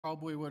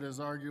Probably what is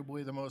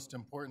arguably the most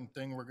important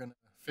thing we're going to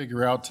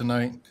figure out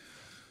tonight.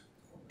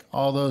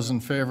 All those in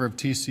favor of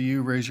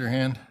TCU, raise your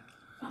hand.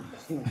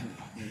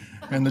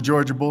 And the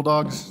Georgia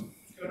Bulldogs?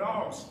 Go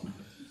Dogs.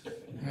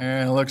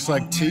 And it looks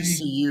like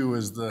TCU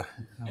is the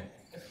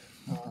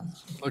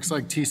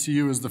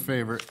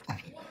favorite.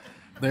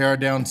 They are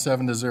down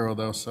 7-0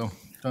 though, so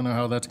don't know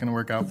how that's going to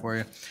work out for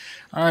you.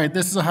 All right,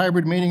 this is a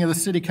hybrid meeting of the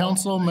City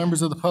Council.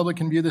 Members of the public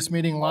can view this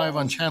meeting live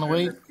on Channel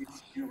 8,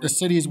 the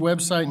city's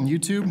website, and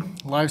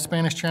YouTube. Live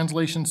Spanish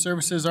translation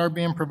services are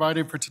being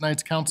provided for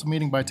tonight's council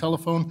meeting by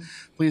telephone.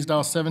 Please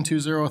dial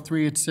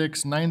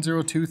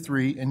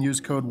 720-386-9023 and use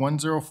code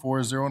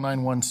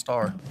 104091 *.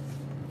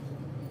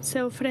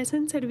 Se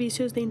ofrecen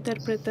servicios de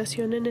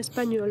interpretación en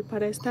español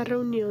para esta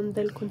reunión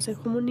del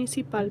Consejo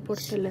Municipal por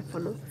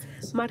teléfono.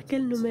 Marque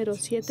el número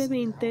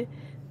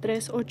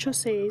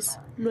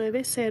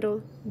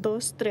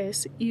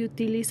 720-386-9023 y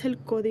utilice el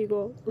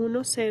código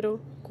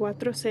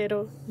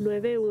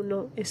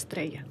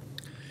 104091#.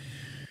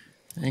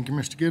 Thank you,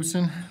 Mr.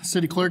 Gibson.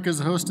 City Clerk is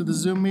the host of the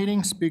Zoom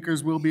meeting.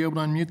 Speakers will be able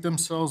to unmute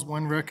themselves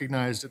when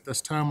recognized. At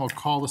this time, we'll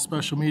call the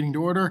special meeting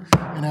to order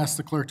and ask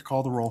the clerk to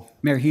call the roll.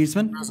 Mayor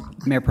Huseman.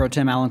 Present. Mayor Pro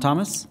Tem Alan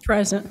Thomas.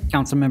 Present.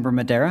 Councilmember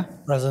Madera.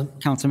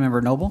 Present.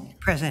 Councilmember Noble.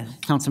 Present.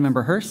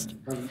 Councilmember Hurst.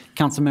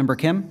 Councilmember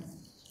Kim.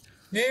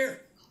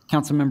 Here.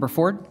 Councilmember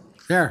Ford.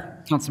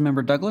 Here.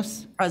 Councilmember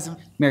Douglas. Present.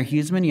 Mayor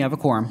Huseman, you have a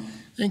quorum.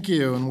 Thank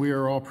you, and we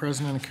are all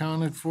present and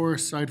accounted for,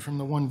 aside from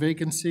the one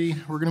vacancy.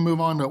 We're going to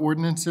move on to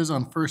ordinances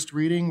on first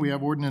reading. We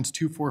have ordinance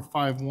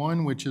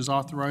 2451, which is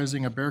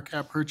authorizing a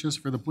Bearcat purchase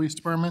for the police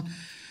department.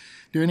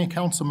 Do any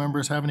council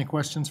members have any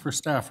questions for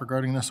staff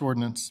regarding this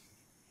ordinance?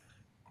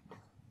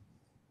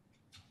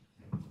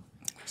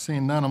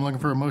 Seeing none, I'm looking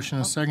for a motion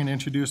and a second to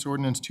introduce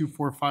ordinance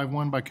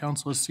 2451 by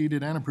council as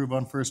seated and approve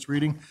on first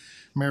reading.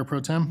 Mayor Pro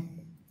Tem?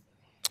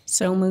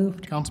 So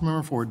moved.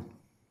 Councilmember Ford?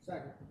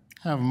 Second.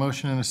 Have a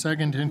motion and a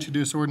second to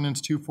introduce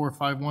ordinance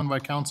 2451 by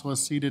council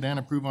as seated and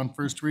approve on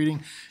first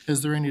reading.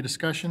 Is there any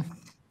discussion?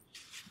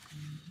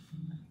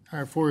 All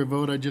right, before we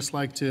vote, I'd just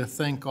like to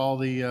thank all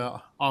the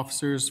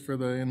officers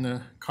in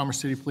the Commerce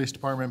City Police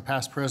Department,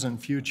 past, present,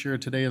 and future.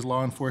 Today is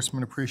Law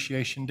Enforcement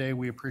Appreciation Day.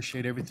 We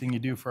appreciate everything you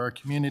do for our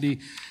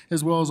community,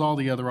 as well as all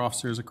the other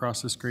officers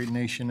across this great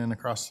nation and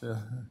across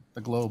the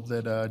globe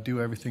that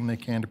do everything they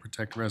can to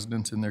protect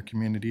residents in their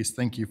communities.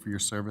 Thank you for your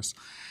service.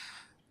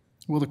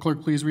 Will the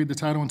clerk please read the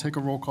title and take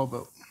a roll call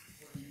vote?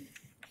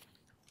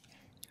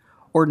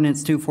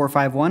 Ordinance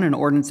 2451, an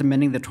ordinance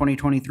amending the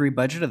 2023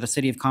 budget of the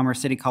City of Commerce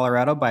City,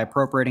 Colorado by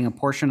appropriating a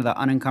portion of the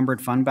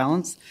unencumbered fund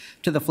balance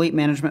to the Fleet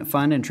Management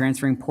Fund and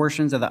transferring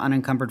portions of the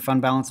unencumbered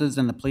fund balances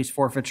in the police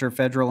forfeiture,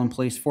 federal and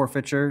police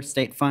forfeiture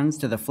state funds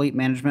to the Fleet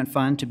Management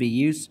Fund to be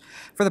used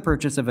for the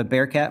purchase of a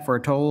Bearcat for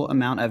a total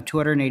amount of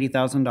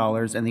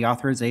 $280,000 and the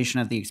authorization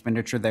of the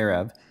expenditure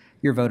thereof.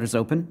 Your vote is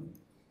open.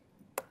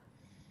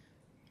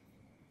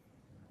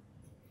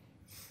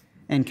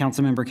 And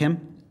Councilmember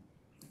Kim?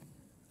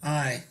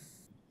 Aye.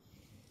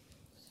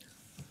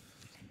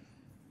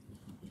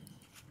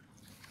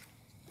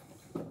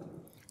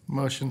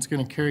 Motion's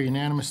going to carry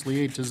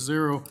unanimously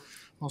 8-0. I'm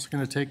also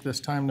going to take this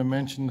time to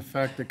mention the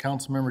fact that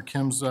Councilmember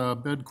Kim's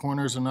bed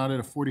corners are not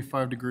at a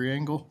 45-degree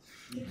angle.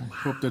 I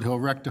hope that he'll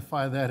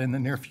rectify that in the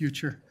near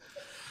future.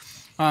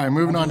 All right,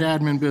 moving on to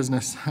admin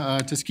business.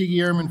 Tuskegee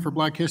Airmen for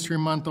Black History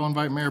Month. I'll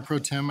invite Mayor Pro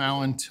Tem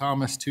Alan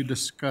Thomas to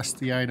discuss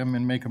the item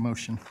and make a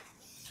motion.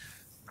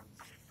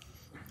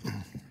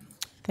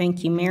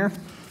 Thank you, Mayor.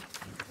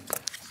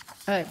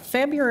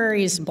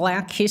 February is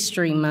Black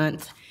History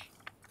Month,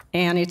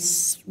 and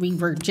we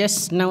were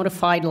just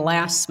notified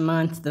last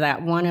month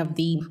that one of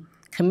the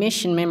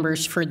commission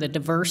members for the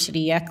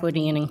Diversity,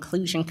 Equity, and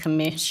Inclusion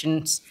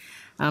Commissions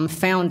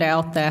found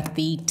out that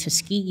the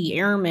Tuskegee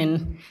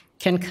Airmen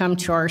can come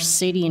to our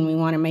city, and we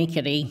want to make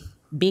it a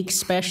big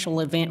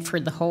special event for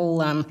the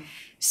whole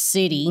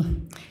city.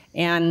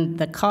 And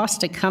the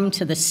cost to come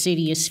to the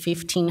city is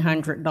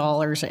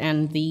 $1,500,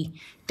 and the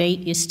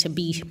date is to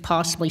be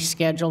possibly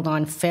scheduled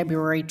on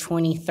February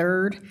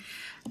 23rd.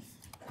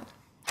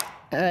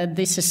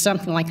 This is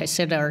something, like I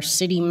said, our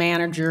city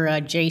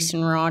manager,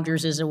 Jason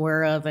Rogers, is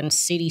aware of, and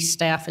city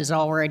staff is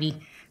already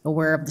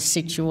aware of the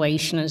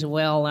situation as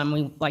well.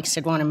 We, like I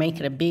said, want to make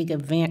it a big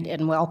event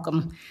and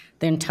welcome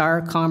the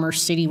entire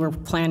Commerce City. We're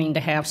planning to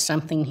have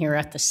something here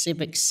at the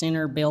Civic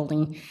Center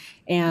building.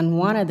 And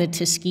one of the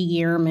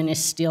Tuskegee Airmen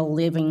is still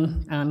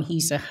living.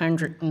 He's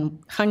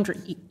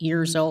 100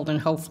 years old,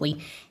 and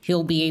hopefully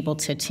he'll be able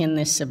to attend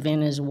this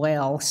event as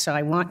well. So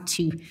I want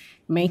to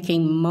make a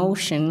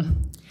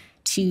motion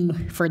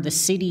for the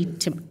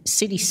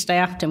city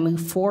staff to move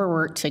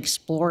forward to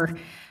explore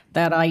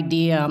that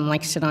idea,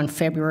 like I said, on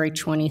February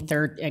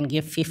 23rd, and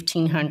give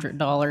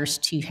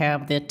 $1,500 to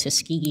have the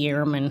Tuskegee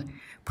Airmen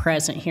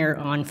present here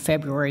on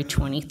February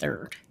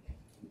 23rd.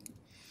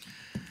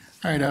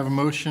 All right, I have a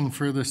motion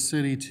for the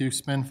city to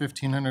spend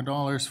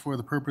 $1,500 for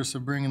the purpose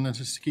of bringing the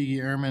Tuskegee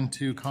Airmen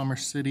to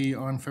Commerce City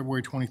on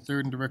February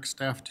 23rd, and direct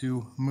staff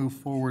to move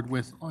forward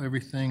with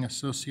everything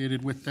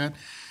associated with that.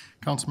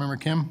 Councilmember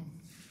Kim?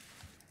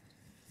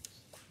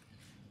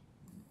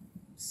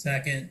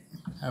 Second.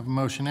 Have a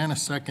motion and a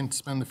second to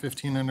spend the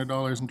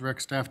 $1,500 and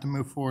direct staff to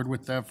move forward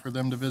with that for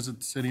them to visit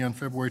the city on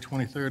February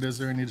 23rd. Is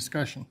there any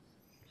discussion?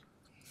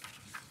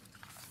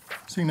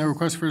 Seeing no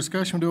request for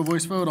discussion, we'll do a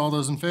voice vote. All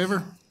those in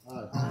favor?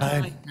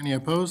 Aye. Any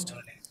opposed?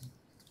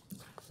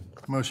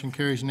 Motion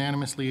carries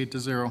unanimously,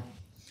 8-0.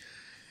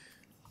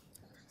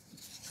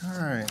 All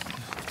right.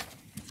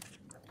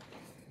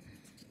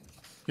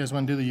 You guys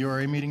want to do the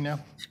URA meeting now?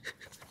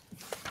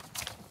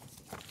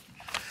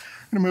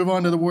 We're going to move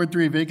on to the Ward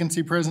 3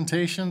 vacancy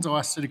presentations. I'll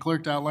ask City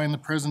Clerk to outline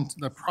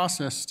the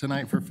process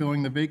tonight for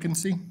filling the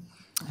vacancy.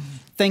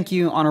 Thank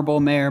you,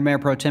 Honorable Mayor, Mayor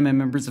Pro Tem, and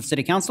members of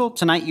City Council.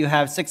 Tonight, you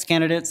have 6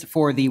 candidates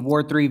for the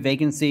Ward 3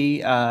 vacancy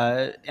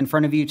in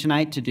front of you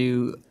tonight to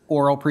do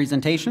oral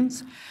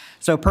presentations.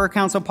 So per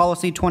Council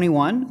Policy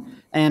 21,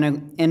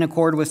 and in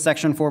accord with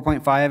Section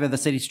 4.5 of the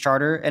city's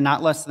charter, and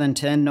not less than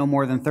 10, no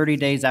more than 30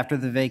 days after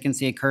the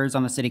vacancy occurs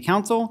on the City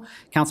Council,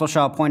 Council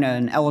shall appoint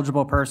an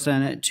eligible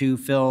person to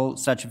fill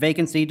such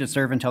vacancy to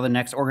serve until the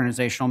next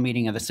organizational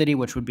meeting of the city,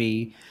 which would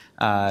be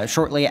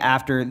shortly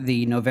after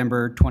the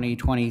November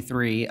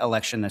 2023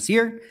 election this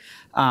year.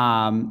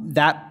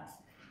 That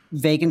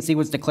vacancy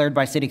was declared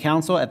by City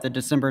Council at the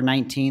December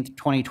 19th,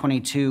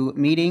 2022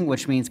 meeting,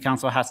 which means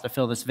Council has to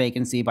fill this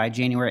vacancy by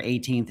January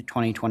 18th,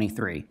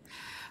 2023.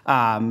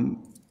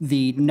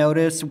 The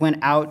notice went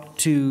out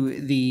to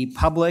the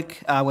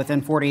public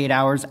within 48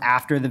 hours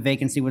after the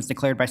vacancy was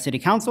declared by City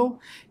Council,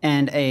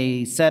 and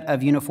a set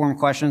of uniform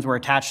questions were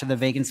attached to the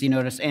vacancy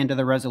notice and to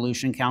the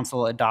resolution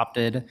Council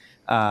adopted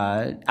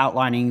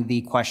outlining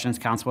the questions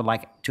Council would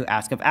like to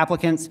ask of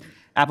applicants.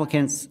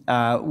 Applicants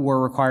were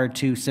required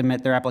to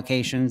submit their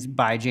applications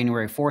by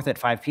January 4th at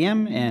 5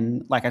 p.m.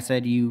 And like I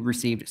said, you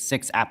received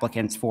 6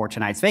 applicants for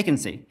tonight's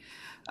vacancy.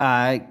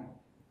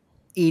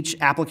 Each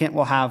applicant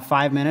will have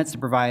 5 minutes to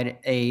provide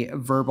a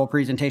verbal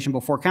presentation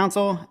before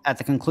council. At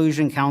the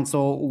conclusion,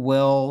 council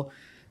will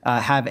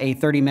have a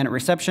 30-minute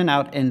reception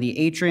out in the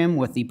atrium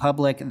with the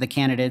public, the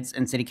candidates,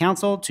 and city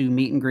council to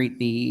meet and greet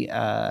the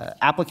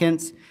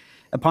applicants.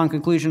 Upon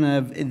conclusion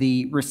of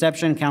the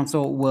reception,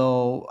 council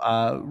will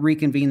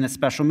reconvene the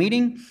special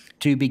meeting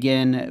to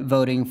begin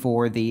voting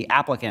for the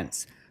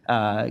applicants.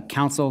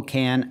 Council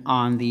can,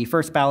 on the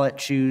first ballot,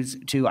 choose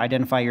to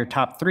identify your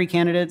top 3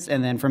 candidates,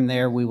 and then from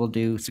there, we will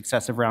do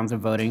successive rounds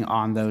of voting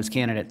on those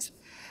candidates.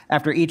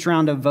 After each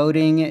round of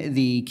voting,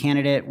 the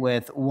candidate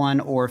with 1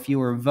 or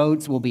fewer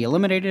votes will be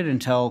eliminated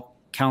until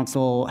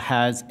council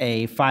has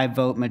a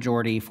 5-vote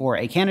majority for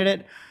a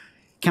candidate.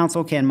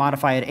 Council can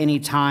modify at any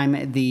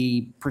time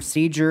the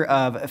procedure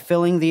of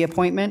filling the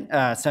appointment,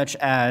 such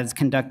as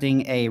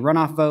conducting a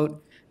runoff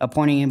vote,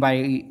 appointing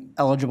anybody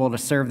eligible to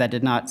serve that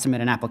did not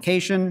submit an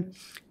application,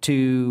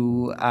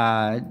 to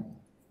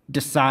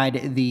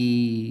decide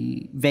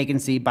the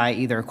vacancy by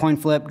either a coin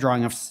flip,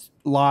 drawing of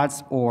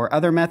lots, or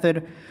other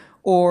method,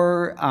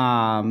 or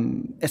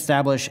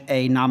establish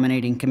a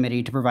nominating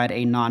committee to provide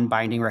a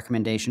non-binding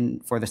recommendation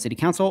for the city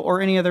council,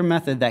 or any other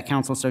method that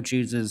council so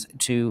chooses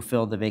to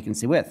fill the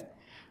vacancy with.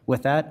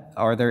 With that,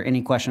 are there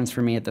any questions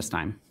for me at this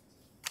time?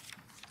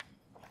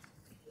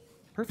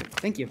 Perfect,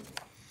 thank you.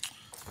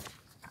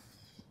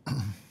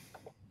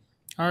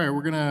 All right,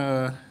 we're going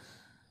to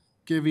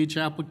give each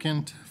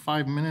applicant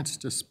 5 minutes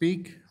to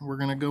speak. We're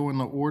going to go in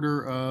the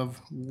order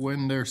of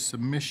when their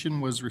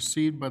submission was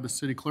received by the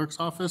city clerk's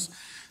office.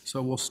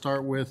 So we'll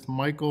start with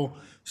Michael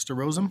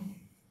Starosum.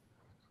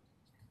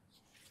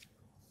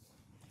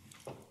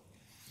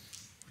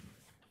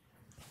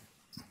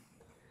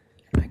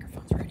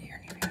 Microphone's right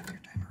here, and you have your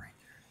timer right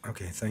there.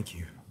 Okay, thank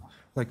you.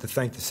 I'd like to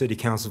thank the city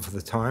council for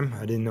the time.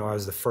 I didn't know I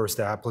was the first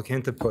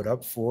applicant to put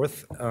up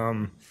forth.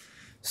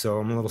 So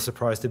I'm a little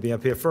surprised to be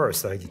up here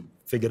first. I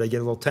figured I'd get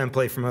a little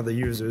template from other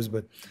users,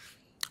 but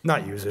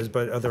not users,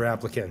 but other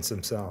applicants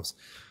themselves.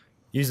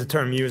 Use the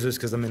term users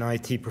because I'm an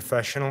IT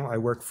professional. I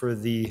work for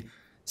the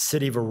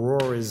City of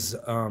Aurora's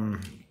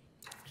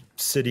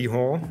City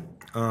Hall.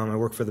 I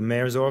work for the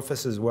mayor's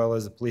office as well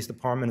as the police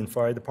department and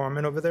fire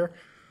department over there.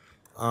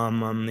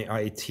 I'm the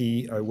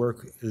IT. I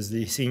work as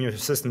the senior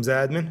systems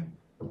admin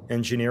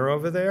engineer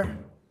over there.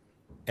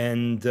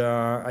 And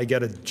I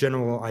get a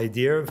general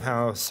idea of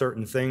how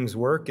certain things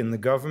work in the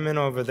government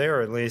over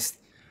there, at least.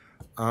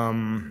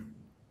 And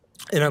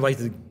I'd like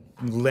to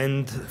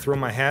throw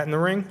my hat in the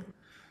ring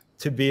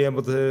to be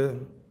able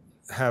to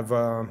have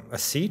a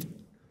seat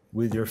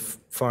with your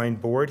fine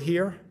board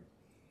here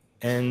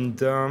and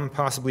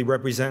possibly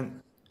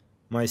represent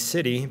my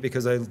city,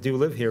 because I do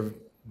live here,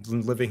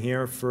 been living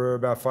here for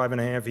about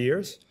 5.5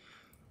 years.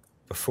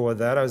 Before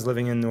that, I was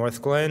living in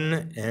North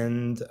Glen,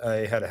 and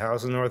I had a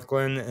house in North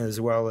Glen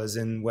as well as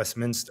in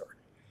Westminster.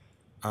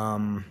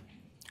 I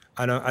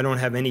don't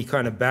have any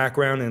kind of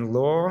background in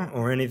law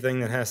or anything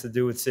that has to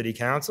do with city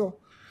council.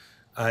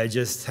 I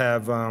just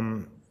have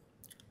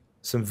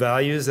some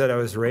values that I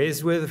was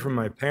raised with from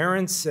my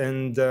parents,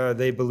 and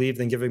they believed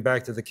in giving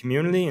back to the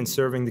community and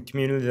serving the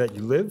community that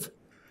you live.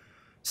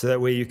 So that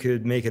way you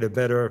could make it a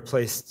better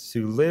place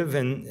to live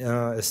and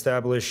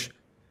establish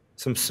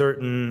some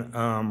certain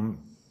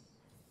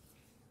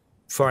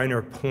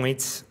finer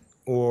points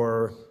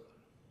or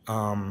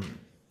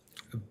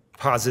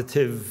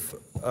positive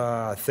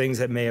things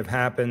that may have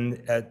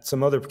happened at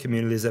some other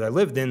communities that I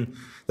lived in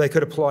that I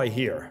could apply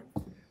here.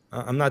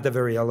 I'm not that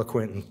very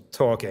eloquent in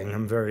talking.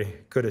 I'm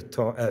very good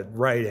at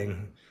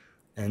writing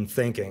and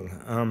thinking.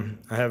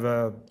 I have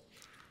a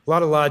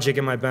lot of logic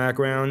in my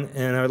background,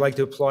 and I would like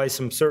to apply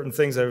some certain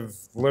things I've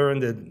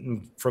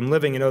learned from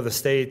living in other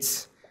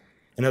states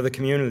and other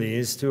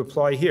communities to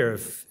apply here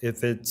if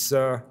it's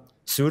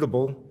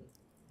suitable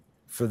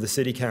for the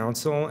city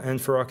council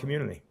and for our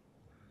community.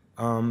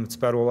 It's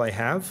about all I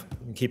have.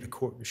 I'll keep it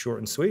short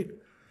and sweet.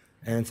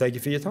 And thank you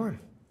for your time.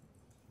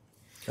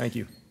 Thank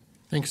you.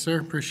 Thanks, sir.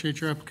 Appreciate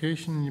your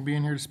application and you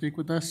being here to speak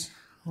with us.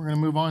 We're going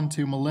to move on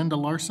to Melinda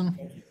Larson.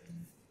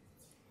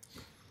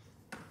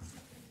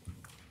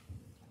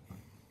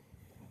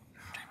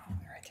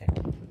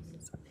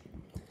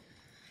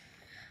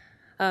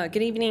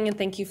 Good evening, and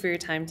thank you for your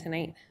time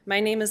tonight.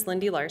 My name is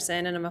Lindy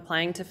Larson, and I'm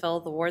applying to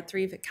fill the Ward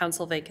 3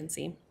 council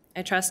vacancy.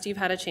 I trust you've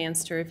had a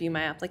chance to review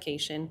my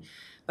application,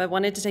 but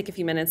wanted to take a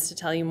few minutes to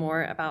tell you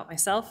more about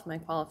myself, my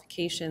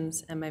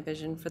qualifications, and my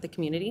vision for the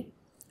community.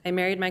 I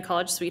married my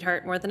college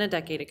sweetheart more than a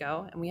decade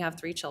ago, and we have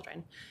 3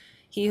 children.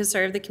 He has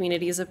served the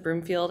communities of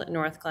Broomfield and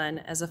North Glen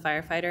as a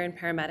firefighter and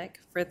paramedic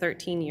for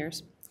 13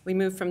 years. We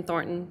moved from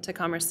Thornton to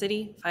Commerce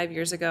City 5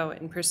 years ago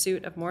in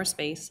pursuit of more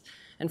space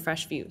and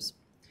fresh views.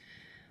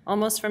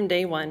 Almost from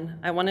day one,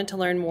 I wanted to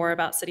learn more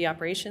about city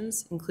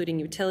operations, including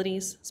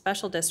utilities,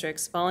 special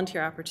districts,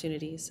 volunteer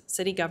opportunities,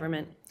 city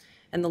government,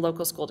 and the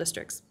local school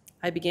districts.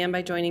 I began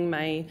by joining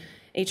my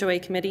HOA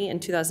committee in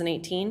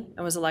 2018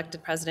 and was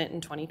elected president in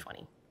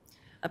 2020.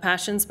 A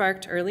passion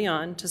sparked early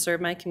on to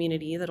serve my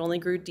community that only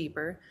grew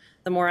deeper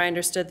the more I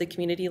understood the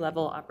community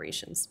level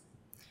operations.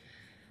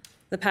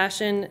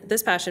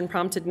 This passion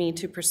prompted me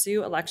to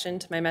pursue election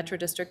to my Metro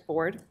District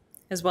Board,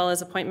 as well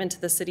as appointment to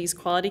the city's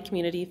Quality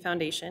Community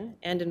Foundation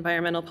and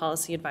Environmental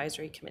Policy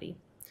Advisory Committee.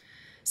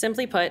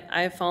 Simply put,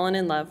 I have fallen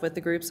in love with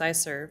the groups I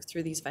serve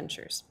through these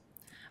ventures.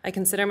 I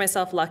consider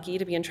myself lucky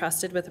to be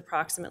entrusted with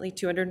approximately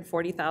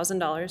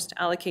 $240,000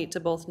 to allocate to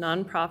both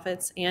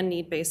nonprofits and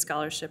need-based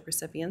scholarship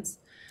recipients.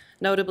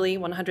 Notably,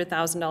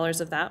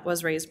 $100,000 of that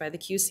was raised by the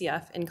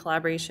QCF in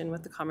collaboration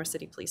with the Commerce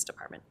City Police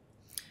Department.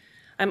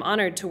 I'm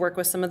honored to work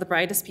with some of the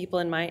brightest people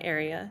in my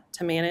area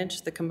to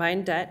manage the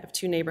combined debt of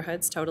 2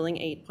 neighborhoods totaling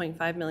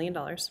 $8.5 million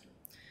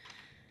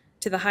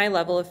to the high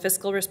level of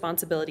fiscal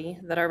responsibility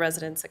that our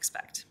residents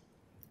expect.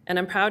 And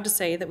I'm proud to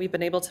say that we've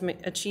been able to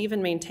achieve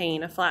and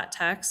maintain a flat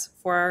tax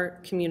for our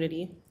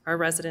community, our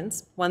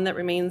residents, one that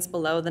remains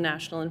below the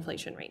national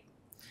inflation rate.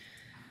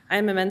 I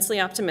am immensely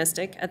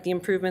optimistic at the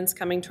improvements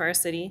coming to our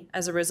city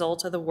as a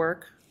result of the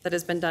work that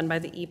has been done by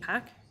the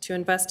EPAC to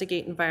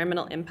investigate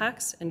environmental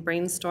impacts and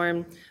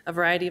brainstorm a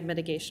variety of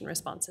mitigation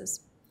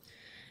responses.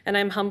 And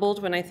I'm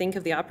humbled when I think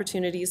of the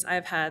opportunities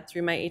I've had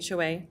through my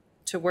HOA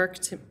to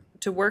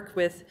work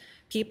with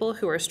people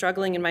who are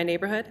struggling in my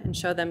neighborhood and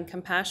show them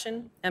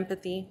compassion,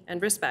 empathy,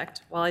 and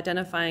respect while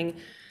identifying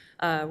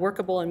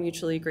workable and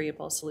mutually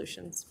agreeable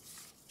solutions.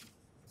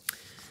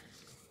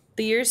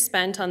 The years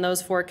spent on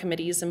those 4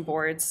 committees and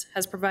boards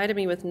has provided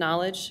me with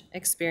knowledge,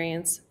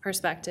 experience,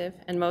 perspective,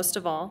 and most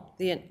of all,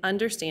 the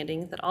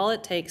understanding that all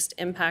it takes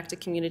to impact a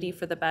community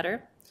for the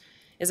better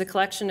is a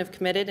collection of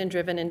committed and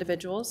driven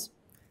individuals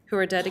who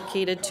are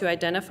dedicated to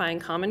identifying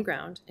common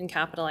ground and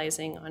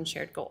capitalizing on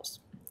shared goals.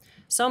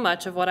 So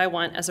much of what I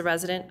want as a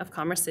resident of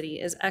Commerce City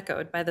is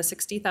echoed by the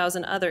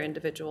 60,000 other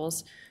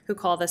individuals who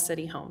call this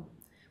city home.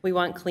 We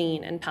want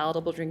clean and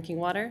palatable drinking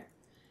water,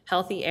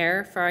 healthy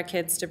air for our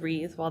kids to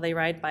breathe while they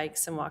ride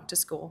bikes and walk to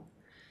school,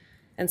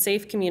 and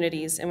safe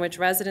communities in which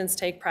residents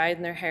take pride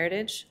in their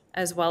heritage,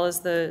 as well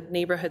as the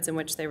neighborhoods in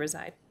which they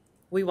reside.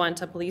 We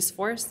want a police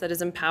force that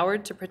is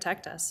empowered to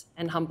protect us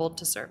and humbled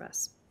to serve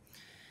us.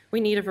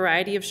 We need a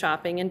variety of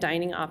shopping and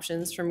dining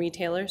options from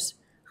retailers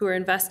who are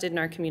invested in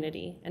our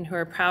community and who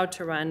are proud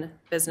to run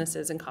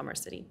businesses in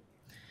Commerce City.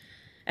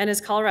 And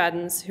as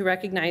Coloradans who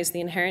recognize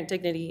the inherent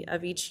dignity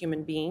of each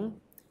human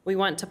being, we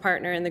want to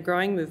partner in the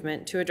growing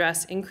movement to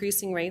address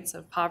increasing rates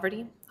of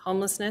poverty,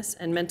 homelessness,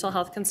 and mental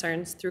health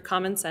concerns through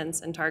common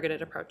sense and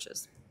targeted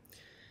approaches.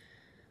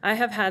 I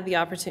have had the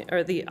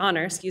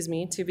honor,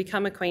 to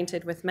become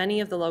acquainted with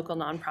many of the local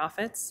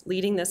nonprofits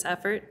leading this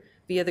effort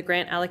via the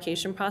grant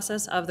allocation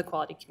process of the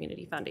Quality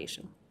Community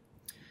Foundation.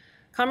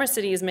 Commerce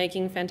City is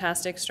making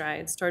fantastic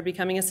strides toward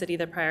becoming a city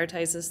that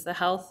prioritizes the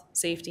health,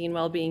 safety, and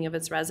well-being of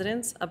its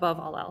residents above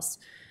all else,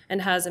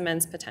 and has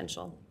immense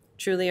potential.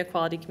 Truly a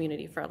quality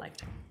community for a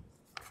lifetime.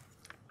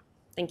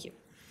 Thank you.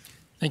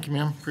 Thank you,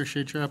 ma'am.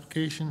 Appreciate your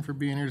application for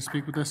being here to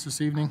speak with us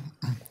this evening.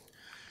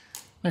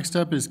 Next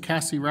up is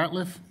Cassie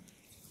Ratliff.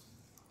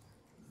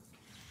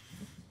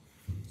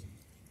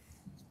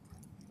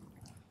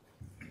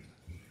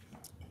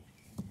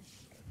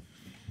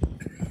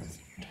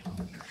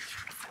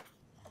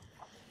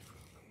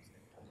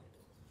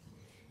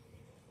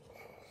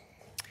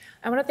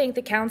 I want to thank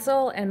the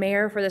council and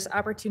mayor for this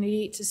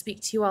opportunity to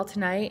speak to you all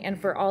tonight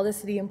and for all the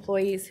city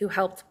employees who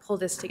helped pull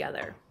this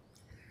together.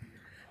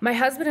 My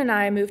husband and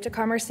I moved to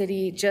Commerce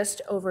City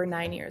just over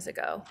 9 years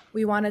ago.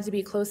 We wanted to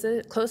be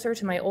closer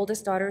to my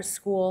oldest daughter's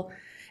school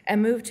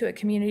and moved to a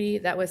community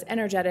that was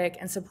energetic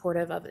and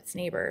supportive of its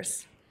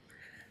neighbors.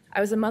 I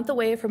was a month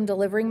away from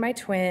delivering my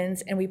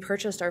twins, and we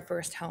purchased our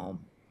first home.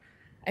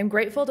 I'm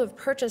grateful to have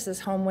purchased this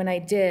home when I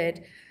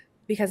did,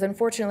 because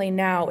unfortunately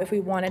now, if we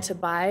wanted to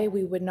buy,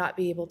 we would not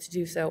be able to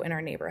do so in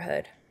our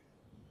neighborhood.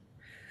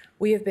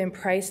 We have been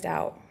priced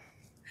out.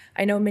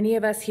 I know many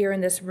of us here in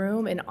this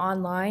room and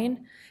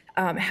online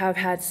have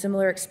had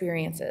similar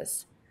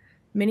experiences.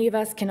 Many of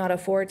us cannot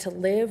afford to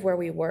live where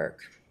we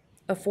work.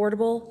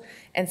 Affordable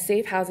and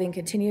safe housing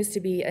continues to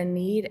be a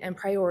need and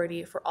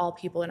priority for all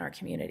people in our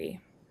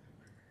community.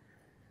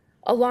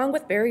 Along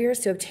with barriers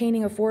to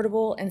obtaining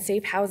affordable and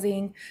safe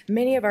housing,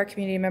 many of our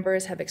community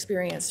members have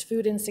experienced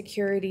food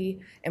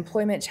insecurity,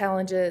 employment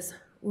challenges,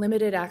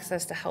 limited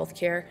access to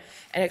healthcare,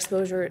 and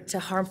exposure to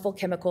harmful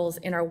chemicals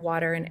in our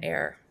water and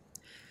air.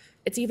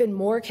 It's even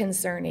more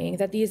concerning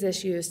that these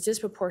issues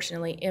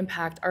disproportionately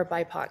impact our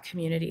BIPOC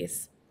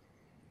communities.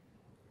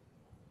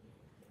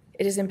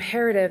 It is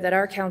imperative that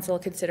our council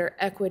consider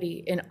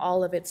equity in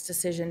all of its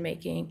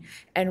decision-making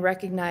and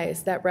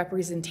recognize that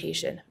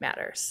representation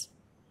matters.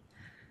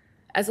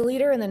 As a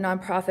leader in the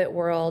nonprofit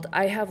world,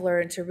 I have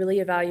learned to really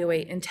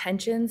evaluate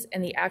intentions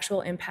and the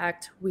actual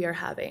impact we are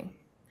having,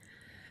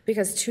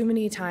 because too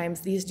many times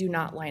these do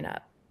not line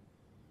up.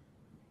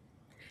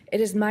 It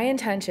is my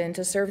intention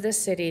to serve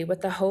this city with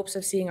the hopes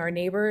of seeing our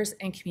neighbors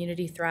and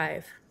community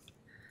thrive.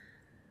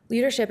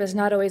 Leadership is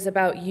not always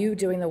about you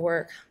doing the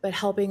work, but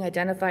helping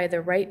identify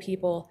the right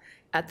people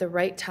at the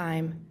right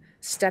time,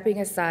 stepping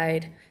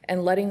aside,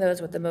 and letting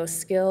those with the most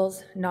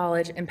skills,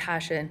 knowledge, and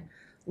passion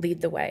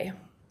lead the way.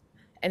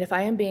 And if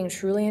I am being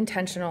truly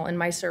intentional in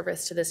my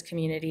service to this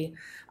community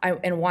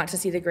and want to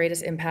see the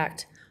greatest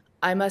impact,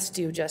 I must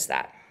do just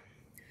that.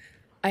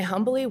 I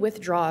humbly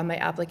withdraw my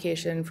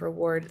application for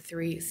Ward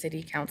 3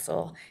 City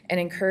Council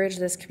and encourage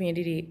this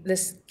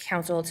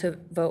council to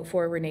vote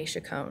for Renee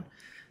Chacon.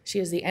 She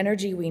has the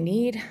energy we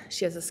need,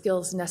 she has the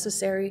skills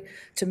necessary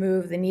to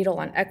move the needle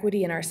on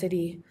equity in our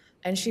city,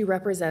 and she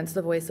represents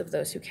the voice of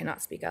those who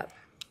cannot speak up.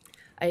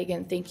 I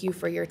again thank you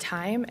for your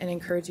time and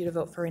encourage you to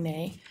vote for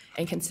Renee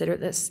and consider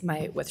this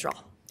my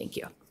withdrawal. Thank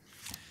you.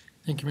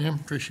 Thank you, ma'am.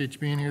 Appreciate you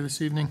being here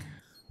this evening.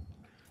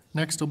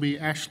 Next will be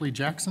Ashley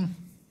Jackson.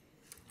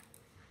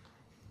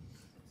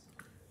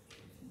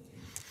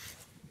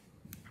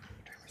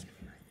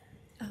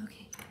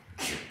 Okay,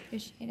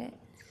 appreciate it.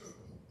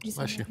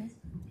 Bless you.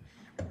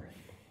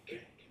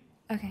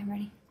 Okay, I'm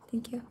ready.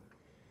 Thank you.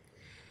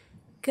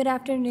 Good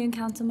afternoon,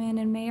 Councilman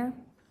and Mayor.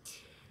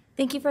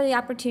 Thank you for the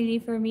opportunity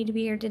for me to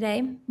be here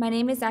today. My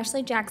name is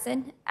Ashley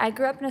Jackson. I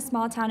grew up in a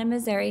small town in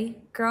Missouri.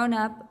 Growing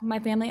up, my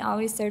family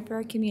always served for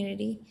our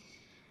community.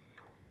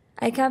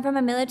 I come from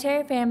a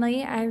military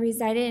family. I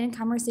resided in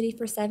Commerce City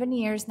for 7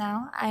 years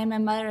now. I am a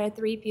mother of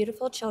 3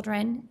 beautiful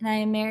children, and I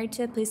am married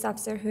to a police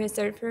officer who has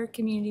served for our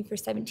community for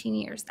 17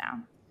 years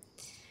now.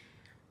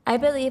 I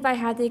believe I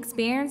have the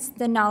experience,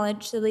 the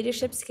knowledge, the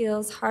leadership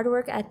skills, hard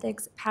work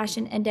ethics,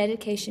 passion, and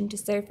dedication to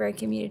serve for our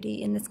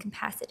community in this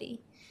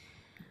capacity.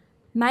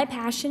 My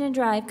passion and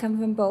drive come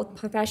from both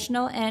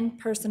professional and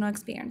personal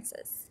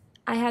experiences.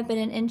 I have been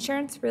in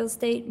insurance, real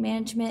estate,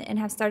 management, and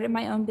have started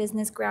my own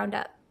business ground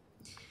up.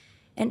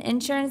 In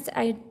insurance,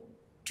 I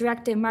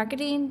directed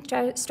marketing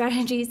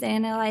strategies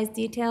and analyzed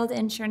detailed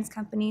insurance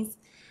companies.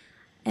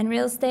 In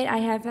real estate,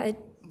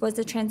 was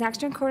a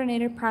transaction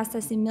coordinator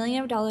processing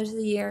millions of dollars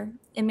a year.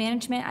 In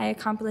management, I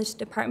accomplished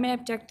department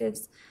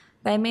objectives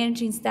by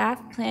managing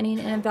staff, planning,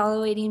 and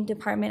evaluating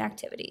department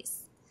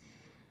activities.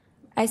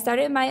 I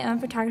started my own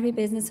photography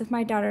business with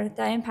my daughter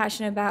that I am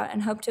passionate about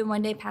and hope to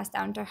one day pass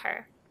down to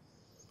her.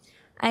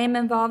 I am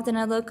involved in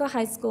a local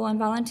high school and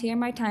volunteer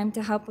my time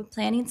to help with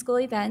planning school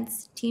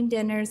events, team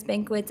dinners,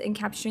 banquets, and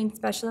capturing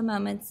special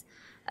moments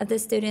of the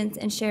students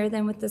and share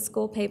them with the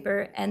school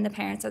paper and the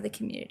parents of the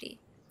community.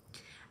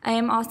 I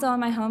am also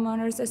on my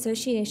homeowners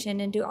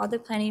association and do all the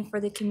planning for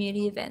the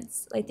community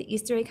events, like the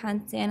Easter egg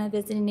hunt, Santa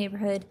visiting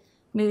neighborhood,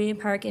 movie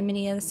park, and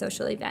many other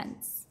social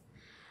events.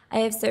 I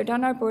have served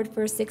on our board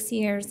for 6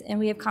 years, and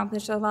we have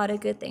accomplished a lot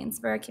of good things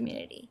for our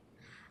community.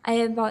 I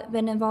have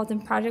been involved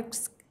in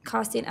projects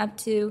costing up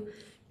to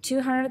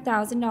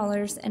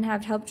 $200,000 and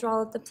have helped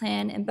draw up the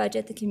plan and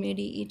budget the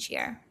community each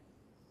year.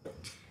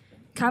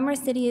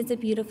 Commerce City is a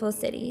beautiful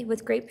city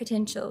with great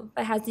potential,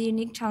 but has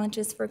unique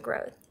challenges for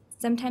growth.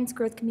 Sometimes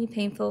growth can be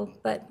painful,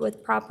 but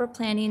with proper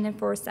planning and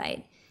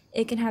foresight,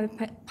 it can have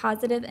a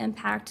positive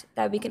impact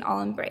that we can all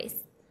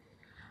embrace.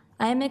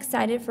 I am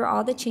excited for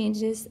all the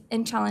changes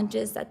and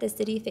challenges that the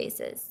city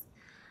faces.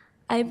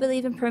 I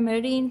believe in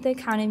promoting the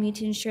economy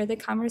to ensure that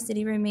Commerce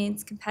City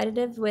remains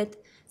competitive with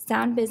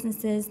sound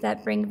businesses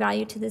that bring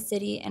value to the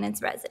city and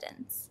its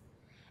residents.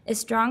 A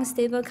strong,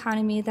 stable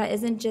economy that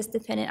isn't just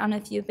dependent on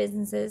a few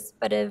businesses,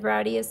 but a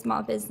variety of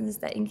small businesses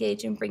that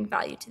engage and bring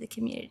value to the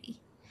community.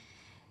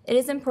 It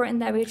is important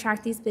that we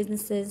attract these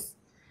businesses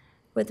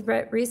with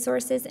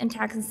resources and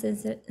tax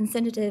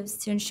incentives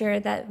to ensure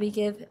that we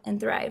give and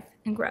thrive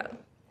and grow.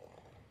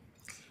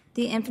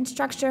 The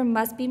infrastructure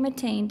must be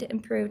maintained,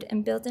 improved,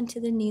 and built into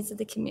the needs of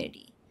the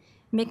community,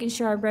 making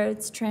sure our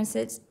roads,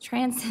 transit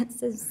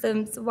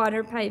systems,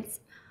 water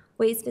pipes,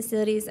 waste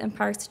facilities, and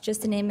parks,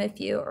 just to name a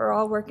few, are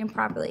all working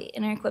properly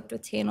and are equipped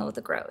to handle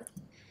the growth.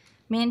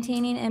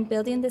 Maintaining and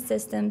building the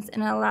systems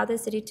and allow the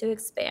city to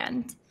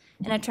expand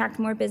and attract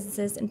more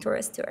businesses and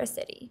tourists to our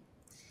city.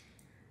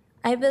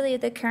 I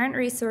believe the current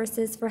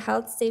resources for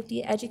health,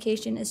 safety,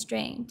 education is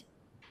strained.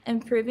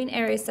 Improving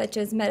areas such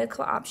as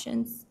medical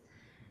options,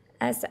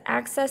 as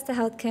access to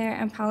healthcare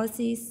and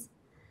policies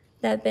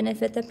that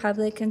benefit the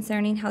public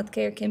concerning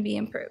healthcare can be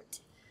improved.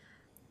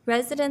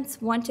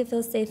 Residents want to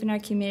feel safe in our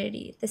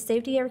community. The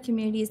safety of our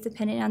community is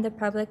dependent on the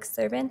public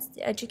servants,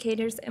 the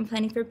educators, and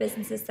planning for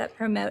businesses that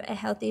promote a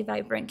healthy,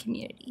 vibrant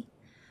community.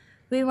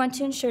 We want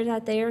to ensure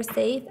that there are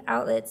safe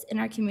outlets in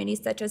our community,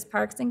 such as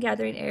parks and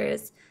gathering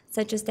areas,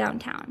 such as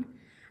downtown.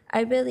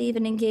 I believe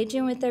in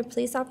engaging with our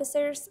police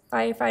officers,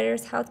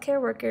 firefighters,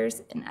 healthcare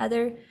workers, and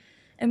other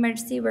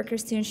emergency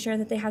workers to ensure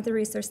that they have the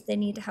resources they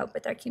need to help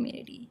with our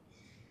community.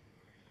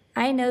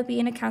 I know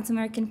being a council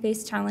member can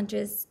face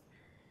challenges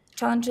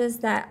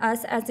that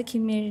us as a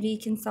community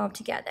can solve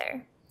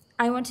together.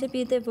 I want to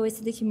be the voice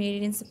of the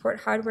community and support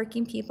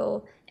hardworking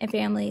people and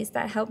families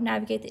that help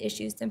navigate the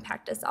issues that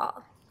impact us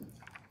all.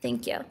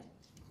 Thank you.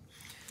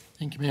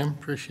 Thank you, ma'am.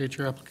 Appreciate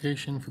your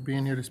application for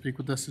being here to speak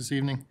with us this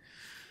evening.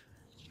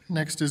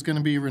 Next is going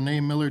to be Renee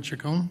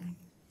Miller-Chacon.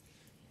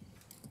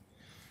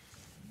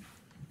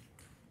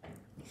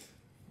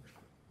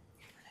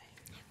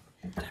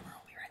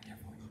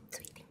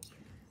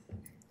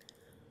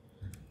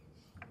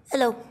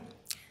 Hello.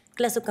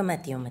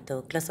 Clasokamati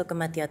omato,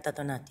 clasokamati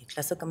atatonati,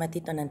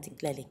 clasokamati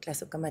tonantinkleli,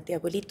 clasokamati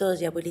abuelitos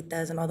y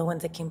abuelitas, and all the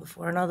ones that came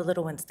before, and all the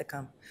little ones to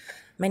come.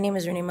 My name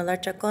is Renee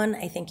Miller-Chacon.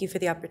 I thank you for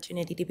the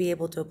opportunity to be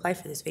able to apply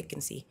for this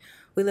vacancy.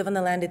 We live on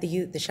the land of the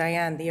Ute, the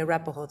Cheyenne, the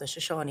Arapaho, the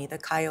Shoshone, the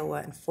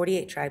Kiowa, and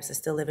 48 tribes that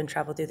still live and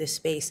travel through this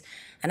space.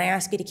 And I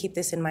ask you to keep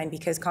this in mind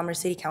because Commerce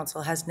City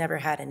Council has never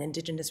had an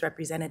Indigenous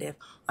representative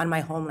on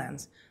my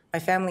homelands. My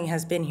family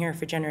has been here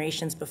for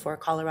generations before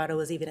Colorado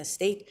was even a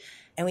state,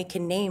 and we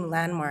can name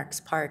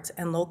landmarks, parks,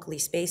 and locally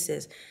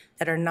spaces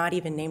that are not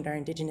even named our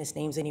Indigenous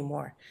names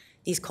anymore.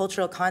 These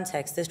cultural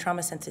contexts, this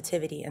trauma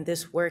sensitivity, and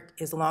this work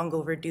is long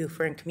overdue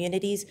for in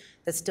communities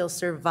that still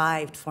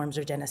survived forms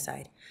of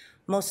genocide.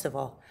 Most of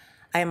all,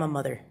 I am a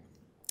mother.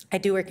 I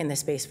do work in this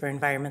space for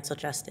environmental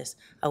justice.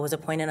 I was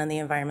appointed on the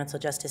Environmental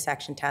Justice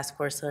Action Task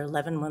Force for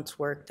 11 months'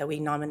 work that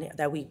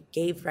we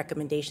gave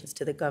recommendations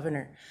to the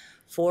governor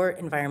for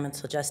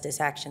environmental justice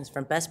actions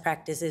from best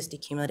practices to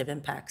cumulative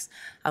impacts.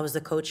 I was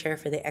the co-chair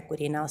for the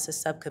Equity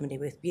Analysis Subcommittee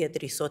with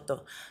Beatriz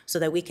Soto so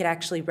that we could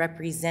actually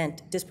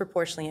represent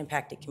disproportionately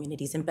impacted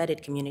communities,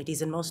 embedded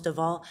communities, and most of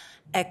all,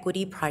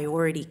 equity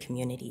priority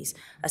communities,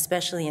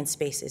 especially in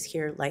spaces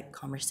here like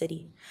Commerce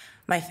City.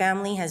 My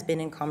family has been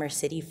in Commerce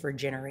City for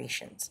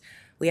generations.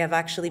 We have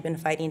actually been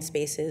fighting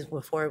spaces.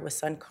 Before it was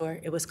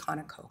Suncor, it was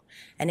Conoco.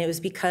 And it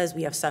was because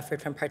we have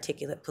suffered from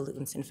particulate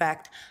pollutants. In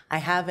fact, I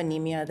have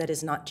anemia that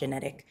is not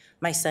genetic.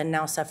 My son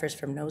now suffers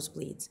from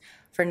nosebleeds.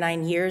 For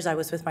 9 years, I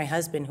was with my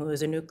husband, who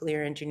was a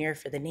nuclear engineer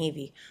for the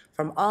Navy,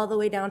 from all the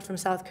way down from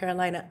South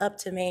Carolina up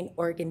to Maine,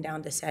 Oregon,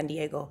 down to San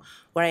Diego,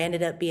 where I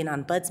ended up being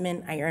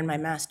ombudsman. I earned my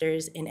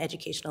master's in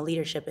educational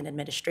leadership and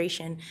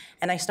administration,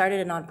 and I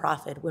started a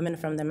nonprofit, Women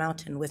from the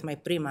Mountain, with my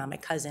prima, my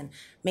cousin,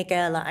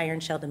 Micaela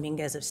Ironshell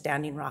Dominguez of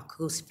Standing Rock,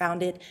 who's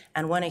founded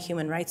and won a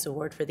Human Rights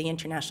Award for the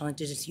International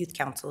Indigenous Youth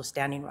Council of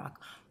Standing Rock,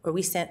 where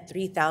we sent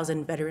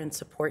 3,000 veteran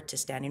support to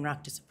Standing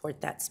Rock to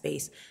support that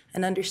space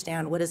and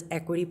understand what does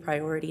equity,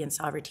 priority, and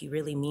sovereignty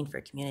really mean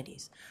for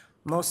communities.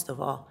 Most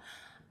of all,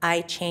 I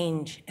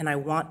change and I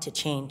want to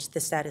change the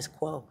status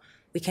quo.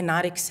 We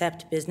cannot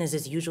accept business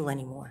as usual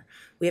anymore.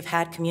 We have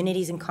had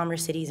communities in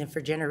commerce cities and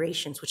for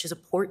generations, which is a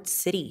port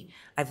city.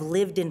 I've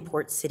lived in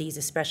port cities,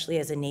 especially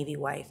as a Navy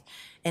wife,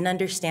 and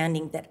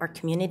understanding that our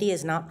community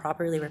is not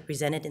properly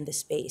represented in this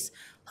space.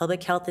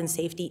 Public health and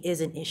safety is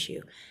an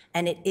issue,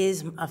 and it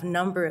is a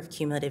number of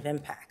cumulative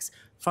impacts,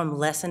 from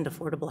lessened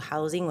affordable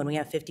housing when we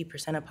have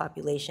 50% of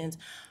populations,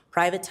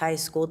 privatized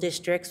school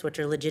districts, which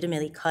are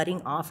legitimately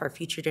cutting off our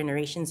future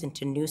generations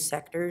into new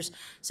sectors,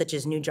 such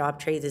as new job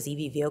trades as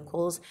EV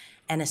vehicles,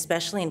 and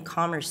especially in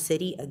Commerce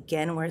City,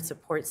 again, where it's a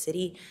port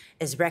city,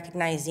 is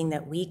recognizing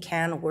that we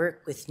can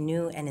work with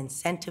new and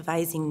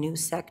incentivizing new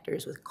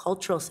sectors with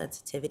cultural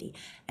sensitivity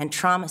and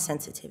trauma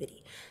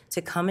sensitivity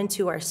to come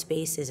into our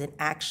spaces and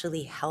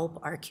actually help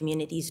our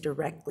communities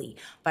directly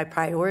by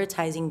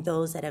prioritizing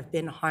those that have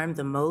been harmed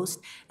the most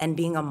and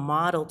being a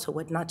model to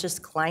what not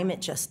just climate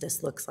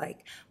justice looks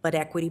like, but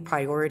equity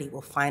priority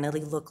will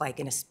finally look like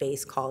in a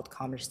space called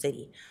Commerce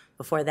City.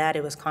 Before that,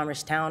 it was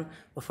Commerce Town.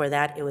 Before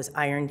that, it was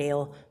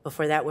Irondale.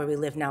 Before that, where we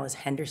live now is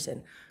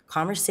Henderson.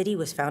 Commerce City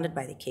was founded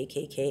by the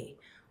KKK.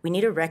 We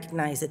need to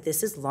recognize that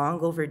this is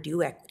long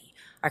overdue equity.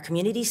 Our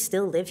communities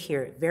still live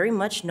here, very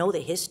much know the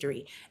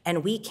history,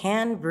 and we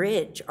can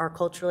bridge our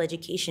cultural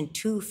education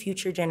to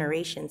future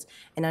generations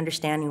in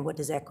understanding what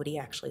does equity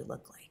actually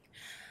look like.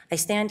 I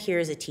stand here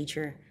as a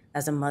teacher,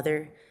 as a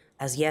mother,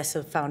 as yes,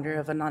 a founder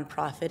of a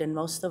nonprofit, and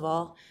most of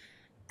all,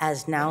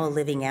 as now a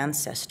living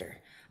ancestor.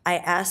 I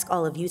ask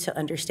all of you to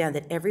understand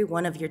that every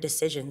one of your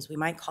decisions, we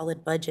might call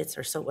it budgets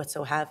or so what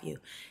so have you,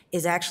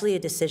 is actually a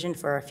decision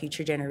for our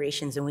future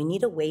generations, and we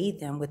need to weigh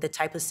them with the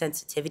type of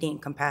sensitivity and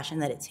compassion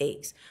that it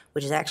takes,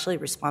 which is actually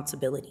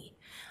responsibility.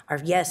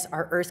 Yes,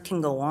 our earth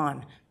can go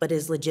on, but it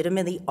is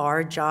legitimately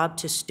our job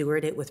to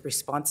steward it with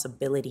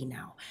responsibility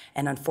now.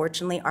 And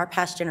unfortunately, our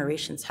past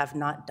generations have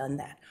not done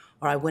that,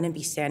 or I wouldn't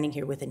be standing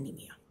here with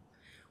anemia.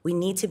 We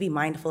need to be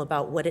mindful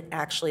about what it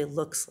actually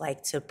looks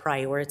like to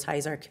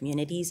prioritize our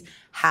communities,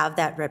 have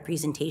that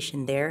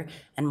representation there,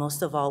 and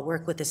most of all,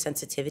 work with a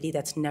sensitivity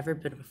that's never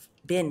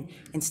been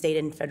in state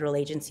and federal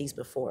agencies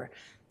before.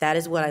 That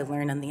is what I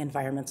learned on the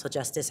Environmental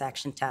Justice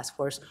Action Task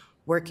Force,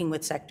 working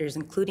with sectors,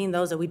 including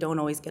those that we don't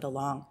always get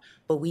along,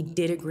 but we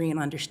did agree on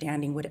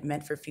understanding what it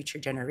meant for future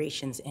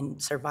generations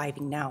and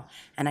surviving now.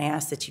 And I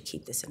ask that you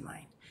keep this in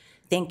mind.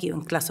 Thank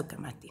you.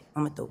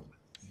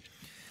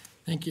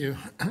 Thank you.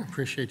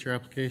 Appreciate your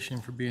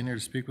application for being here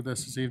to speak with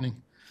us this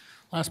evening.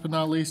 Last but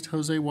not least,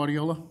 Jose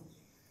Guardiola.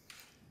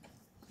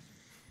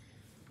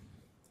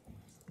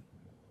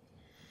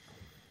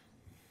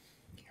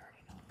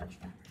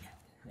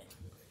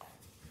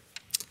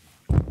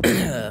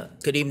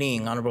 Good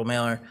evening, Honorable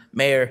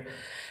Mayor,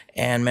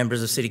 and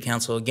members of City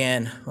Council.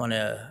 Again, I want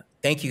to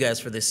thank you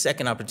guys for this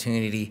second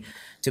opportunity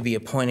to be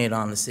appointed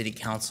on the City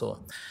Council.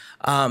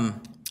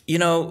 You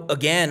know,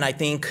 again, I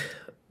think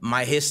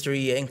my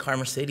history in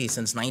Commerce City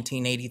since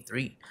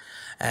 1983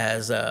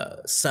 as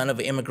a son of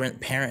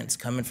immigrant parents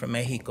coming from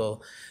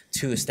Mexico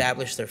to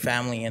establish their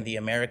family and the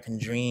American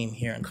dream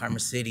here in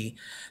Commerce City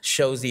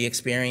shows the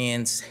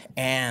experience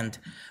and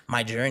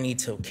my journey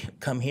to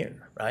come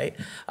here, right?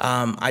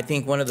 I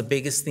think one of the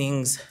biggest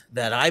things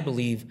that I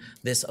believe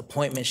this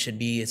appointment should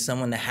be is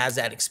someone that has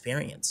that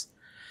experience.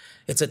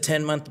 It's a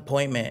 10-month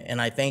appointment,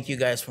 and I thank you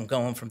guys for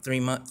going from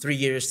 3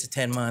 years to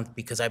 10 months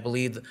because I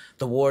believe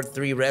the Ward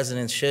 3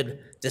 residents should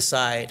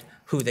decide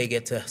who they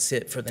get to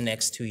sit for the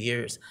next 2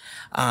 years.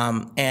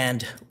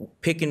 And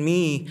picking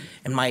me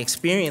and my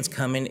experience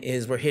coming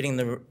is we're hitting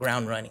the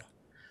ground running.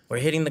 We're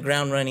hitting the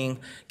ground running,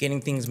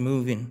 getting things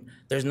moving.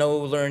 There's no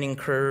learning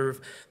curve.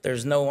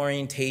 There's no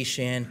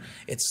orientation.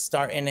 It's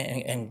starting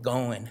and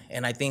going.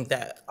 And I think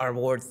that our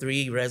Ward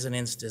 3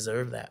 residents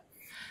deserve that.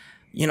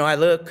 You know, I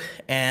look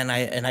and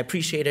I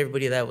appreciate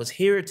everybody that was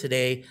here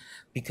today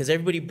because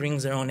everybody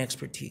brings their own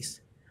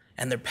expertise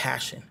and their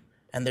passion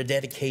and their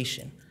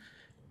dedication.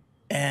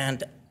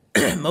 And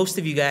most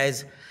of you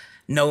guys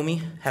know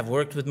me, have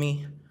worked with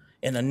me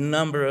in a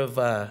number of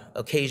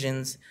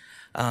occasions,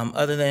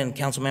 other than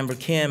Councilmember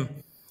Kim,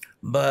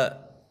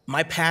 but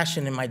my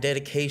passion and my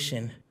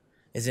dedication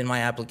is in my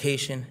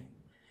application,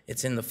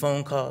 it's in the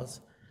phone calls,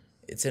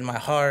 it's in my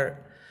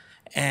heart,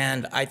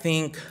 and I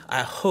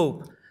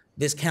hope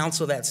this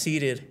council that's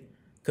seated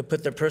could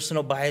put their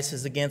personal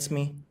biases against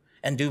me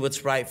and do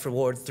what's right for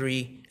Ward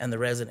 3 and the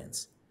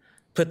residents.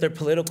 Put their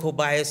political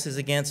biases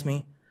against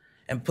me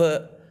and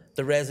put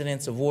the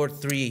residents of Ward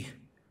 3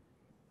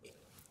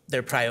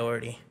 their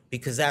priority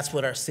because that's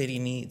what our city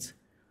needs.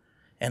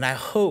 And I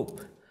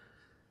hope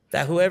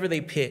that whoever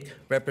they pick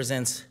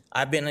represents,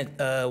 I've been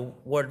a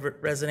Ward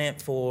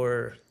resident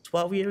for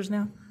 12 years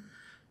now,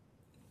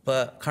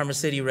 but Commerce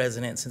City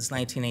resident since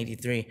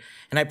 1983.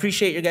 And I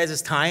appreciate your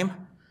guys'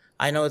 time.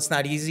 I know it's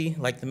not easy,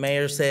 like the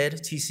mayor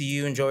said,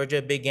 TCU in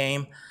Georgia, big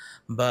game,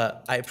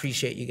 but I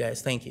appreciate you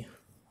guys. Thank you.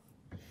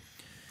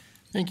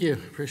 Thank you.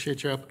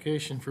 Appreciate your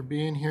application for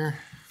being here.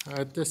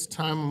 At this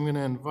time, I'm going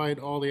to invite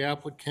all the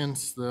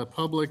applicants, the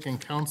public,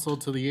 and council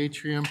to the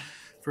atrium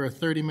for a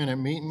 30-minute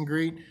meet and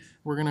greet.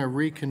 We're going to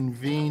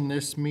reconvene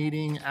this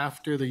meeting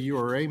after the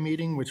URA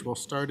meeting, which will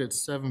start at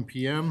 7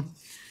 p.m.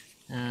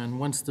 And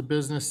once the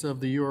business of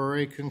the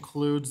URA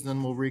concludes,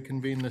 then we'll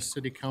reconvene the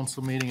city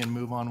council meeting and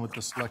move on with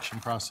the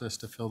selection process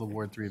to fill the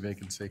Ward 3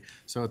 vacancy.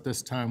 So at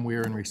this time, we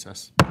are in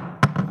recess.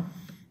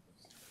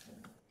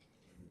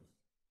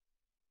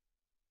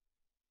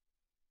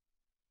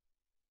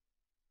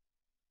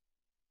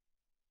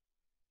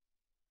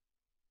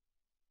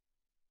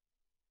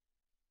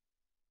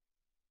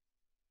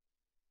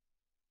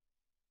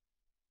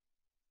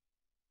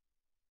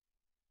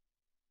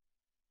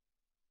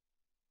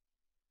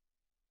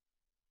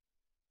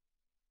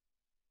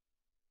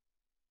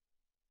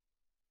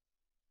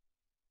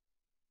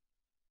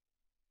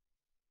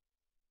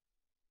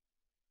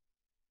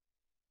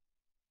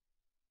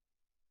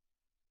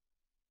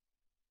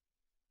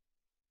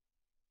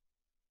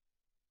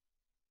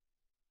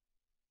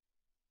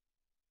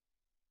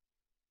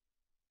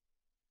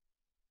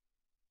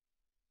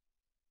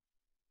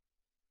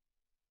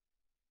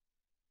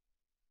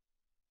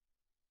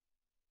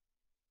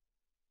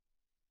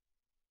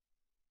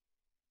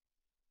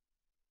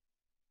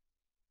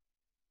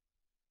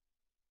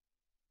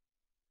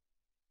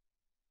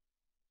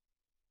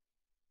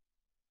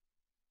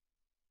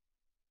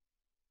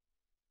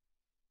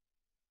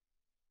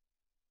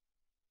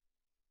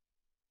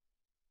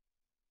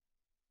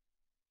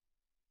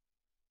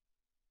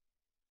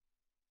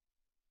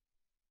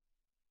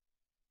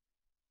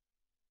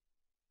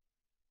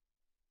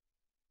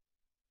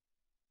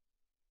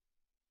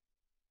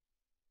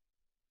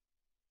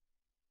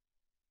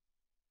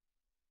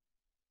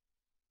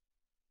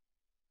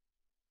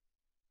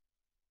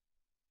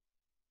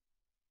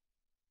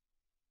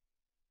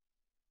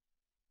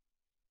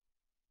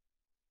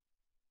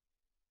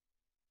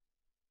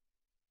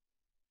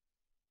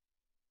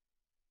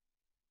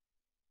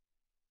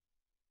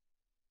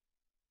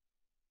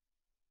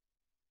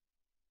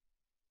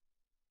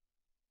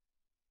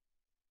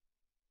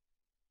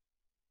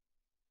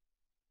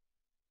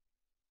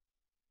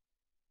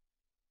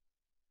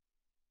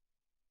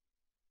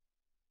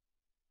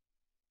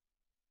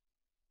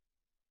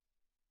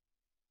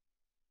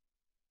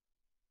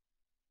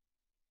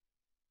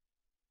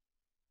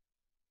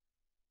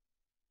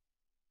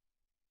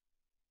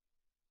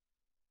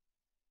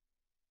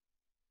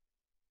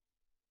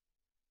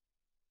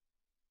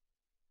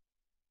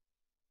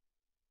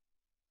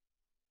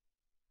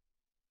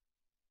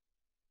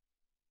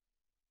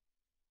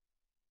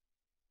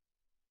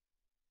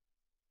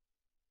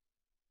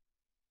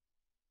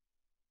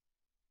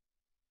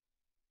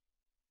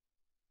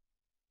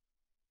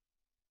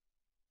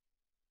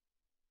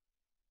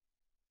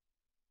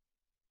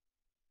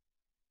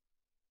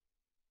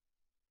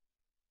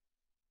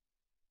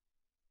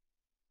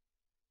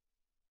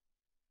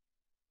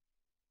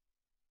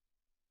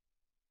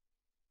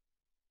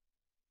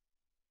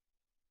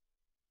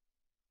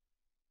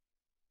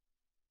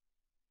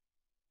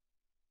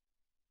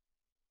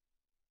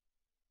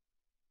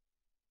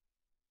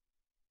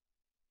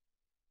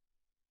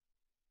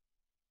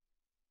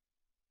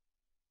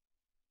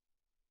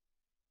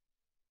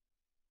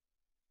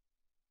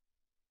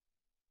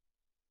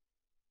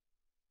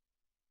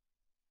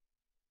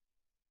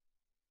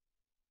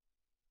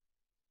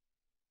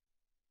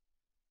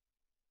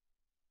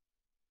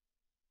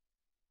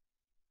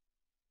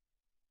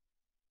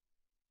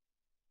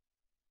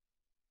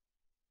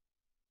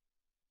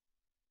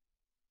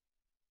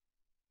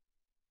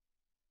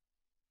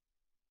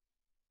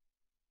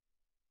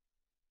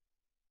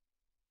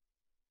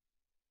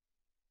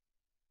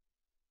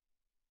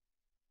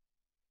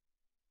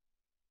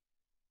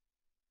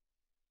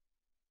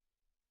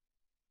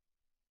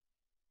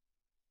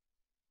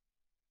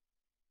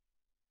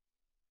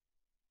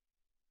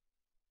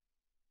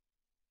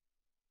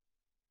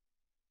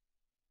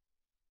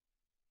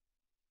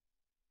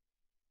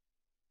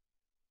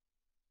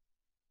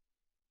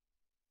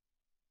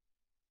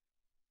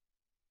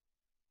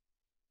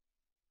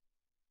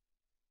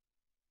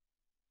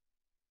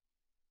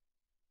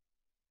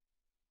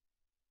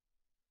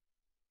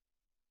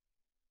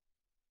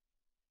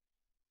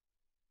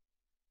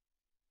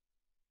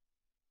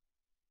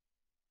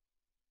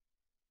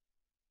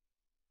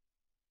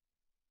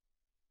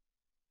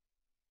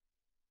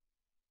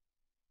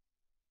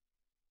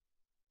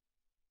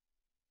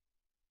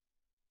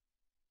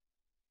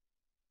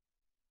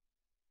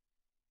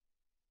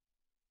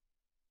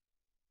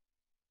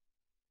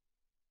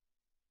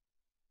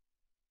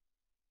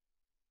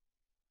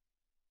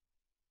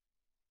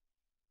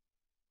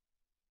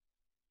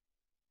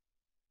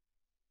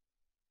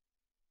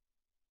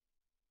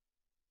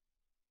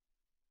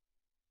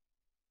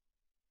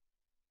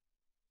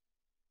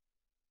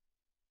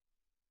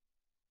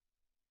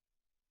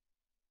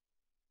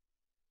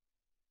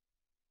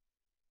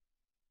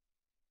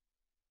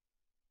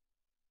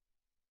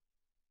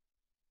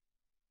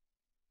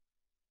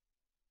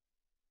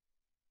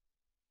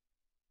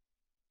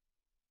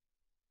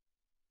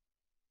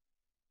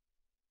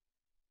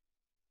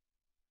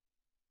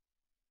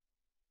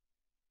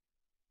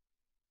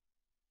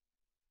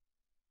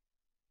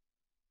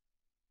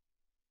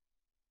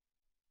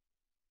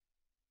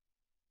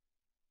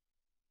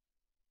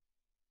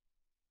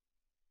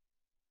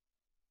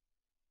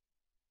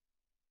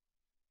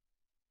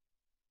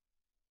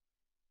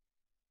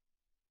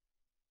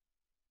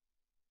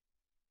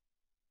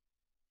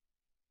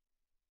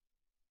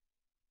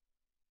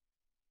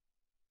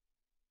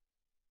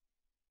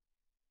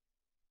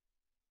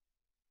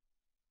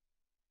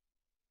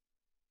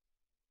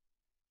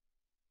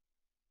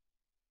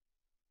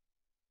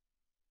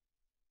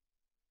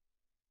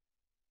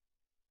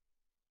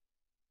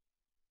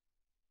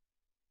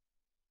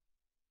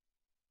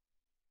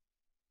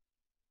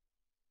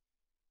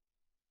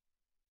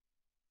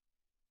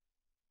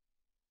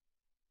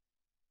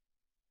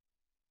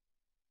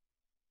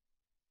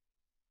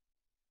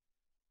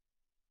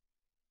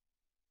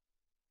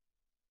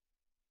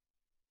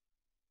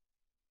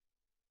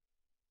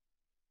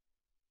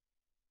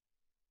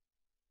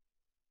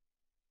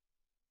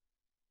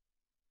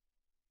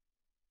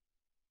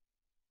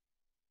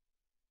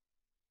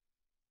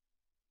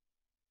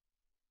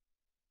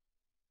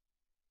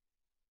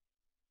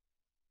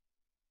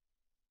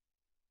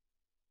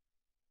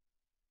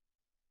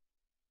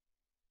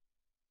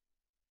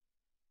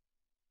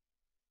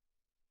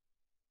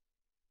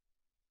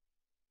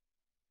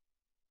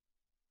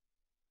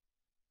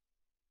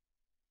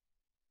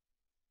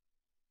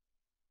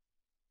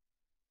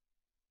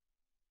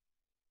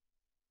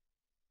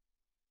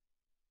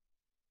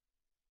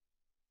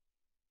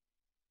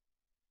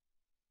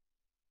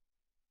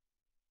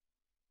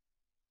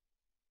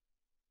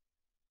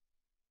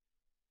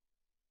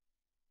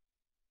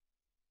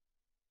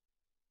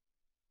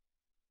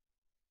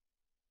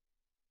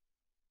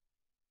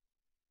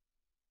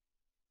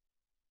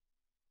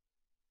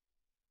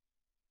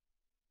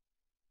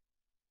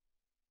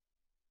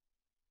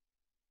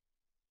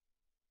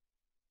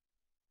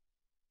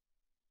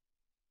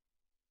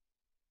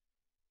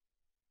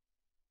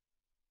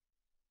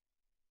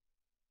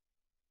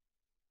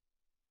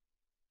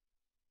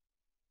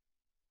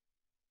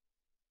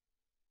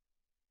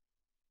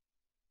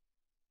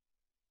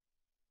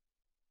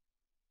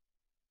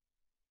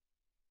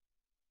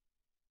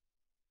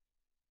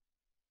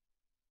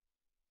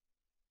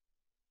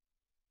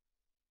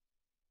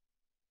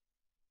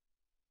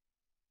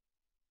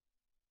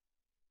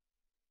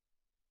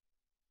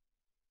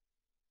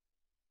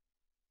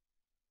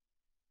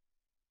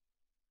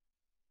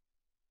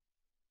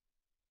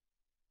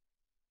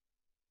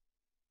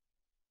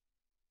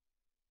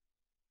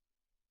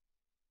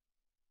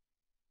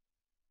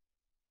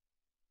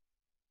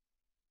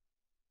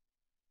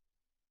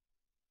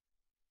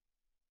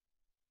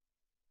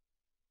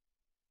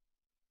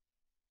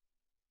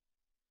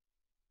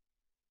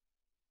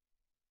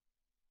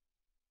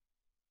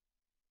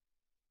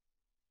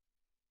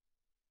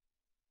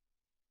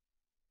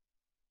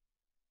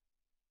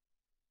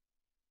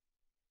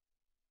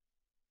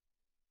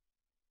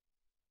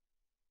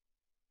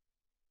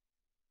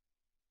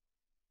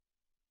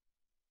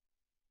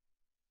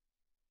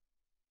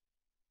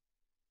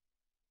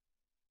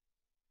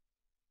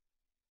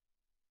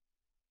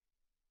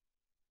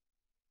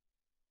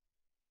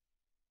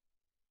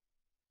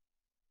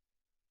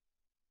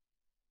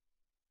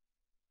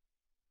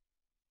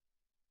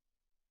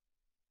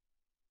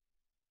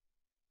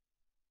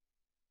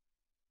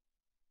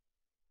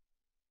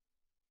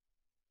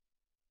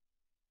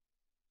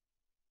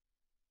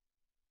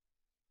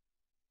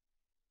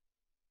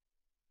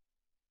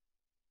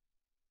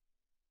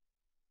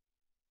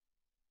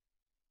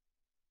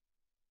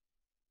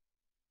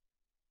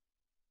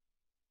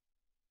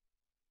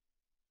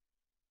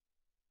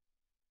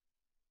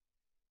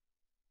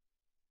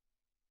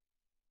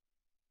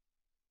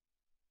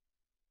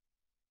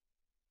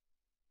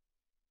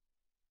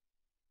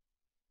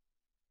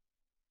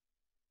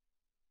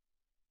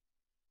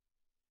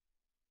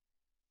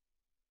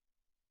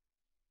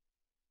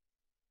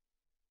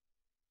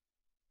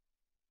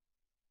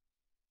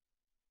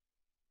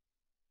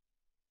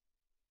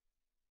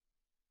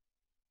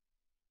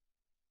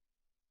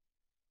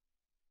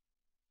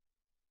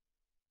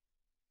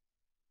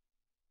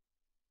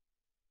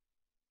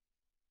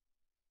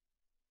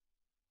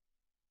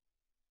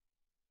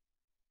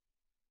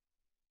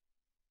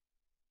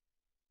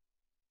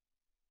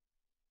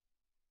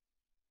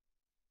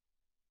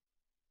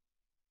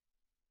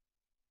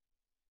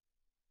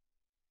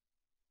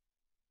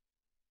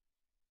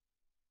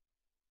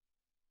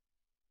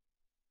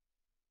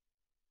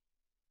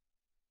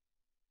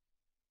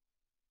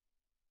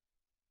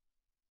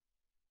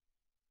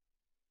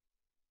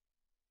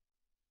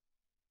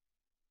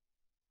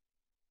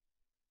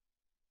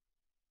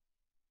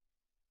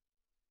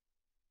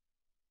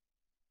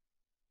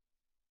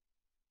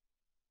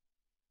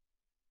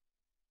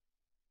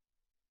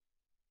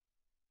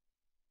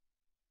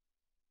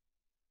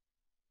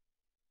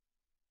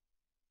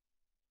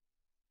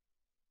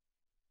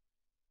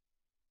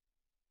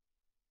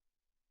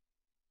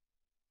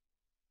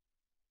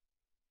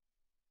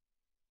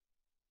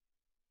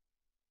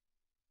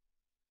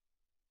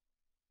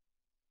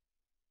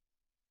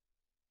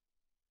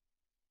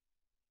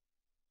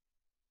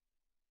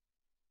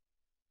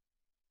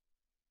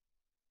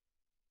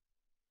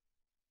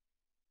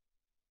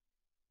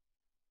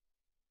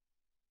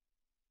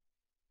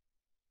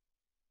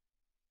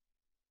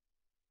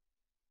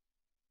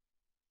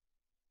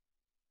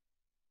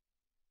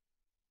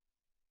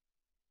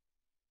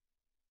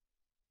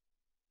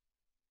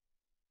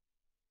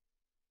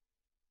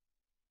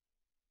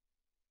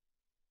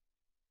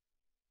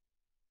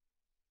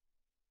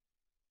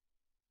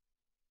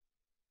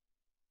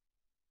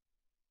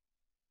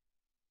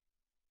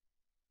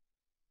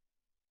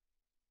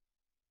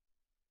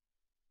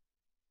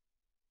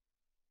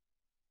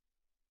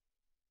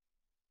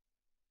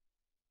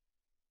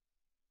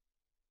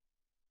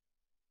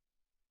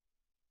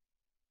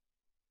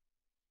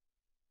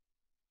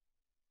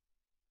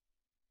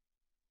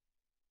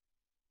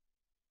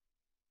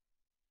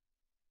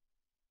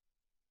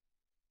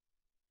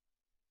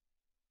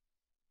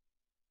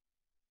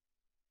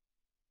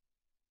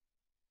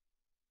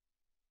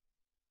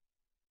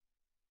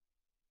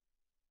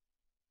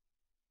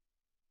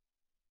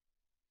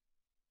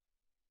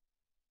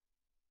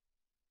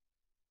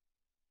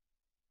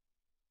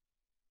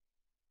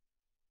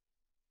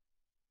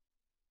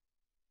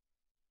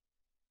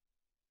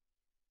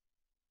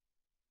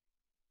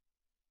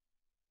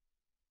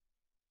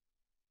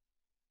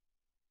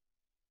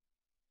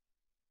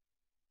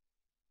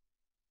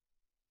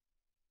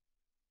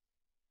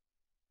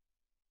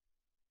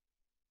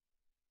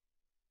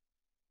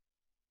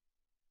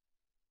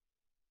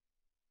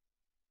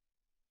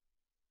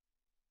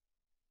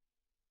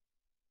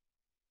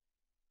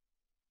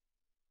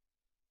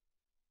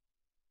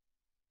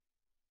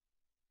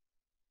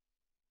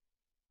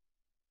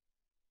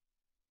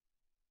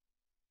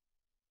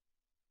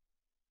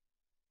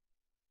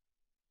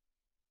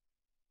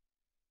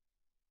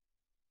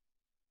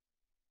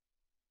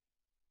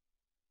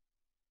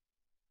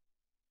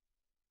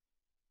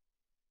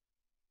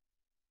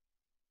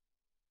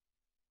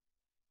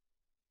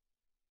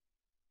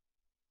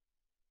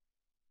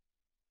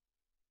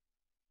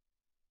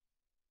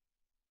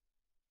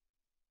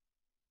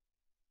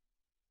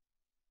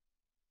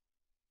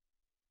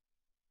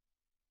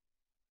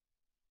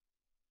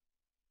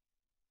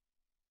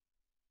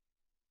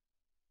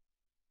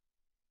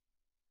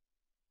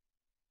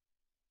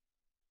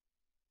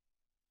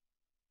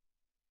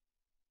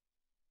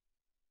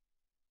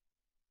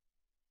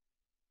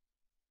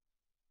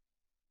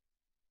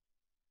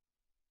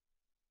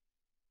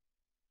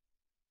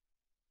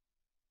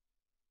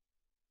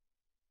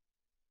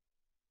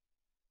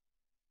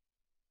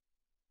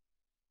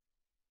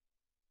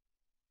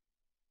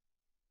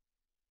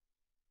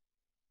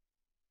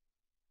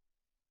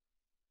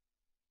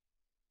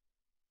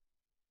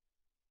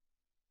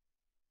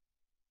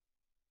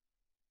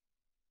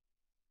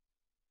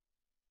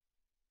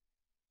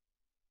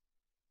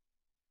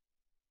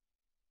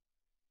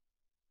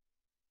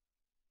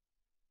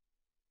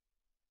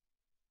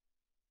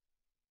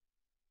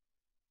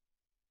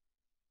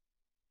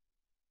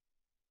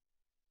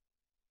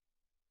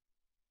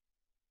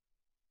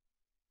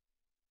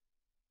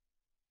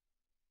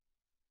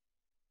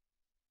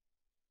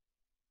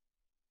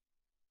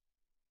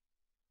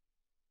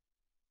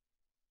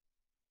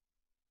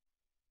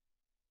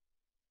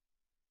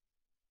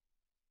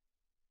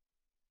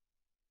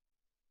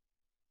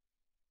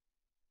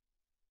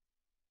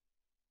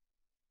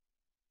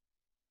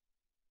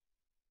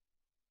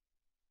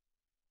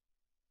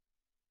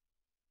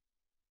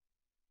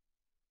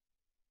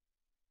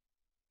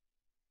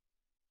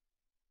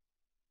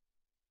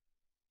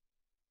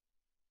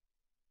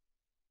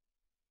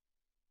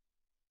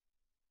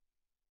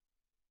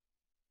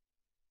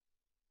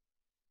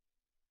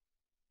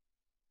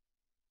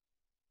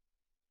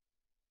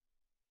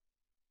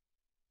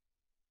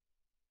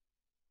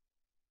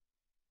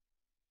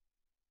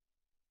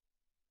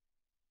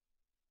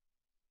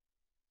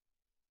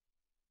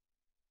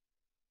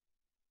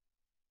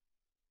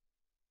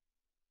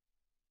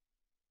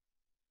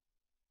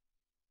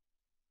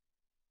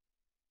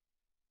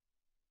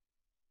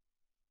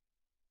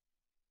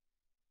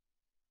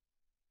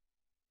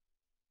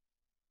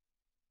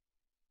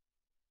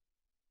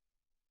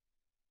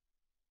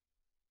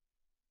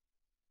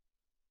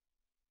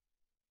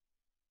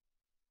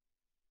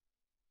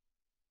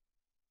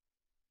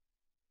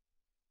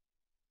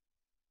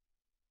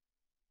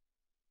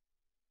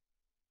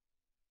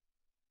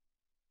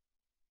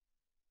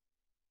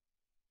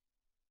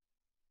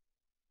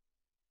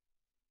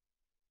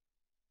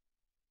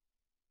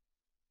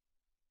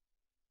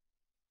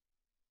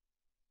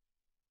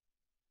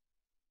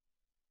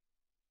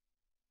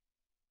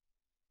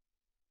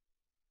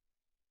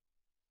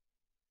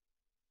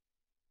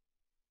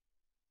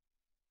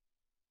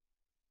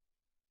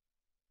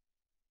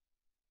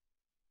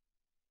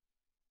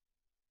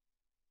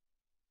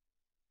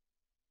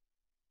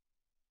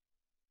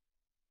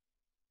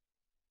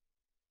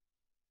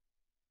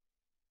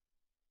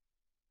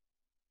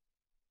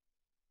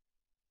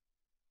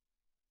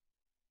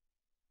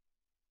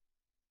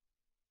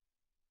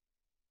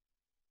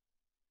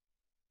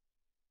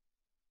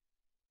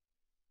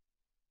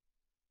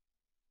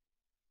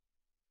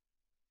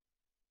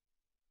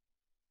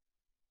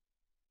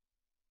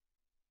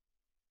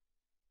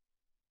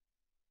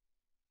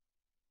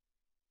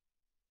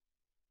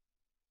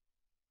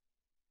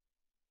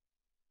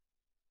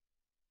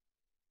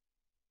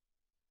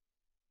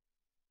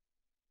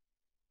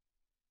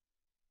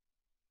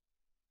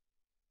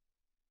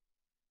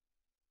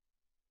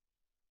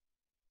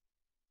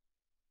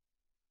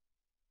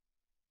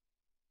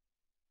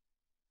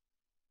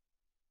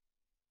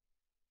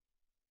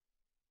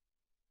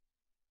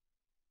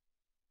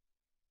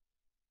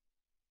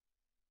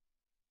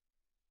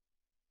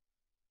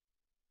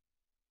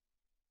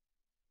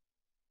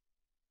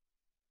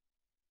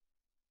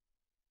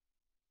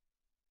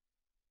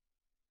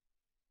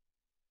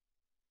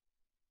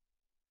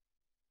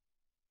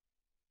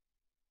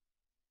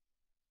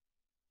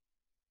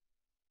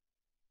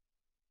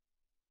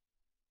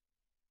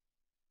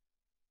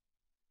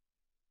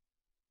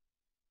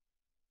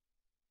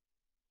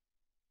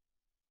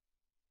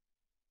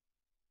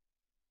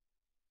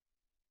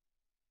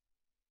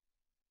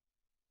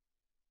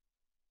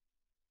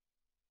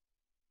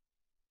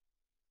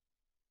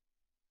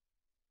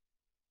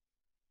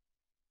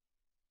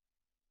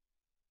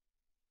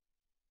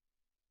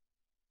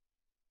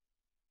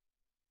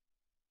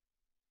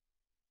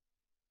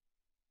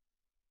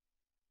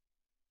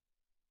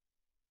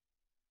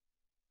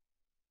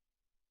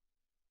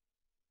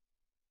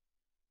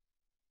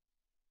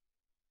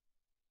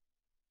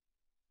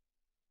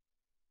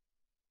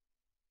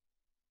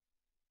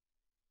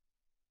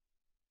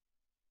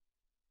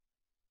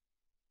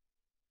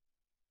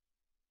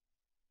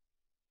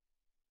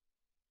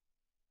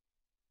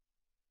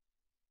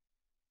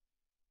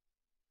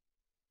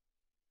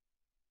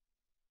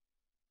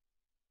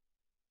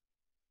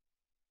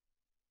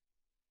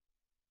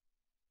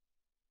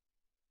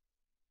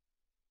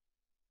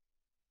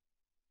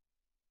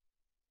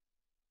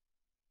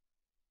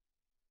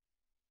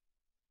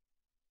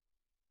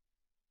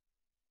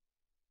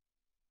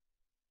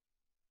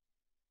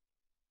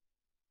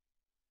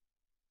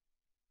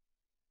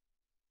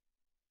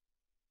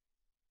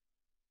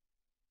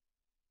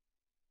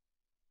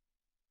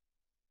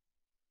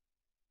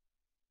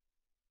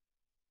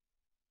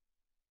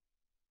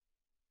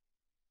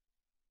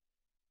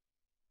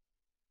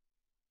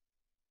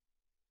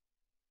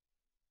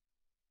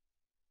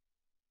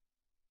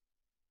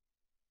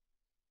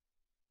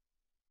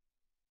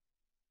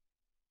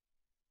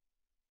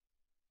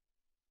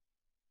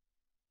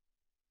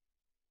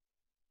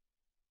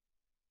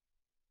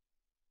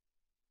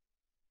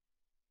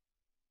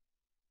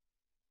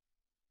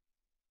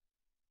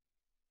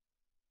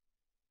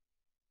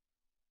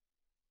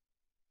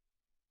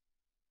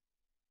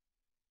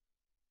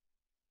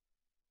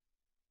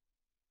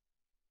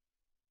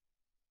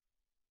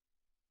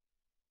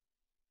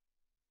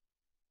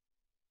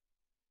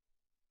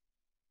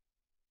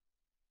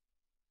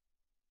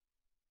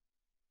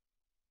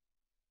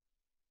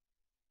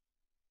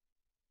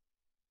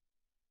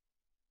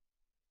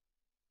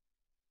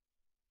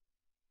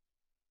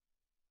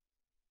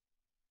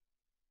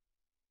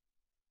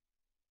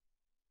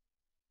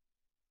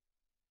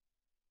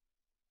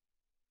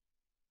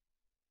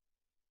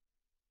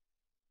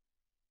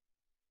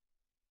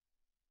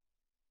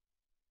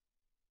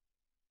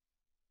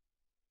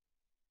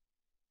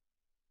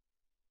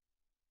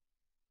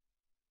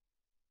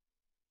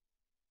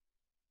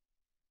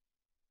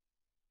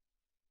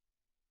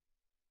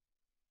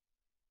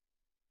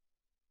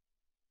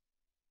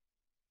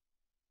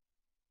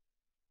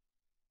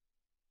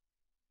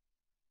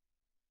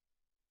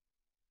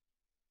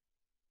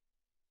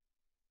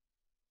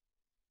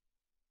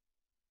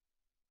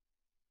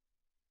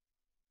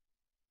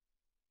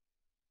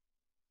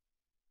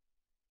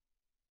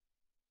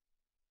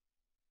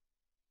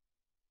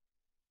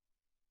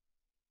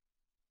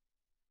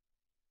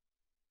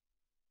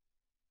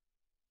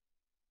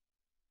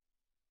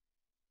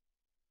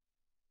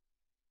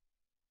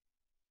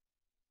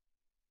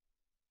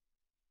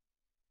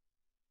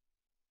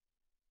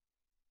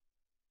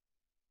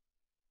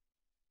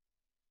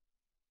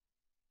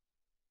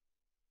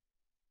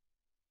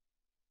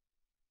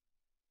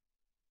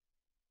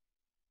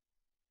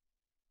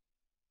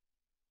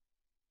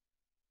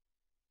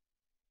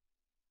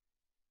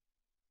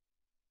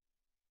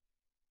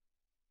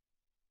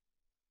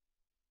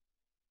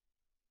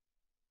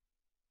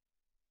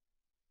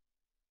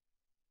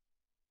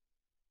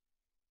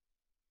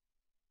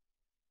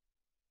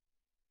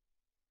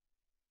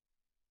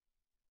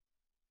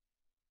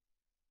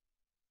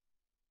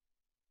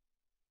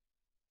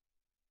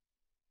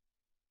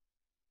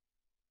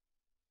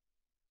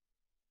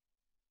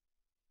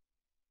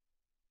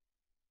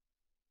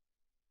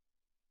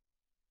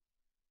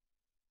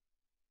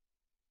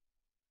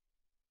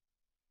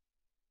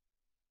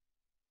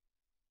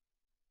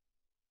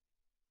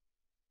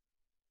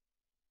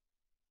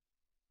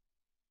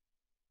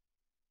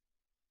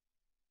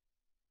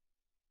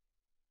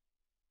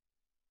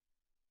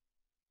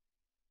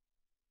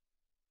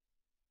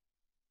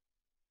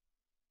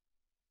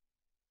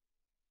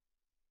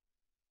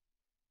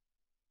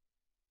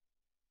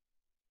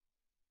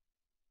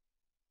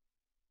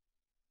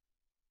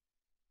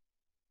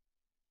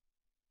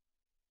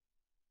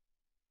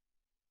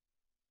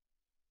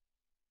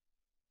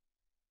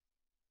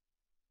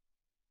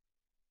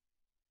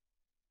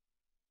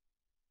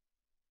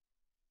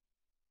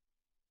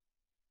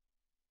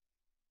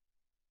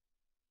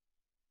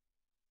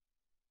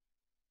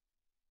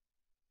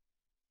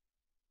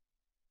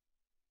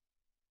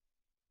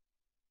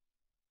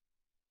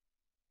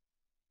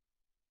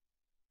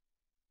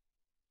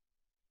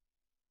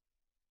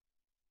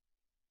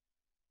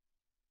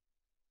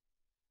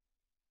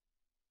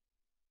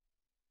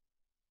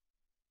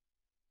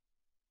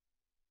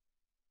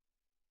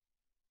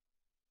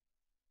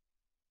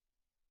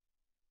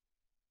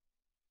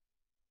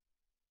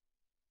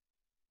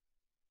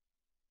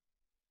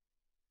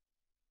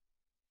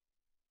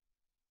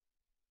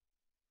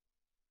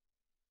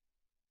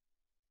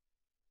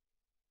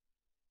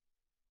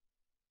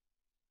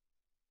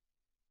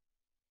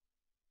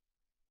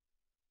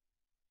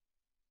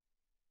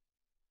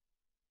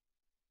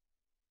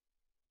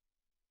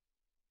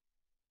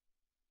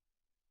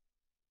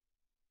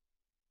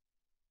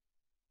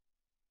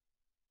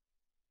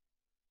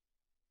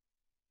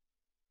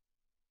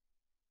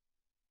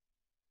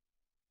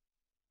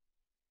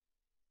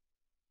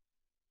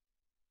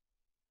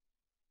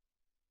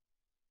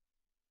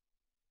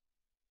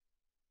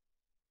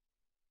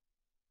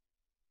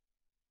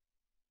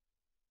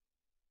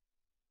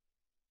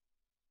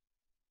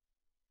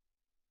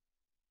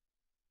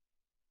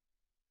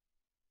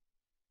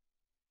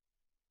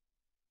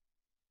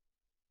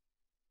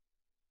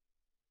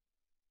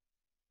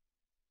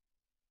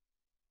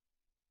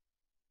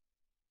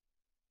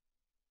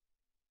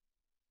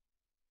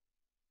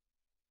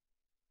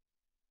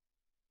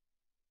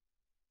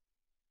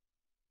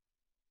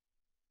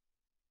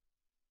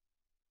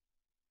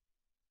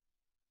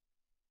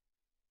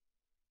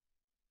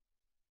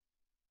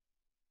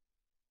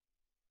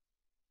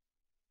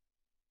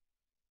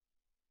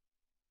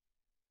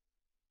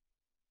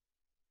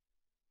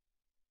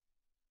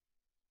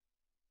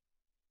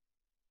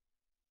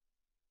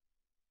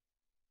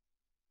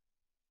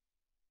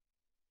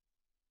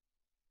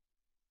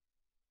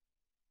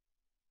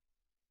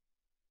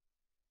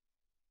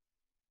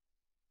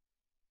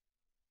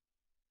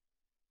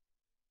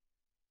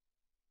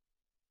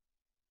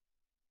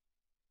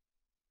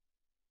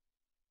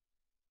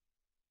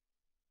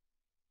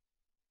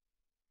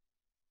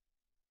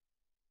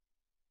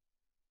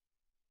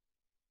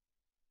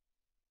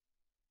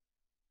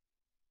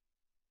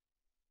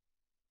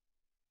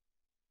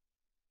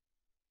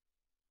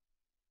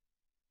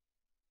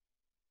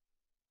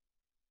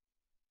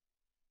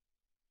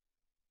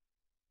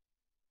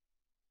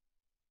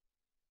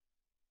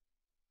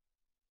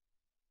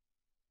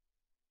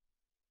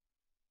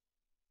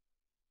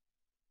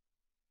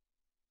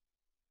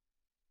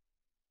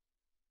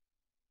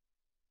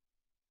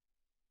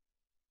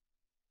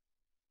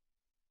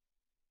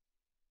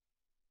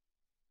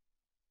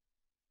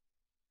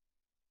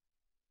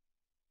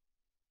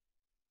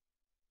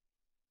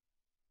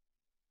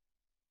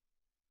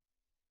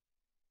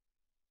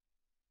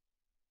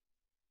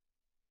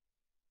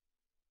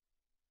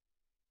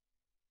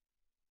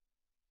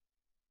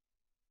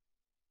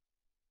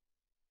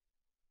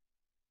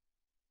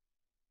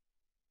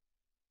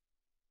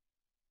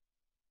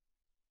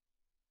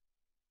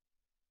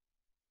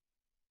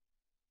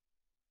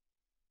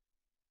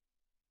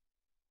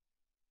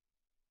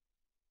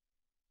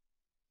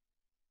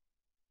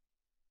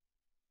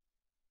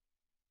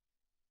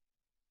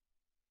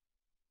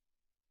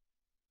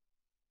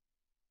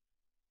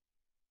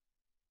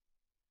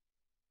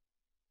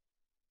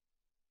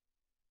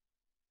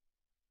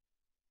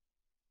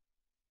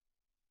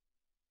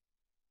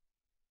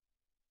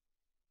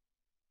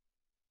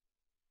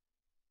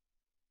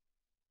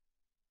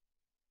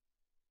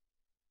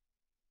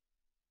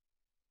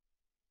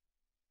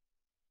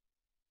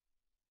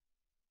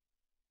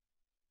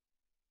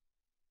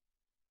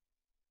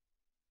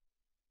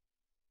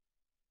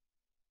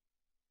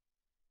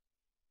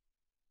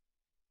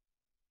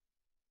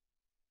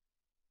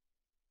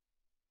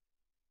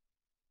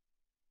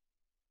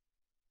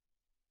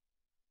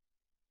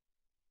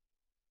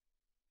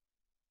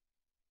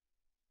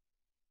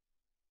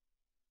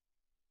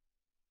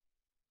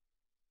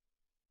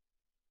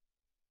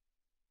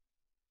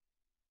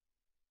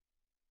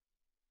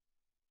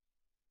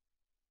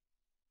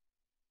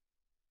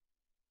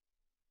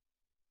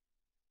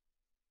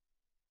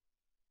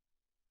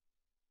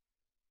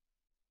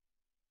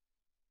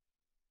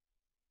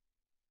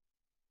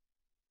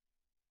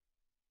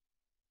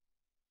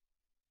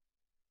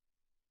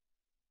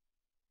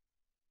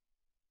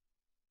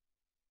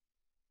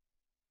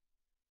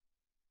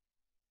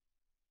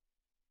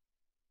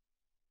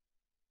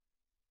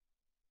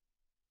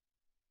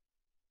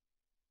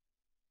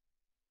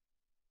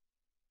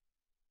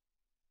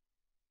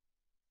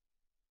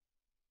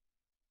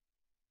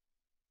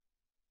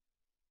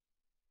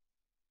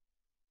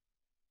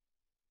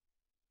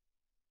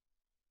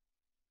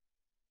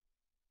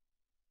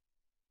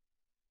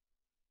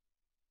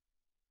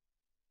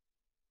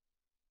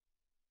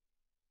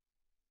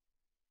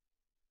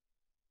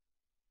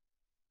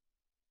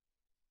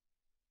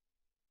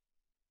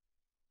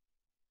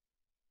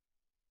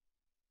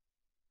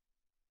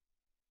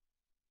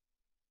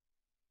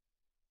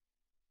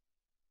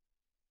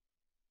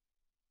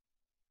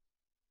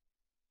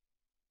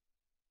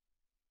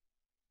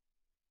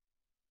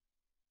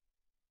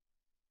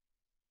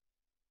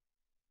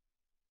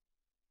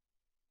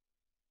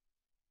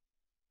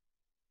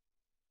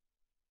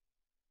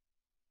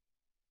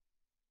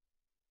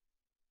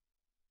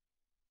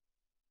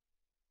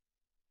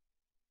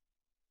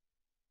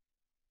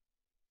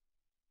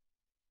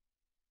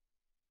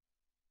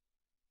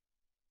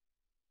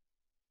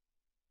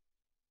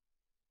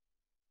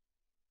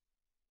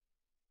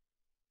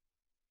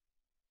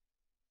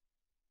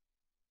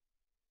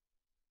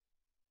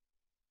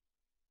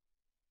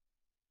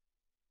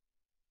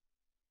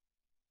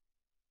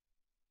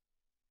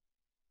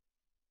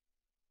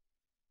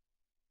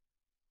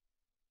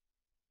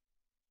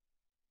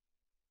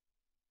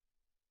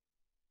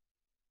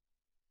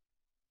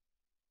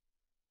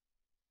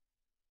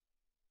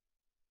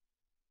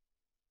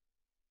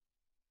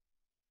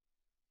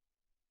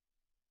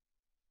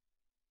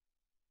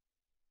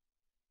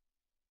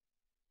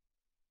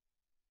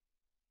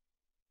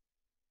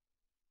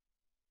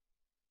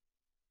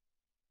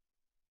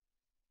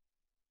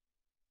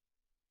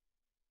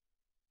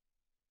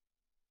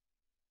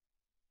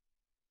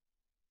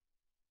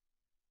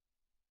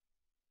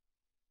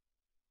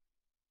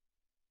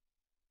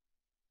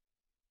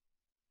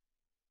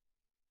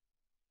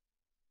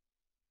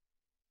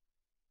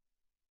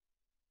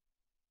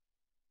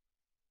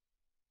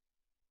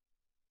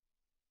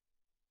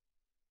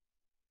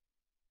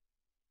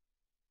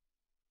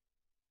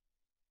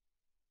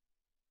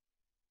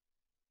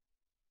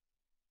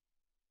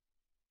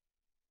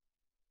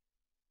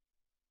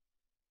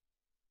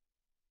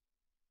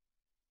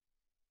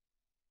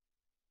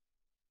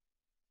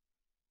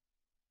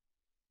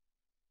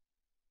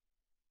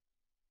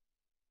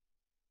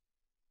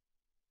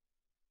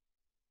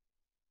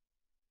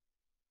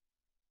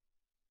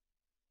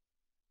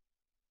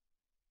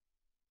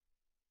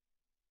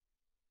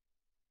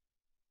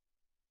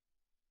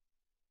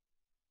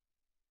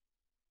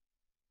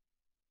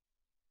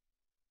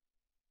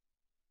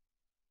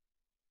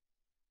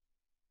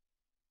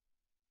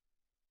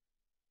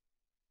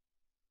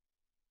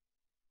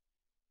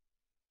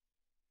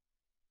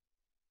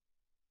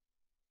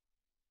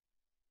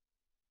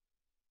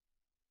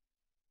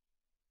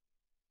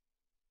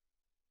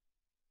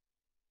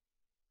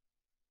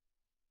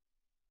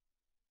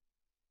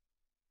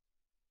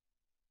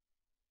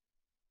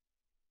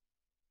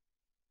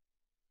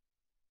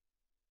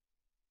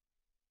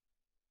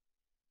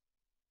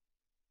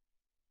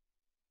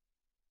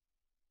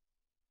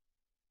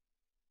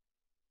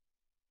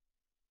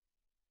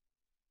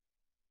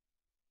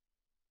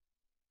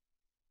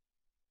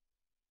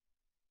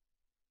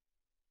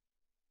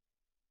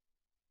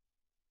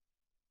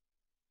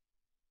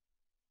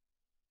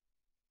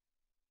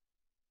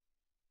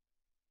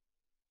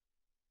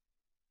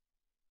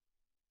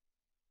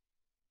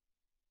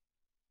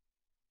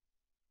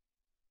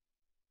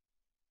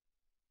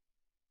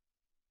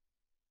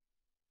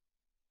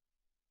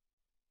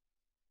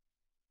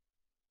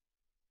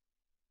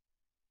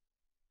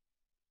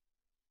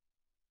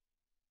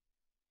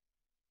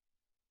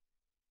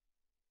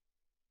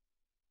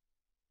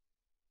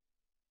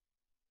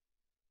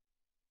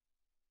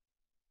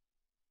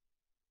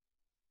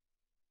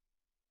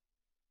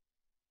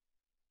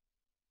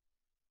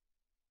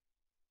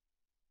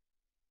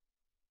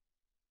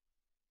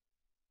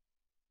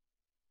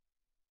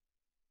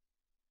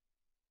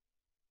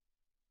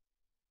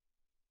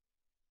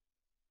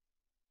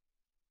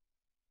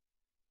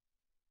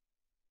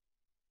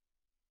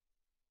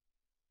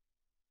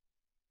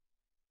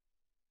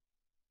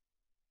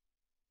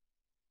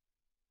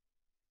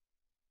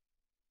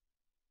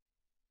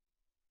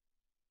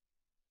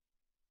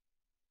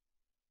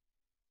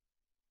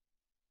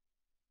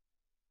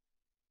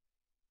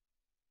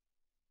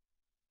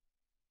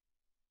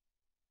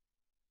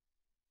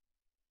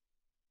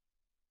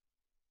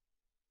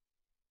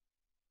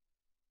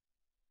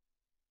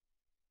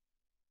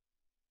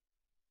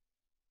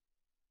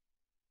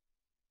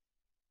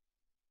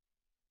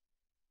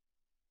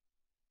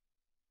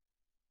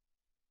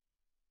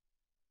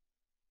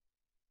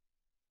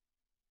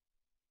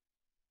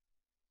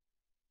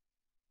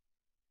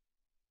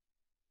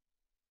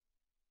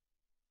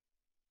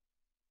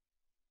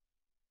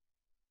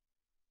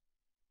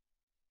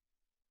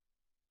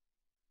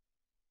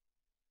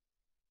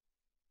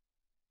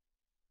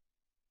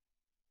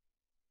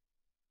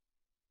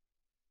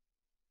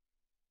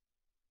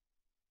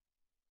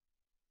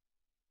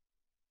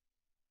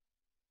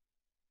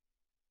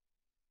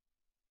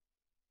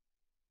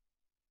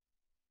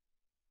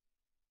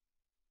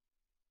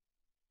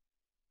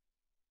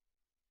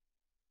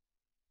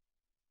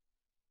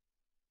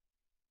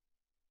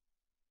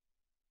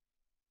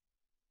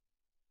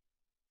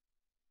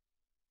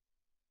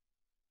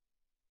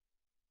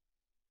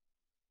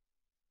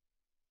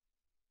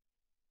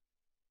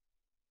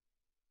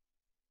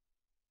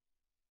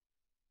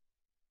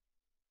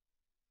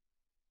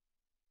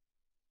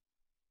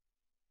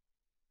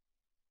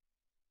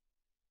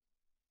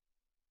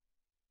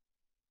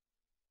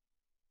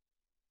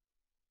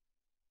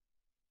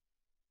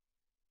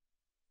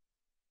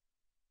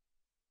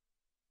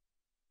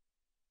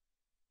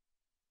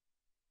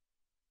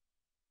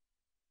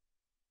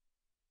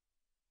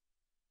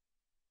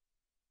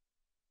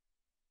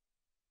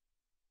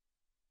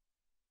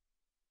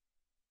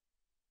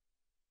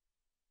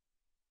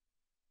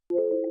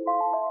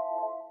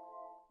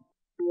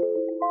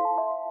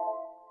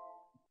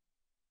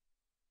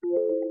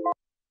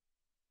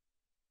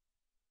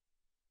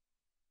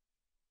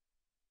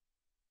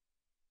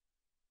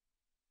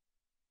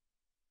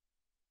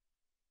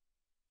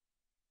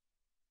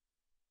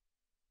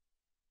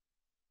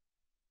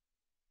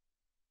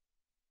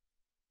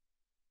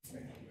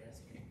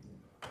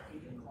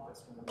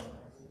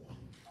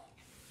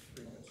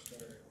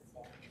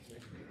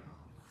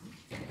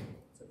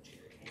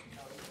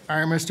 All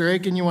right, Mr.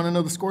 Aiken, you want to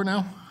know the score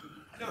now?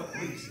 No,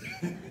 please.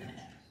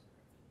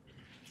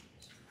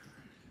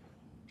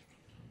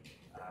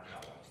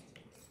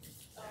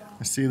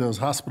 I see those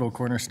hospital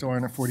corners still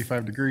aren't at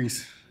 45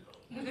 degrees.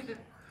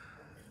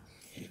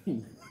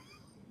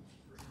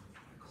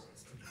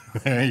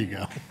 There you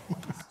go.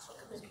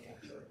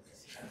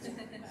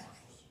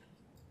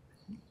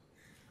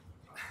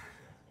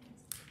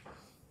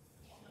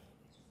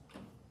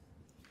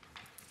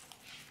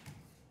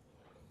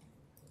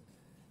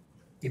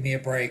 Give me a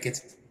break.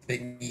 It's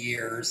been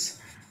years.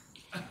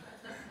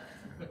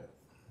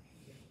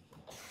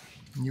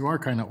 You are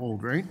kind of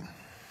old, right?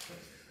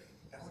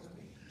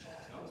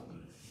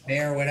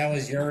 Mayor, when I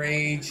was your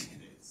age,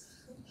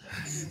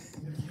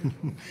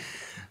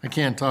 I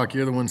can't talk.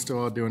 You're the one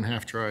still out doing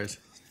half tries.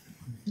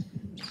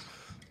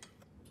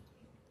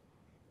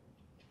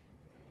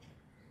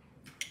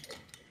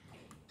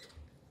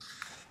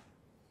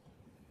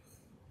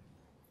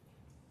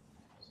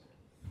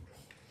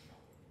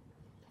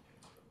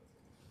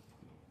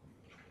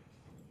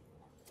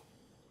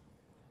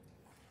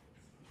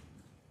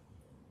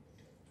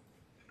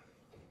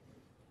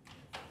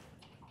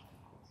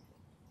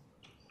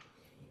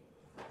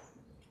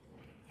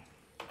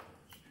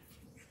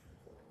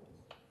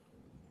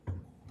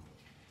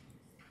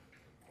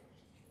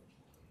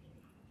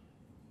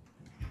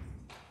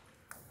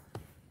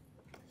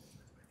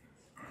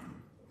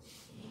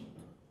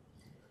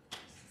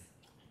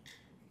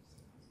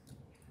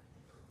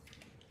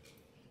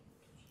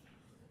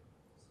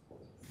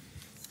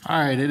 All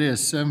right, it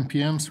is 7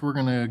 p.m., so we're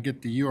going to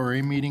get the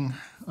URA meeting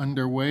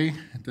underway.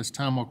 At this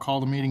time, we'll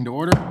call the meeting to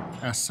order.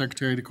 Ask the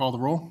Secretary to call the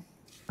roll.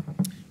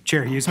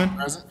 Chair Huseman.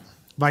 Present.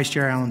 Vice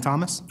Chair Allen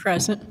Thomas.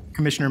 Present.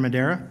 Commissioner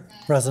Madera.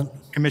 Present.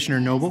 Commissioner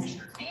Noble.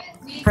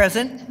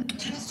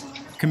 Present.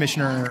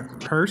 Commissioner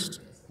Hurst.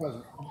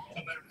 Present.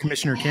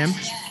 Commissioner Kim.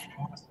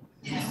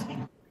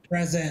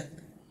 present.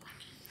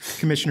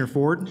 Commissioner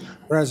Ford.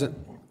 Present.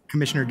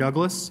 Commissioner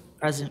Douglas.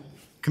 Present.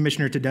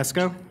 Commissioner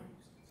Tedesco.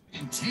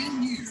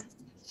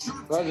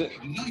 Present.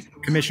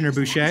 Commissioner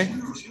Boucher.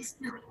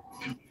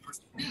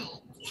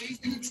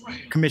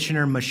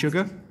 Commissioner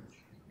Meshuggah.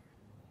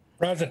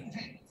 Present.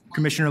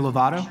 Commissioner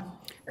Lovato.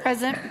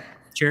 Present.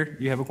 Chair,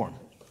 you have a quorum.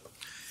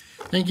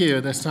 Thank you.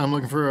 At this time,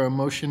 looking for a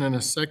motion and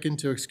a second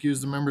to excuse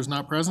the members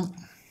not present.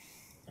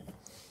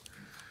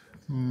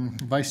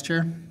 Vice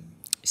Chair,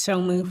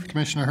 So moved.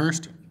 Commissioner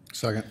Hurst.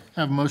 Second.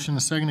 Have a motion and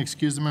a second,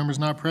 excuse the members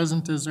not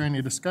present. Is there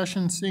any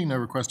discussion? Seeing no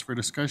request for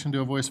discussion,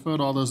 do a voice vote.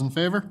 All those in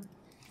favor?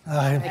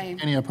 Aye.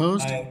 Any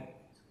opposed? Aye.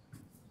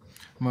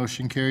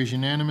 Motion carries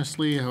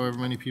unanimously, however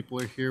many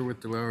people are here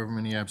with however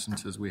many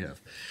absences we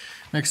have.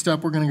 Next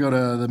up, we're going to go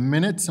to the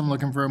minutes. I'm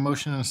looking for a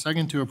motion and a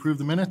second to approve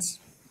the minutes.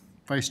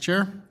 Vice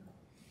Chair,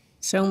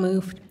 So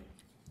moved.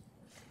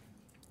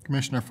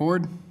 Commissioner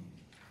Ford.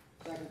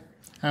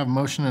 Have a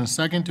motion and a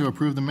second to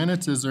approve the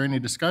minutes. Is there any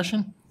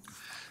discussion?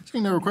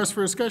 Seeing no request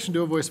for discussion,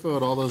 do a voice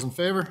vote. All those in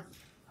favor?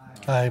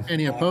 Aye.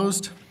 Any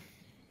opposed?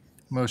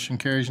 Motion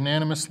carries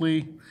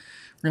unanimously.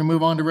 We're going to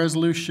move on to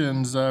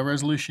resolutions.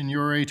 Resolution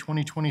URA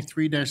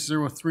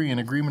 2023-03, an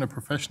agreement of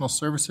professional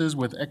services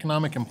with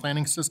Economic and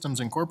Planning Systems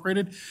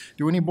Incorporated.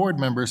 Do any board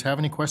members have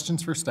any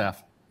questions for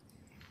staff?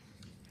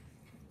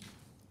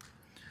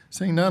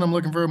 Seeing none, I'm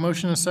looking for a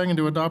motion and a second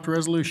to adopt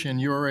resolution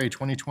URA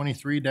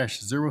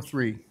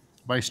 2023-03.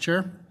 Vice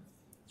Chair,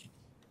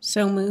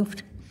 So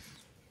moved.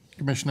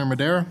 Commissioner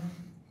Madera.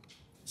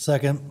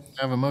 Second.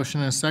 I have a motion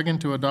and a second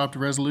to adopt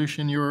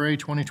resolution URA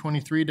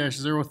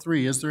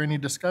 2023-03. Is there any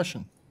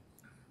discussion?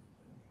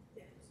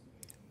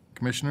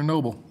 Commissioner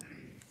Noble.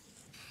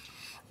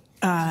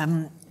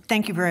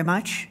 Thank you very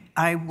much.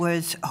 I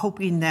was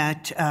hoping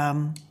that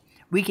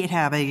we could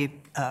have a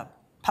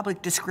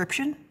public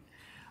description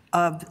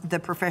of the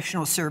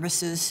professional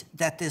services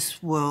that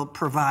this will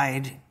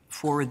provide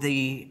for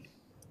the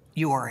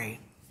URA.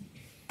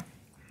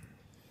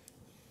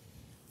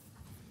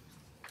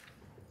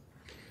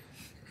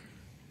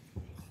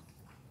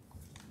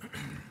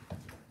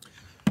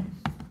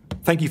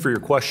 Thank you for your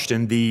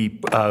question. The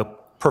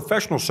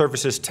professional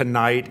services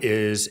tonight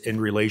is in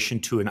relation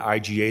to an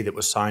IGA that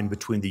was signed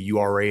between the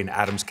URA and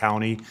Adams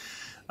County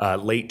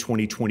late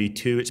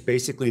 2022. It's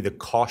basically the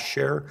cost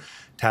share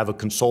to have a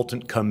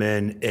consultant come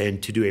in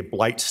and to do a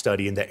blight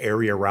study in the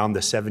area around the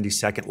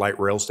 72nd Light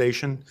Rail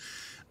Station.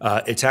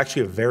 It's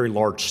actually a very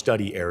large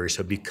study area.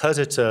 So because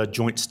it's a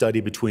joint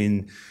study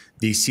between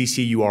the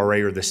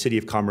CCURA or the City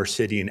of Commerce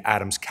City and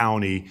Adams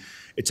County,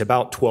 it's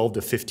about 12 to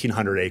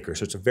 1,500 acres.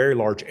 So it's a very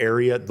large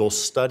area. They'll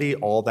study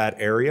all that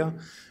area,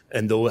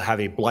 and they'll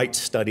have a blight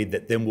study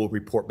that then we'll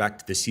report back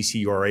to the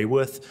CCURA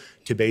with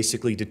to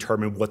basically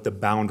determine what the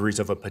boundaries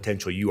of a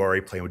potential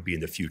URA plan would be in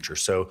the future.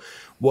 So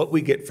what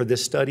we get for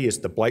this study is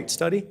the blight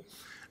study.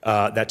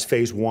 That's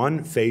phase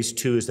one. Phase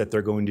two is that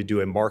they're going to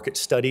do a market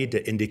study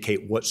to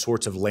indicate what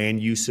sorts of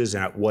land uses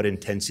and at what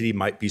intensity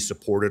might be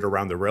supported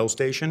around the rail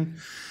station.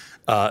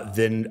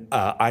 Then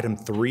item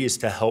 3 is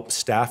to help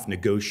staff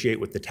negotiate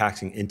with the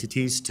taxing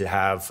entities to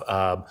have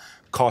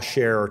cost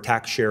share or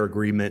tax share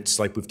agreements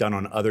like we've done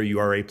on other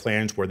URA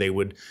plans where they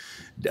would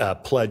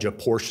pledge a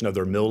portion of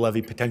their mill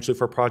levy potentially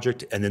for a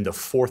project. And then the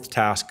 4th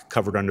task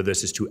covered under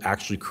this is to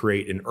actually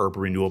create an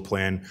urban renewal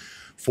plan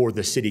for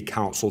the city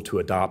council to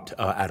adopt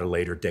at a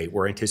later date.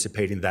 We're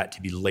anticipating that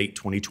to be late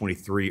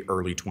 2023,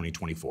 early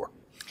 2024.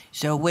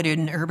 So would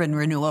an urban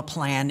renewal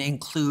plan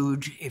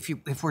include,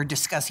 if we're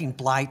discussing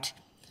blight,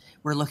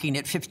 we're looking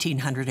at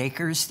 1,500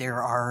 acres.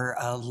 There are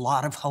a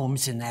lot of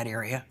homes in that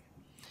area.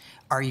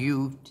 Are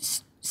you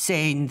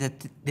saying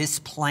that this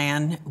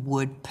plan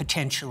would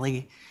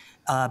potentially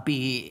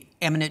be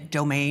eminent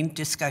domain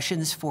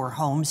discussions for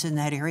homes in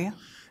that area?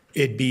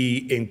 It'd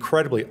be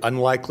incredibly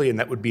unlikely, and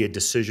that would be a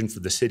decision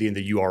for the city and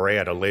the URA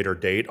at a later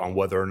date on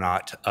whether or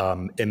not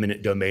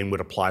eminent domain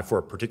would apply for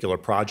a particular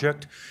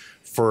project.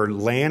 For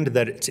land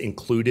that it's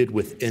included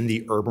within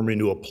the urban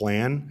renewal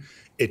plan,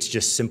 it's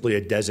just simply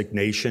a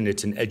designation.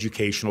 It's an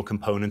educational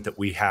component that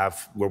we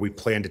have where we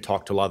plan to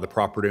talk to a lot of the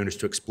property owners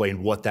to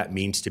explain what that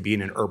means to be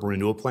in an urban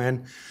renewal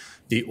plan.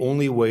 The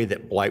only way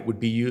that blight would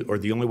be used, or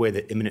the only way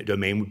that eminent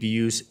domain would be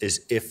used,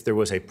 is if there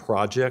was a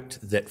project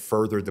that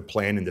furthered the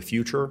plan in the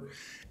future,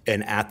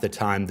 and at the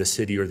time the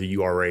city or the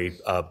URA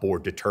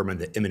board determined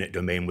that eminent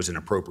domain was an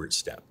appropriate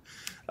step.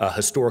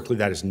 Historically,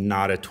 that is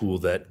not a tool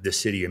that the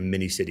city and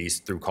many cities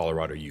through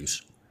Colorado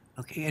use.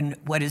 Okay, and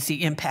what is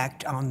the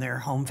impact on their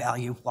home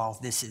value while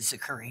this is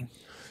occurring?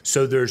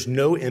 So there's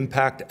no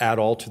impact at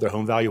all to their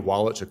home value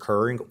while it's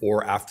occurring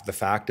or after the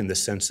fact, in the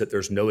sense that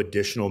there's no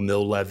additional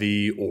mill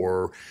levy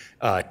or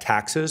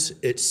taxes.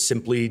 It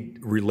simply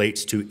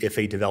relates to if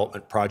a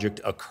development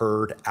project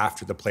occurred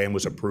after the plan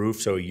was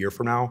approved, so a year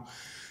from now,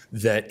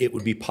 that it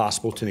would be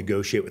possible to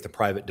negotiate with a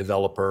private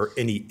developer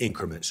any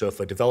increment. So if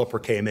a developer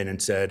came in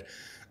and said,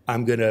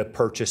 I'm going to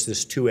purchase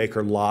this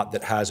 2-acre lot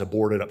that has a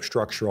boarded up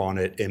structure on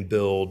it and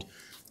build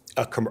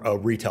a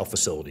retail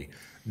facility,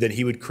 then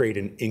he would create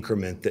an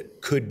increment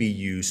that could be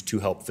used to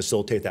help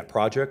facilitate that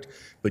project.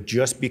 But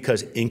just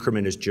because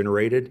increment is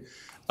generated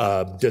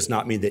does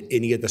not mean that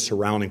any of the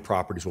surrounding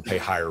properties will pay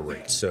higher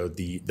rates. So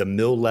the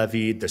mill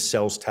levy, the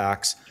sales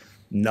tax,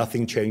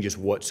 nothing changes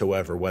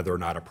whatsoever whether or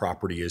not a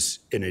property is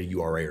in a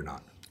URA or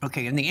not.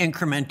 Okay, and the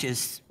increment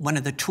is one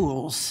of the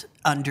tools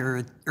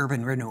under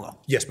urban renewal.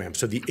 Yes, ma'am.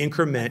 So the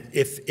increment,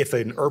 if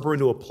an urban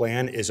renewal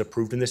plan is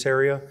approved in this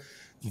area,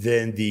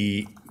 then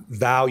the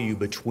value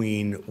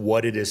between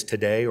what it is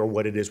today or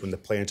what it is when the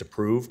plan's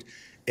approved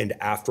and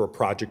after a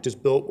project is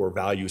built where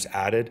value is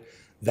added,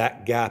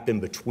 that gap in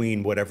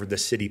between whatever the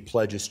city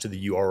pledges to the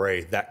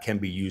URA, that can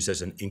be used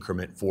as an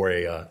increment for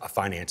a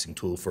financing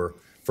tool for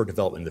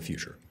development in the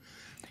future.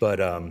 But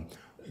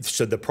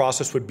so the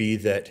process would be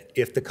that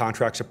if the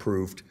contract's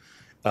approved,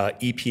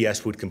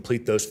 EPS would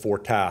complete those 4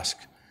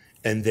 tasks,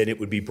 and then it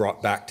would be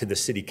brought back to the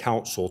city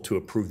council to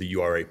approve the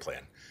URA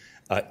plan.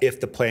 If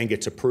the plan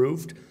gets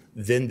approved,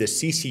 then the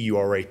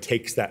CCURA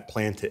takes that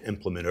plan to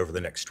implement over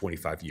the next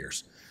 25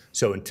 years.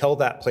 So until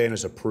that plan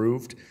is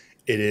approved,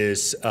 it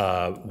is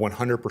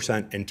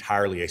 100%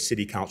 entirely a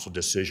city council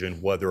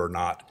decision whether or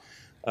not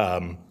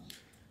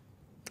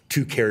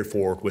to carry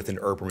forward with an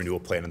urban renewal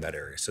plan in that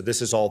area. So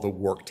this is all the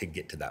work to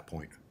get to that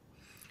point.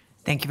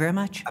 Thank you very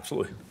much.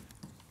 Absolutely.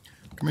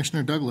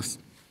 Commissioner Douglas.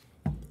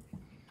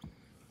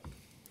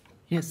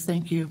 Yes,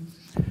 thank you.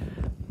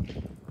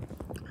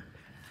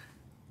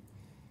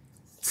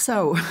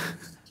 So,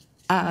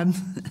 I'm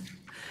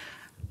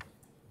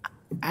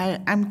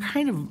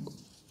kind of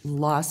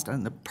lost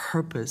on the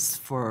purpose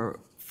for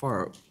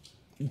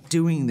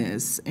doing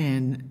this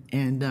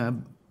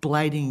and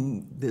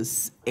blighting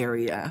this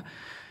area.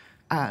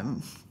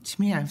 To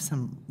me, I have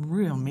some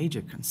real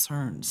major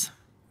concerns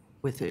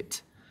with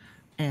it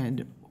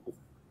and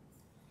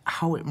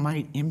how it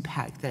might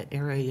impact that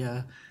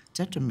area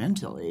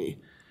detrimentally.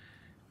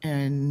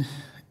 And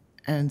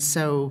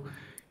so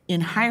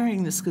in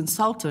hiring this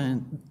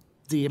consultant,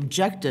 the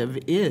objective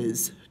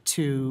is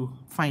to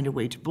find a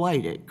way to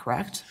blight it,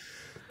 correct?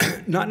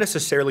 Not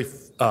necessarily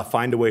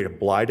find a way to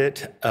blight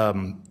it.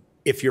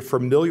 If you're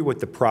familiar with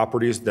the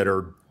properties that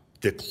are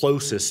the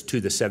closest to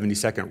the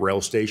 72nd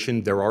rail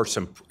station, there are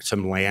some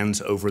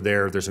lands over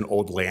there. There's an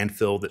old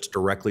landfill that's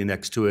directly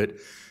next to it,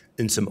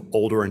 and some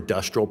older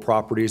industrial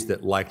properties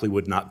that likely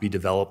would not be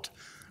developed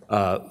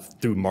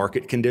through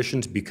market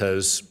conditions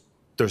because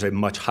there's a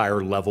much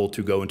higher level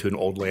to go into an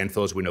old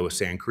landfill, as we know with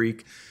Sand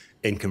Creek,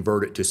 and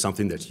convert it to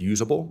something that's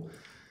usable.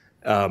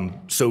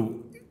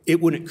 So it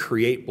wouldn't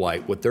create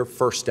blight. What their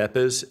first step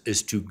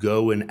is to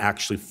go and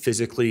actually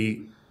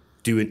physically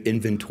do an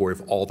inventory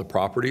of all the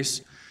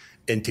properties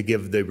and to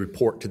give the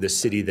report to the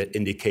city that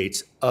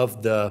indicates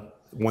of the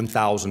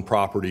 1,000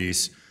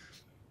 properties,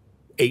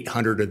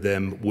 800 of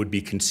them would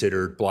be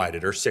considered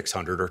blighted, or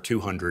 600 or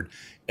 200.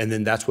 And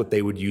then that's what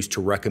they would use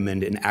to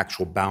recommend an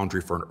actual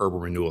boundary for an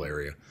urban renewal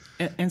area.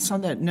 And so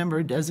that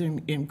number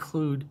doesn't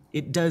include,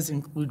 it does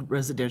include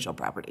residential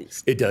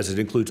properties? It does. It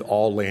includes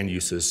all land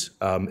uses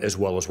as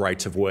well as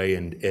rights of way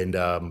and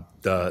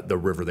the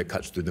river that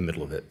cuts through the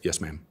middle of it.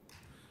 Yes, ma'am.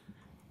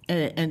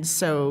 And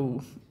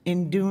so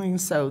in doing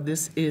so,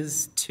 this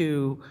is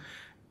to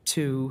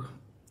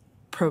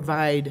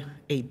provide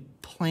a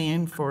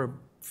plan for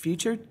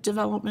future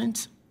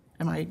development.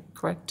 Am I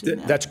correct in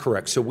that? That's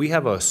correct. So we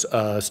have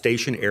a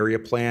station area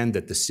plan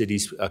that the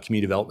city's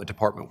community development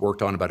department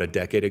worked on about a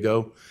decade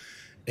ago.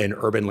 And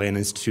Urban Land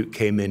Institute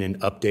came in and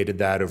updated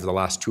that over the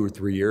last 2 or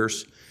 3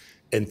 years.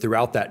 And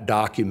throughout that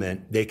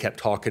document, they kept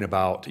talking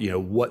about,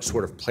 what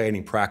sort of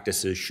planning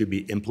practices should be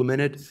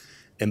implemented.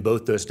 And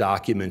both those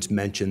documents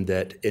mentioned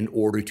that in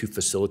order to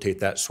facilitate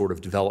that sort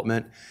of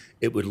development,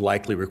 it would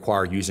likely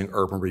require using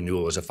urban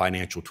renewal as a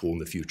financial tool in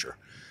the future.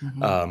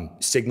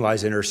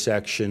 Signalized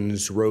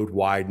intersections, road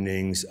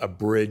widenings, a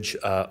bridge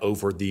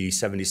over the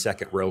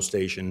 72nd rail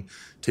station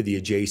to the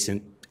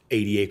adjacent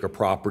 80-acre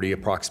property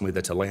approximately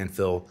that's a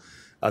landfill,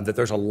 that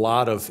there's a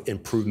lot of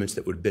improvements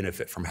that would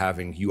benefit from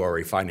having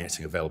URA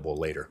financing available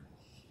later.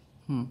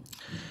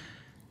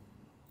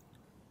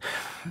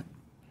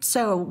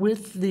 So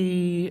with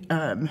the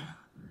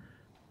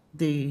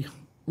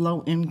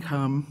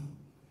low-income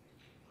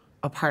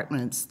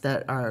apartments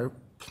that are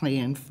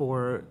planned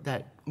for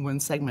that one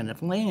segment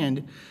of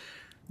land,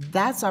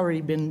 that's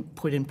already been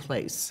put in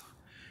place.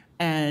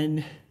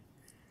 And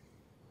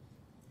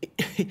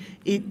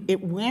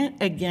it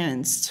went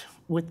against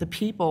what the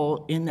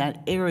people in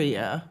that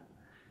area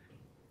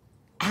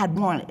had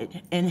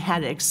wanted and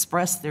had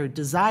expressed their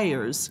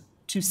desires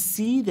to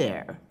see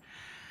there.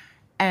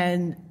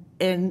 And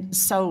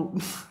so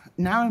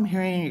now I'm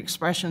hearing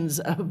expressions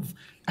of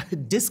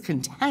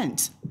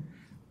discontent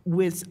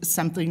with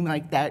something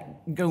like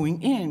that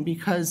going in,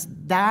 because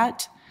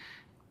that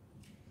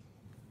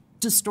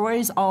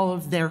destroys all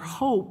of their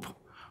hope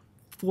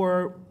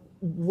for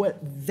what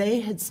they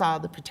had saw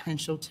the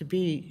potential to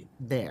be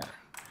there.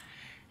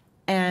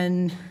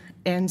 And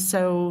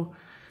so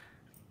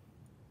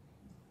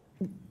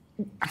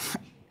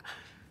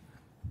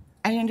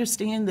I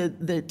understand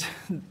that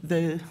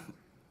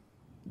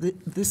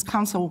this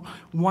council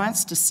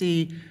wants to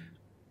see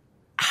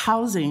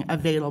housing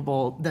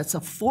available that's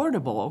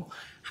affordable.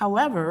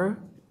 However,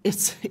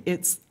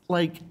 it's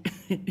like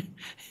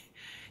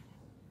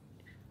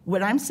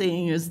what I'm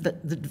saying is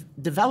that the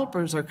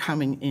developers are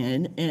coming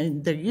in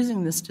and they're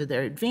using this to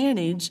their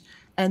advantage,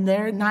 and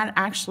they're not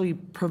actually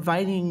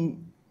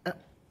providing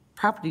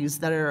properties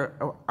that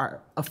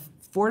are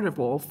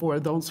affordable for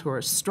those who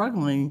are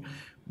struggling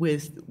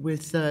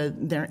with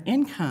their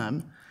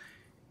income.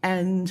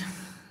 And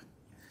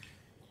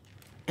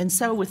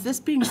so with this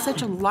being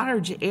such a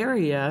large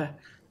area,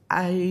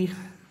 I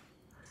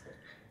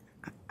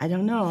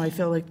don't know, I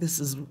feel like this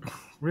is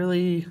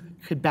really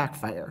could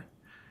backfire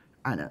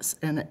on us,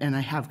 and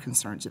I have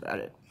concerns about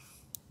it.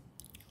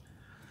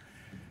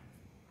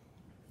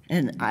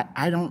 And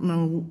I don't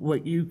know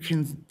what you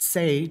can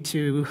say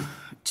to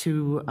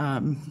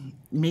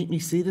make me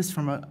see this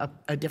from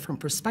a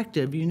different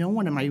perspective.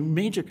 One of my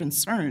major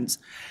concerns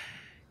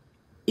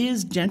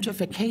is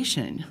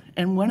gentrification.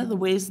 And one of the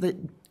ways that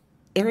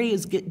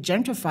areas get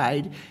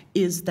gentrified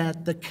is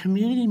that the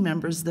community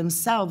members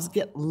themselves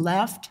get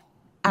left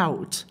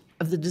out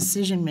of the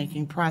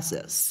decision-making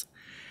process.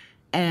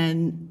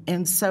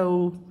 And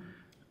so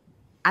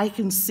I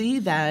can see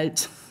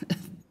that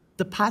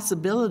the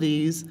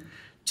possibilities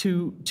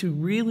to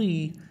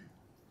really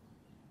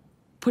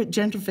put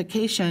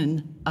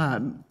gentrification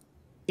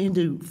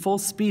into full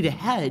speed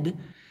ahead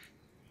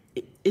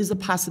is a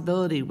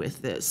possibility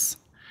with this.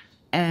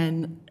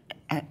 And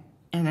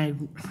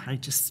I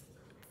just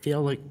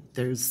feel like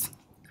this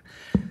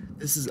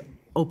is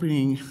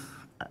opening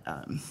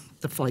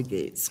the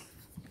floodgates.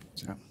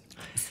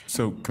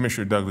 So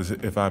Commissioner Douglas,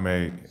 if I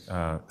may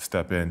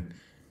step in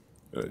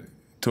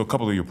to a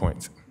couple of your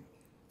points.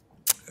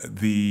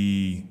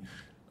 The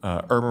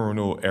urban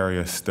renewal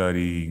area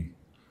study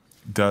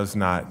does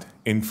not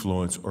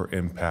influence or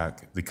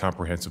impact the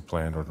comprehensive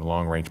plan or the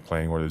long-range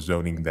plan or the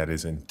zoning that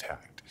is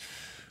intact.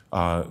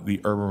 The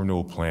urban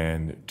renewal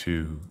plan,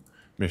 to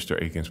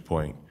Mr. Aiken's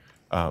point,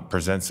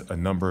 presents a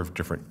number of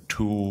different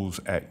tools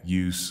at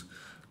use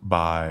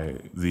by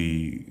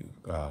the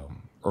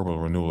Urban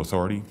Renewal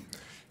Authority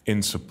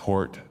in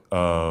support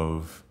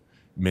of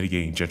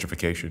mitigating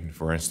gentrification.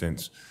 For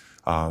instance,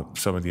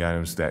 some of the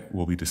items that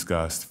will be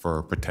discussed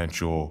for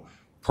potential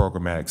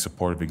programmatic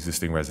support of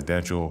existing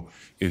residential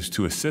is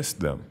to assist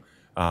them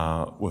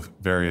with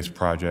various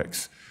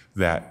projects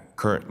that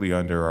currently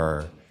under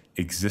our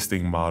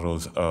existing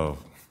models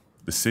of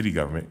the city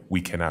government we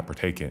cannot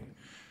partake in.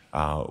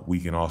 We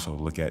can also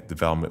look at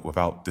development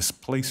without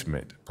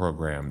displacement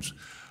programs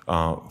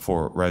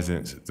for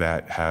residents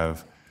that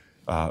have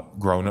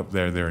grown up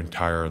there their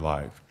entire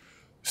life.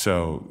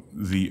 So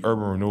the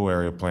urban renewal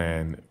area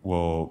plan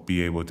will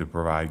be able to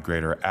provide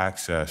greater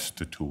access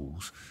to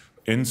tools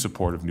in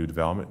support of new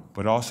development,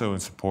 but also in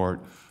support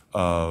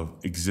of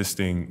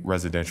existing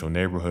residential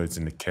neighborhoods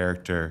and the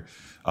character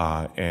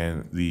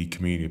and the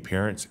community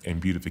appearance and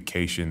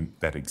beautification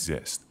that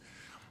exist.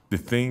 The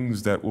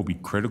things that will be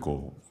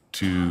critical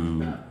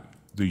to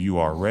the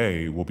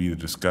URA will be the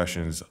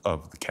discussions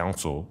of the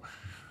council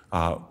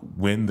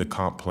when the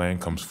comp plan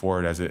comes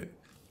forward as it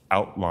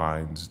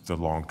outlines the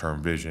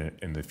long-term vision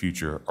in the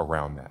future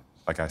around that.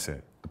 Like I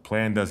said, the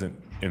plan doesn't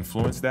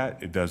influence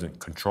that. It doesn't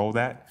control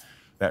that.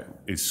 That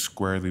is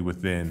squarely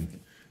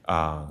within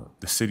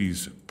the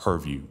city's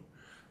purview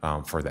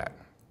for that.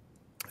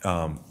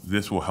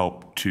 This will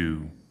help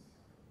to,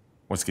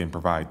 once again,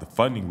 provide the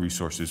funding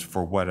resources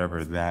for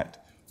whatever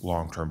that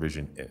long-term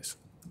vision is.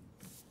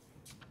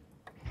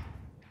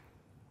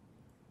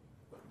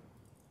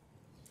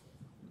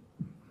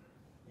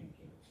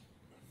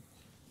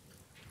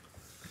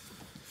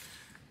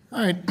 All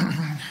right,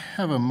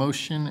 have a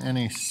motion and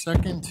a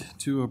second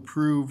to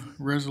approve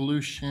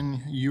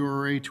Resolution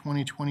URA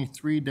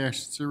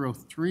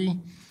 2023-03.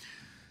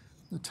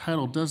 The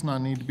title does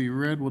not need to be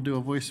read. We'll do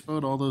a voice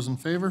vote. All those in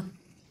favor?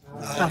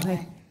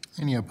 Aye.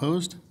 Any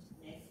opposed?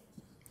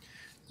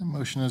 The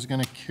motion is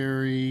going to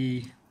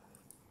carry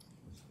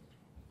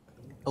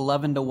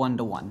 11 to 1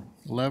 to 1.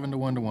 11 to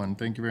 1 to 1.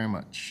 Thank you very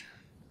much.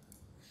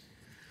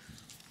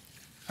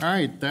 All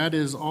right, that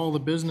is all the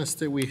business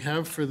that we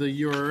have for the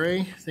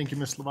URA. Thank you,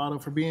 Ms. Lovato,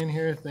 for being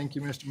here. Thank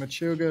you, Mr.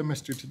 Machuga,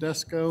 Mr.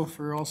 Tedesco,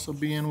 for also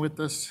being with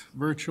us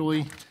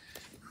virtually.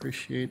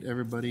 Appreciate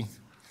everybody.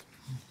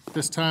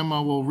 This time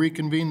I will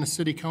reconvene the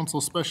City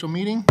Council special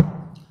meeting.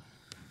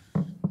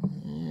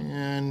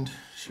 And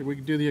should we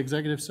do the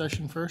executive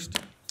session first?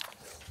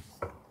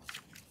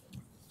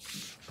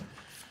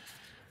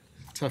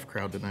 Tough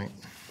crowd tonight.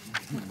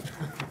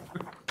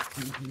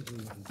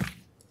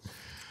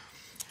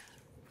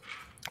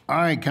 All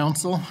right,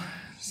 council.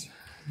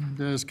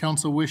 Does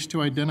council wish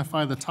to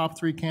identify the top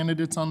 3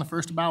 candidates on the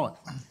first ballot?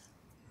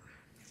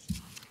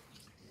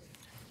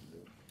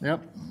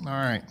 Yep, all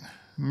right.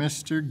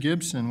 Mr.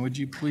 Gibson, would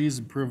you please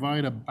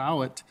provide a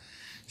ballot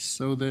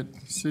so that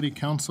city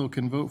council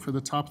can vote for the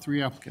top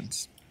 3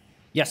 applicants?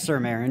 Yes, sir,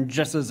 Mayor. And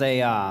just as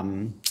a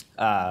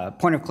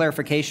point of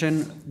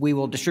clarification, we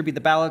will distribute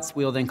the ballots.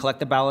 We will then collect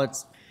the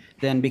ballots.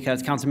 Then,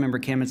 because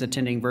Councilmember Kim is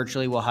attending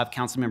virtually, we'll have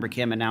Councilmember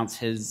Kim announce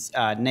his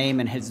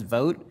name and his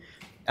vote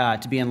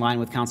to be in line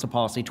with Council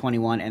Policy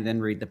 21, and then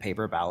read the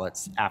paper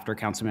ballots after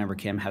Councilmember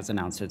Kim has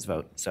announced his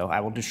vote. So I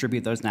will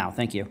distribute those now.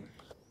 Thank you.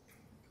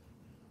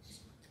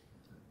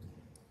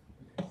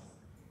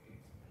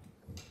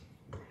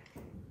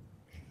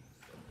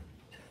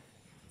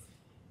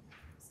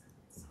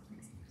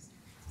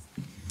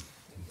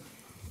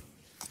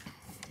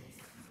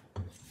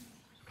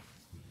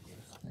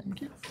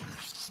 Thank you.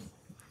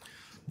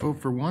 Vote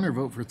for 1 or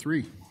vote for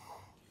 3?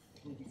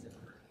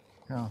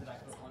 Oh.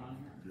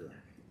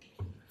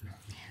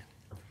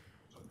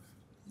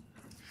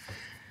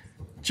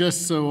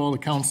 Just so all the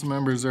council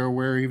members are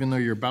aware, even though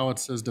your ballot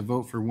says to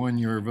vote for 1,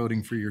 you're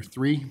voting for your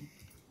 3.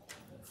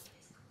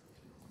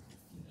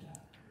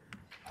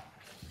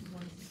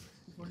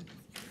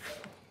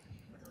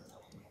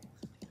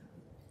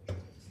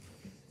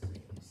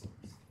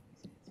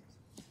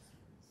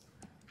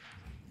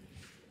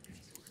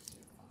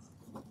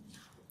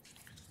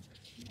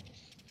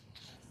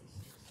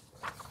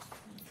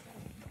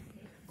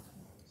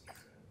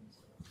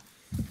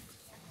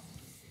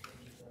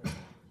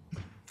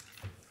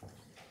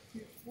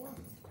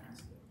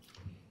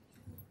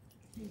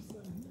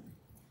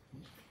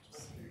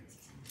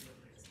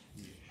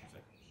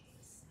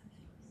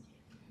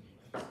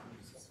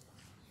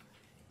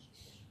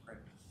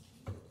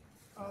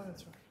 Oh,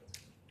 that's right.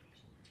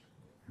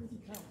 Where'd he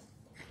come?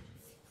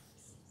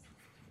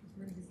 He's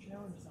ready to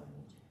challenge someone.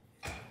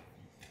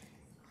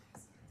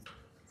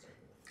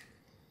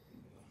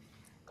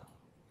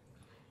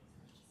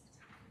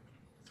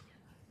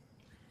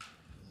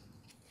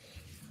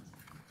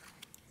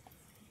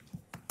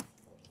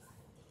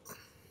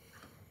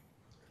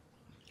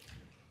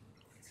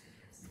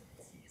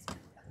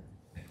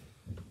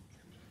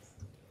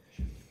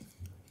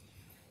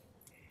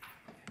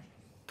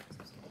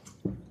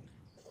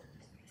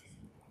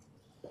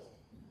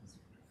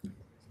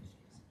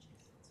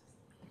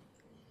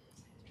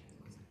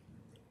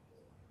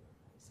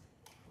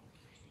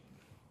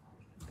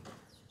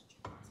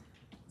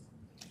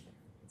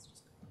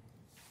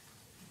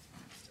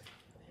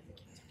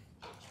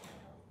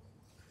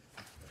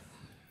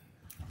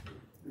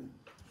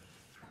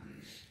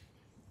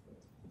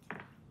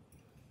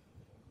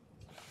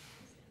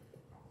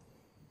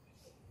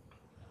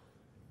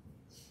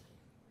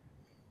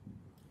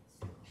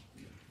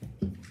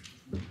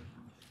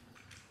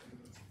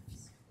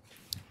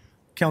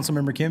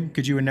 Councilmember Kim,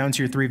 could you announce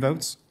your 3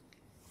 votes?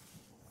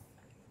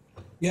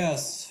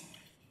 Yes.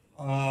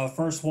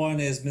 First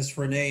one is Miss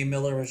Renee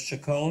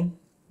Miller-Chacon.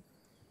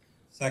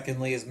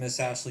 Secondly is Miss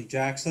Ashley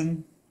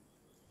Jackson.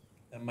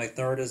 And my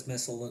third is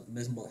Miss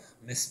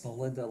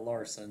Melinda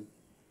Larson.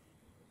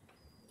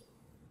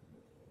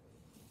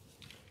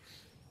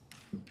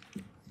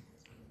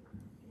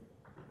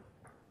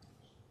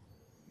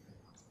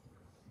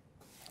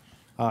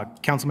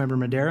 Councilmember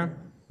Madera,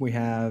 we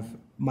have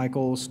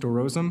Michael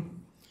Storozum,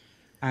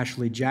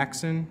 Ashley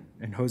Jackson,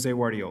 and Jose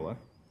Guardiola.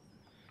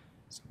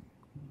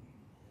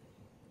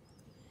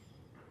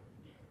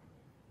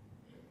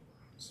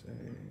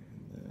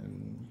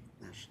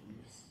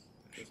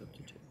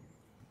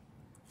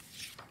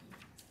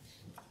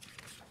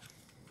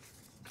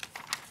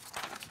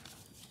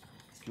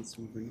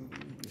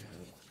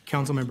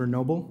 Councilmember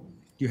Noble,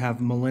 you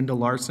have Melinda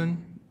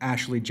Larson,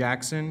 Ashley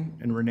Jackson,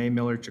 and Renee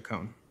Miller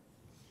Chacon.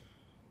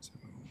 So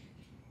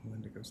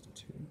Melinda goes to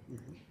 2.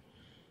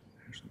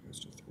 Ashley goes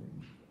to 3.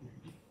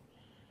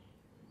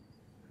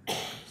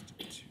 Goes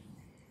to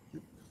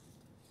 2.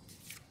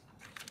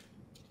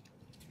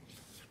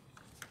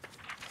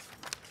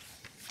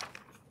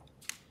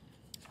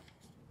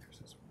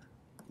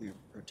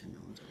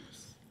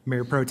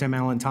 Mayor Pro Tem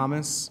Alan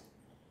Thomas,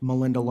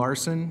 Melinda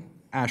Larson,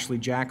 Ashley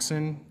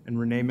Jackson, and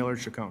Renee Miller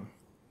Chacon.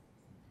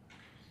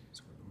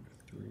 So we're going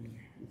to 3,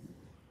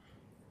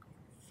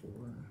 4.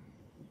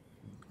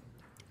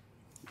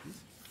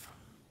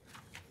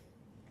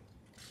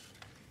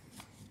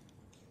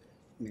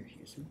 Mayor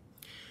Huseman.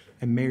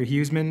 And Mayor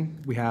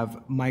Huseman, we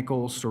have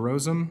Michael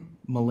Storozum,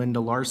 Melinda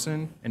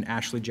Larson, and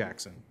Ashley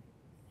Jackson.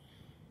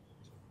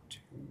 2,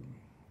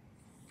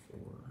 4,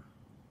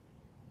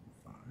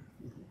 5.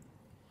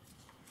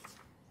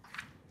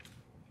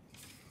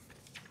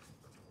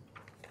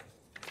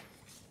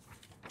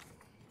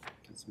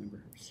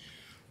 Councilmember Hurst.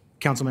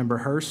 Councilmember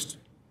Hurst,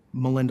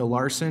 Melinda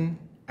Larson,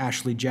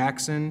 Ashley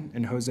Jackson,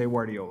 and Jose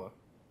Guardiola.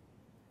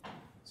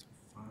 So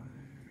 5,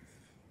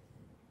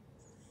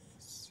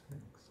 6,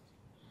 and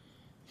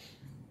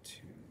 2.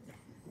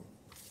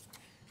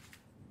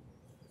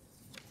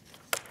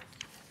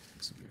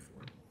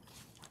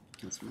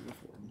 This will be 4.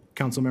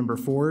 Councilmember Ford. Councilmember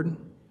Ford,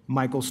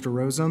 Michael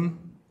Storozum,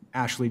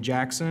 Ashley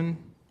Jackson,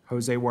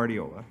 Jose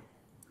Guardiola.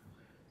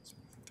 So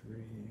 3,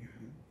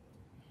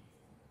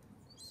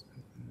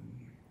 7.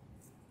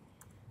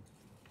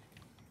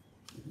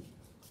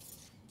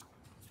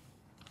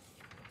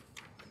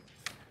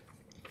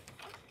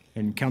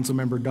 And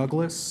Councilmember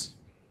Douglas,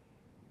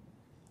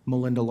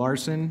 Melinda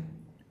Larson,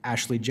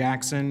 Ashley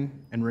Jackson,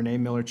 and Renee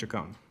Miller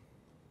Chacon.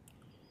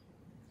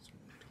 So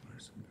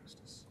Larson goes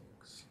to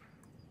 6,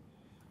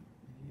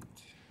 8,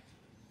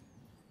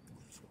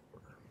 4.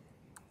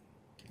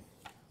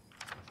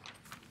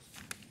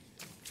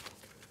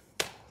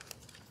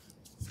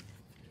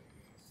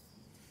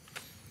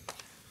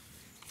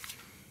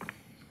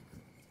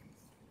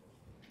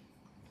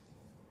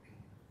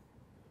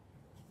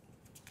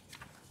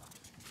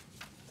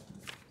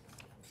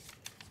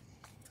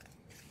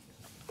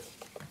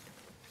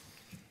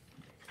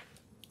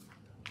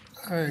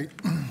 All right.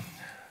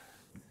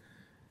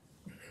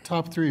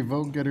 Top 3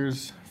 vote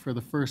getters for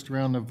the first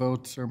round of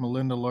votes are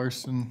Melinda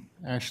Larson,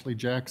 Ashley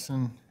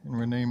Jackson, and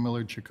Renee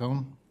Miller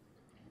Chacon.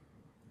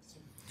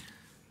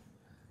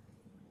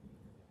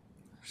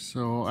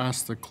 So I'll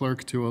ask the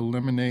clerk to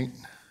eliminate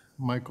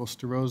Michael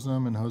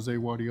Storozum and Jose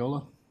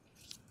Guardiola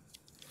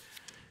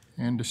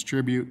and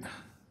distribute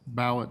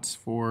ballots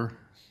for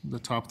the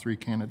top 3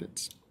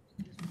 candidates.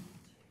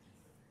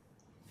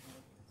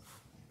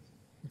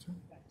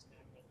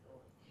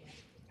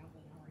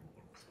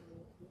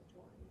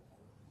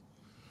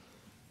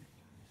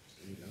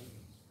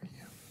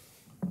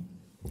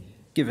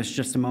 Give us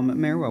just a moment,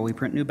 Mayor, while we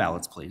print new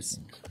ballots, please.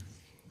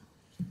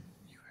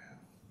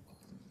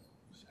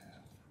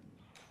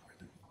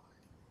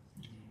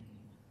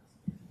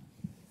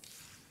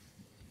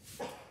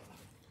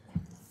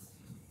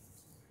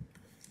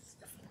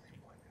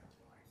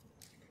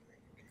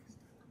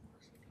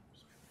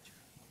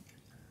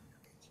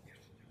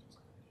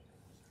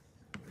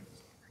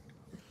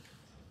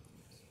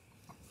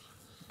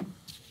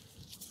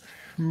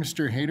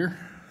 Mr. Hayter,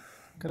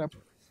 get up.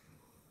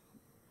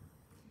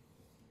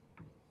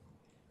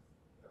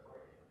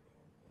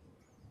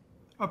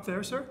 Up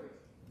there, sir?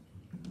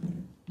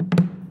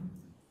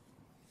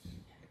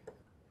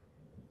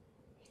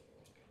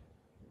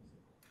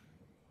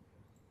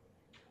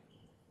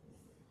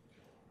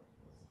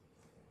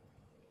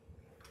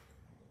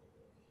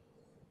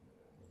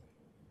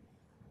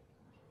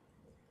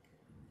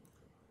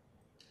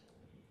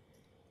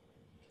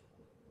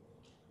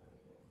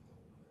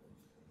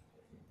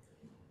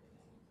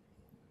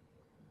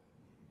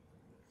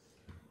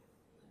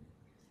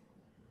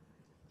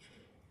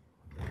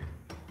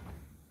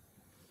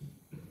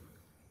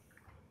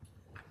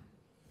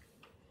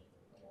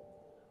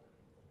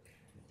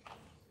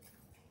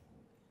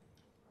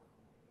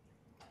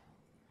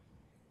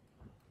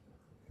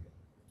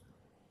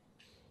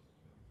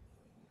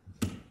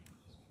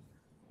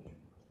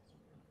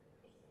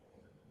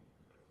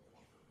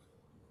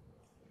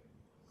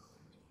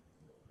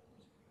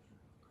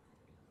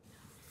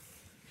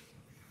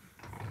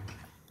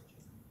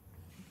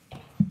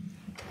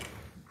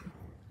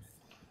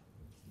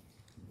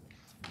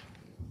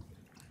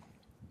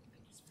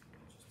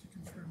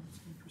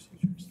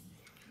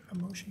 A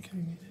motion can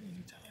be made at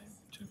any time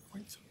to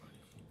appoint somebody.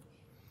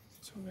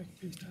 So like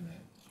based on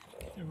that,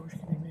 a motion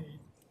can be made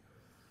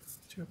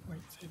to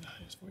appoint, say, the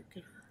highest vote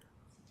getter.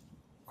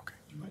 Okay.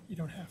 But you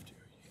don't have to.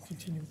 You can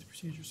continue with the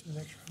procedures to the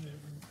next round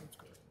when the votes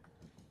go.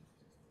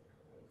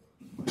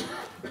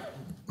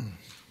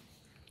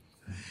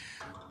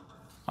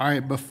 All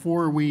right,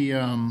 before we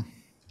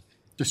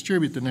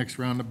distribute the next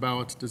round of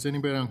ballots, does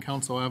anybody on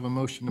council have a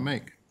motion to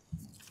make?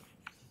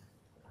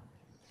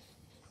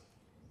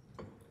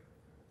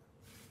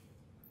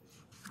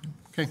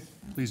 Okay,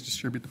 please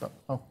distribute the ballot.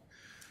 Oh,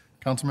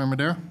 Councilmember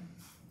Madera?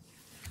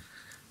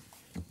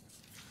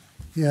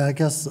 Yeah, I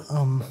guess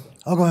I'll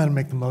go ahead and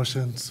make the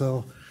motion.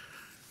 So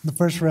in the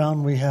first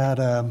round, we had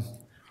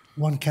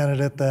one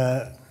candidate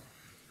that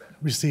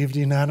received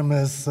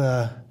unanimous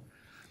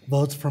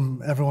votes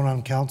from everyone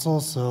on council.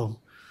 So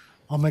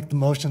I'll make the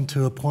motion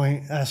to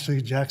appoint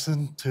Ashley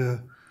Jackson to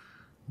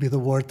be the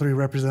Ward 3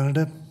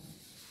 representative.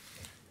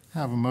 I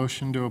have a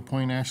motion to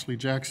appoint Ashley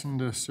Jackson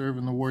to serve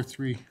in the Ward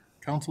 3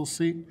 council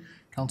seat.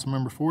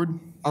 Councilmember Ford?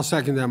 I'll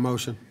second that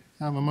motion.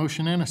 I have a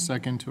motion and a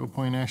second to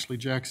appoint Ashley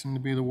Jackson to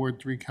be the Ward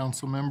 3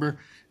 council member.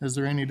 Is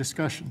there any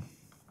discussion?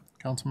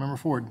 Councilmember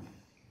Ford?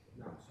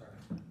 No,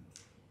 sir.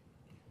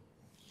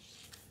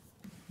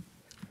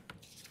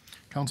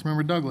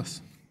 Councilmember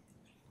Douglas?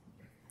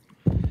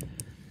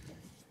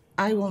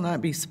 I will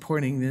not be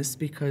supporting this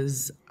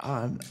because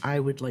I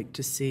would like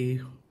to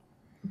see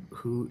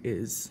who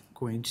is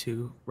going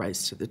to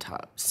rise to the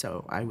top.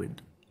 So I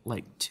would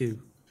like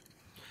to,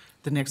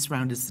 the next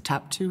round is the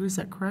top two, is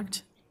that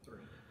correct?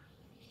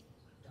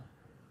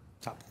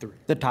 Top three.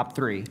 The top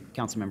three,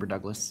 Councilmember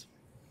Douglas.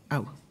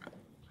 Oh.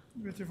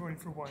 If they're voting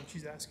for one,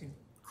 she's asking.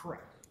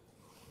 Correct.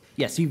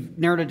 Yes, you've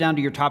narrowed it down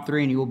to your top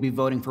three, and you will be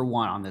voting for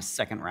one on this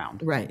second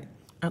round. Right.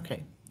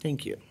 Okay.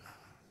 Thank you.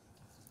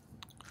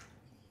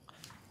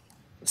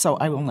 So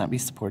I will not be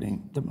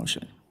supporting the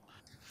motion.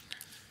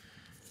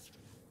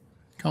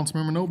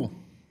 Councilmember Noble?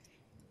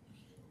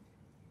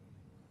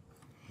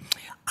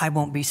 I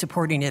won't be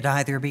supporting it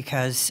either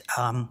because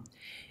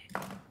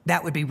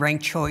that would be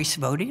ranked choice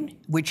voting,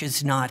 which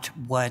is not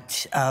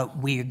what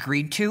we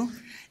agreed to.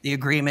 The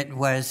agreement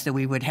was that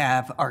we would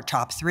have our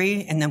top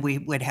three, and then we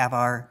would have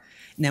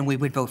then we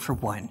would vote for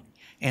one.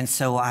 And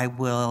so I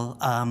will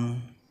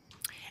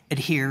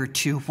adhere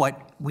to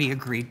what we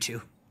agreed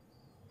to.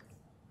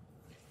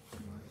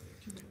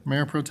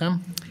 Mayor Pro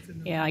Tem?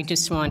 Yeah,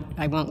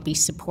 I won't be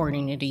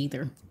supporting it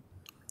either.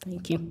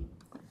 Thank you.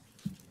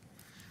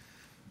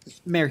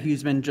 Mayor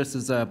Huseman, just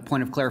as a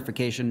point of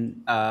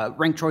clarification,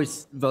 ranked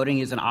choice voting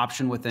is an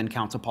option within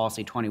Council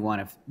Policy 21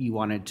 if you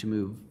wanted to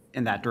move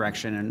in that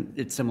direction, and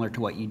it's similar to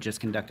what you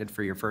just conducted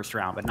for your first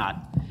round, but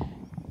not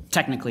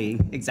technically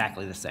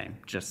exactly the same.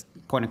 Just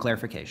point of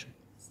clarification.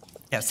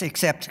 Yes,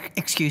 except,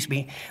 excuse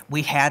me,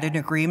 we had an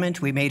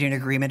agreement. We made an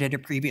agreement at a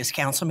previous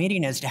council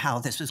meeting as to how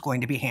this was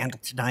going to be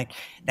handled tonight.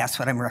 That's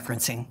what I'm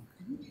referencing.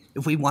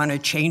 If we want to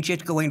change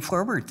it going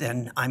forward,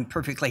 then I'm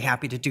perfectly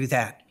happy to do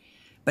that,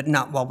 but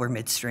not while we're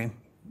midstream.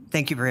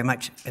 Thank you very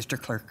much, Mr.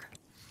 Clerk.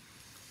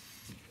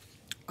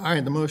 All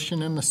right, the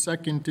motion and the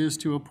second is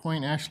to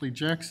appoint Ashley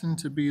Jackson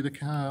to be the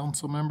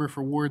council member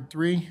for Ward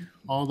 3.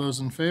 All those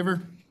in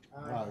favor?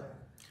 Aye.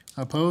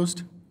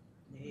 Opposed?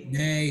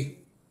 Nay.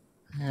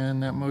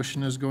 And that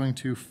motion is going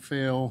to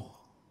fail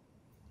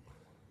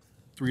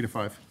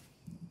 3-5.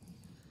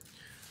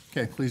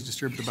 Okay, please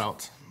distribute the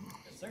ballots.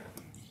 Yes, sir.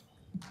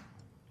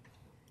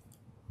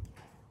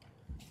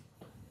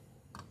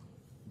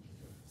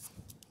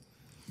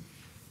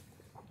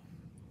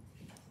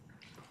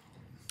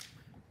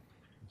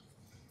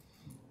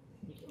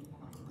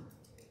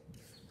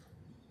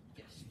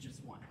 Yes,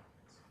 just one.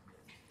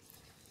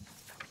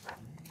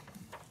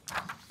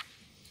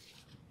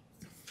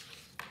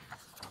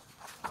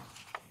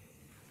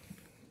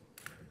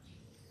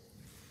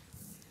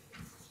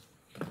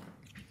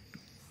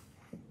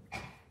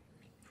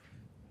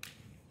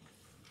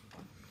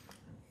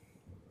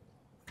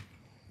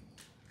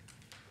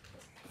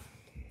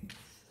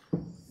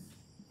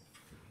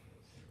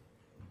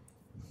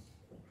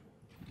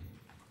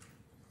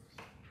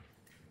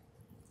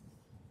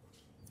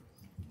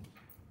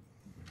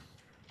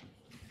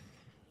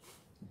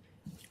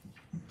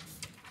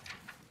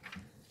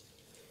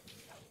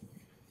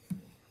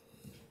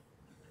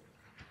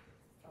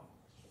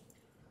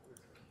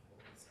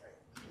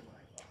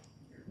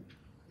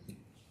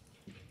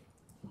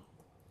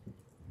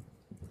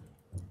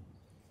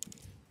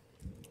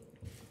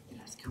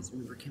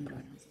 Councilmember Kim.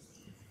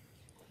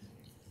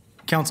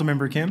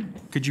 Councilmember Kim,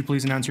 could you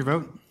please announce your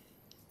vote?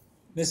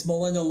 Miss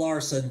Melinda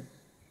Larson.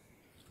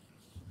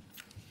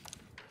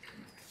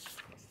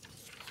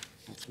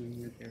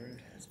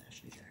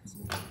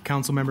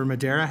 Councilmember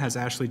Madera has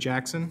Ashley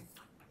Jackson.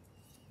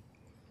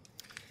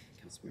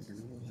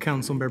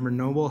 Councilmember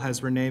Noble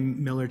has Renee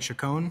Miller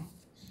Chacon.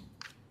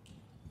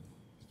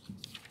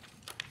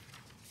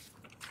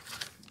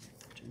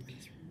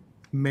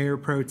 Mayor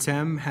Pro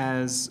Tem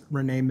has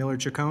Renee Miller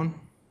Chacon.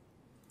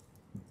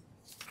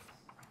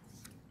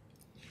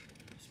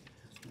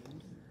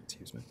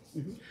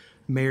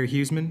 Mayor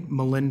Huseman,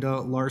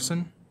 Melinda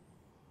Larson.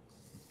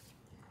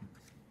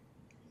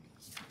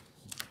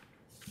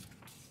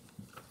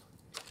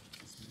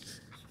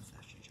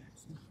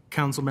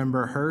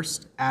 Councilmember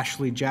Hurst,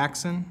 Ashley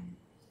Jackson.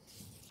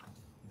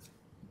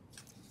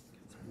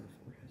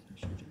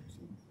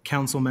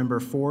 Councilmember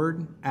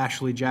Ford,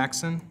 Ashley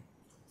Jackson.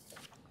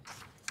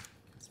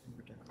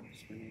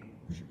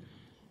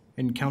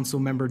 And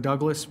Councilmember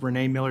Douglas,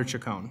 Renee Miller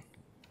Chacon.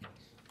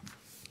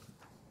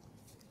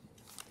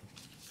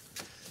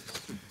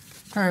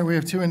 All right, we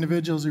have two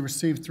individuals who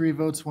received 3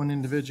 votes. One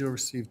individual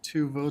received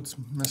 2 votes.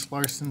 Ms.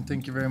 Larson,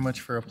 thank you very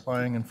much for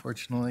applying.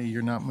 Unfortunately,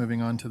 you're not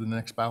moving on to the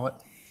next ballot.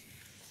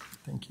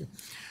 Thank you.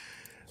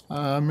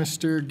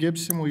 Mr.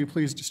 Gibson, will you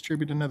please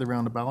distribute another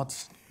round of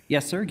ballots?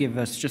 Yes, sir. Give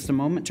us just a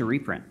moment to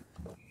reprint.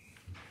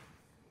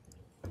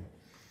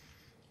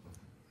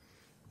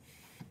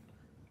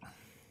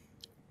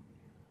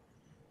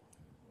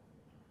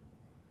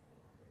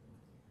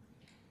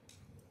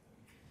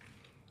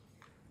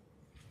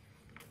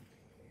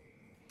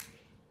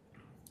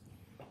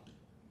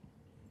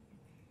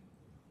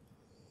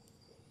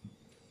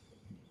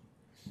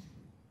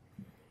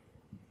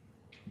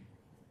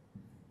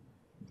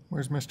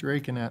 Where's Mr.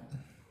 Aiken at?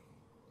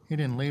 He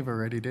didn't leave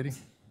already, did he?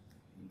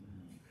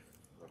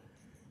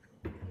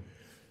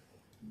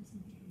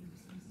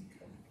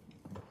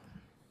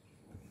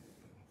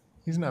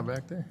 He's not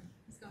back there.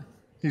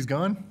 He's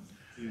gone.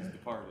 He's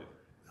departed.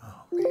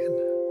 Oh, man.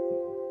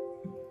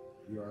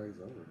 URA is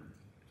over.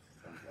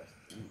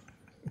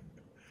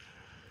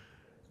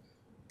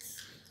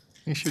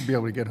 He should be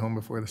able to get home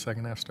before the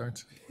second half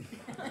starts.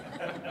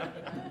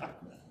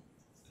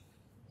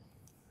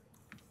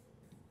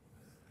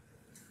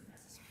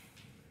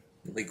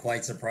 You'll be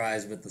quite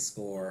surprised with the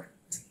score.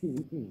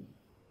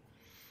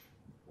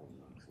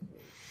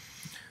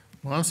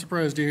 Well, I'm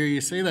surprised to hear you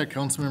say that,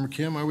 Councilmember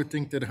Kim. I would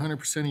think that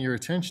 100% of your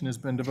attention has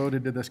been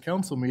devoted to this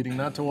council meeting,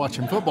 not to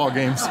watching football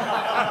games.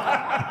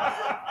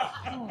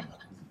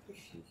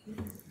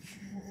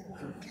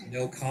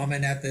 No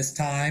comment at this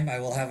time. I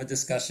will have a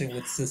discussion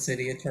with the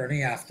city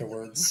attorney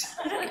afterwards.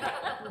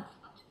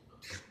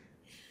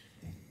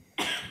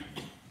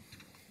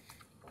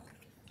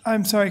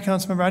 I'm sorry,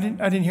 Councilmember,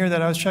 I didn't hear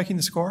that. I was checking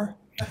the score.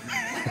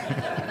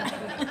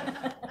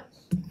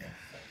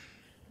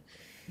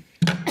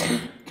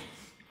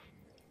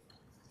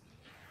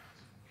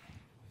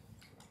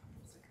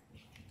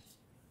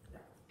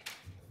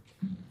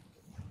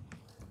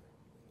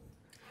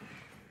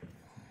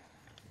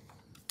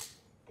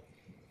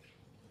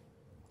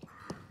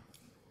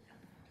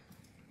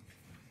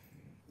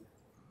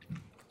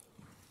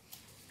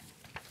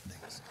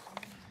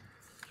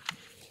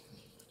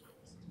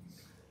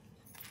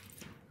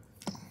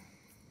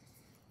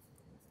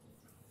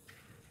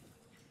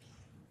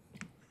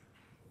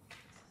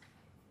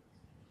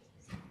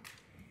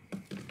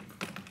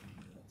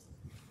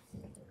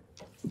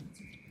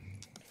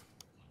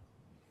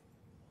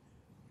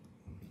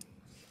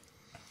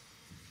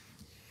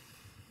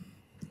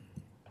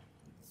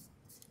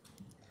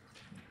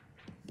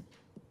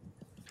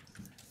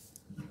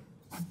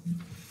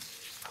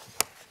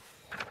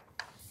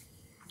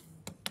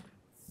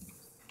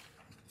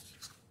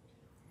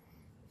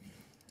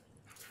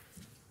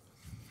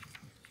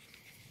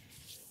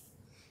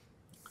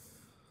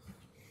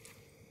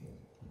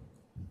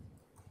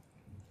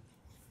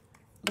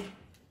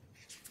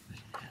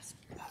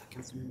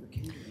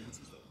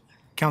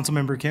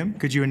 Councilmember Kim,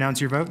 could you announce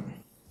your vote? Can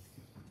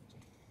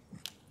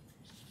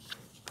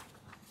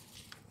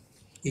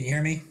you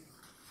hear me?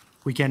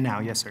 We can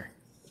now, yes, sir.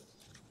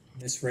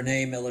 Miss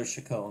Renee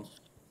Miller-Chacon.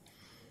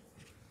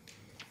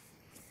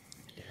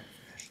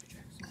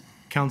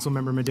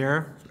 Councilmember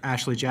Madera,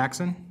 Ashley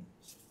Jackson.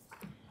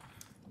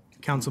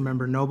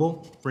 Councilmember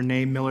Noble,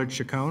 Renee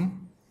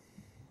Millard-Chacon.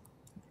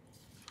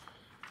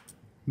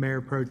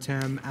 Mayor Pro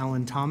Tem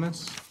Alan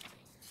Thomas.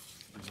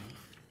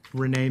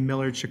 Renee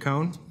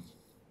Millard-Chacon.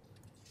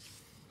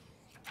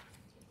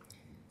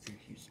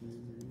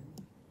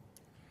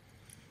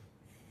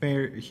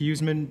 Mayor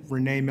Huseman,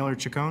 Renee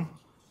Millard-Chacon.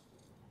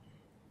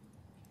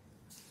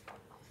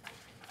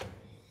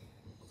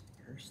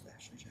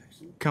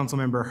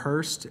 Councilmember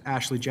Hurst,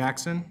 Ashley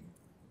Jackson.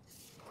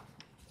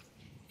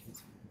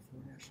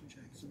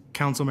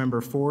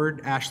 Councilmember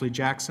Ford, Ashley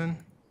Jackson.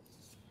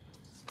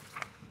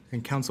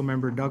 And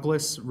Councilmember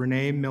Douglas,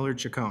 Renee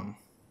Millard-Chacon.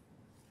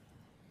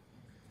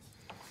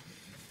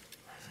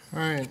 All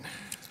right,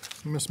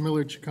 Ms.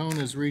 Miller-Chacon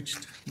has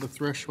reached the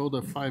threshold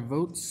of 5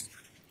 votes.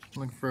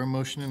 Looking for a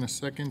motion and a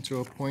second to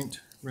appoint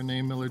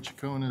Renee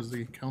Miller-Chacon as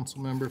the council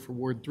member for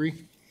Ward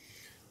 3.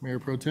 Mayor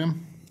Pro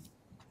Tem.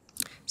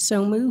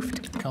 So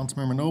moved.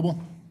 Councilmember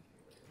Noble.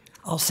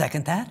 I'll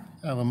second that.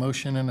 I have a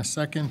motion and a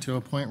second to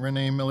appoint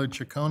Renee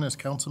Miller-Chacon as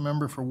council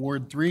member for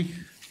Ward 3.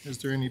 Is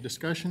there any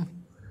discussion?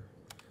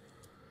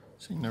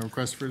 Seeing no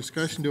request for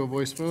discussion, do a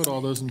voice vote.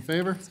 All those in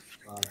favor?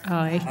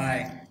 Aye.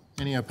 Aye.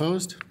 Any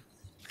opposed?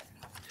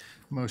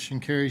 Motion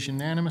carries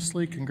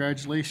unanimously.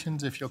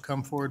 Congratulations. If you'll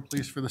come forward,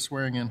 please, for the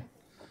swearing in.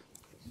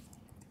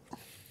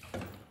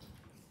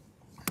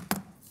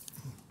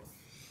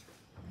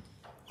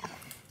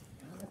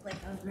 Looked like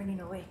I was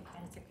running away.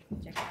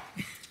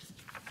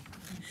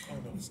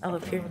 I'll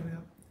appear.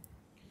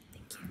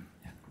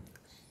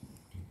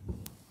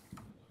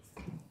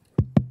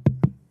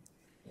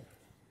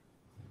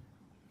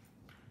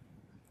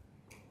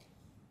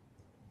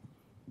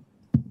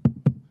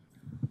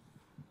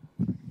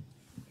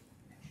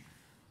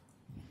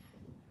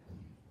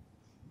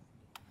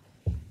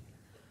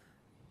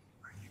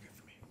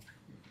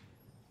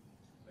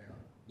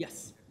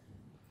 Yes.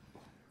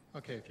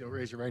 Okay. Okay, if you'll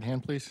raise your right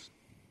hand, please.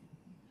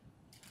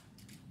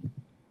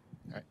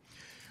 All right.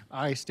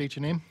 I state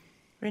your name.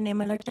 Renee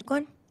Miller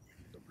Chacon.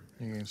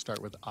 You're going to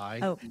start with I.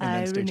 Oh, and I,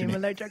 then state Renee your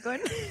name. Miller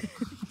Chacon.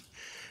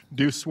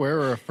 Do swear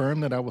or affirm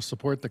that I will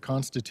support the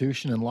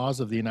Constitution and laws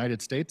of the United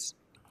States,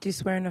 Do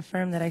swear and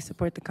affirm that I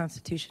support the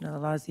Constitution and the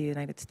laws of the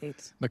United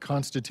States, the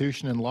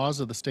Constitution and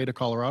laws of the state of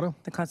Colorado,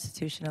 the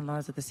Constitution and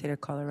laws of the state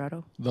of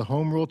Colorado, the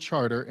Home Rule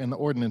Charter and the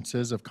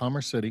ordinances of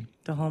Commerce City,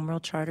 the Home Rule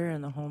Charter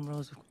and the Home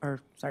Rules,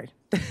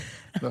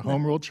 the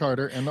Home Rule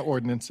Charter and the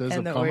ordinances and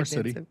of the Commerce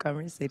ordinance City. of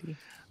Commerce City.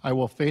 I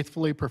will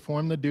faithfully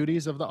perform the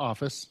duties of the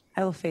office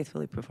I will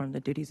faithfully perform the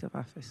duties of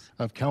office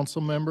of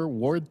Council Member,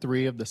 Ward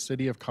 3 of the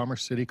City of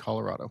Commerce City,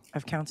 Colorado.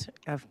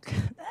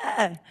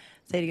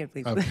 Say it again,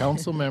 please. Of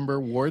Council Member,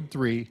 Ward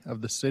 3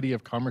 of the City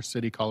of Commerce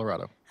City,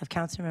 Colorado. Of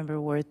Council Member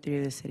Ward 3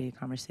 of the City of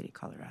Commerce City,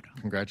 Colorado.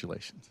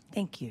 Congratulations.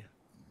 Thank you.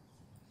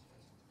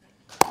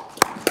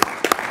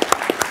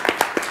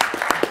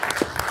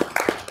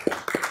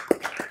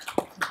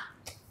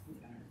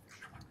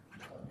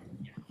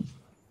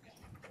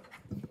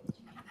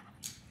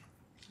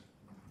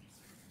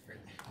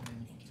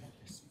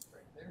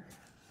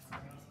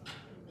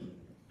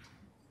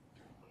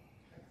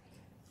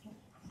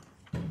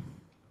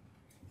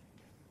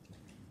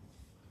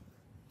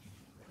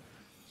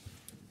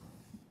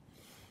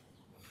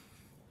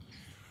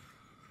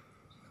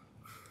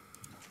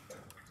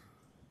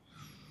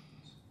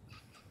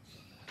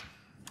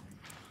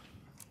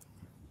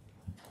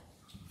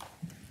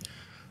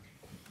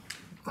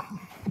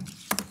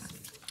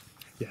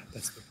 Yeah,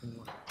 that's the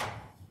one.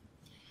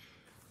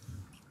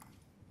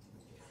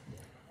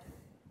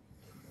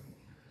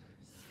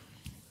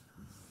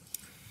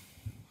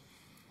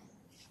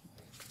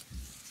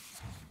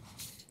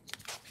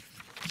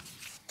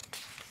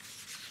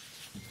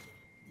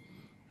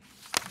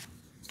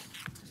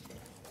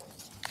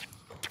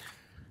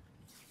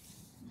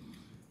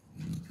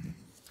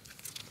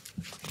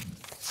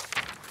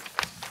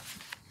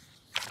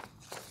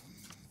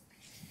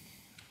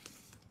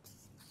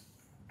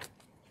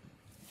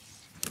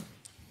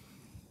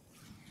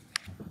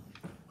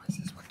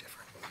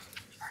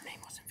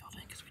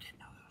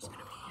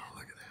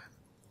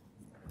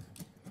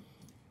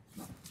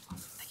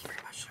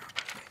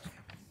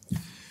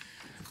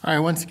 All right,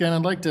 once again,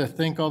 I'd like to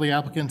thank all the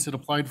applicants that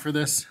applied for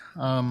this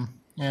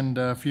and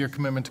for your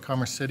commitment to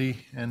Commerce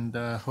City, and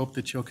hope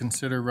that you'll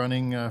consider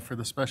running for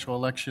the special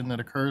election that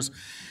occurs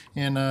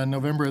in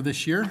November of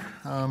this year,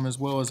 as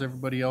well as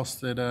everybody else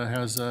that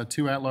has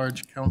 2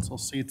 at-large council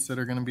seats that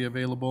are going to be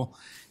available,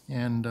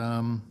 and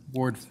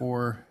Ward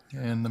 4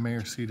 and the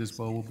mayor's seat as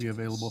well will be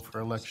available for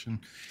election,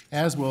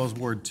 as well as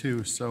Ward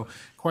 2. So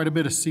quite a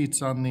bit of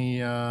seats on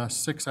the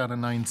 6 out of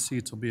 9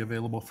 seats will be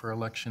available for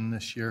election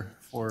this year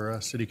for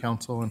city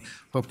council, and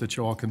hope that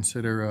you all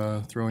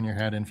consider throwing your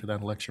hat in for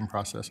that election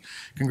process.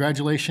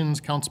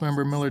 Congratulations,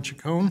 Councilmember Miller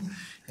Chacon,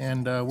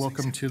 and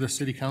welcome to the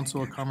City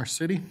Council of Commerce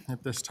City.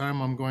 At this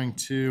time, I'm going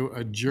to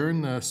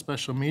adjourn the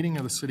special meeting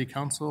of the City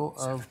Council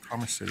of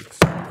Commerce City.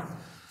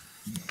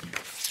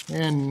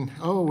 And,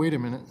 oh, wait a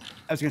minute.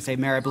 I was going to say,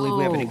 Mayor, I believe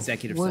we have an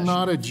executive We're session.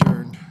 not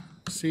adjourned.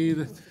 See,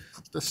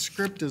 the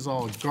script is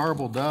all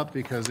garbled up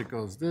because it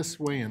goes this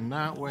way and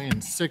that way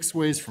and 6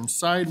 ways from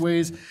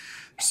sideways.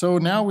 So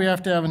now we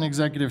have to have an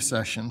executive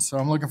session. So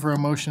I'm looking for a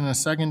motion and a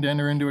second to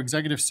enter into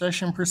executive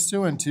session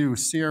pursuant to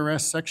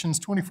CRS Sections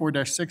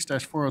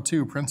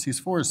 24-6-402, parentheses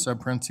 4,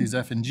 sub-parentheses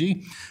F and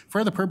G,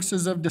 for the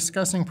purposes of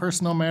discussing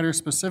personnel matters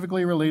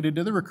specifically related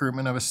to the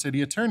recruitment of a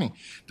city attorney,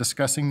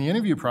 discussing the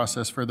interview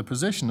process for the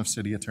position of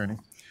city attorney.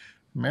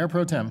 Mayor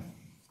Pro Tem.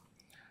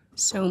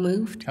 So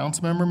moved.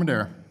 Councilmember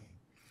Madera.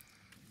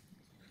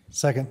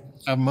 Second.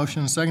 I have a motion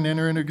and a second to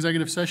enter into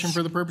executive session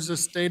for the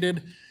purposes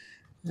stated.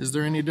 Is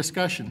there any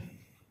discussion?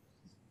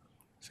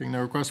 Seeing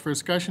no request for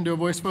discussion, do a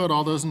voice vote.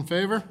 All those in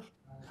favor?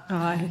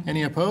 Aye.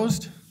 Any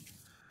opposed?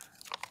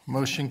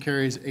 Motion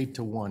carries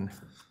 8-1.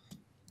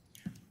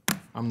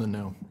 I'm the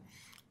no.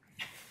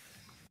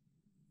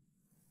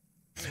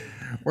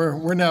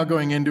 We're now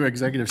going into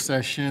executive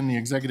session. The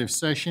executive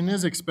session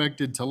is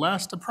expected to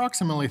last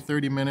approximately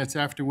 30 minutes,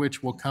 after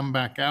which we'll come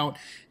back out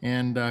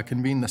and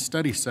convene the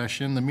study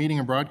session. The meeting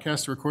and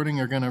broadcast recording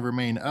are going to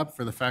remain up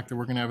for the fact that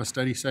we're going to have a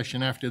study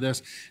session after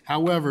this.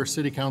 However,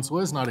 City Council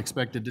is not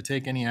expected to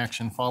take any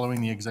action following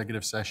the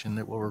executive session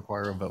that will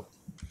require a vote.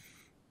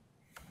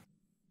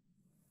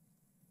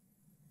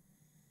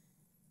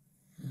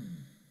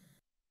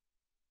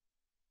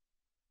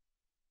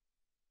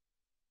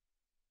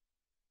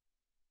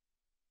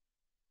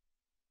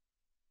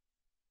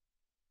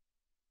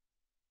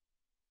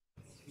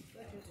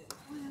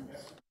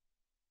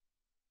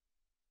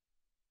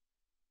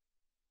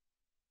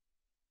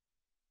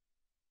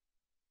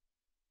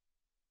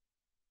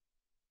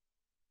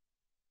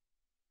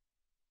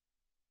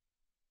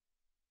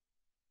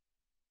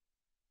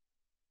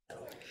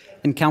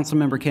 And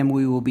Councilmember Kim,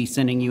 we will be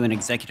sending you an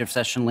executive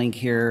session link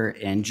here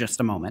in just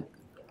a moment.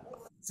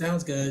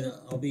 Sounds good.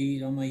 I'll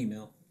be on my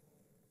email.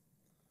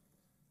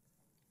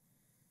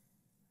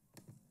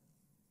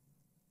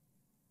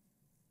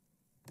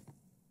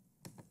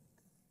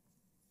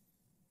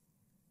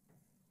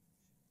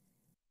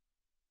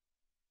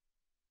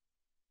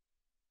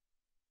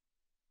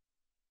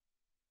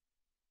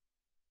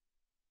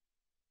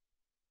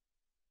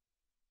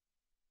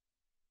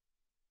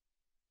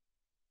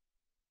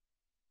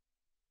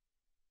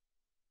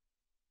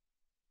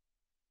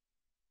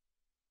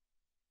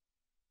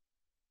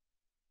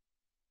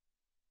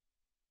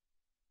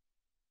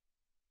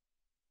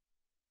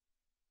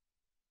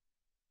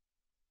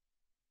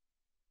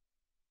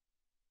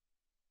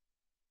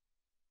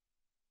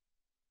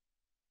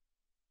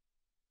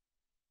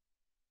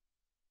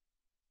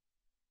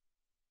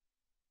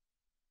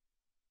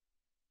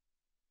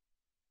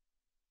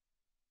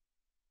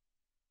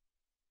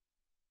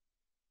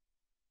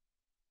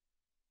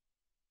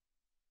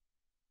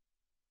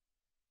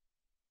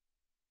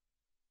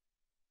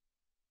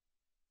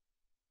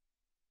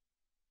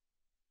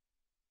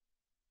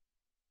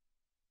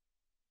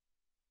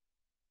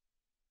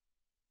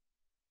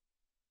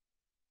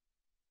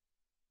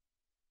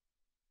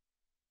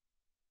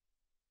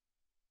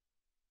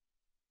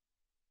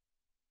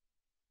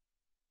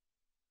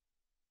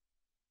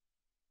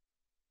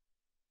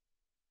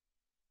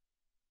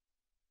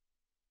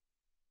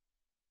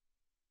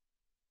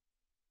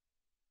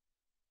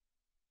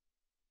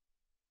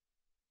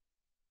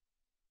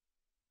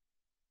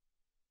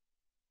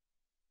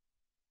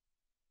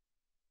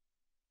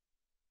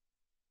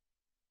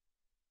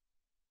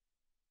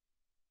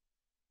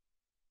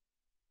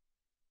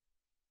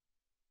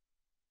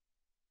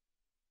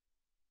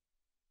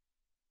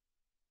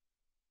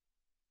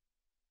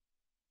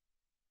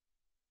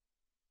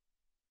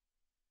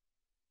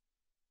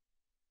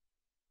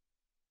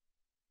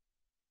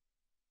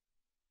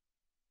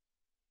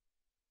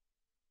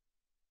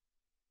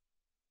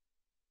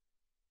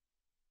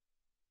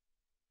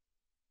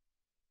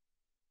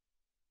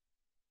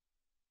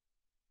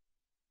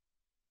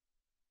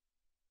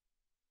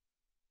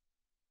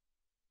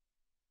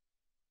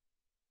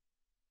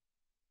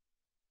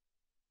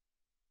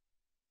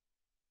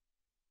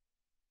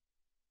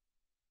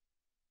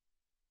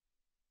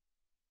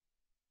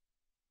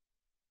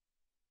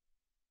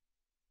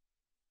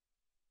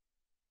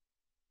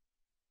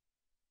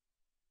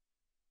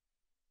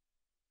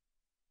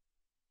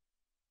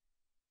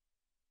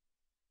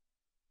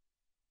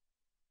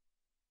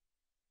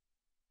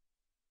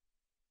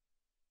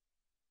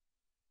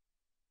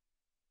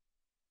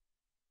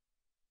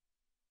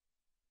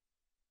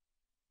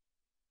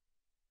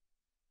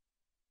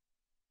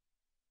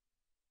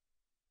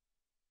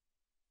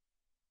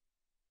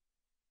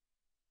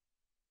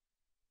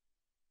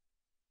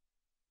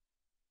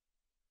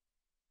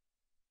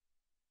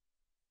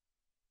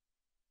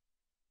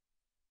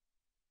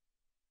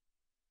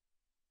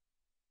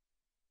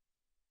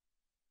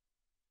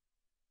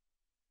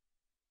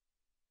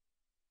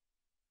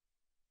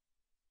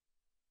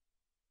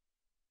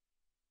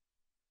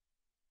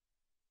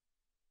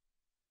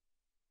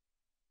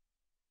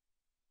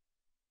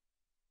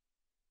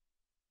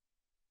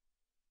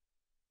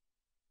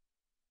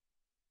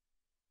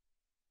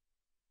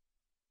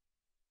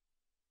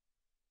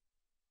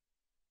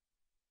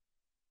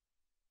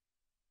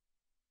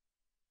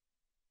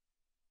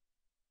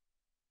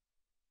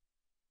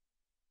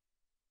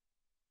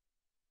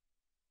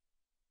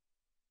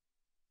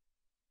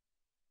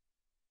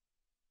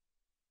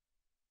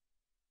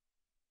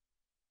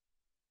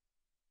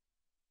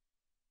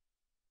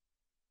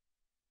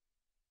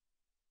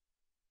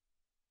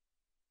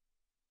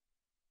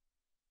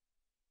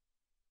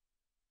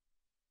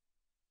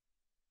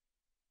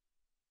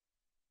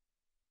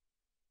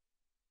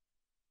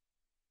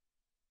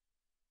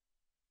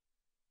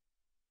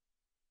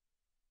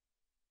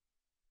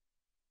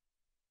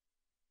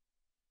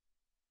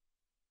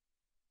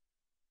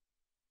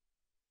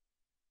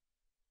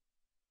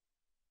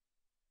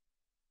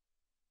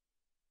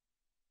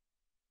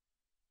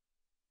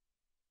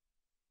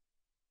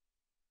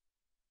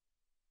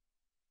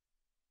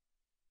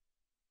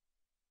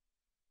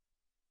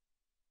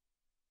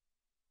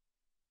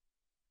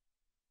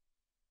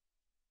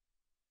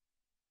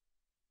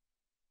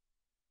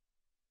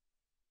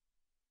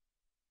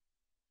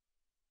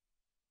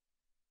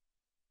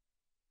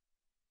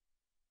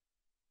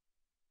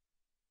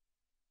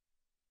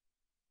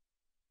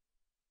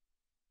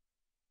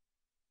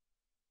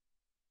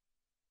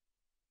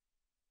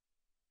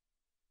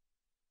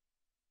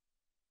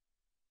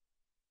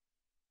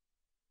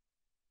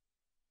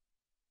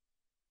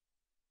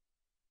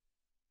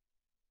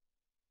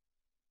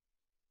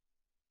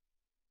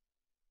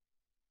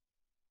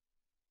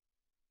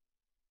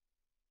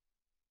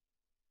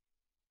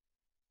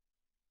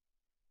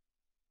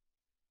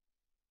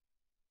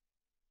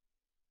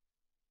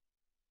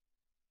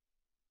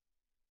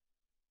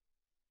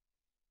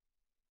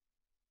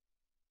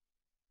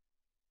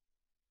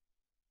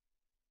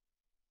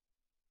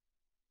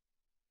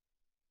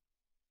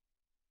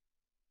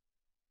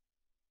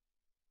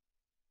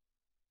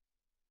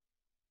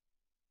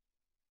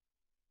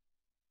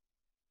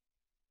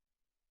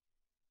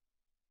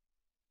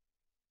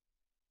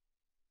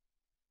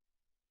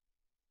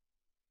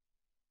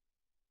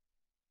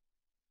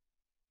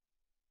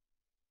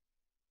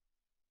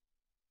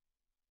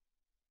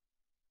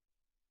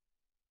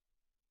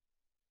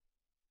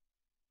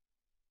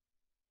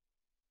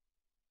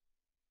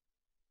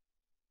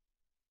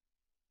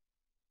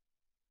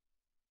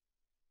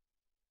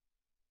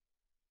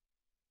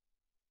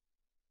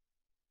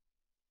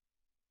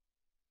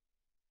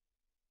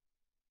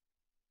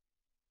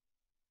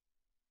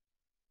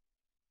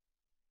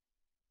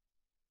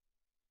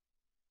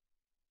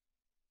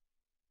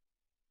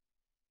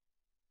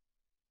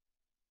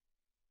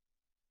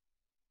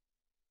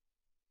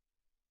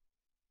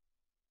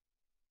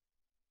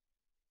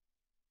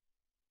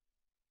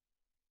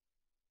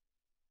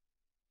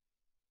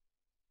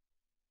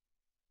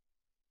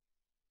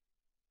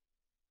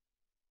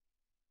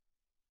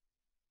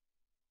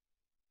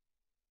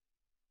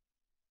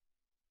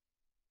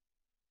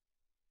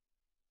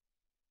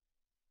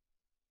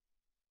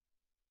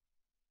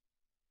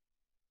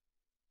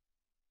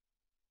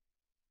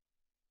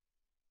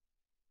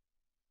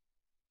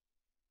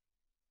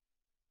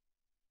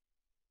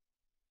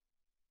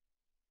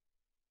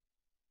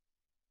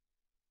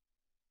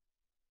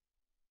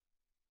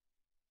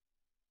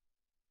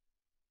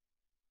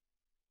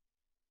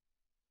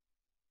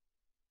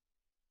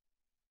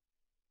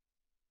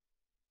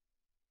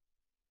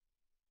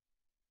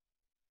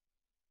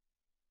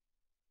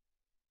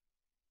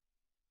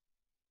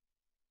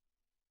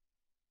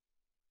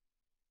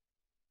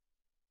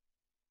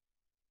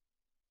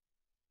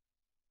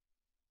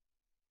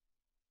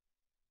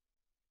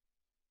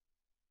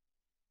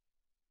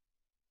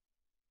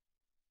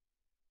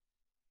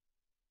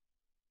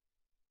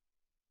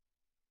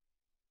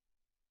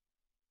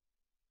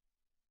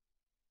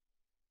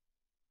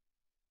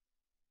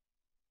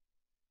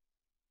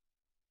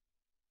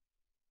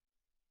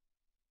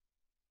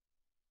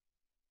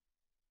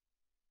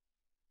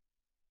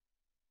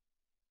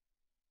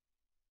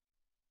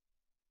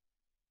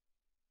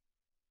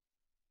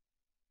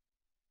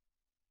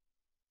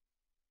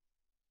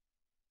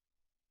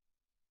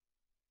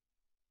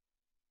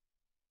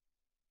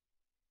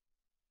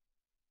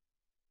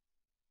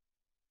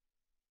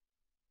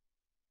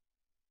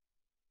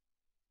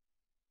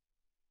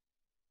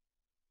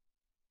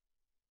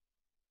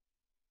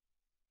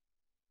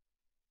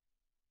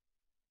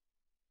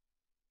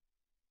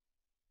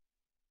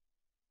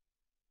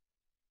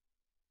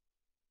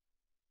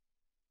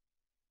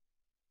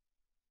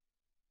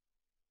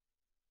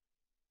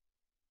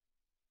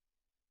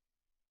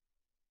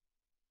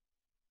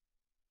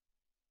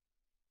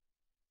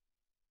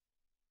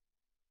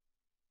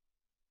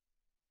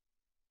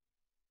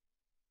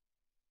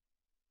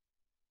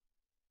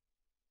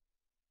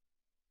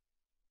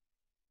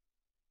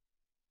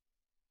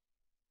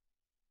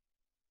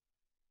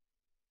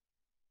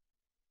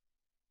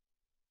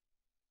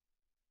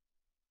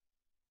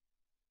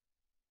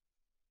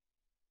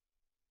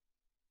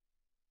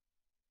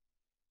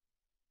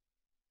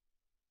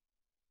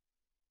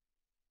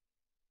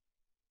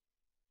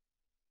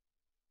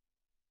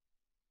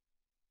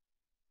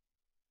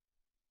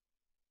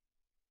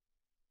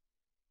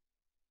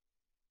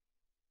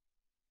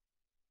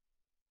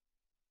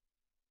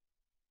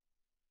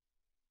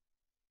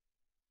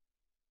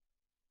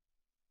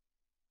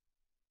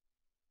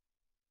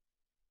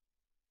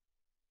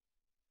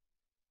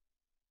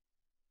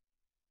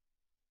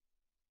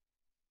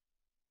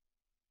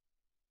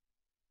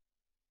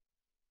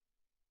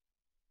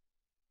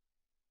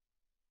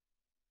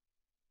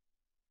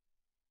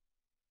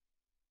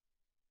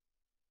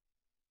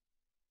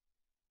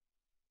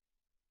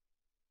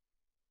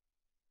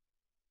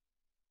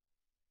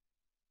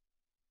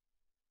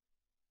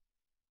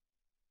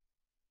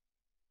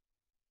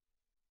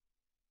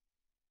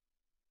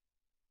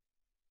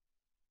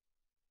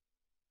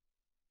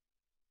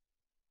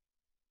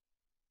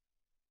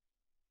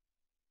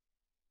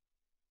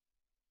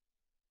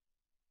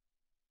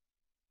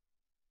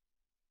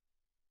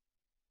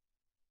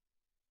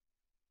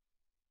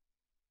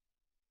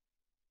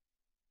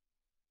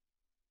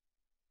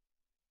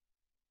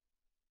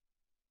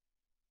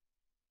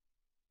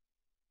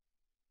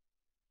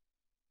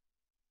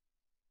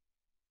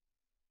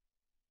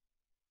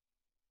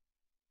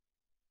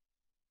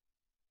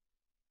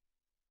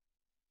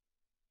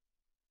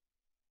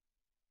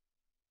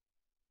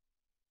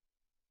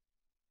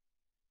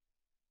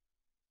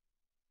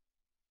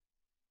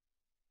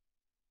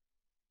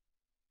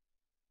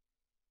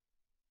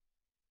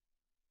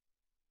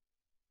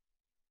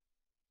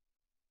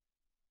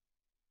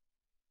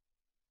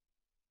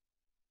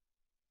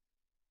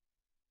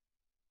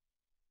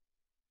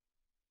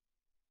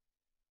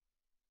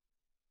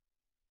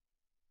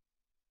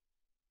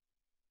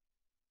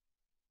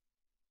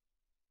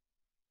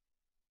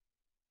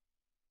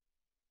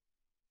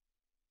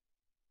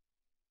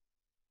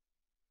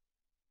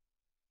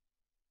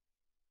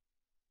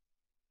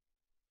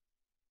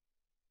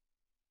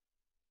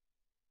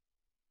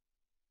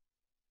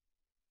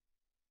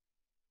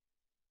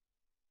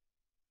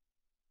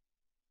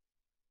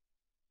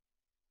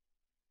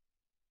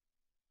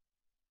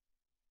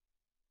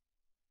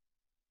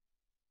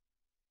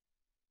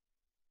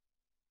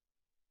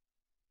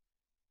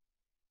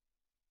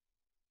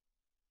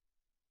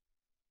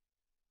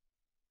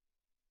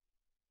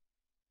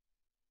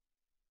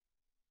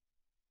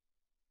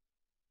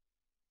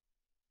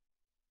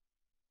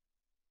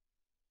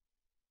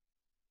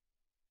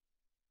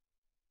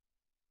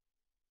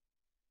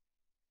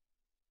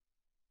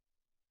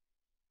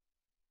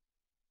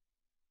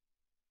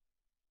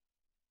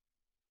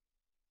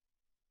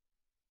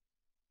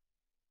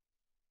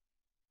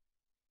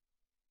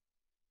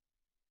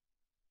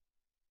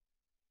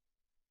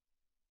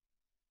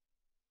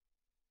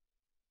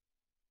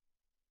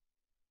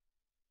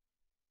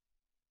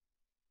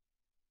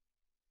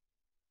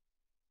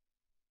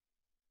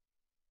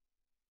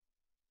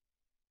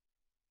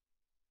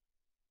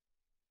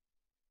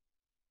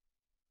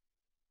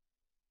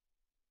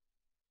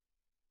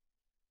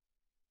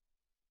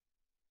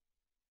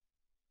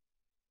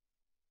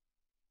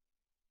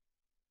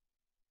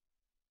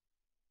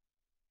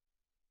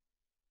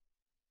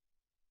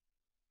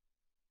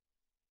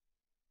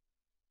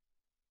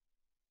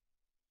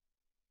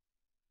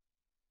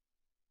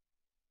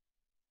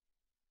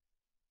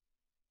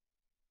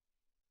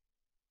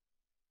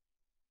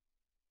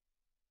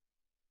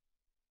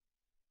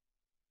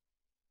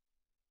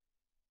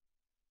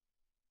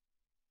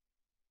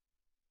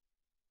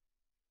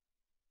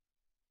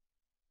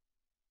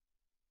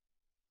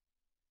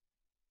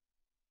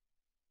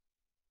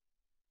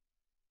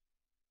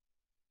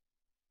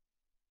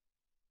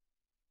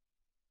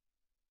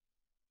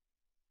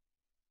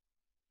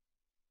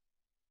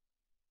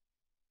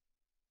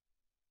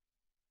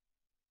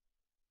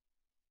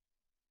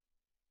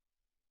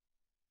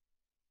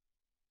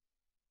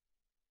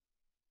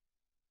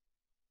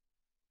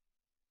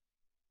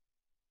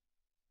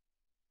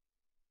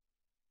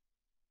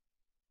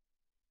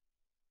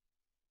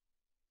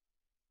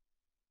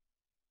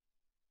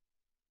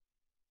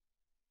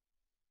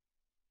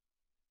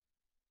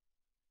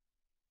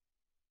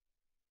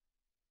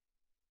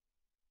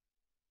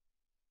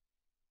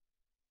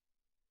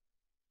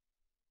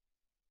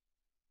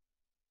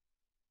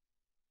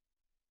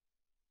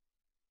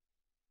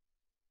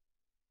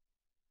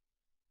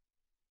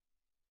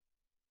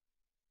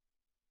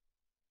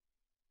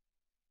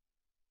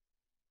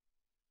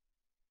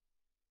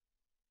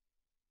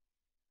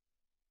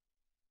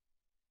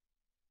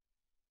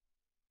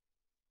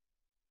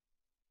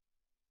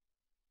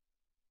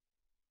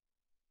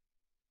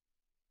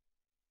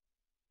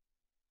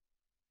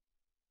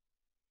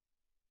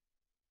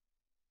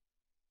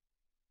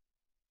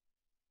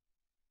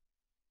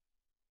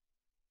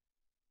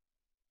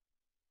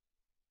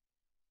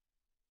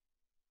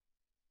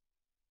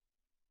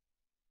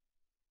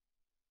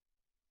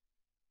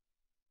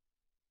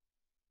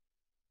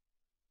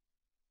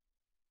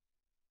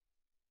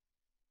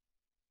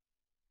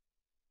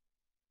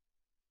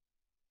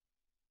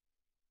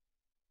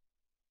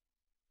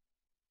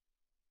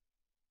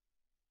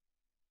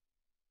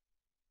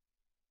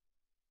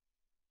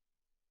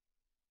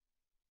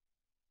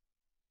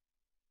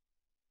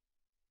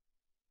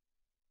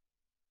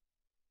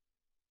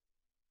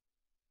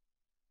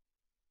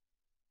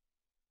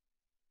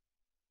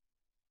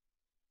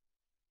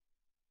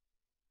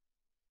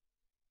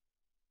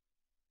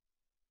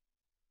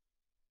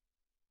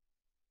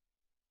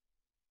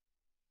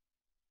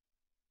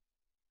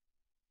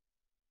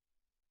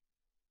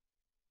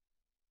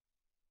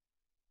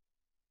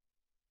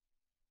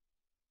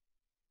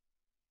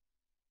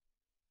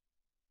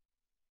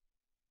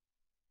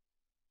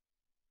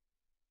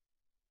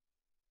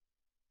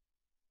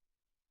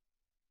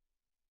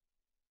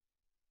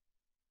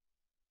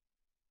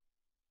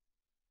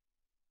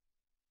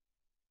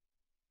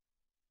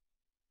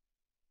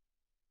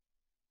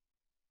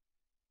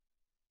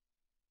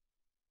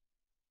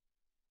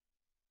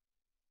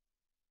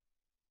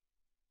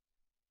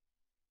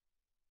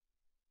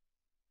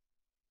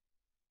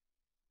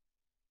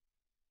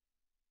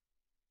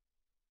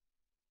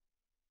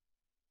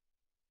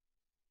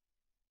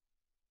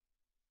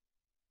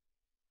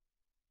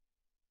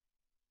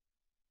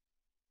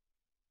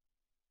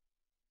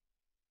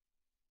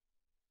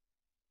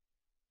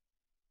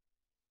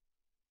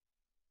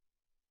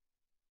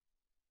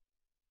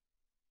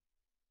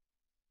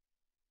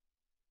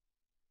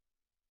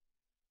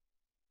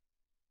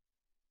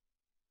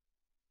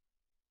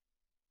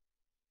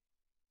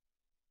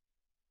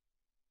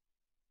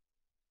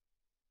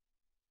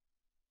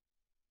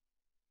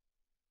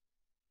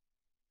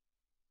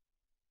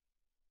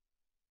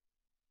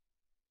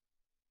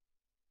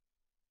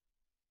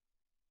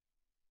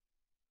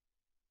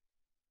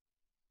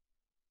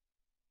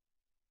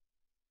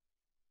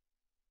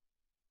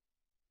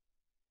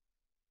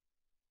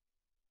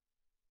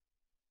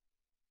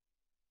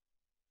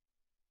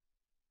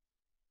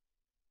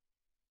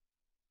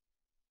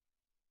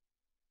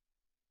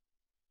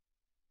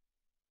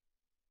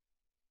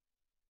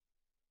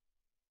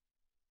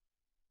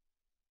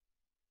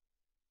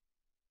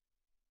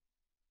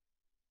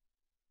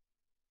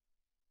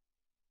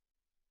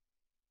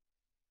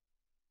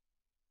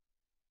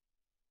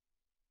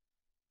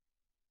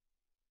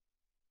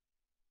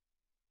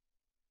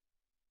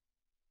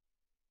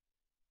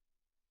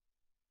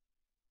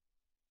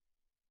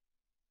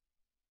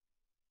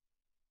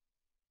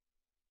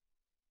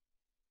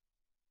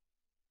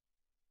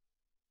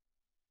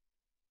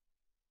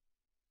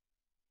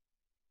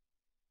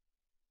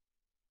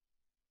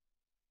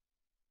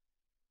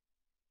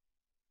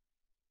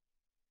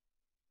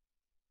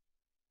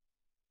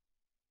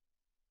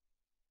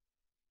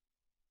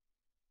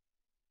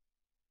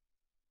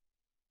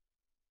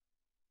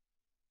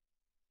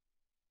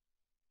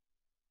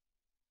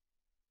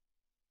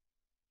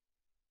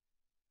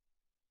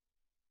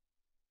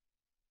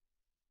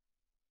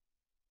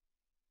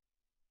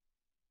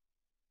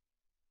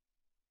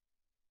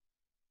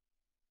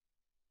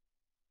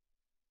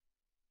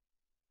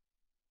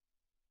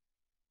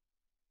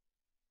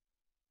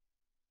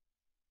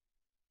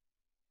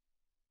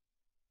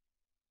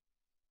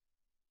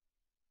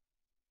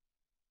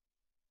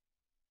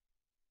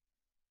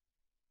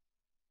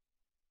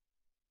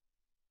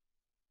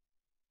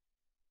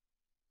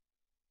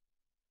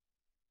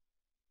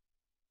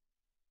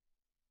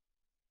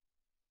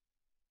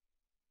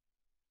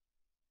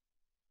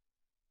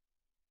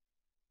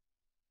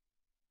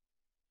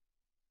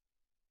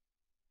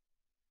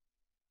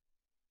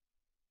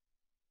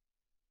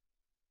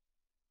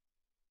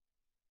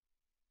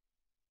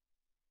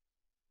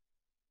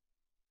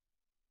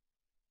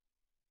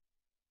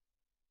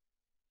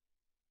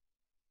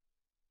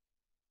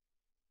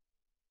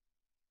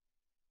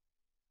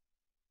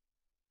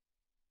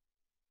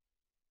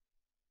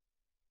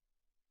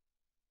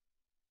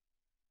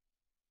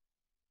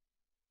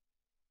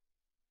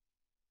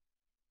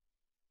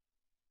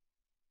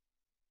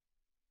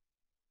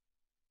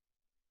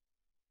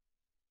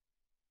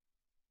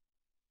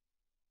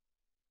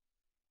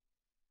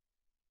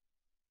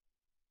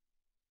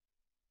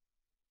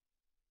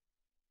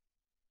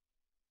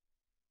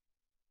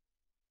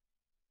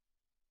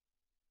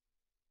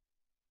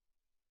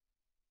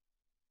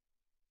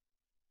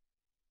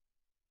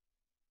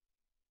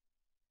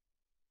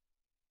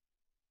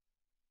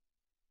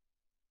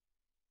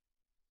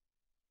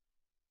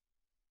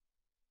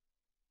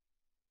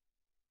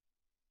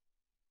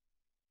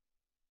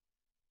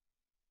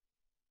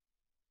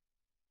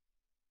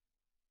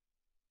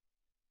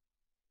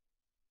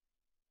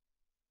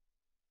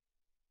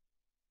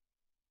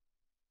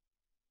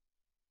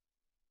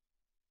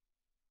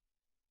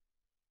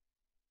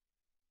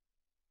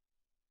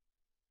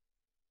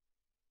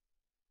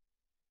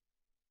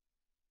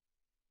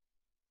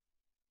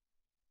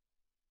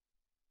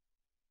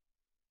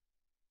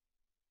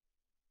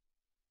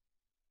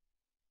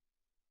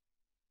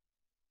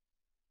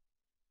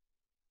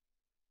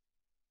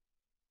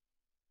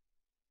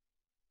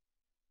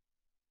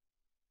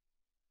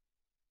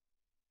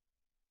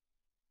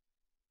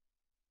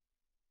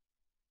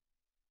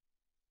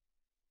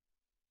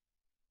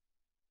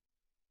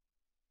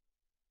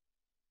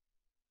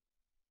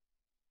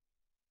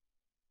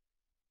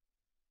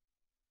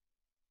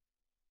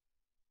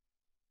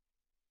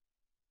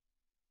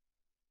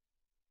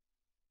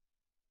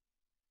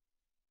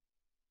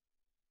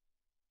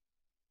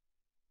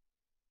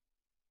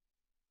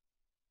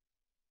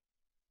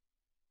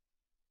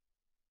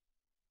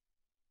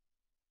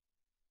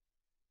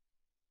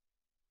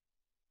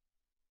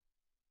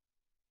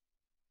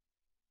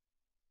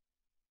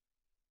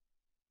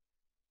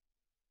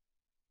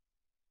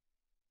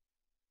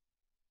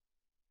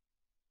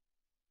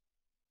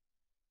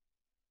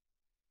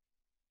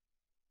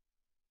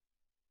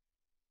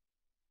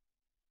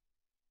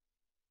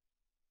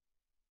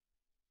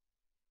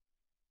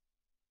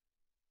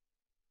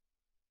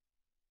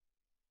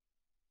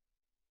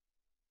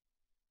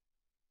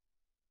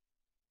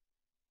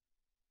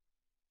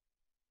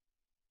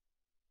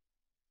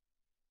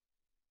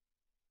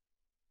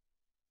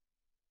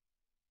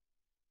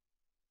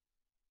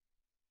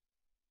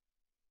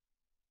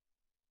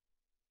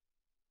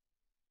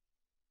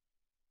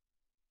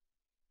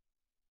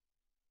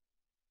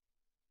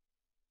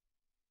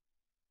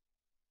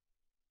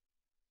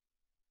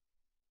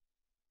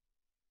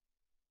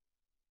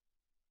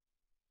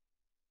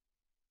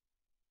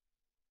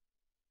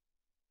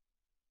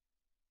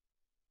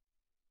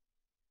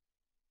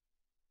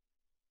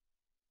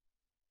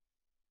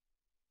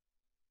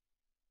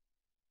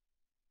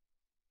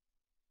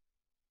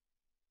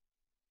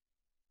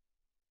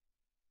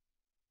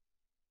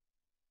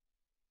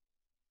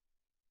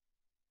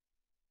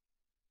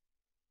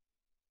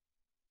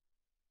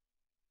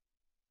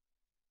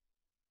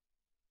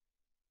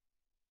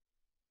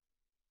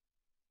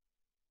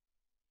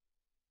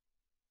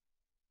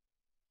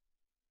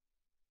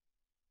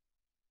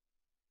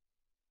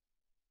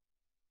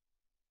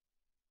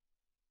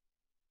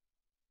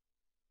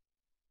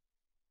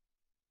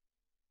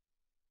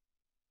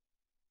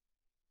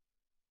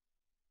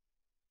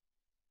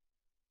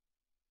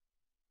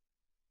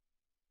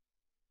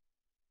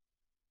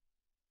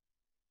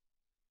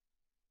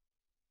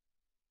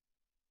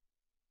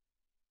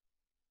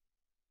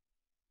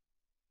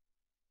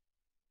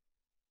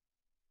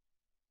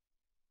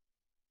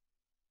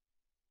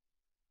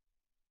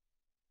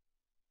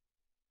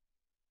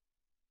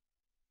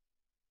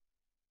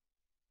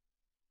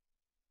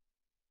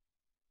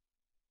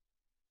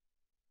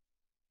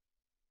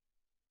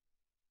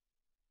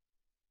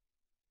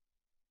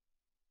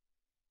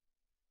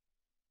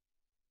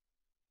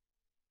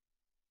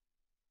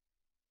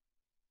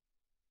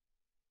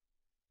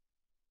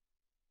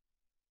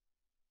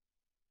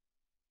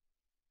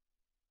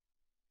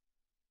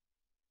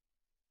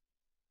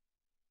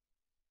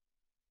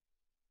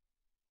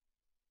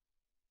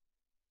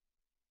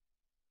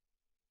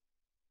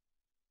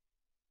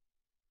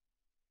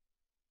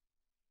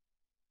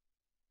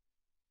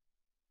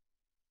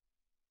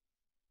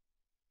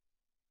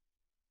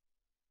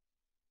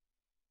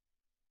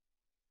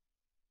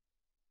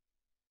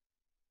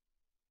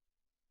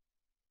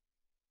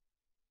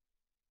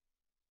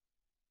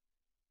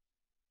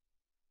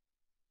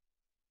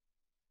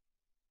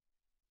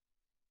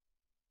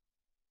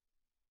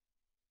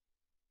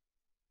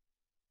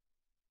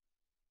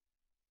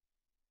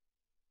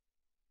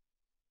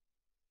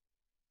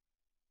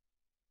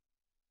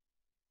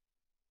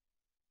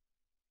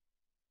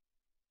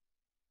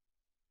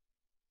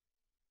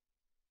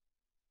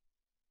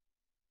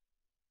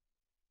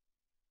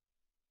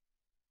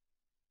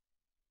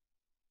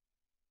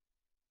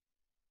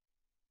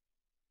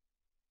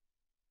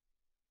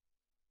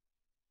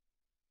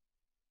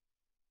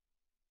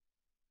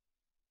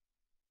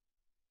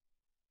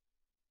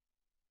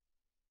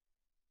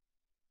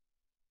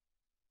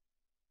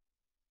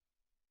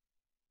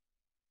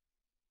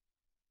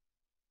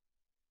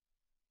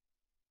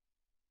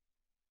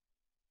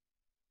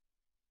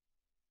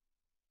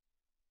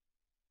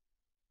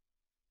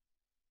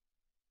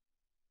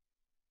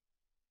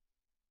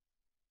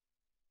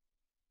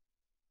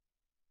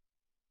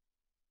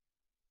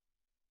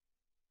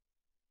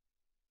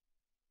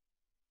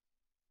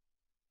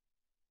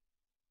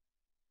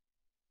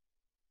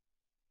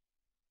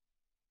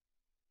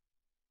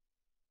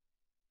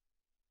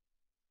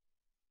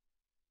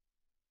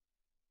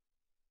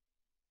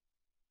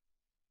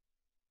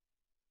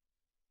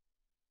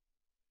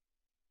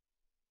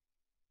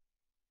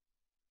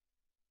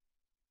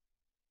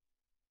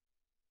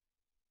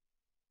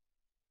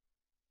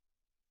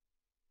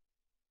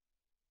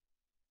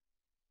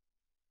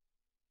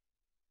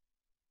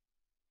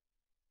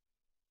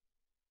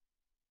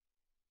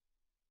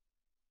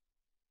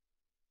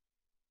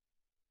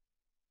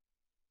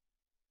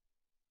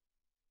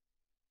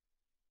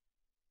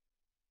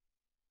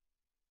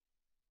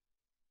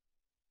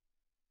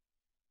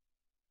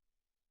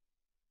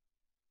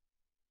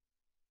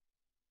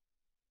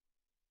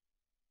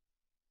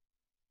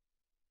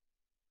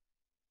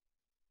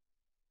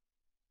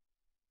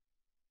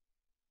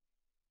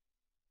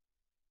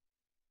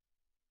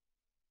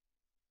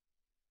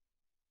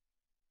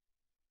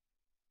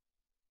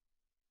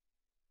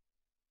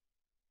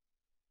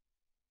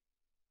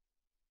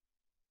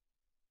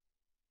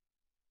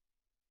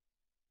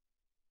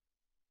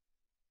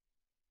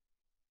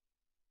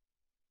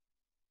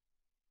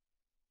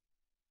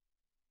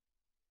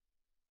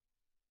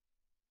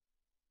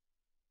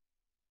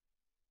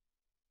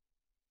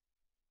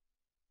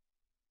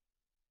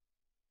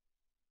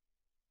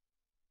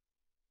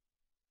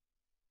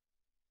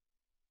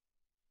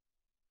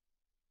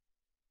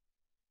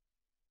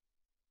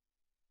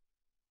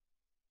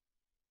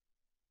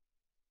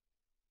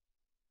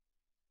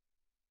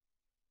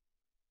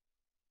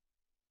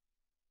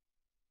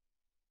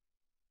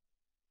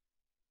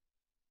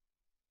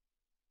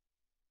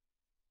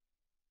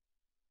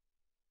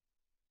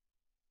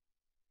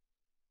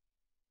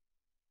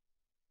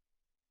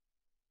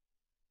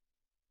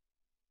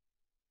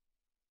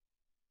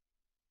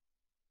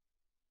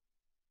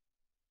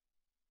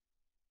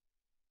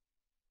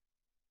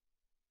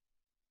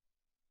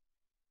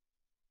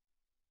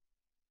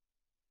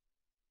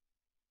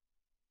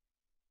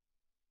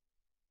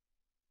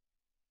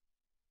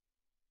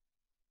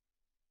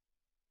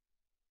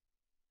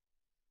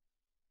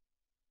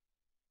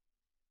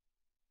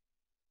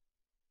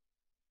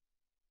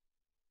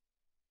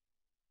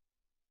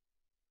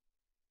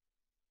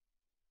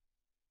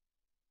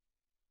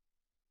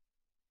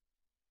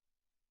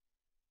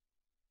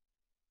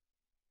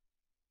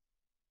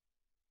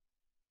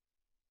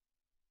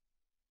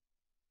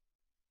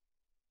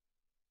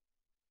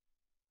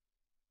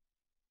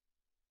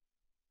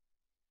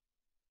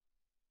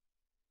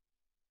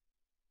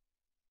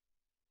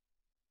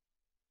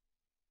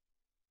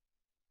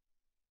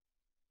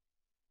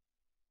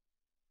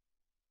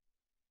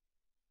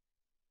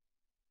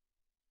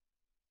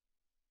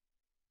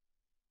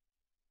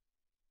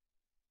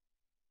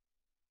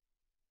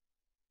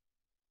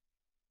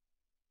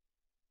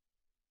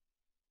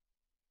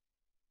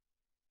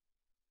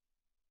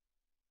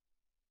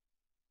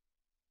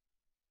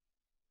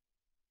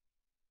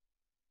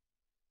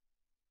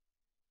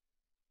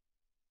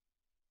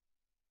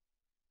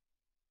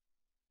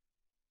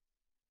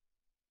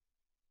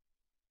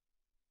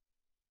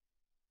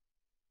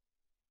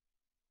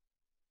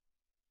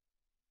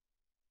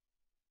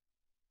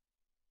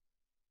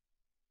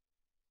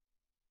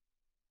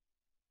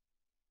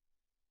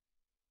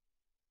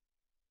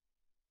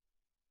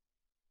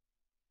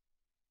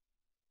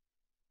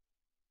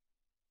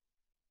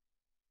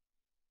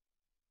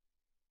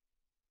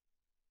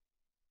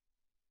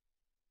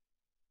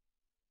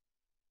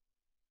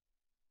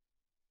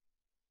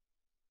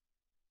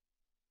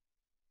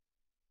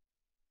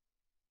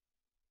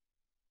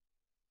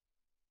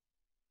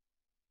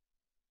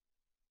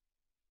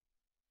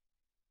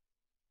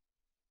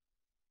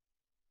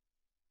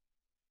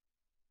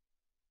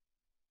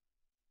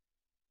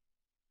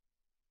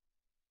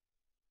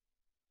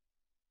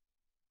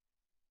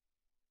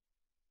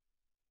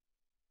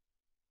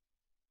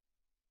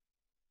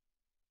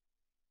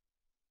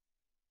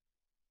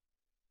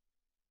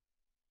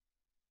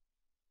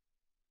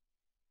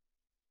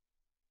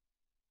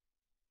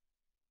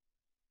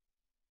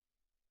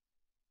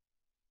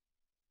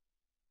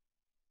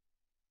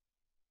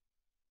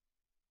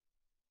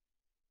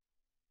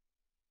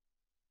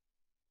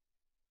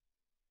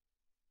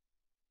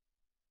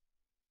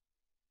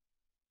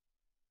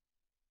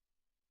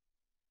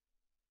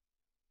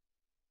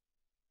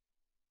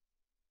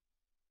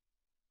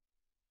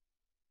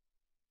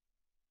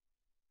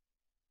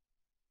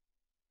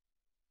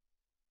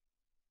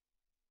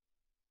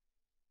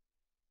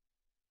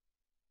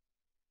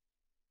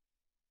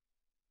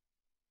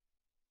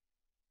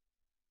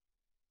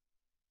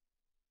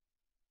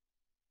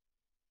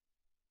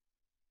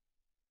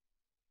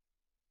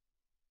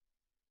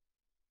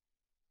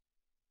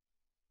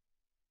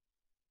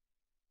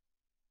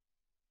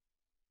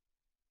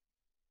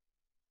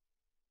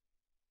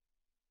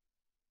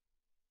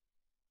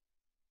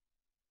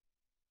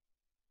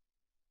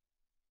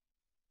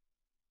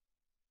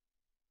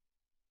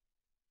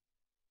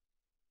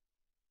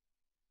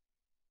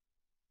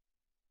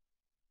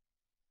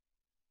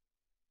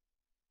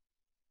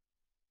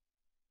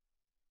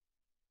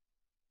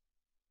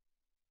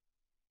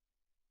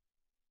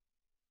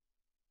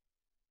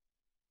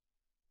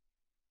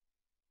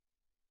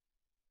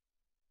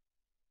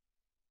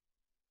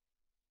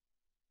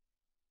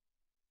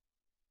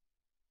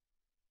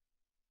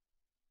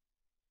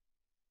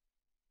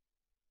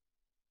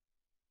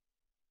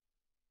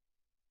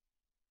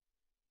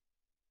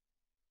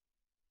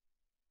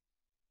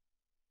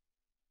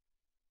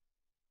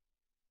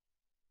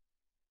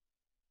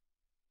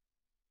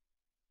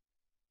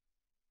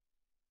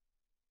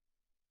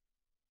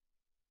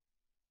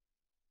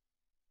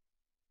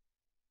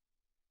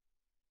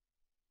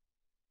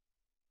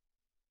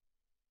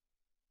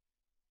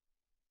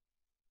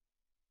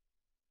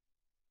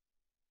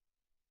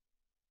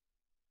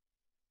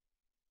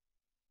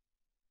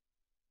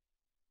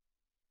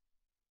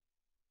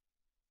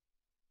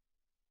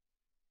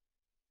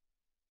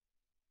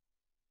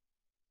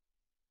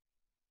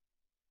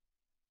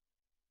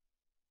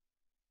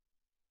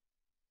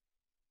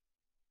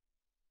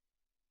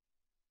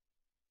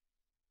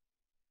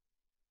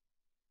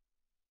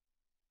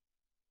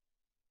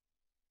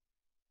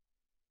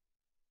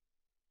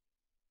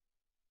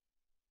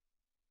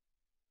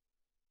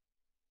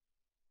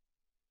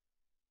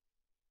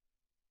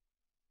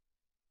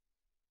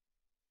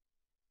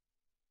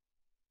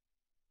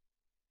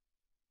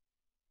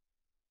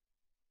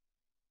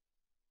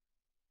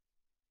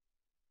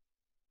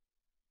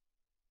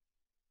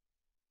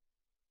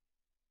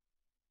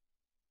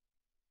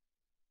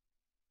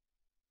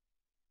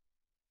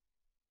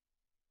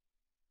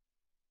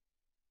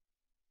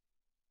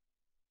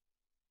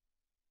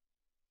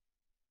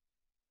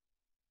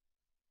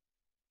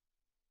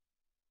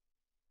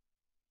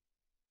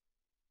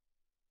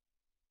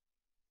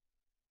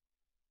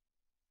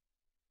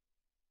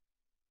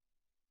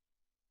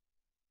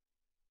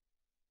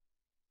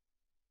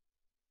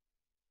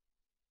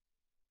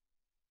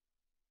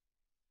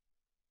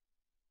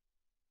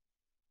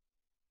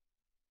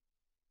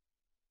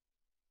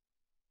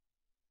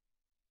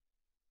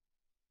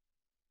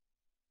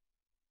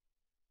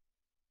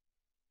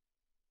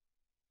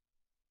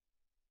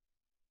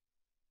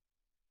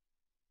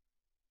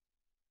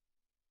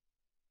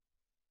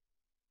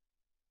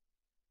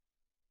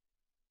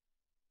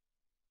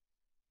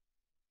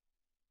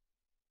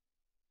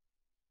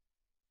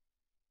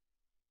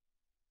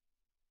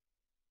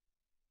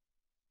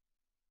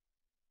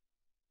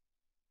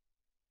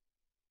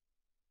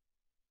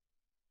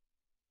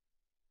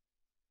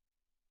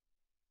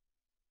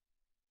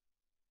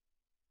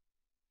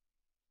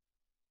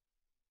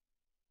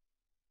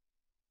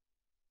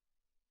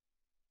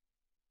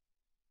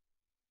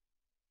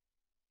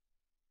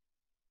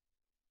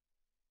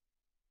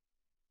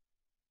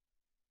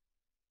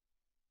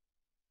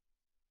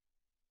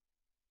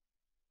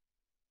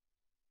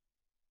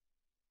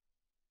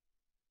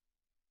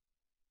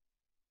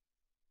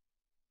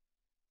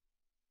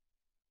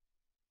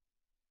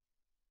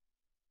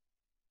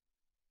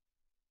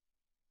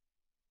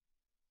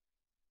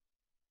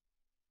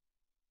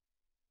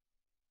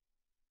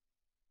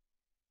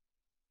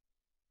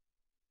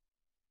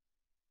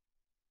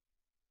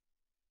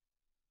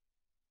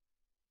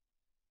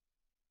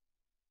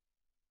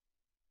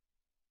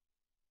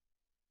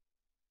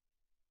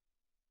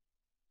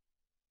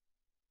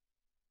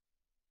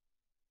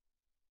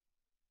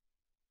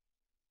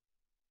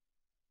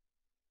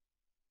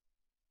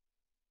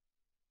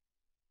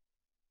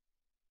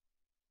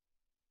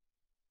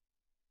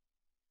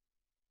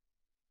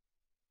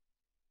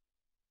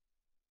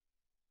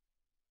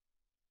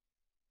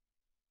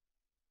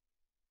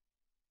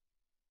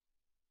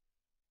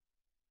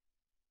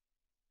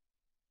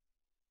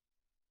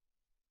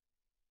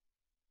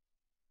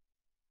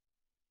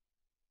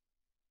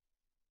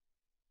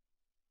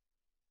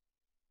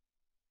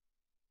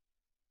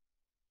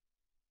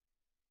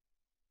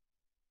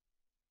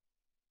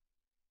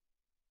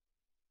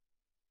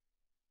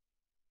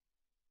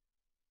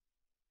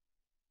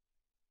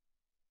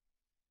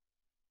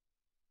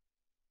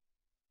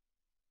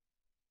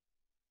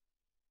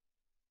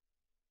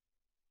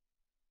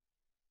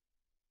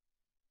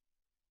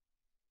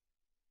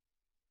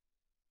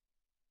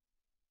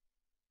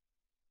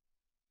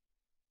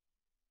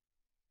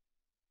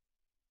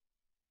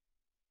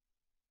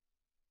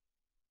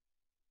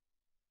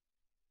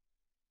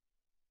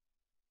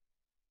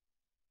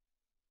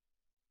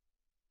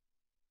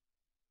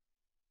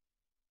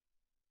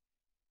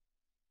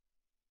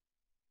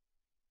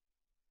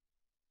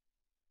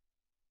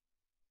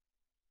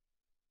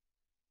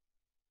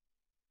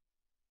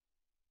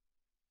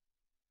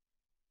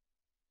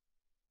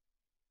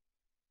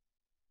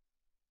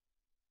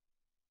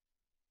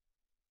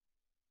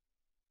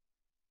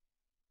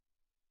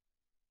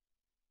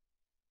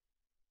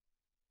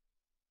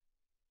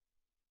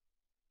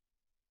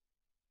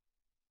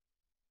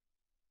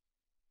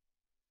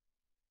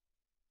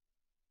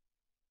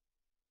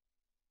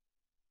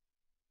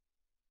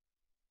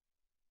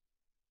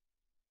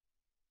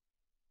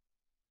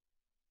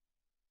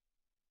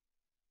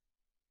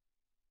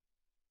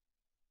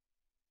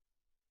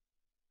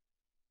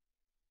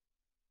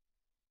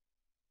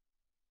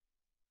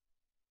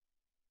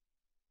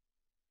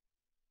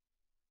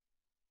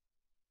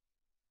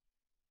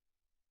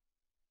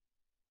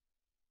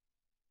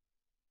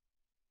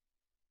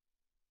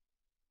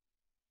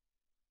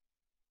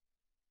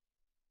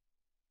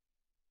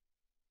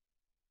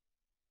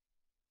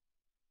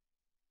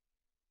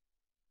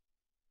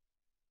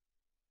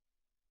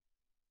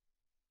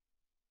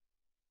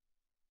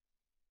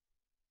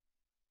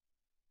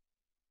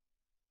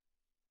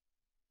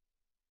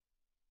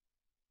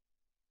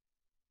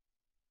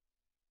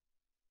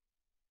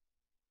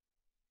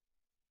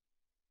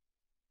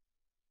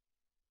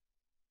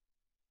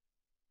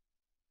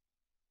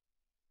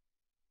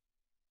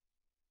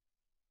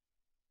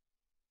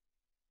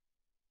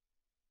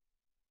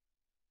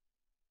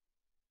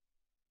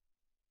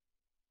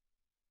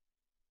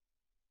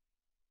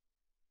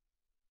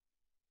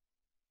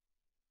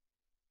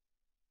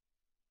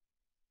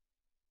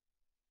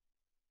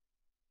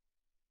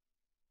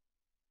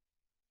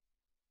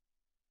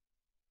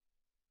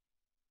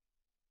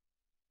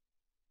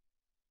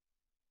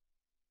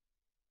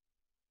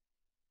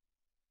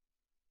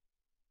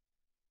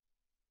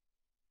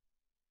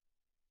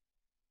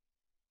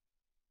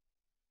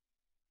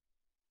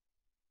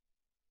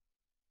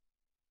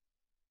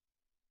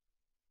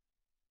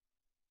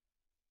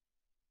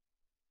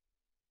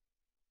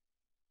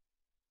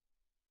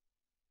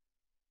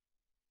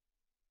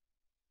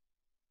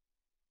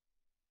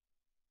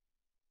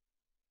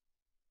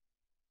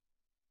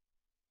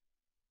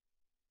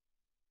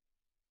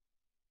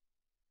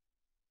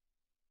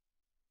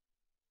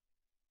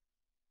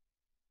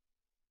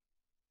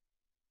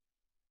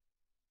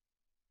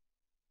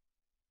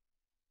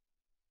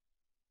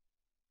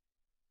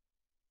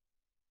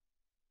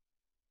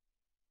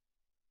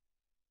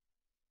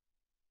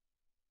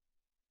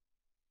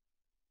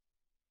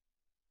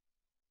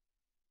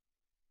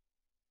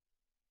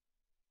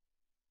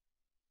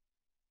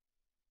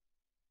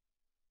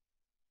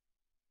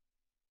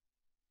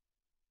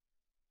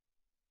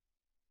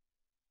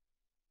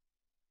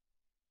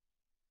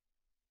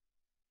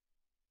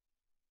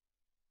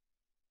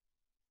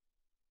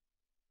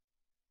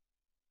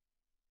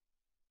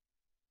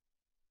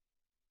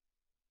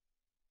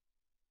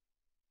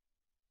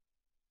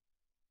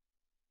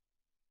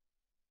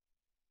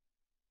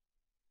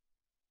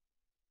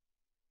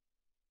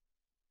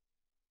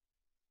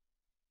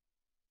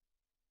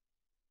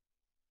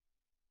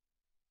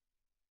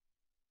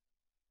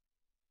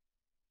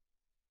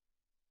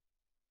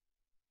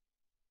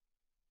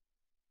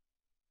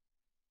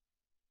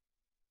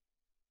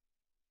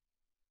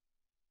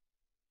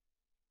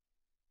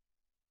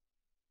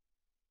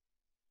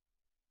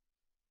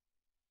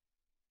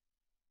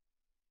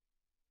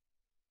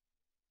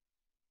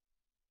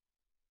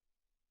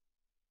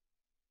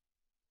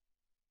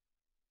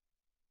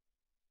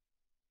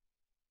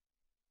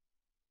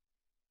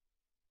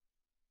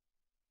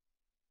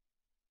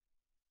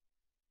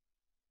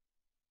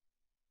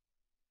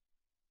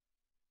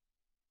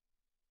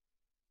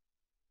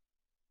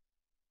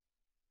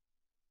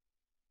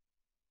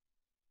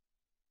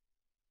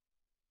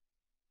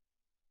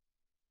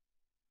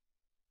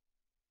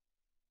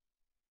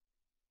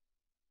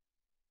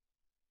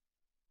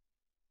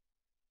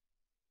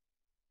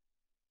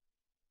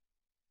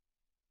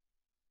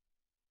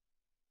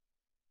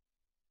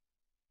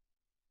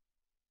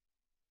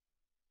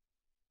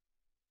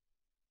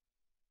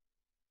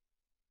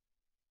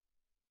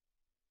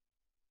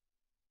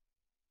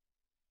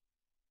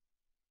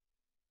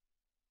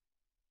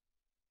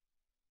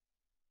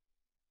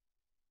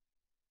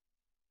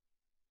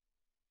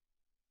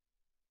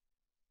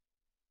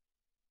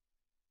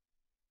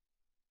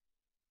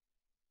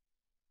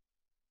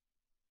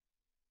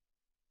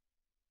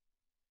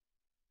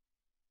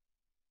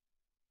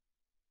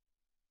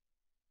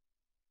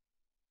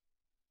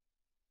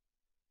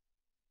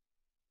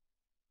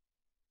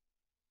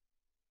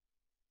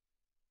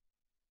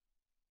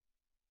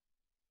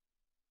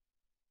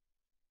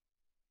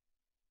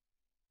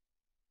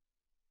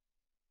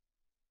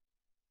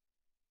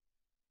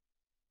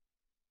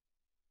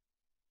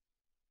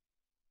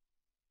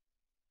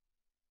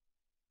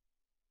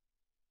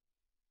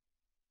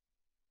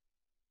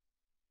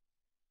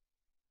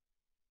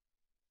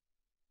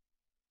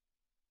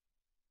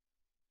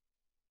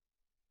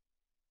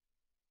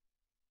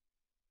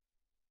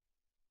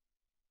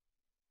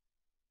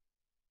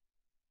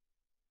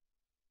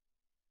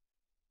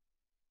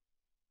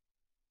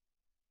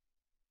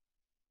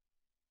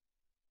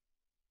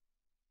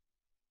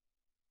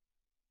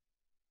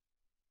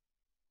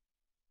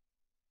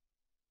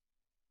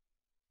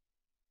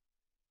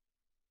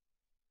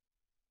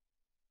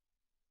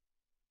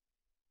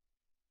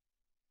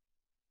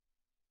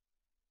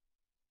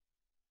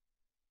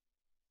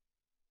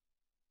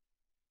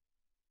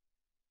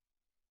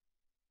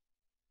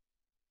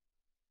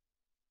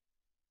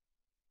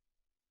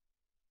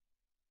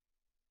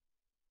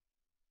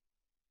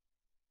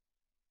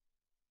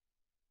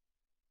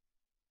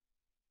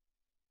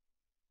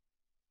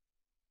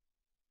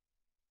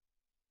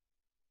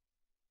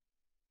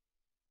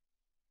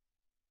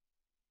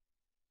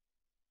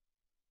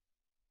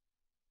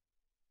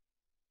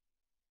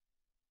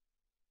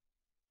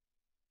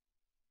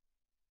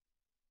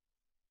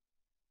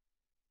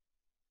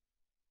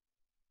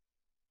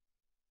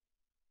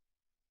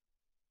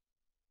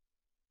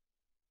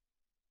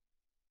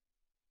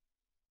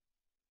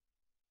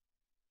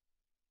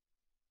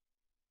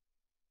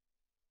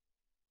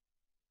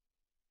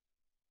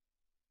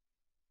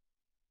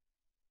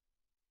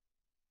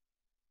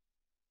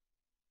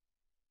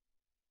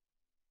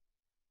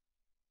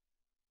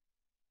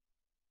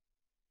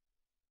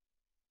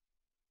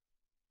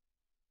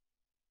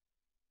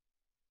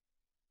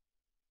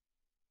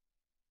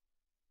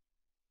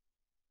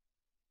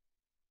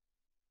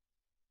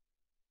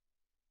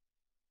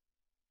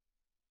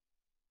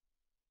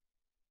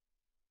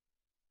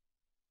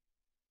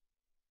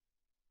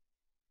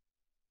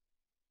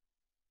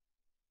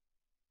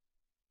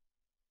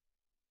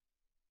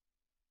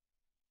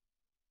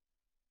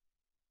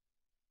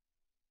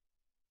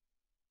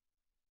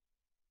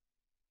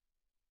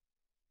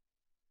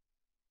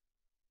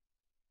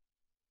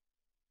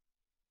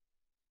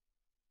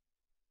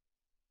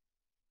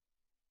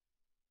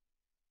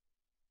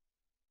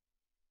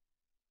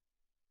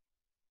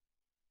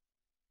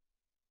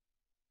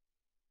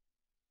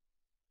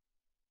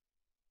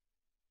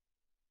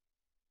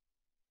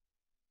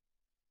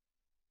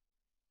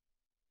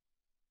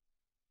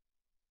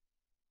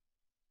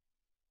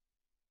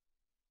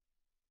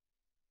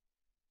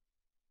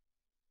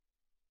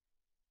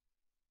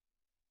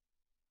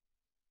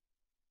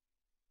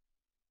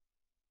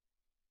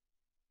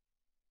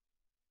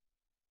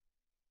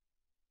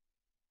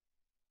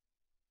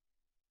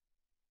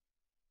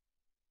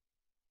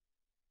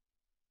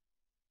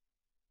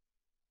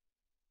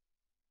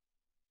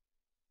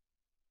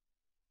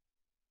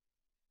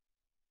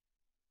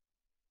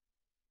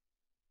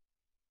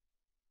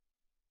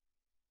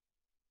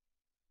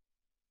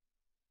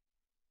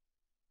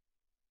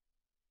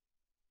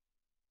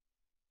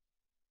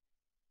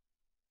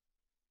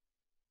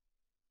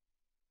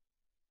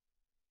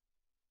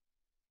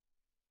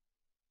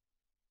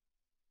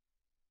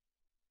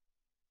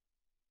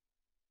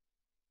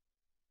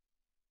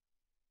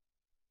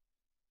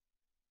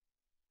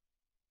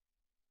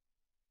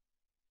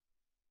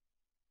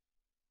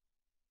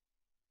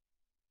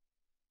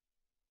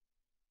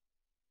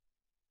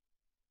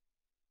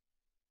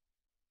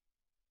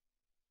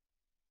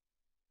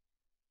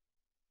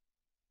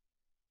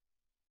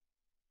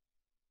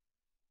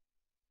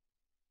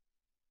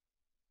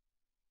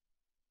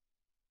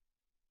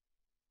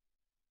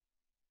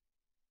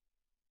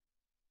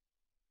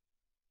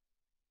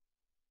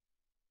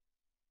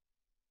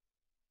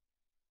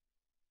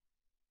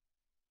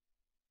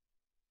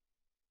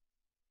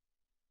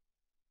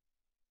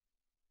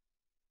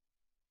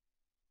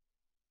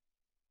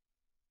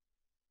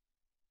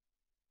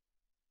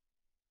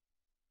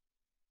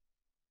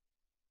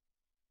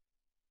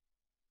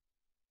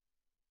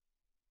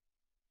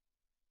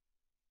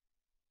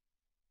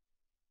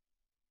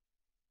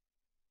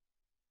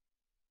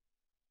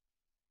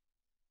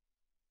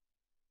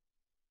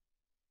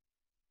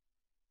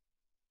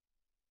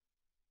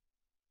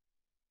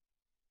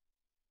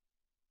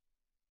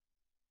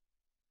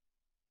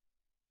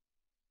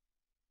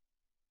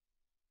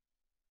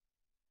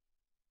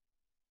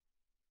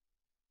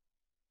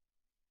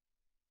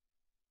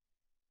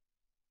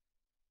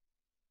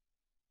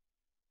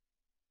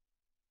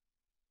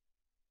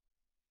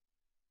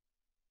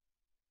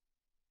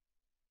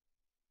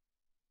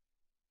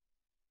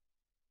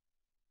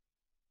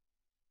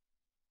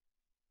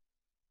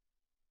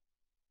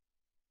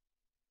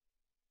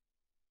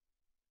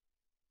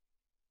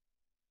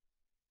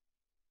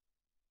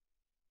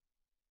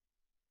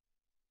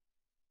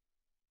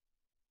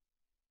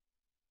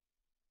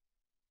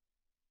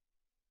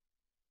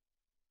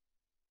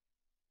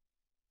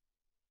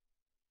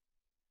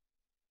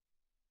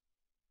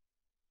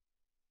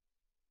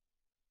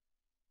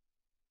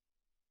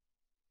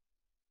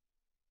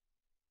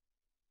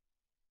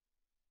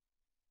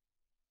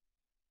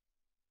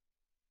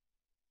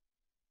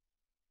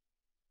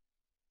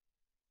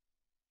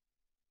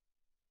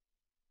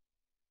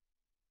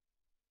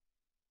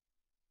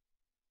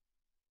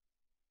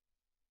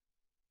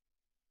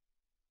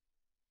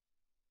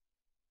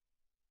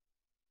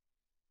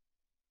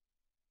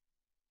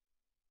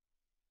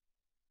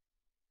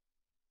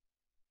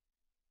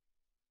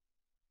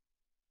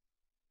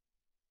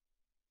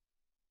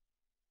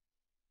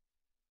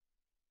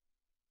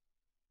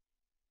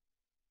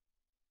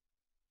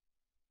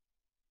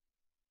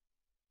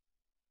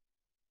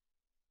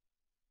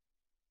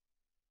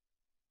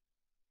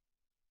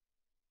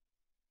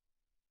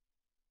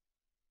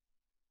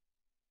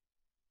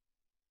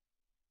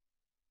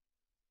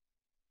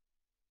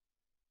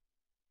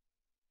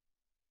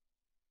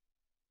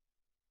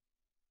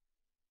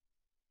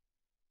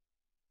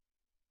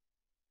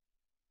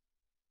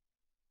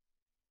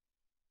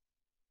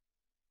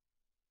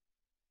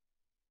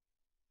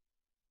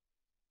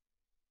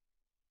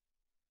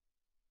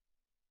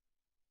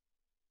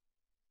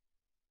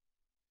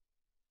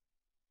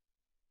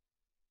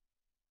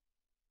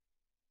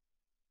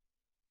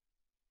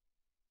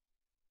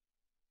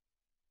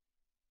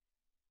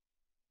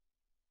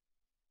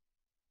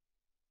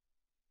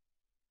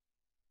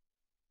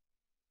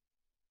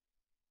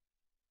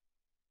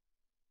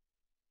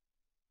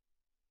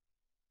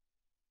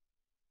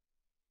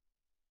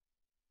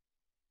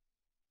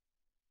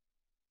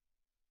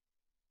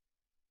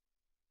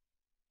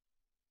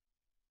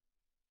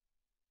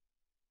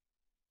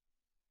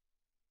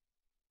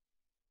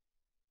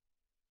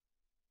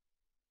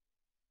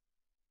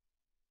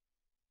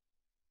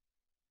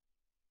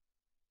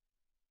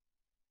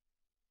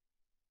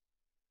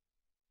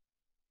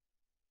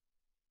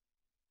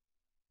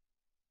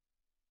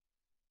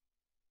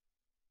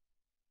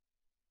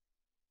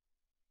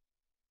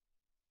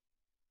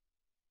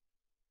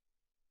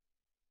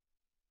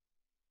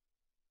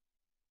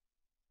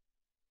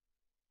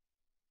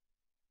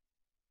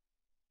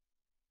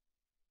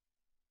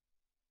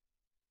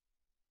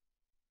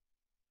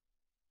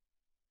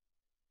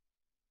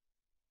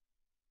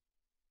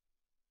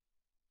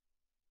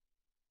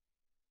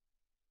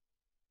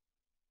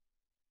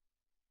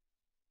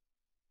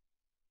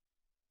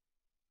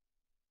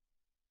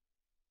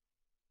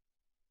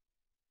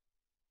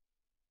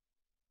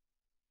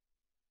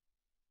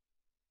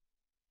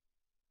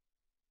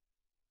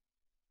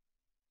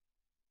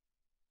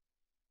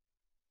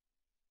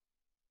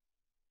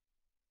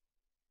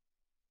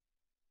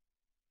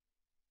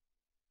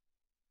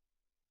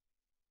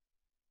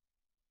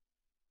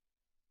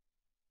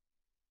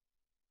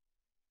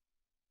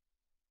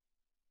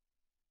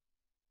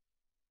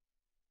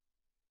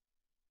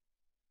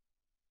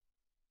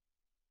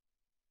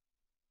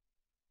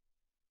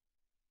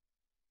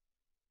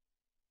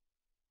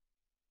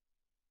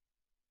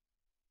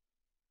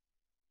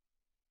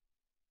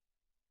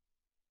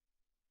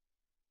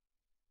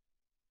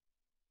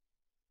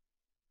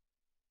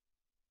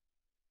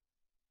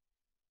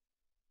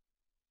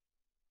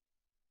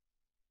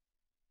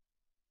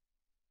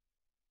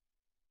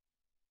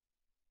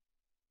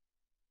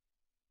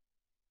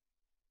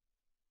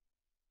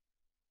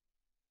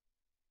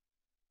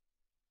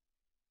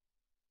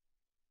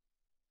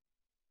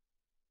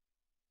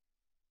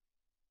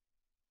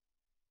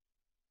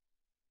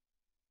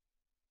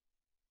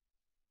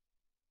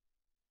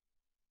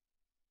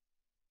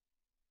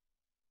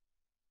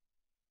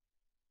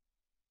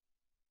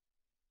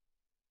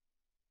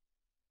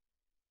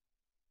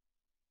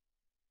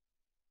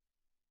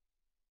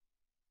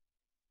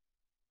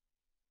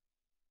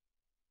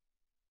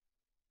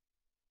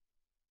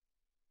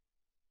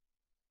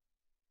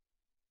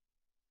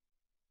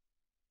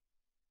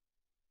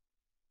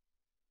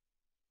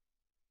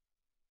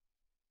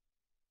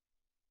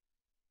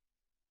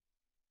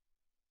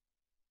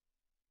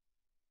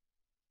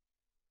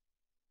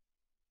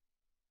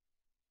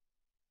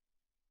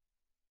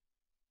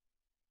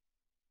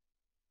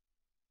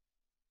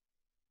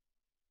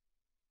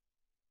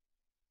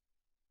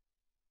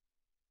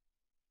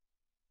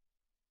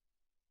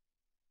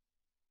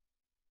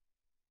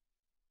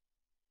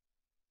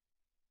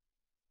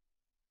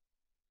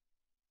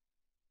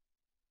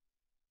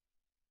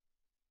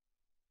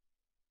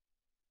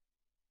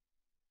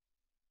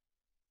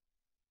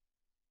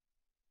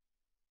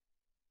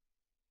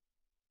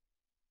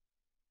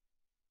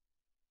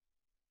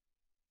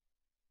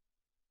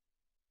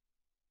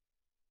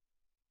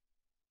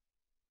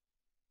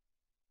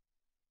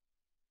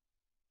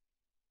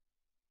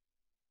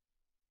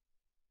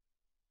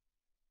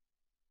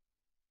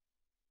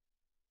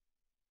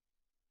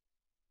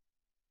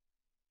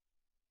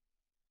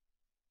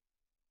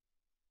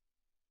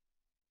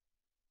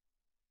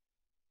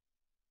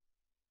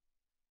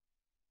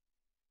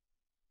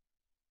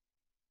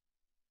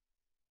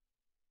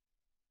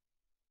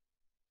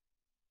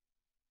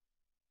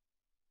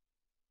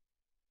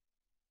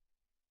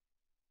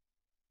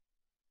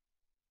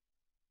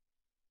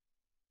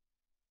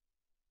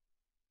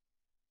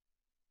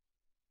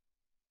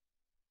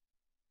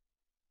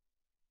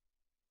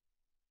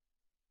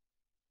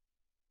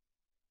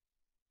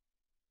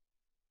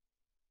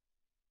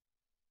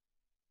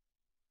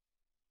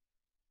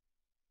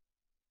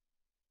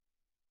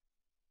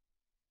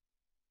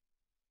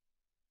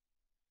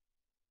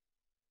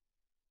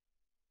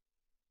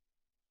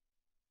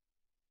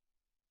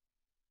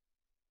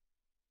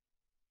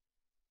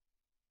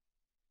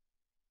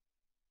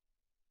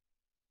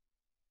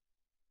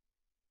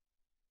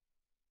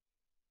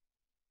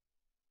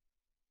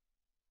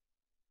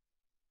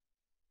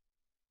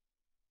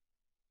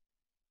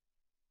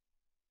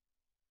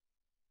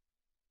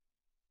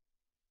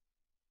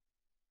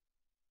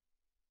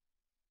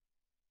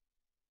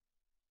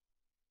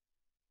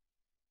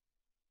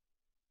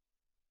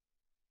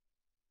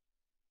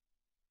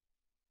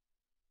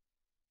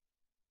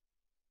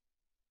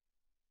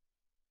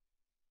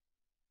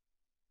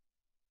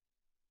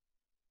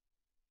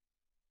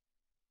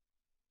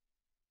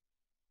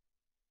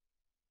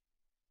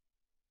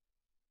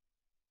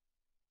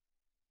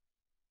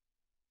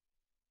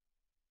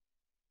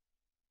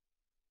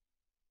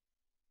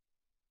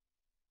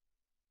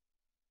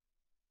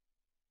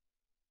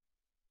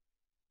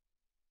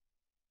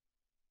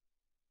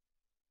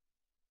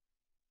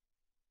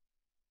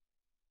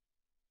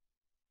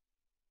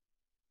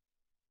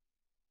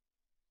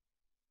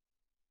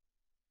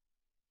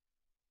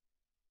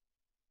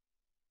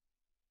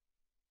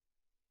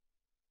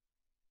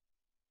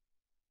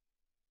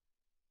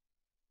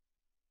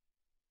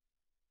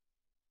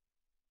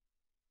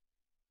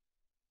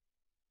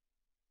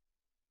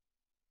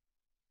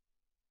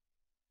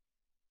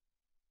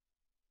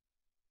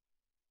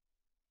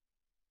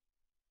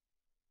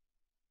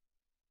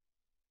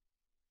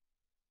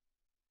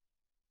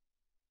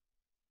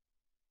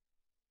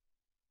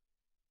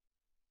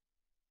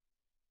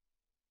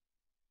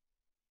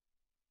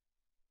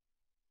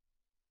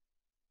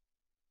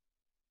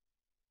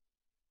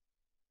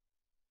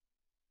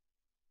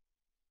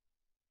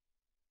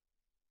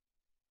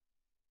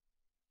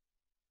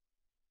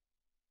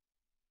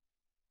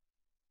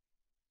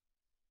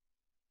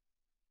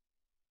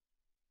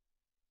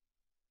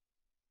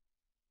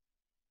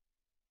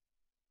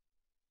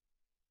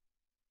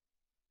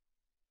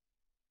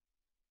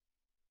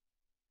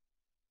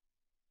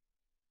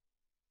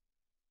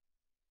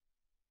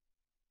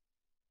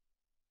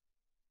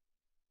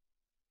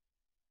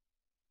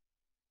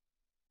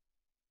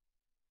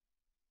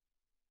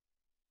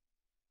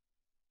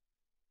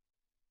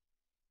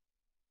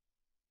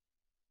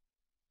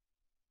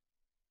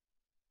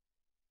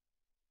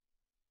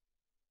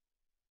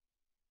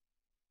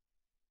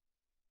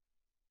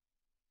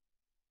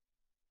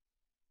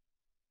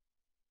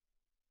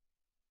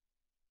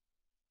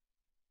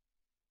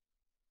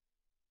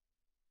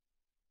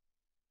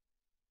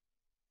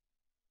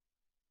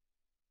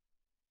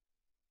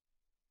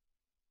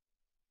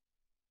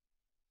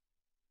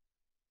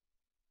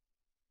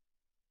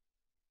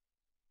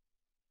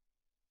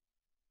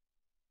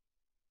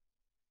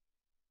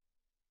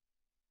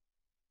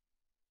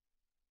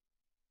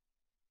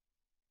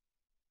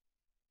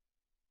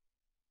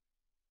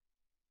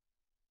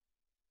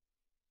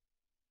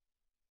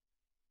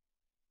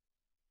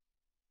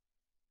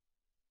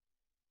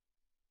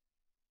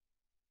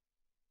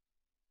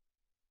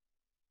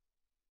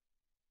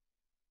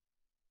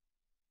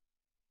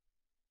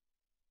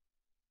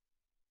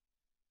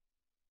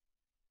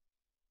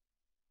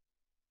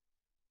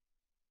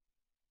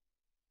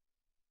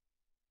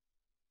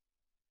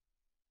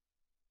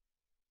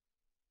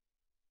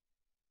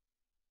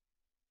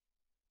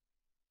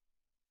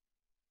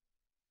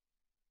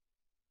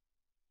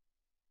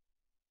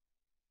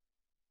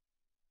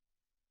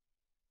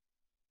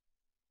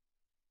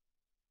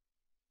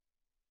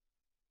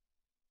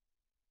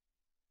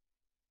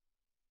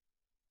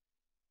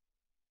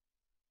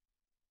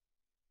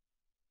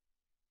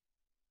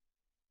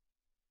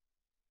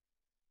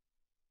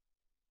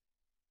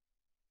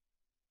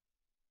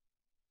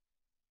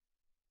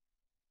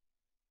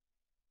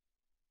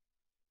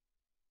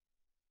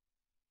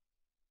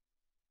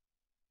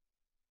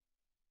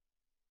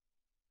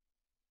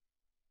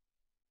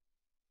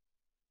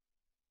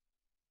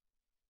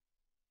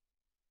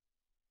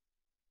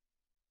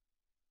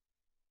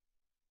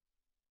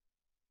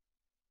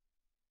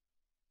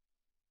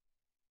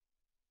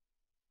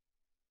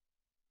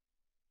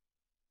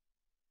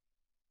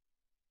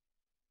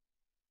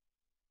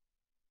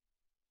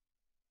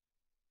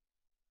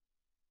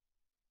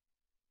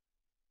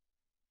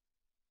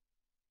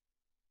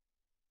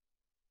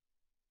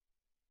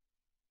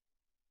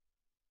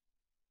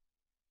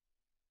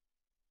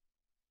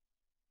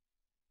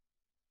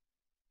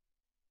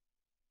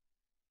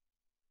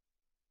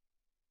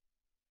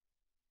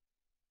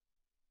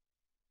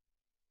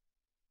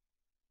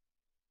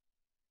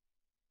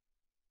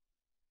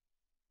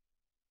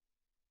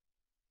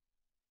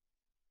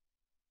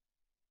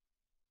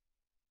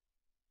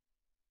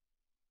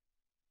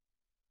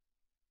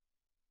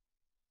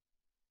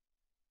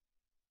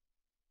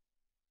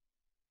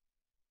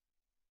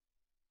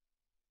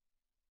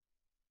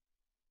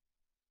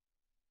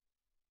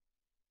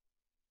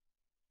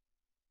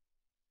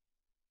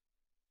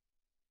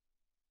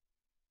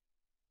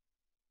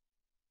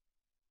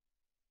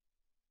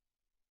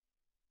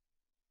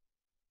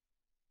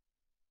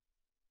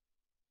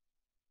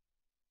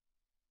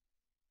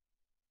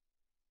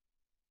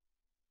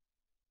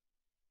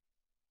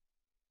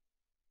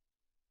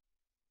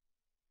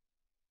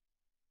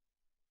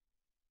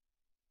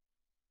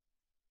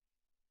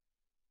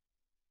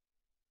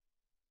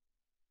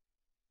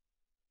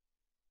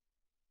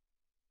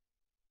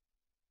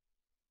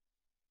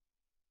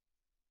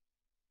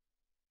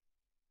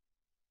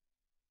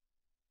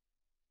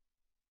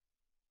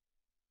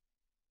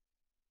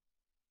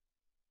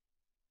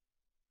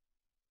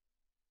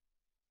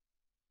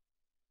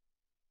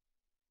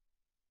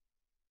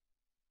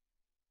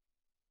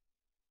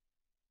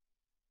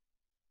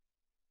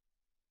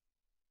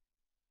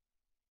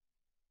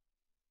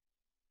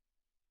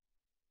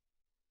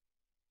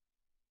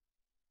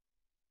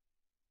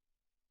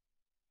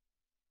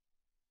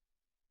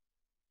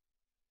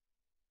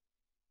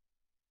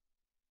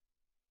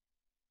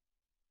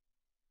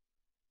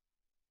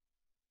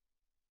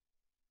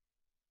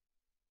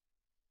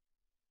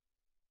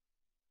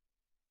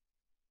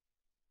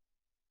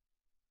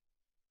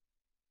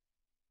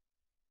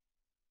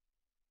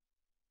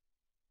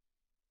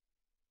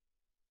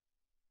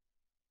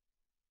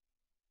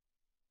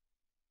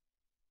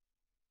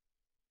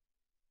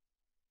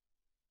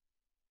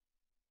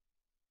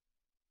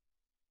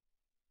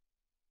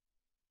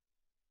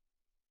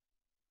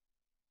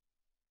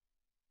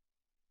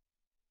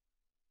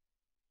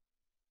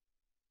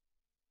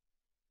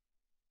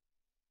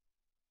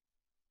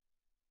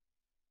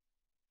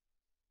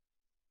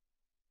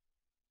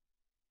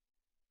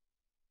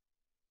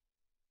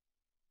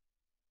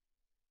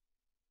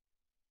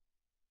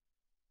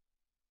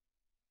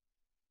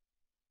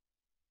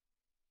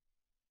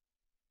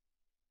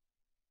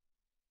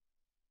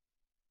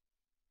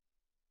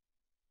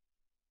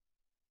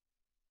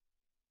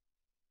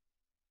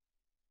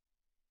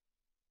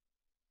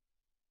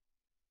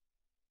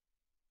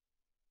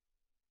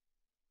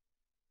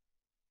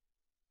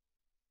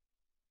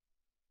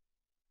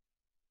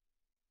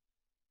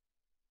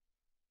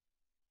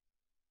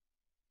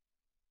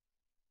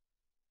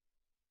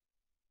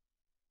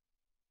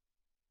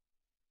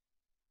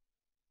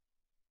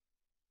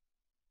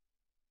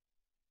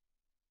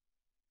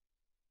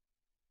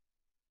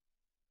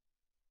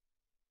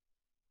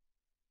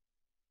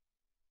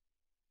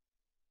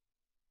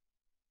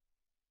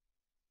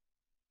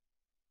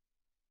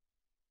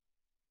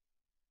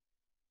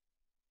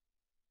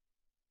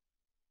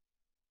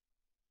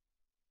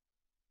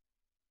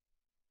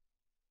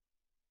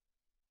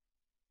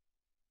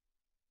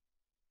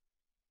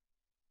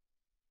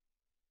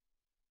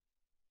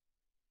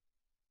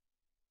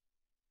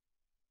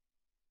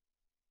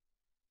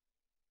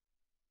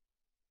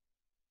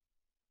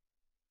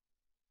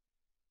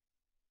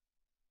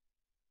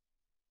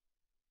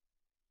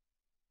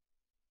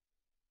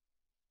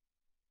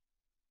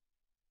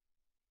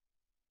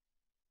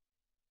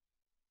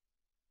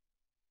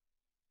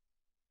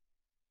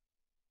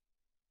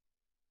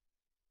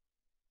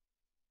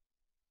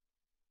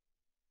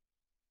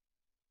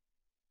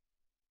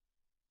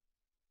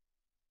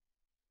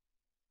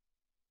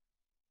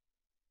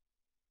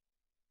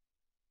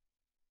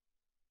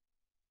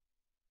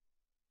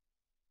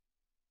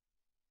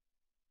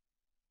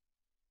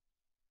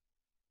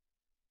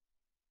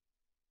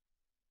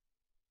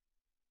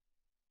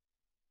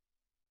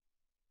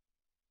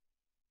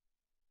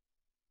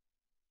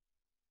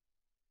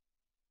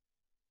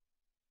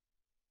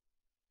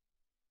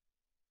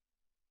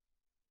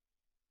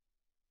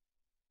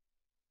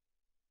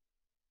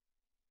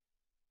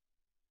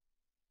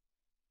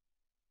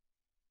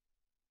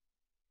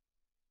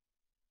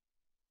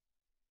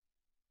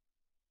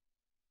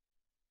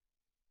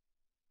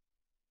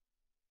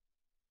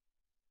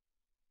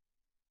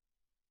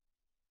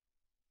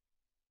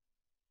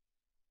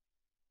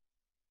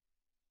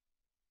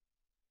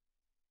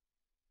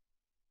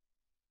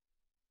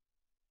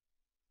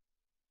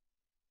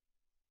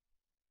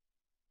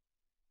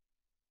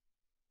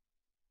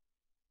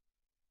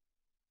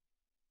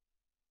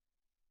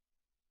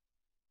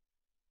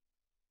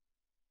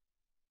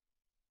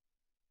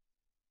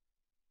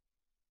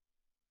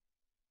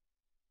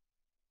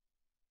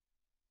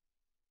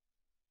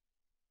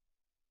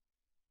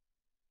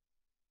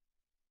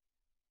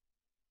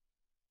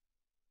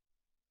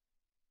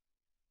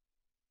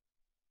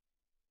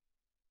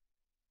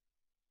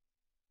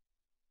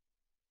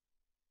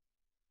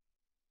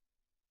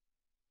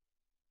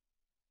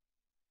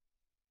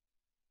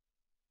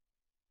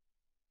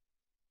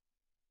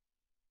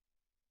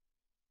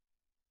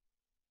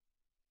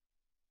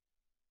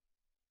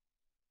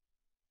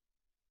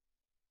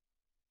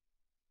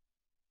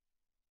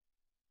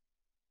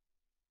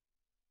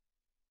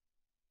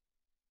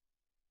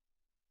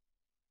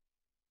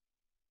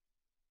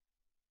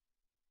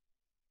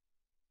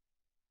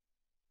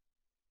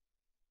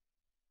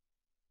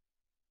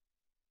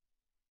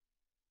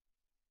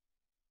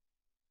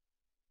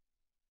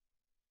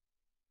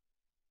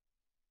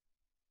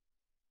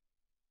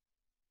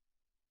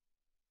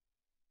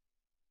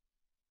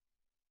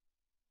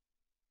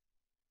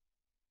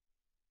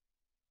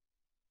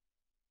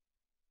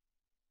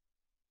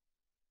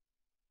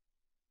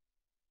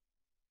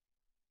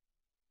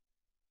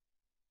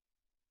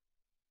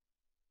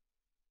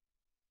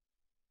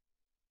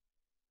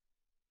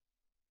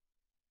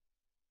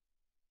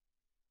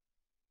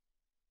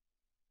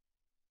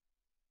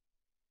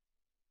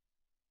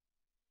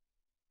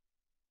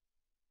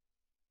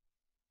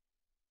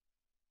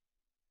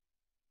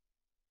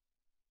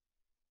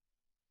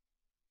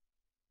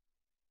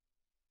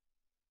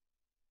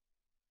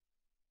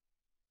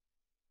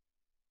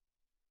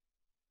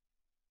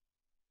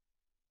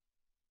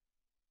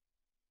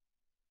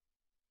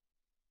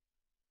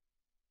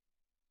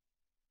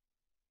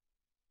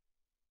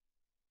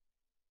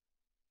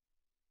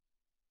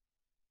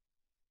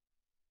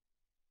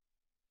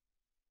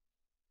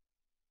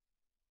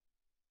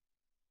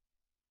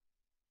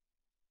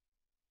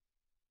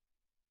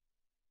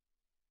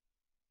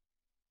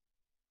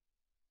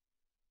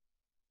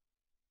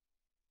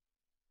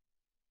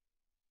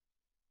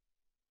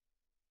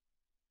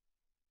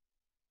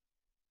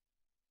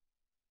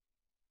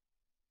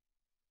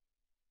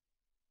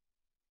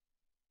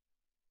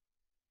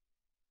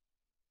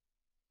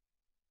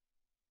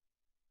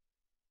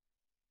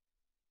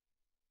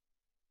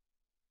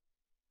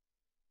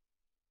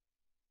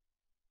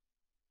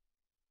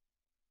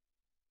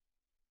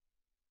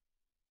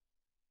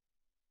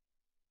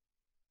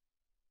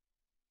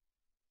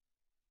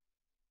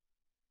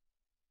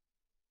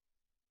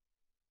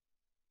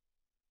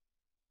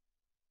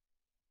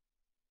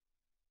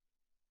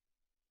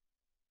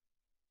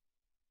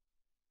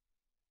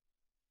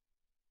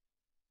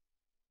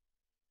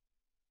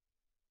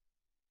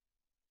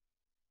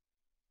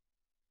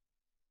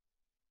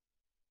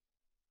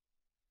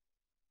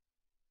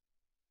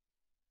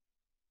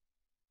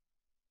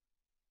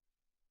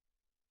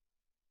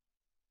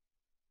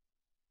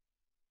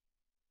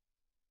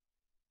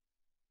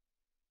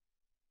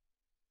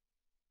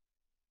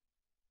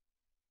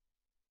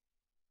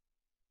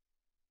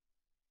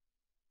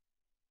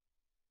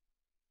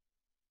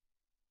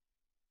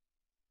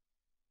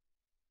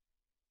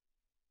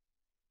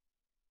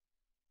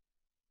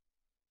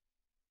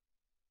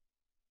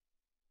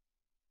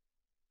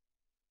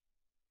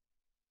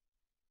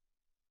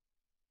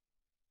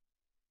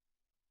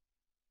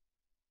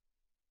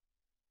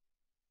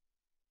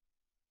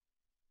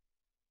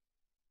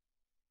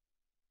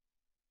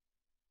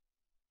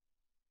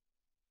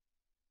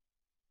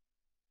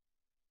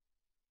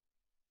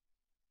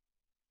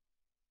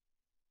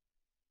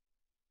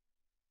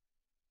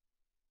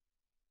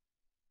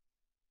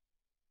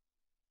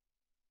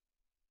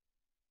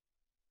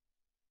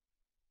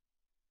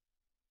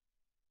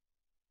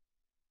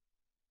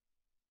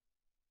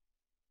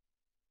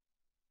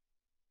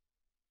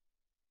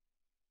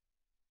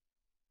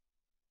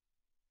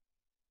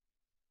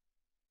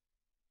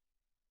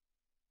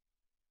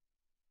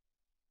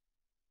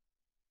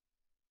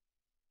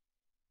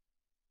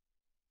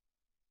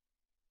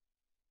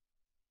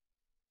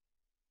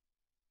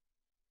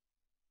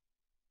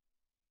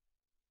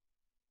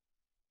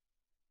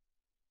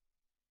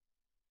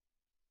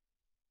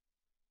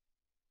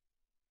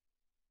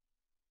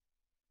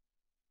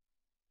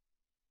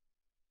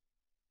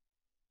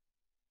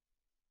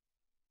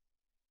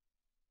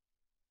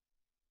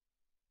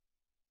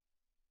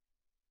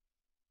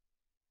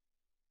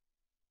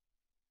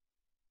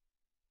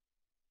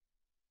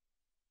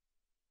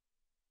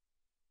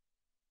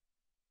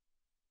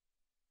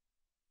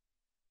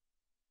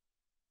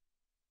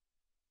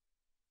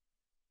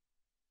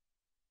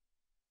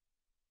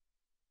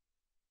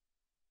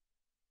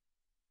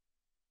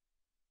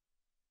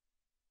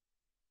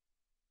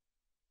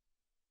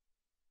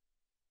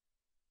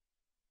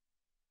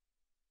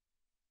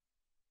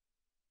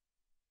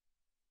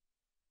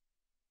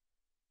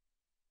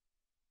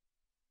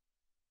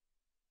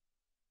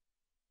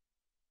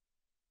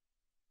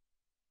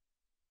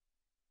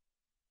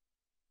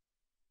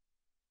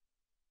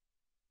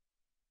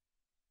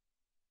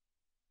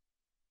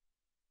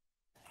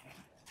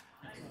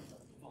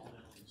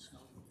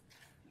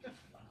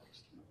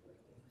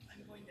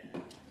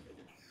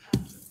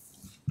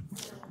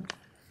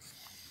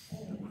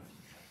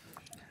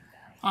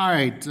 All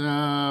right,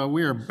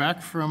 we are back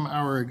from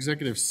our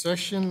executive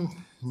session.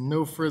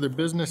 No further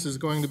business is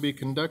going to be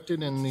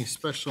conducted in the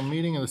special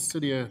meeting of the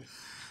City of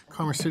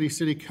Commerce City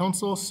City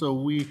Council, so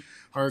we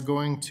are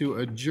going to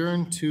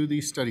adjourn to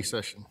the study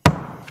session.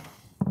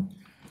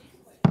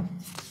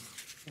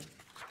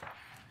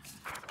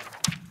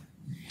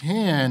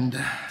 And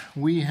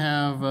we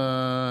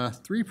have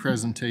 3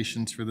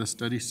 presentations for this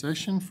study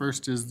session.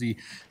 First is the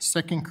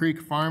Second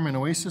Creek Farm and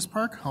Oasis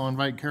Park. I'll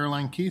invite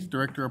Caroline Keith,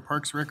 Director of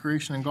Parks,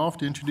 Recreation, and Golf,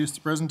 to introduce the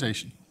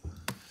presentation.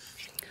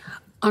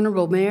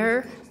 Honorable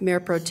Mayor, Mayor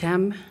Pro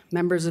Tem,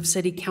 members of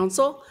City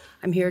Council,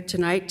 I'm here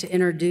tonight to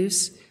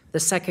introduce the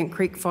Second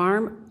Creek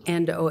Farm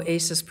and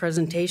Oasis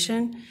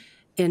presentation.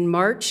 In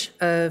March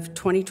of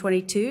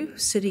 2022,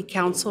 City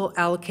Council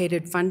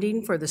allocated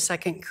funding for the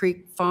Second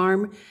Creek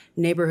Farm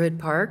Neighborhood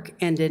Park,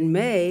 and in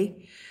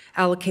May,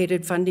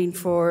 allocated funding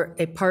for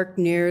a park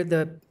near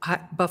the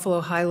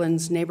Buffalo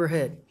Highlands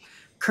neighborhood,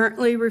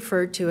 currently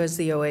referred to as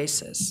the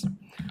Oasis.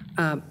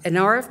 An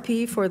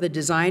RFP for the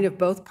design of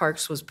both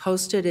parks was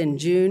posted in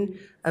June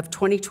of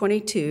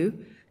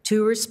 2022.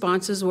 2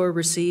 responses were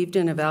received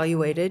and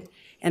evaluated,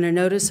 and a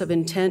notice of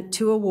intent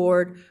to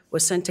award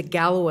was sent to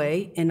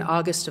Galloway in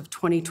August of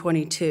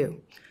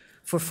 2022.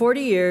 For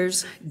 40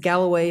 years,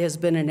 Galloway has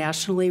been a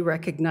nationally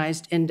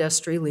recognized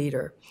industry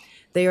leader.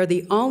 They are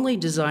the only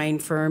design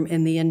firm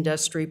in the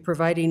industry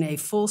providing a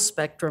full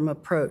spectrum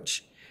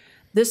approach.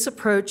 This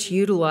approach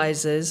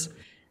utilizes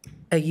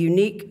a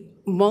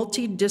unique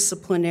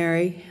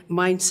multidisciplinary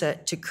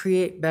mindset to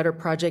create better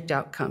project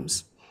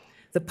outcomes.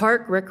 The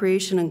Park,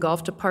 Recreation, and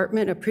Golf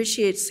Department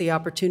appreciates the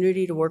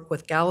opportunity to work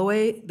with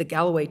Galloway, the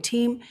Galloway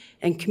team,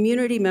 and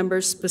community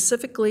members,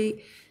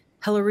 specifically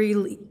Hillary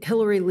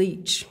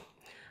Leach,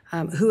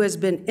 who has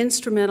been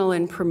instrumental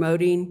in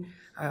promoting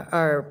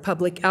our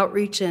public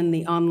outreach and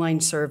the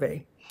online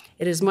survey.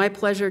 It is my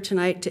pleasure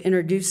tonight to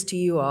introduce to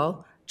you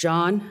all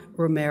John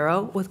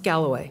Romero with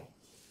Galloway.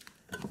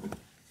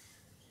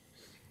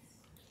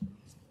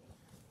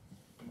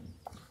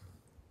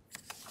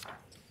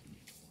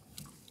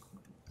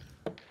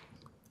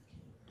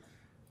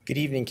 Good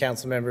evening,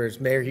 council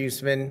members, Mayor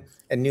Huseman,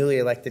 and newly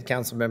elected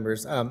council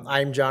members.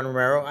 I'm John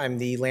Romero. I'm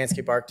the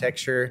landscape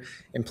architecture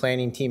and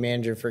planning team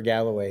manager for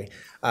Galloway.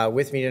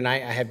 With me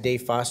tonight, I have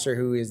Dave Foster,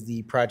 who is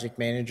the project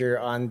manager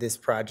on this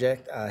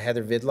project,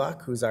 Heather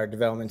Vidlock, who's our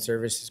development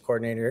services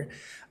coordinator,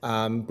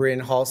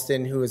 Bryn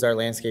Halston, who is our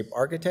landscape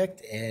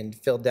architect, and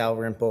Phil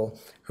Dalrymple,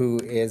 who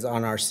is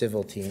on our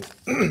civil team.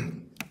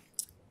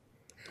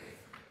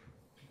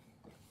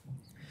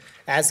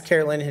 As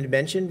Carolyn had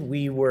mentioned,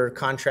 we were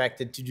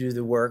contracted to do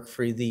the work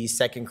for the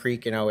Second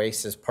Creek and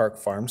Oasis Park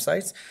farm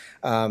sites.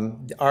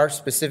 Our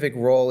specific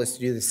role is to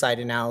do the site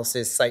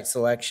analysis, site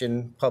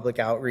selection, public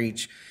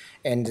outreach,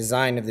 and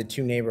design of the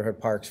 2 neighborhood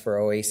parks for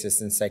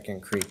Oasis and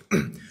Second Creek.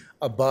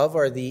 Above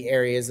are the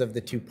areas of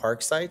the 2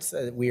 park sites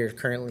that we are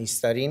currently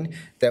studying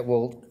that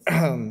will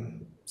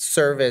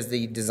serve as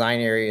the design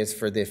areas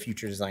for the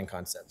future design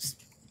concepts.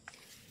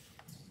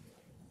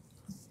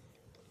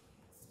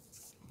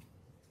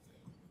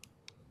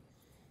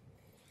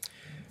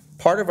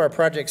 Part of our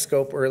project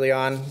scope early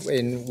on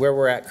and where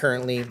we're at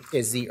currently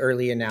is the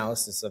early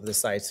analysis of the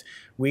sites.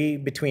 We,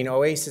 between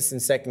Oasis and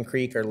Second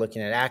Creek, are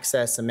looking at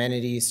access,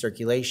 amenities,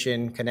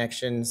 circulation,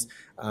 connections,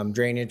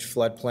 drainage,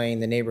 floodplain,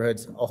 the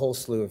neighborhoods, a whole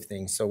slew of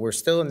things. So we're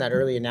still in that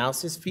early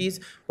analysis piece,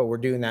 but we're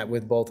doing that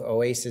with both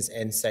Oasis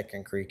and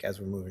Second Creek as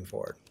we're moving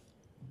forward.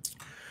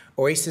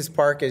 Oasis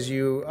Park, as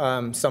you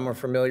some are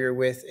familiar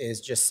with,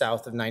 is just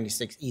south of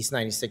East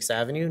 96th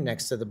Avenue,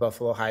 next to the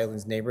Buffalo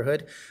Highlands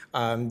neighborhood.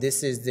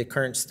 This is the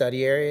current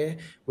study area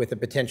with a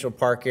potential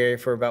park area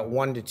for about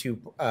 1 to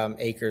 2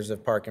 acres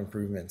of park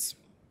improvements.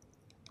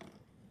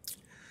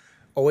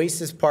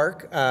 Oasis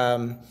Park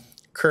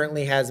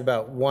currently has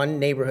about 1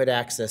 neighborhood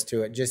access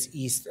to it, just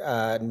east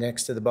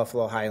next to the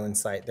Buffalo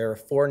Highlands site. There are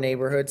 4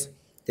 neighborhoods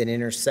that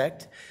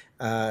intersect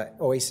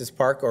Oasis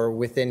Park or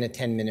within a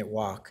 10-minute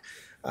walk.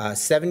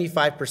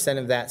 75%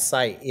 of that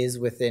site is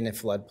within a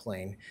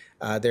floodplain.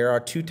 There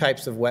are 2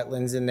 types of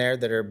wetlands in there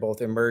that are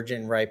both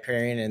emergent and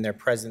riparian, and they're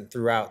present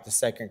throughout the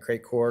Second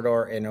Creek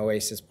corridor and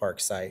Oasis Park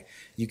site.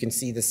 You can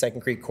see the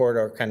Second Creek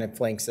corridor kind of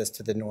flanks us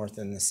to the north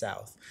and the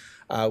south.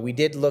 We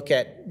did look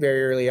at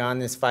very early on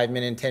this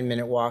 5-minute and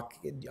 10-minute walk,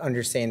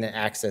 understanding that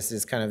access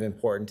is kind of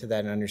important to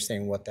that and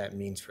understanding what that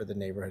means for the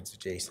neighborhoods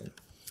adjacent.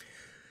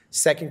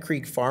 Second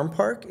Creek Farm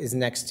Park is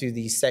next to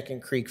the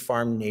Second Creek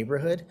Farm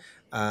neighborhood.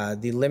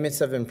 The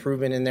limits of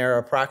improvement in there are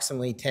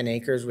approximately 10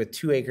 acres, with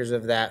 2 acres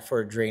of that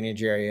for a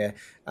drainage area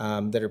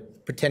that are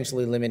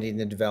potentially limiting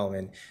the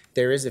development.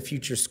 There is a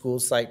future school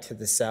site to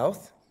the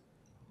south.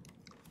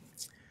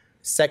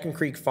 Second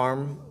Creek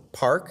Farm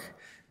Park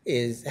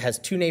has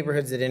 2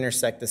 neighborhoods that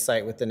intersect the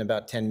site within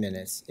about 10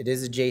 minutes. It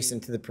is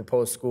adjacent to the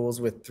proposed schools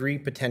with 3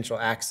 potential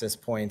access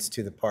points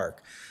to the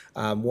park.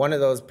 One of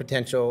those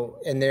potential,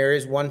 and there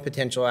is 1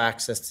 potential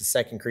access to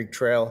Second Creek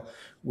Trail,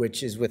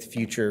 which is with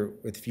future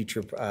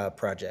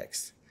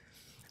projects.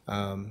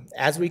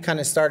 As we kind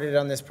of started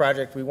on this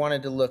project, we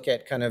wanted to look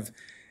at kind of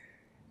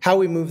how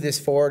we move this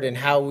forward and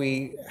how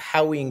we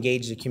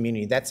engage the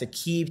community. That's a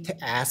key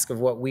to ask of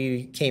what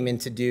we came in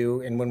to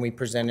do and when we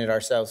presented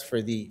ourselves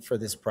for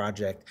this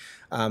project.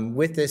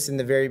 With this, in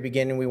the very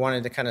beginning, we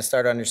wanted to kind of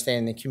start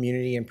understanding the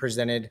community and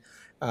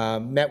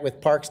met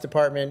with Parks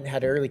Department,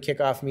 had an early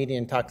kickoff meeting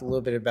and talked a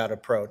little bit about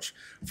approach.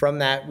 From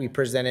that, we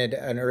presented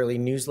an early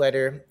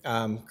newsletter,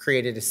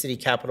 created a City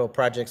Capital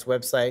Projects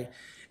website,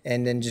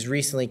 and then just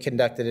recently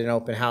conducted an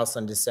open house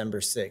on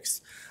December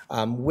 6th.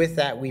 With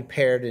that, we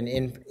paired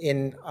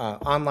an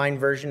online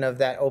version of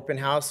that open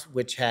house,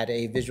 which had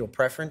a visual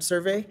preference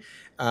survey,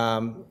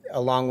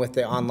 along with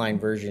the online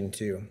version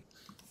too.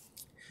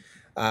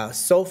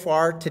 So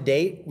far to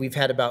date, we've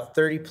had about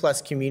 30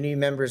 plus community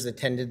members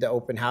attended the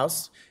open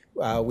house.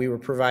 We were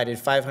provided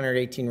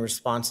 518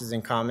 responses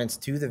and comments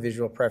to the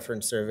visual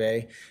preference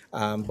survey,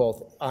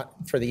 both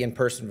for the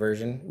in-person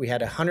version. We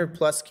had 100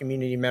 plus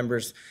community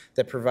members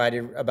that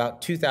provided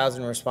about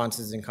 2,000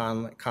 responses and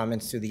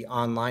comments to the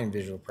online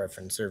visual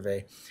preference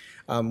survey.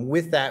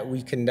 With that,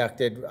 we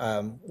conducted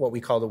what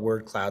we call the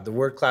word cloud. The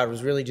word cloud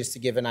was really just to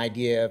give an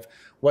idea of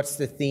what's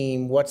the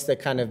theme, what's the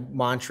kind of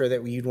mantra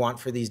that you'd want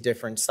for these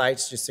different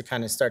sites, just to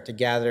kind of start to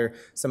gather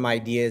some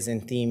ideas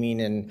and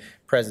theming and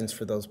presence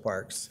for those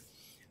parks.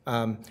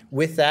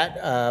 With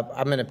that,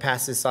 I'm going to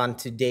pass this on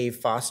to Dave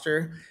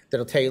Foster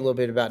that'll tell you a little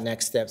bit about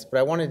next steps. But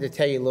I wanted to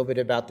tell you a little bit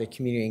about the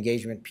community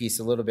engagement piece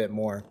a little bit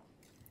more.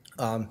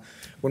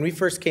 When we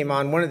first came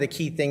on, one of the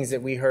key things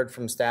that we heard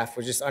from staff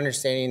was just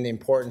understanding the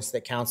importance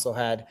that council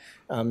had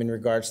in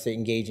regards to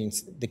engaging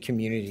the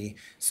community.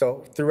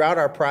 So throughout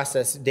our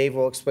process, Dave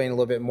will explain a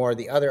little bit more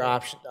the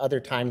other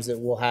times that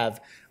we'll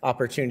have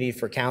opportunity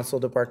for council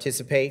to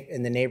participate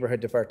and the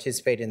neighborhood to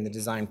participate in the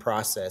design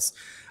process.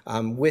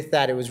 With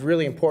that, it was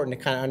really important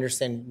to kind of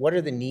understand what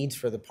are the needs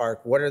for the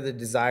park, what are the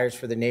desires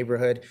for the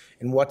neighborhood,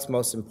 and what's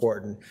most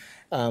important.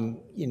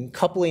 In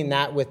coupling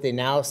that with the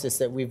analysis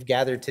that we've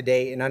gathered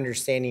today and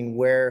understanding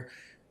where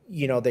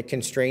the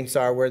constraints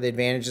are, where the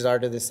advantages are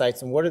to the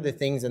sites, and what are the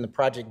things in the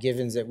project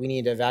givens that we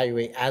need to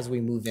evaluate as we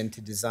move into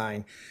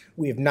design.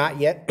 We have not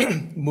yet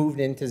moved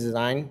into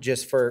design,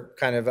 just for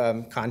kind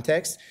of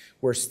context.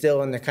 We're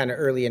still in the kind of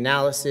early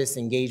analysis,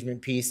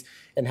 engagement piece,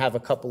 and have a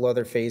couple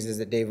other phases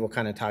that Dave will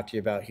kind of talk to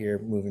you about here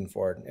moving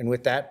forward. And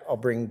with that, I'll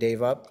bring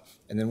Dave up,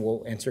 and then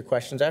we'll answer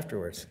questions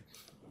afterwards.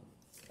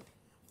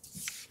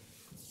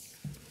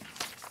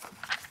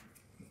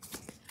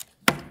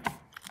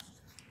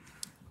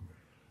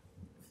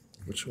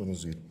 Which one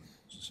is he? Is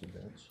this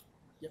advanced?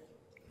 Yep.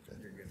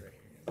 Okay. You're good right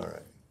here. All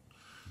right.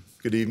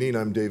 Good evening.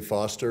 I'm Dave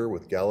Foster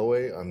with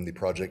Galloway. I'm the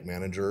project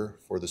manager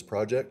for this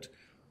project.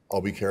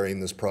 I'll be carrying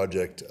this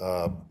project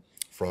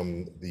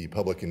from the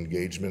public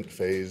engagement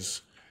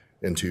phase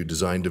into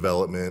design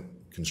development,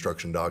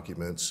 construction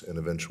documents, and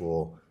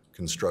eventual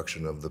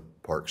construction of the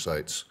park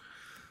sites.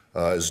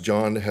 As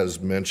John has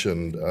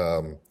mentioned,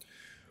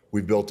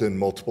 we've built in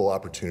multiple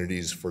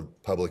opportunities for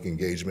public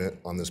engagement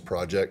on this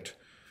project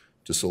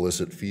to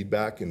solicit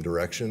feedback and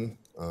direction,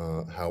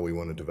 how we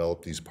want to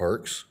develop these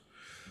parks,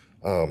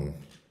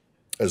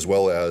 as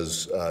well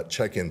as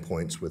check-in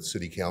points with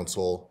City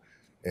Council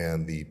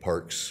and the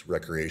Parks,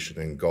 Recreation,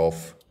 and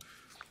Golf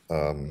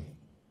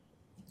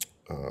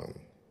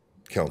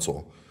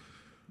Council.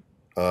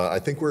 I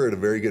think we're at a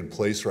very good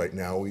place right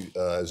now.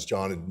 As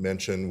John had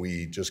mentioned,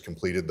 we just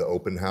completed the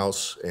open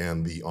house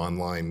and the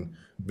online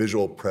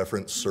visual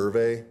preference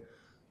survey.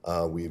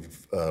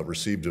 We've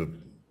received a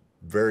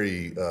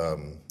very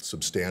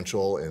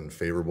substantial and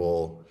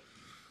favorable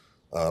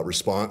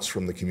response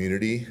from the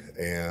community,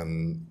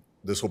 and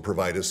this will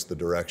provide us the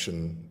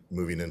direction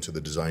moving into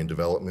the design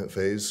development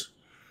phase.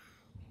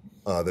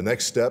 The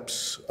next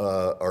steps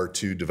are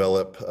to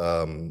develop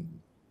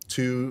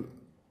two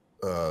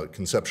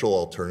conceptual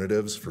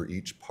alternatives for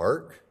each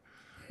park,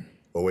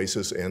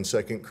 Oasis and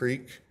Second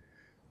Creek,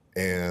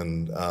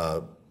 and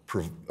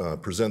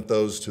present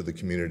those to the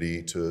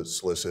community to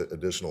solicit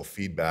additional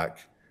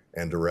feedback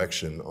and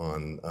direction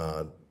on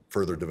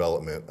further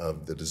development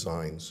of the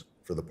designs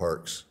for the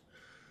parks.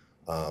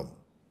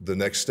 The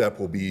next step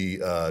will be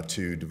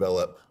to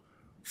develop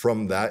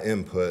from that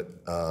input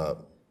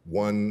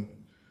one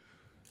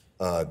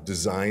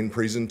design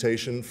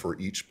presentation for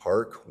each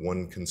park,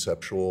 one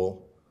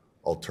conceptual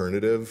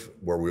alternative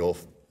where we'll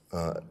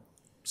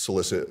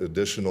solicit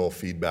additional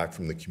feedback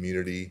from the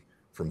community,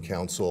 from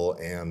council,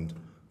 and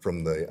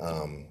from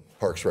the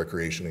Parks,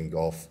 Recreation, and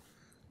Golf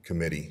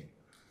Committee.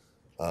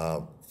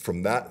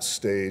 From that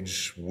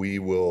stage, we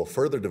will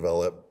further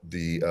develop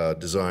the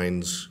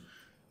designs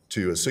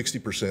to a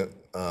 60%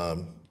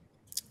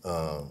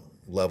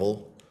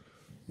 level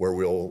where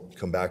we'll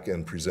come back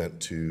and present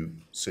to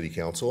City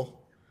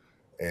Council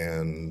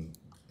and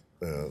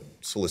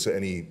solicit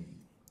any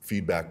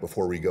feedback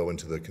before we go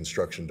into the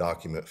construction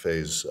document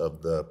phase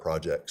of the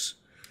projects.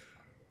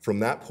 From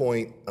that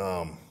point,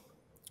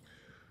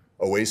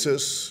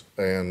 Oasis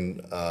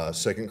and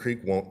Second Creek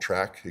won't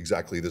track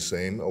exactly the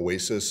same.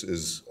 Oasis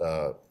has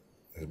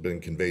been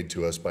conveyed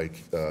to us by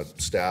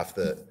staff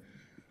that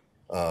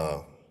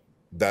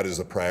that is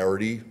a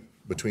priority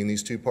between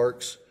these two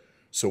parks.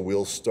 So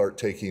we'll start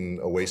taking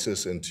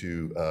Oasis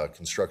into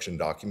construction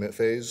document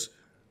phase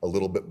a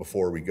little bit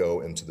before we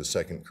go into the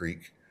Second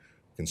Creek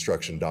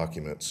construction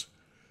documents.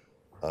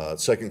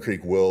 Second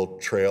Creek will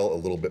trail a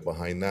little bit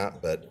behind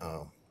that, but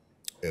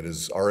it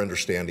is our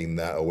understanding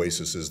that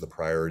Oasis is the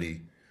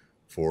priority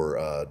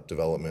for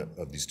development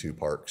of these two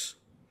parks.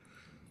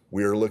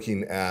 We are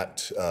looking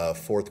at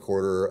fourth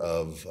quarter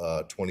of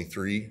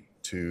 23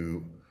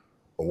 to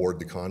award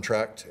the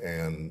contract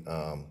and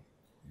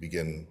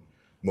begin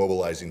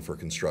mobilizing for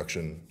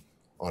construction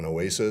on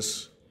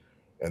Oasis.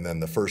 And then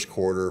the first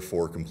quarter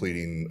for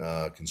completing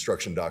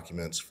construction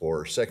documents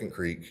for Second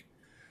Creek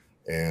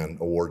and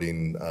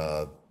awarding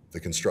the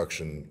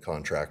construction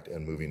contract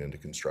and moving into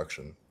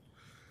construction.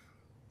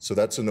 So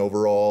that's an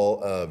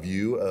overall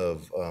view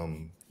of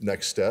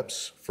next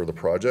steps for the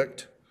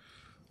project.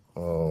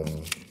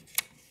 And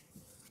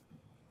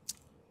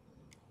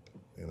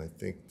I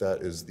think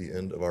that is the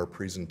end of our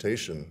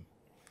presentation.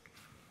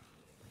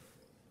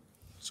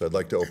 So I'd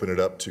like to open it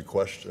up to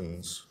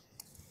questions.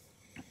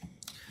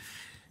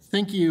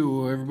 Thank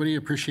you, everybody.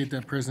 Appreciate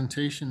that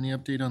presentation, the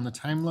update on the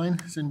timeline.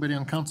 Does anybody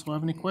on council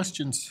have any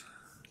questions?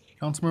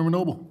 Councilmember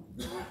Noble.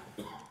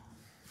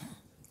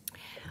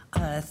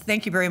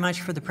 Thank you very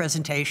much for the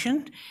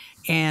presentation,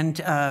 and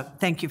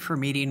thank you for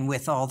meeting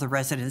with all the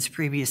residents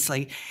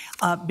previously.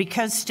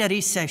 Because study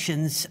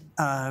sessions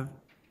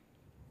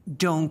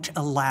don't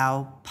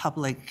allow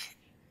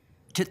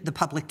the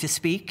public to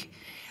speak,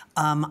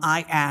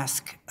 I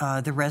ask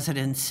the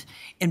residents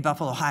in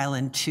Buffalo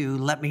Highland to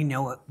let me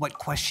know what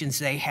questions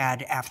they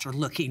had after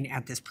looking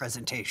at this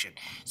presentation.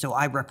 So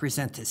I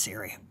represent this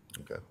area.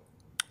 Okay.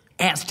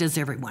 As does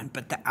everyone,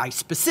 but I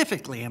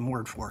specifically am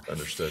word for.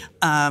 Understood.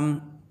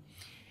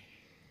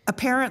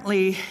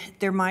 Apparently,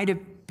 there might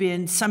have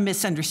been some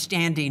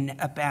misunderstanding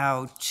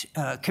about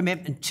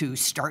commitment to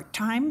start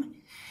time.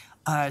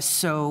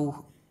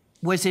 So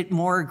was it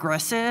more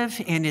aggressive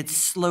and it's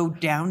slowed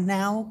down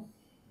now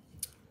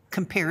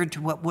compared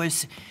to what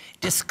was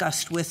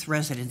discussed with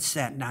residents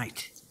that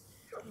night?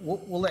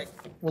 We'll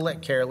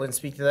let Carolyn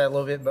speak to that a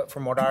little bit, but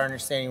from what our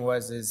understanding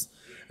is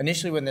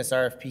initially when this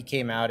RFP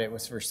came out, it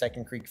was for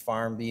Second Creek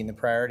Farm being the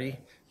priority,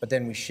 but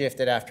then we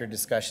shifted after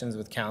discussions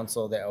with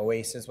council that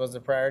Oasis was the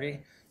priority.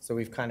 So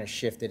we've kind of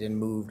shifted and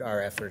moved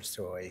our efforts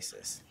to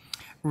Oasis.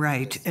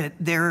 Right.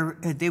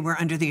 They were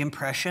under the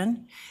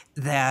impression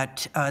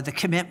that the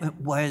commitment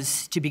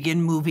was to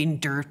begin moving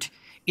dirt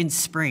in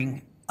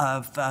spring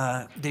of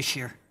this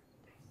year.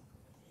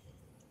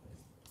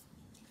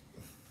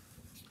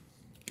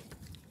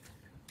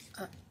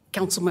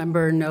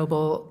 Councilmember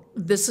Noble,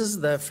 this is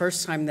the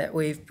first time that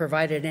we've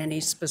provided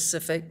any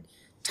specific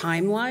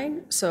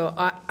timeline, so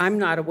I'm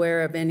not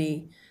aware of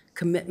any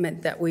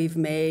commitment that we've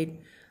made.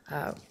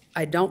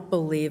 I don't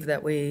believe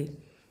that we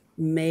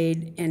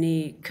made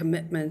any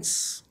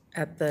commitments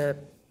at the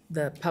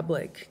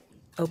public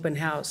open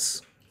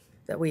house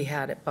that we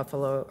had at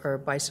Buffalo or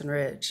Bison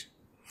Ridge.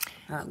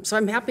 So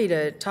I'm happy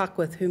to talk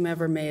with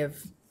whomever may have.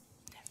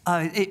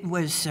 It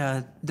was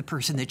the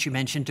person that you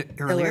mentioned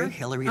earlier,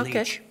 Hillary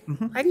Leach.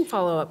 Okay. I can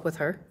follow up with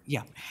her.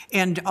 Yeah.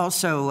 And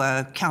also,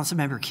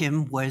 Councilmember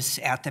Kim was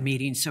at the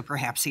meeting, so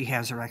perhaps he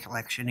has a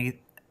recollection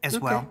as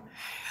well.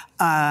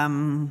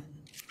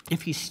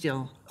 If he's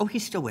still,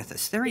 he's still with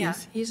us. There he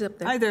is. He's up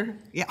there. Hi there.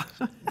 Yeah.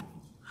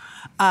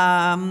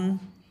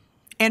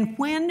 And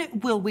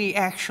when will we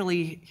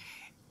actually,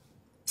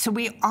 so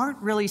we aren't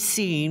really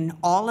seeing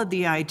all of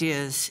the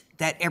ideas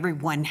that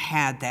everyone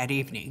had that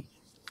evening.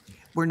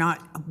 We're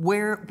not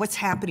aware what's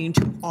happening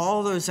to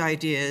all those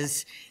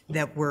ideas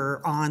that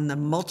were on the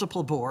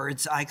multiple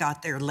boards. I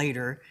got there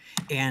later,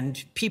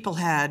 and people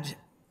had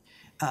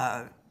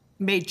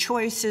made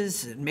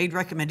choices and made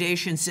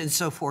recommendations and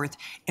so forth,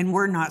 and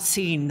we're not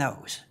seeing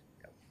those.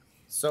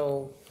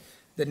 So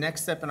the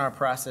next step in our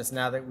process,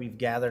 now that we've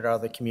gathered all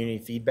the community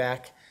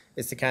feedback,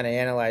 is to kind of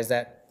analyze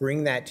that,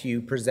 bring that to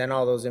you, present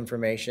all those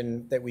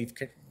information that we've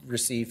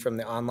received from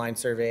the online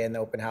survey and the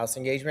open house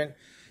engagement,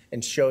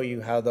 and show you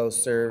how those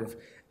serve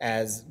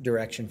as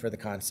direction for the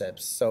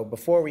concepts. So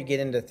before we get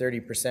into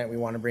 30%, we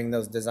want to bring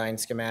those design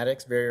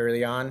schematics very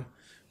early on,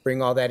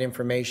 bring all that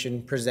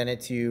information, present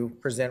it to you,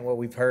 present what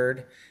we've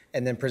heard,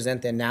 and then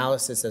present the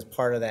analysis as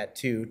part of that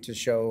too, to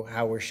show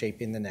how we're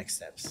shaping the next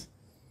steps.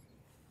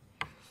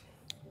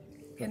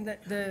 And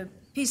the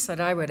piece that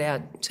I would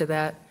add to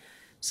that,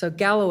 so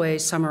Galloway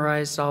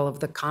summarized all of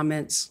the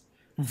comments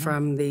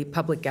from the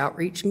public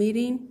outreach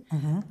meeting.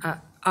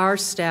 Our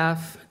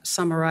staff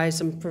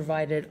summarized and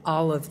provided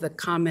all of the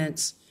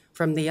comments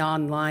from the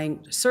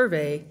online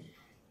survey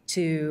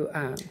to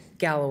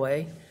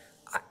Galloway.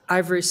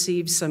 I've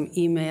received some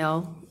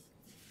email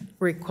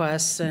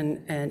requests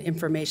and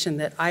information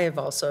that I have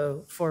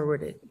also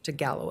forwarded to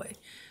Galloway.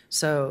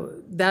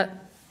 So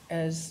that,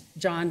 as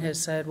John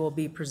has said, will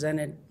be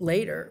presented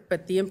later,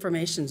 but the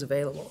information's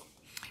available.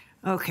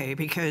 Okay,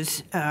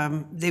 because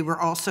they were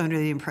also under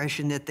the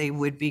impression that they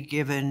would be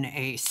given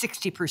a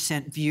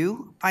 60%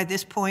 view by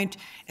this point,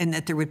 and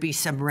that there would be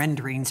some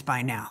renderings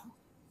by now.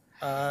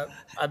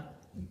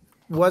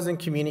 wasn't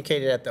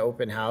communicated at the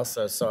open house,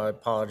 so I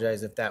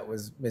apologize if that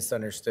was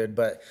misunderstood.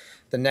 But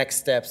the next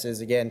steps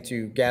is, again,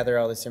 to gather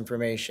all this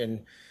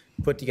information,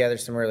 put together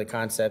some early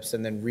concepts,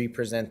 and then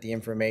represent the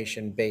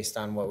information based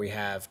on what we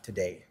have to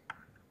date.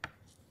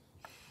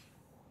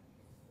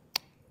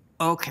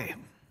 Okay.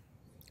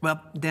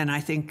 Well, then I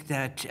think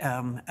that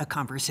a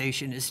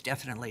conversation is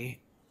definitely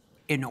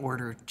in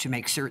order to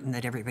make certain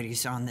that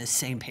everybody's on the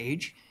same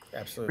page.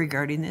 Absolutely.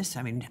 Regarding this.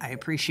 I mean, I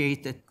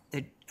appreciate that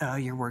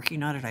you're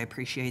working on it. I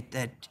appreciate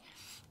that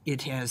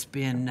it has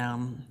been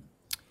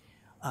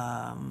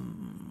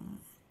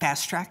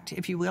fast-tracked,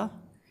 if you will,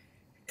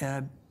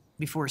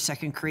 before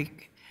Second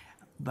Creek.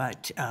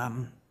 But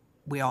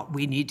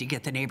we need to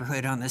get the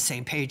neighborhood on the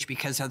same page,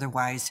 because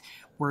otherwise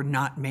we're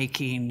not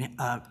making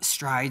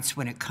strides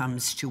when it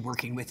comes to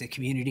working with the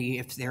community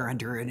if they're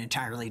under an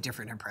entirely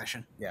different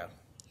impression. Yeah.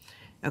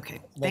 Okay,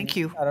 thank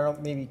you. I don't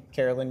know, maybe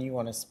Carolyn, you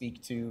want to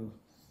speak to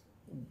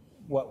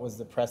what was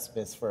the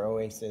precipice for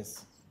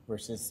Oasis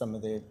versus some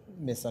of the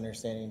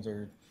misunderstandings,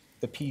 or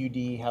the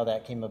PUD, how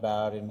that came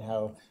about, and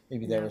how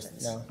maybe there was,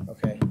 no?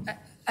 Okay.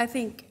 I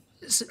think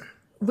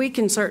we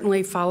can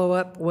certainly follow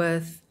up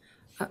with,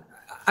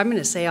 I'm going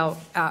to say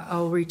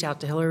I'll reach out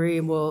to Hillary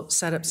and we'll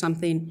set up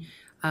something.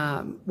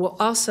 Well,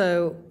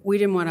 also, we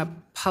didn't want to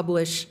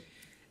publish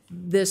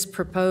this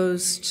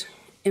proposed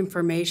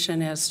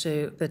information as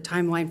to the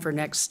timeline for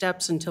next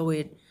steps until we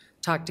had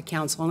talked to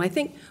council. And I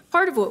think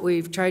part of what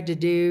we've tried to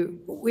do,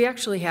 we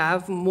actually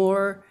have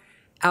more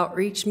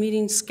outreach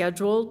meetings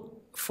scheduled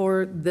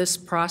for this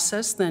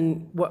process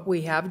than what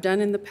we have done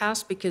in the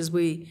past, because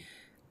we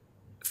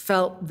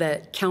felt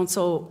that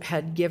council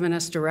had given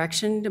us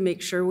direction to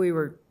make sure we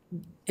were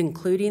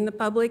including the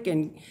public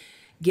and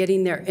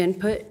getting their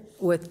input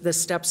with the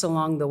steps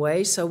along the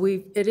way. So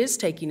it is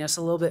taking us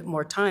a little bit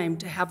more time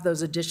to have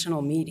those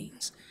additional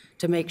meetings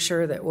to make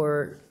sure that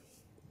we're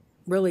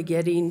really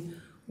getting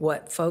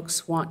what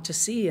folks want to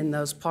see in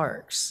those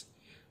parks.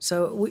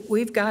 So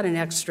we've got an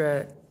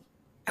extra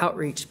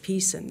outreach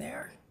piece in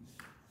there.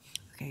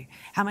 Okay.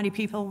 How many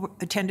people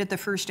attended the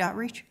first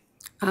outreach?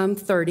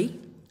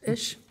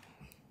 30-ish.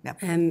 Yep.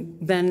 And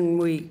then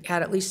we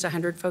had at least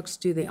 100 folks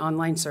do the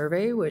online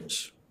survey,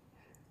 which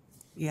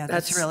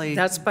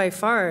that's by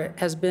far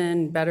has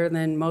been better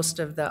than most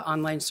of the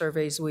online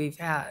surveys we've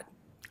had.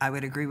 I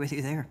would agree with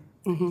you there.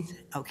 Mm-hmm.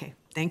 Okay,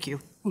 thank you.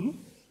 Mm-hmm.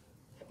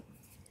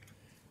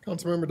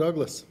 Councilmember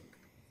Douglas.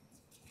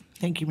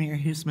 Thank you, Mayor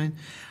Huseman.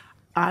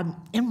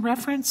 In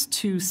reference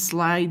to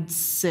slide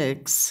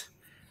 6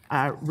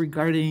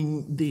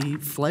 regarding the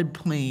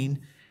floodplain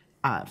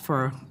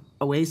for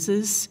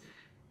Oasis,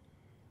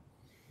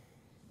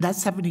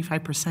 that's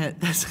 75%.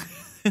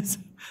 That's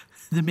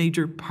the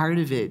major part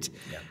of it.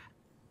 Yeah.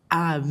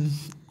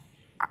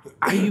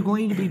 Are you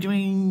going to be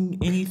doing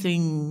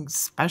anything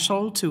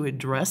special to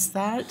address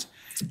that?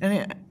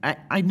 And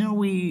I know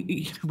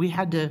we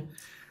had to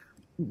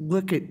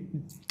look at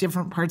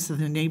different parts of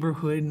the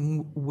neighborhood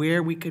and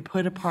where we could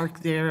put a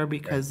park there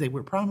because they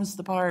were promised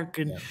the park,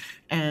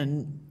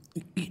 and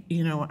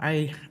you know,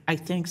 I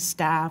thank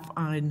staff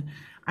on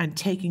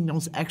taking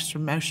those extra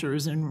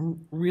measures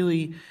and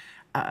really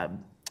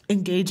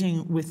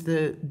engaging with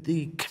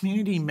the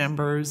community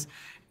members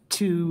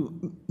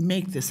to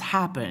make this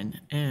happen,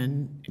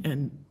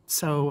 and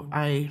so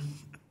I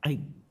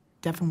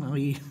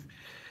definitely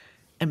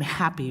am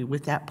happy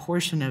with that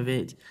portion of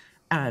it.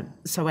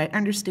 So I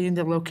understand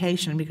the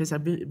location because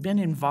I've been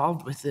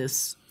involved with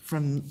this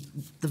from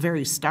the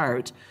very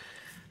start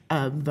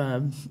of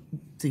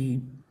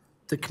the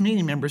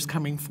community members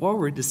coming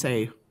forward to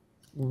say,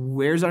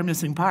 where's our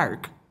missing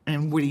park?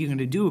 And what are you going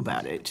to do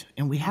about it?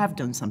 And we have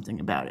done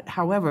something about it.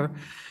 However,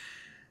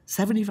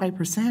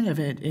 75% of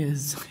it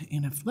is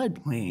in a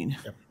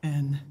floodplain. Yep.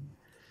 And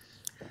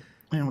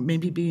you know,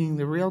 maybe being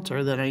the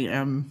realtor that I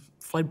am,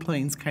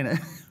 floodplains kind of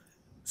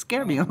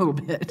scare me a little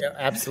bit. Yeah,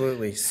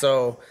 absolutely.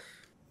 So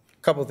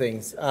a couple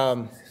things.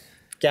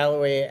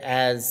 Galloway,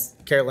 as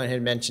Carolyn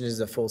had mentioned,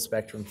 is a full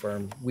spectrum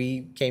firm.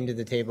 We came to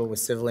the table with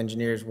civil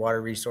engineers, water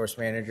resource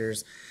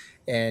managers,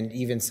 and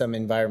even some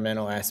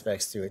environmental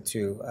aspects to it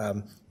too.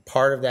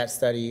 Part of that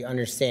study,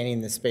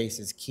 understanding the space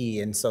is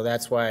key. And so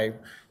that's why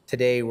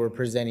today we're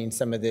presenting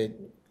some of the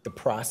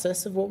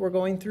process of what we're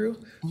going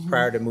through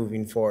prior to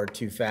moving forward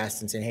too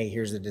fast and saying, hey,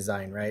 here's the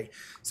design, right?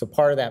 So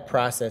part of that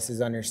process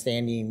is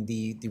understanding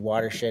the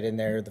watershed in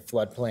there, the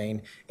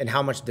floodplain, and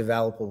how much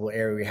developable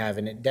area we have.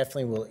 And it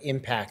definitely will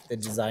impact the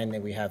design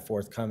that we have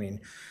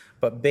forthcoming.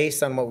 But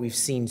based on what we've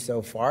seen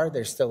so far,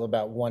 there's still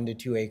about 1 to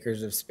 2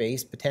 acres of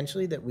space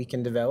potentially that we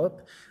can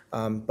develop.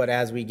 But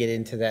as we get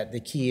into that,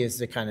 the key is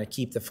to kind of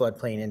keep the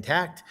floodplain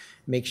intact,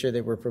 make sure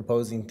that we're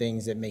proposing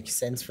things that make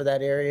sense for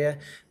that area,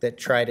 that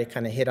try to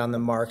kind of hit on the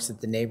marks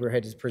that the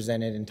neighborhood has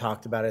presented and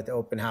talked about at the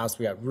open house.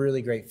 We got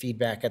really great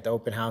feedback at the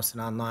open house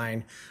and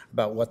online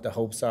about what the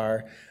hopes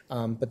are.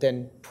 But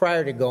then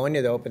prior to going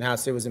to the open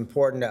house, it was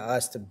important to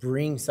us to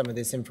bring some of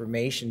this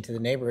information to the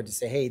neighborhood to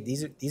say, hey,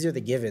 these are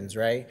the givens,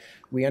 right?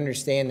 We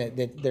understand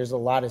that there's a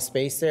lot of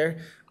space there,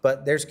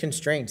 but there's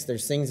constraints.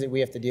 There's things that we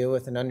have to deal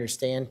with and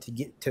understand to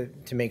get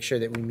to make sure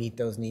that we meet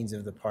those needs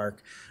of the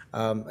park.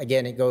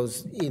 Again, it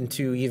goes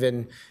into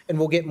even, and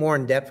we'll get more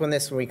in depth on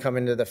this when we come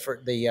into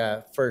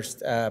the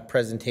first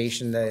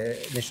presentation,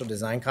 the initial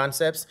design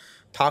concepts.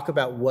 Talk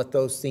about what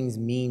those things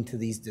mean to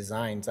these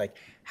designs, like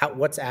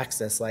what's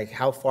access like?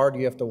 How far do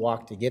you have to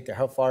walk to get there?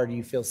 How far do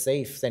you feel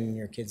safe sending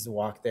your kids to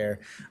walk there?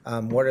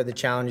 What are the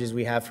challenges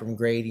we have from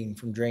grading,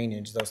 from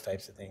drainage, those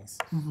types of things?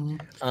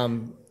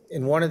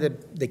 And one of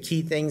the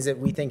key things that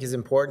we think is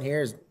important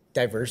here is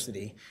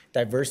diversity.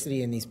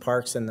 Diversity in these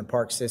parks and the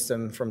park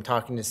system, from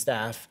talking to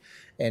staff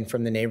and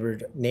from the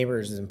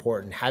neighbors is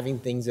important. Having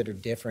things that are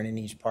different in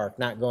each park,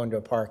 not going to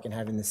a park and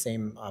having the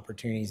same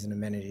opportunities and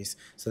amenities.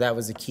 So that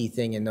was a key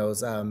thing in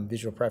those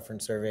visual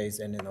preference surveys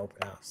and in the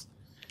open house.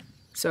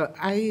 So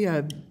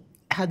I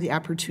had the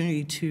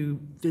opportunity to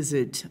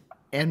visit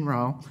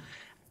NRO,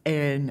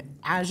 and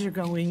as you're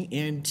going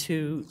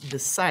into the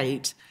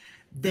site,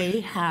 they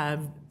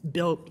have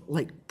built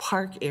like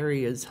park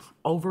areas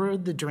over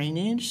the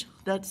drainage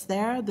that's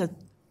there. That,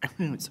 I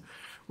mean, it's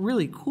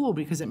really cool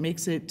because it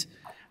makes it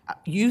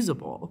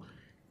usable.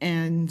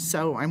 And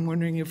so I'm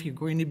wondering if you're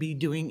going to be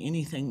doing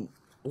anything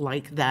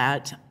like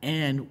that.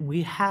 And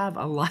we have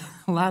a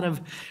lot of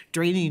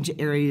drainage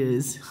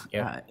areas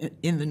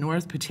in the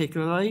north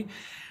particularly.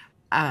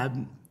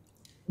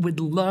 Would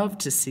love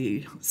to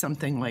see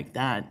something like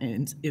that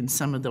in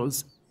some of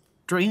those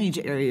drainage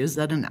areas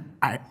that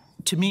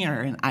to me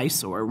are an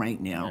eyesore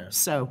right now. Yeah.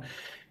 So,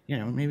 you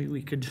know, maybe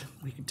we could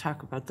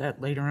talk about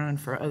that later on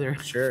for other,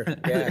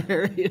 other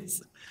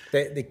areas.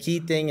 The key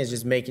thing is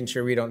just making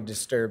sure we don't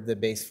disturb the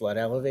base flood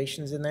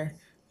elevations in there,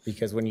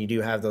 because when you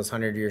do have those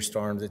 100-year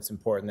storms, it's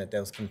important that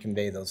those can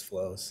convey those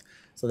flows.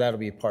 So that'll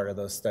be a part of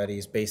those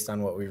studies based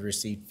on what we've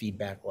received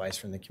feedback-wise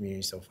from the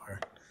community so far.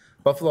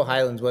 Buffalo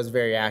Highlands was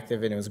very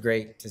active, and it was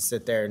great to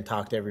sit there and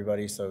talk to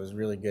everybody, so it was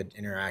really good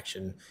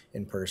interaction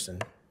in person.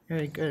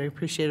 Very good. I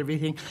appreciate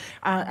everything.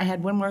 I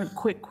had one more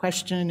quick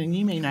question, and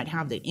you may not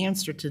have the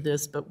answer to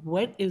this, but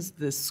what is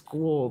the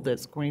school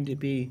that's going to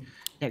be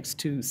next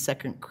to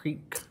Second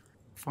Creek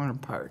Farm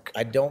Park?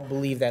 I don't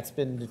believe that's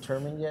been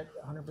determined yet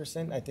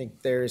 100%. I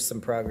think there is some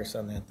progress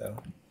on that, though.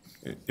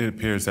 It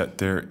appears that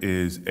there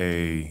is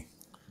a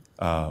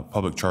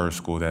public charter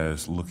school that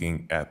is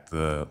looking at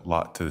the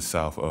lot to the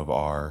south of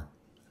our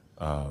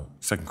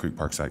Second Creek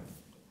Park site.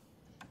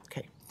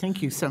 Okay.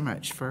 Thank you so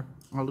much for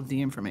all of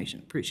the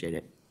information. Appreciate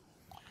it.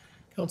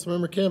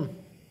 Councilmember Kim.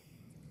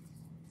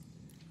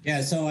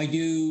 Yeah, so I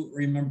do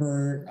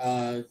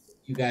remember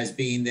you guys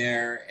being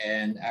there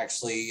and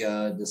actually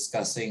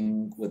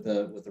discussing with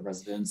the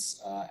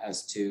residents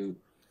as to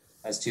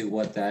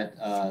what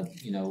that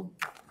you know,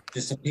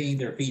 just obtaining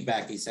their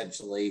feedback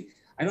essentially.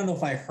 I don't know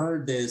if I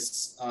heard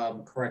this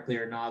correctly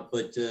or not,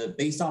 but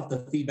based off the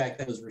feedback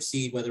that was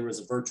received, whether it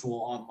was virtual,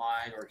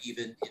 online, or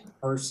even in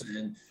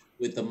person,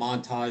 with the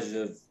montage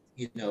of,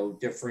 you know,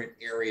 different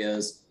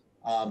areas.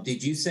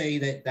 Did you say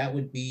that that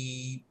would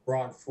be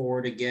brought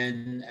forward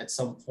again at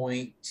some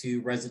point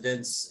to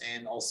residents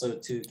and also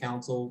to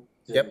council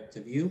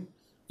to view?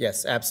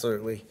 Yes,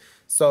 absolutely.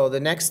 So the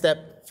next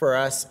step for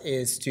us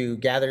is to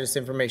gather this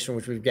information,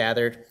 which we've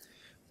gathered,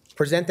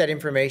 present that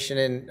information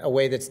in a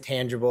way that's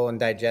tangible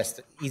and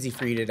easy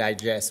for you to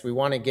digest. We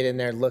want to get in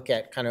there, look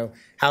at kind of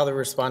how the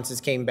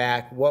responses came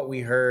back, what we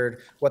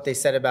heard, what they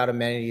said about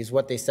amenities,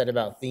 what they said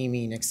about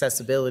theming,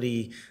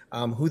 accessibility,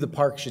 who the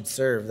park should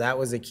serve. That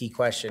was a key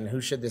question.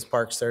 Who should this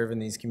park serve in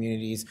these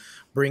communities?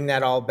 Bring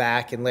that all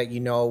back and let you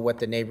know what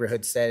the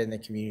neighborhood said and the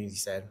community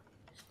said.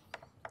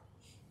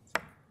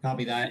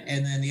 Copy that.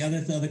 And then the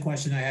other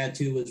question I had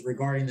too was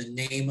regarding the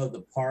name of the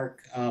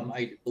park.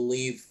 I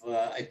believe,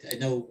 I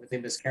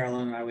think Ms.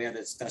 Carolyn and we had a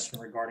discussion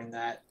regarding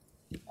that.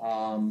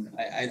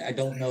 I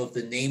don't know if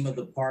the name of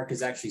the park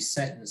is actually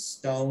set in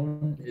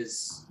stone.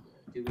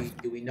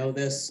 Do we know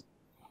this?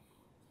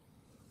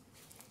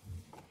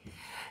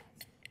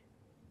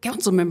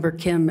 Councilmember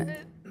Kim,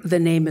 the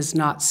name is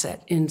not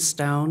set in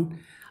stone.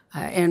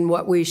 And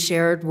what we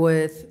shared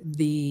with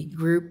the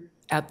group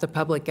at the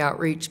public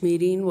outreach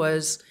meeting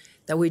was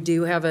that we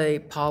do have a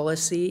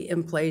policy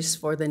in place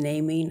for the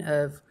naming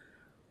of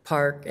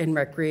park and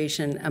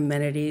recreation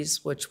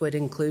amenities, which would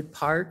include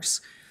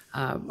parks.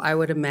 I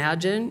would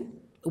imagine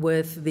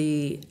with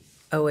the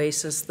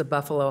Oasis, the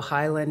Buffalo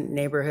Highland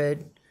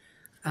neighborhood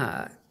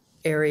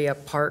area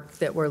park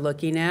that we're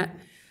looking at,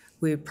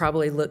 we would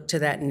probably look to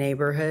that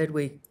neighborhood.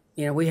 We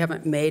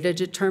haven't made a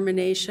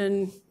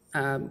determination.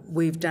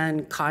 We've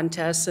done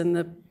contests in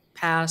the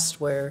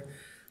past where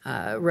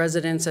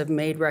residents have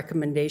made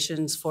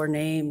recommendations for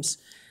names.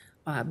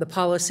 The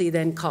policy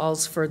then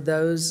calls for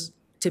those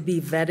to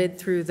be vetted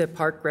through the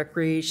Park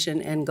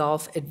Recreation and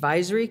Golf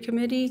Advisory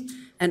Committee,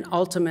 and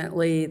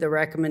ultimately the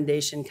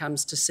recommendation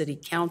comes to City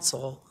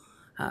Council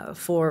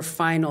for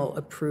final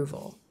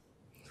approval.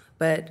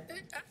 But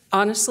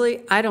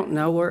honestly, I don't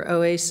know where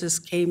Oasis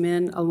came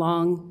in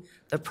along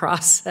the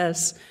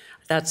process.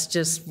 That's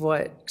just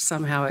what,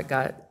 somehow it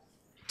got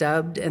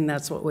dubbed, and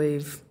that's what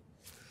we've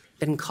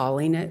been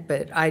calling it.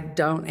 But I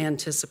don't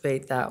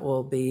anticipate that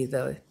will be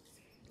the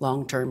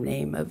long-term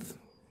name of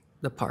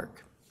the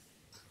park.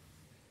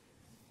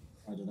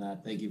 Roger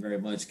that. Thank you very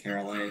much,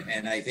 Carolyn.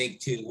 And I think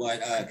to what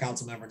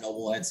Councilmember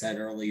Noble had said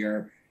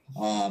earlier,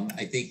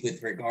 I think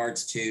with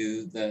regards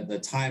to the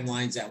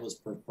timelines that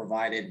was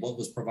provided, what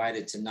was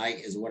provided tonight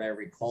is what I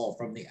recall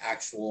from the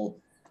actual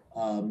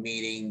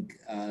meeting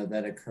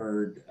that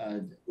occurred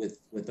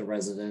with the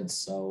residents.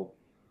 So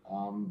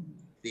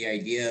the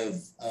idea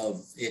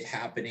of it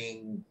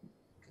happening,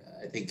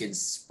 I think in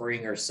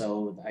spring or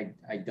so,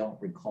 I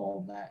don't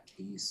recall that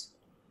piece.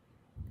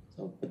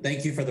 So, but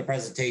thank you for the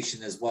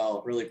presentation as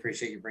well. Really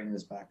appreciate you bringing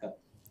this back up.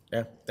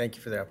 Yeah, thank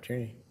you for the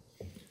opportunity.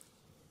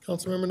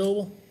 Councilmember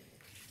Noble?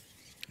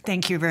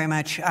 Thank you very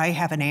much. I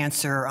have an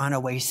answer on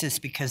Oasis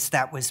because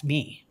that was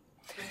me.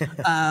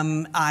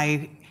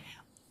 I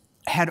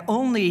had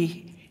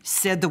only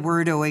said the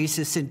word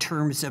Oasis in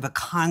terms of a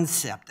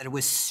concept, that it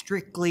was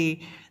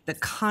strictly the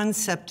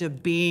concept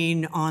of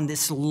being on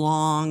this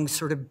long,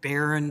 sort of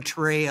barren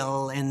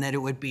trail, and that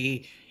it would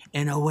be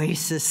an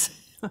oasis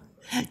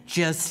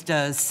just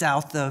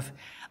south of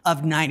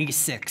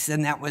 96.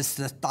 And that was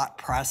the thought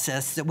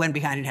process that went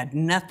behind it. It had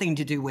nothing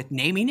to do with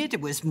naming it. It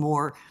was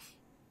more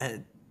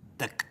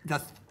the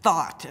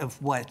thought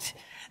of what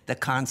the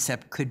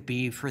concept could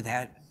be for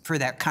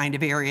that kind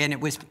of area. And it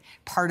was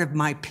part of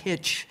my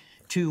pitch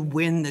to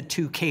win the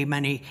 2K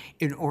money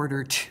in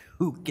order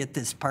to get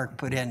this park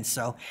put in.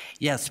 So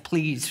yes,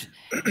 please,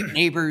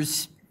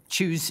 neighbors,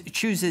 choose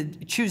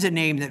a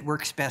name that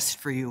works best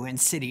for you, and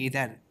city,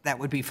 that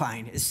would be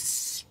fine. It's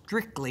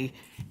strictly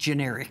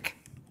generic.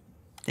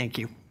 Thank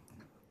you.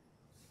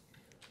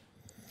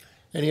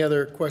 Any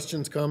other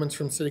questions, comments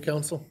from City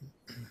Council?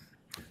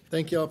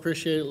 Thank you all,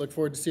 appreciate it. Look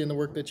forward to seeing the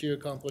work that you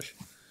accomplish.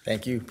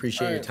 Thank you,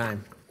 appreciate All your right.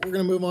 time. We're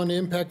gonna move on to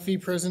impact fee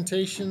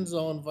presentations.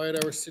 I'll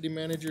invite our city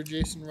manager,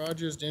 Jason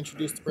Rogers, to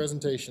introduce the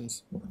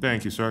presentations.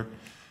 Thank you, sir.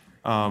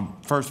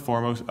 First and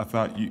foremost, I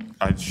thought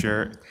I'd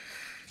share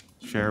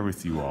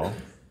with you all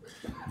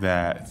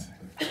that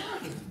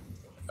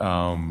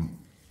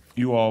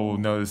you all will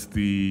notice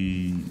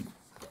the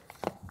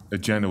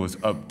agenda was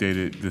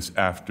updated this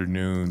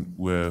afternoon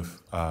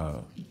with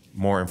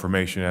more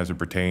information as it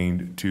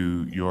pertained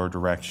to your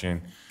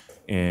direction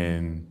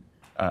in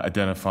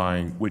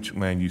identifying which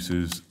land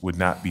uses would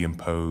not be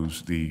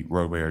imposed the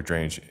roadway or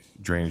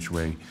drainage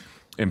way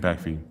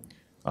impact fee.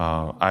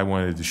 I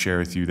wanted to share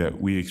with you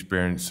that we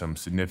experienced some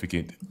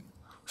significant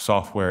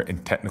software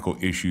and technical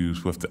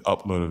issues with the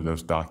upload of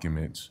those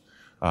documents,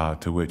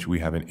 to which we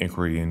have an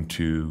inquiry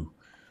into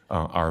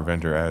our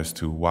vendor as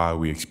to why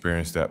we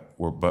experienced that,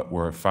 but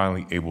we're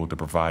finally able to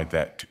provide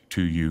that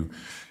to you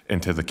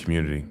and to the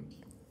community.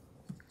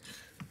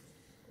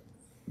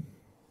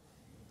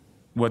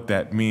 What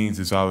that means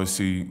is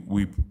obviously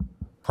we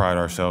pride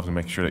ourselves in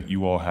making sure that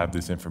you all have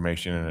this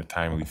information in a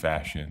timely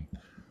fashion.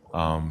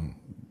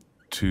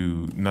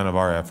 To none of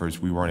our efforts,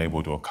 we weren't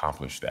able to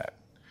accomplish that.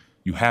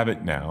 You have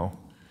it now,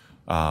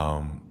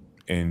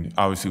 and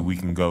obviously we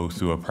can go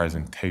through a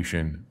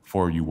presentation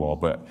for you all,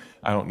 but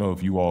I don't know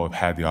if you all have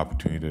had the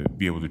opportunity to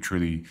be able to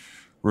truly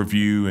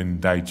review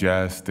and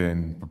digest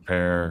and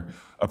prepare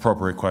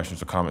appropriate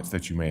questions or comments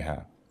that you may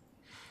have.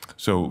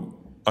 So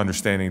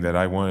understanding that,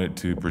 I wanted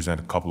to present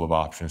a couple of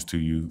options to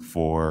you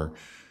for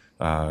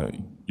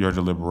your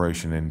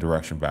deliberation and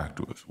direction back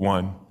to us.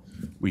 One,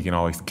 we can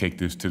always kick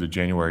this to the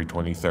January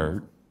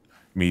 23rd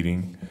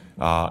meeting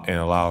and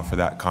allow for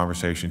that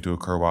conversation to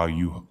occur while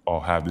you all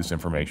have this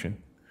information.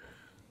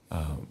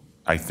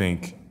 I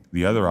think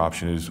the other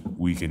option is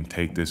we can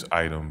take this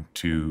item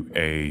to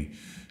a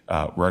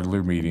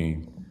regular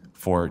meeting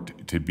for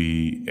it to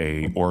be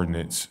a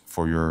ordinance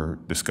for your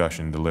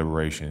discussion,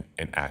 deliberation,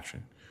 and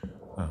action.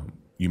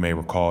 You may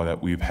recall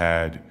that we've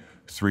had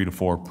 3 to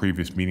 4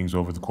 previous meetings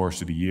over the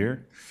course of the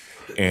year,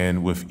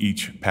 and with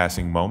each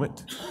passing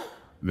moment,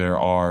 there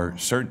are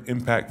certain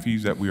impact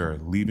fees that we are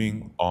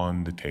leaving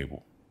on the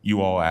table.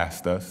 You all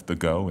asked us to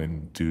go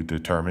and to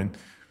determine,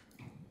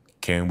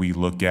 can we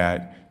look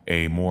at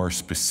a more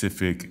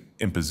specific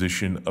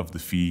imposition of the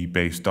fee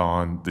based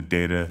on the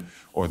data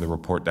or the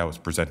report that was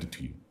presented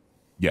to you?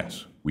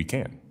 Yes, we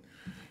can.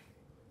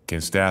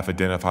 Can staff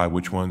identify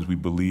which ones we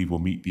believe will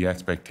meet the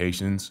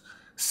expectations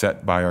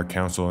set by our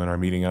council in our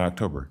meeting in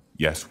October?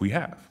 Yes, we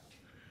have.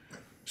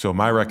 So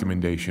my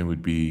recommendation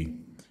would be,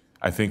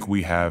 I think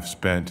we have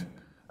spent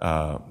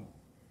a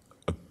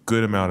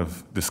good amount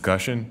of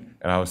discussion,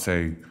 and I would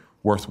say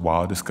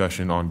worthwhile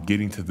discussion, on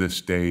getting to this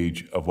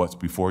stage of what's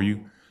before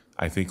you.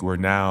 I think we're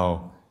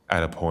now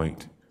at a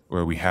point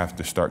where we have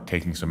to start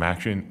taking some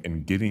action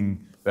and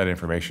getting that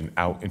information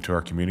out into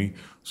our community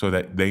so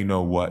that they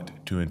know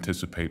what to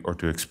anticipate or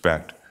to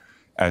expect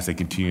as they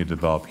continue to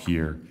develop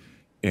here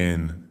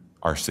in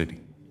our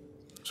city.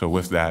 So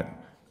with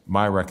that,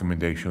 my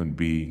recommendation would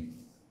be,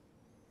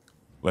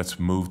 let's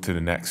move to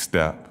the next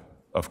step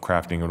of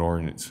crafting an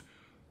ordinance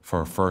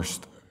for a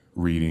first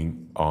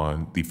reading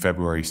on the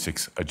February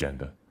 6th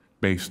agenda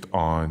based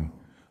on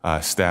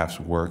staff's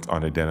work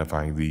on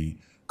identifying the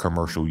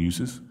commercial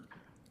uses,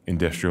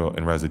 industrial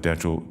and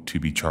residential, to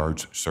be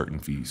charged certain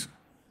fees.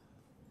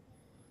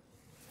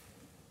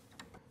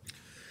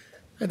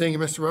 Thank you,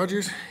 Mr.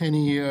 Rogers.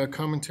 Any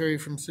commentary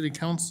from City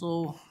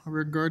Council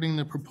regarding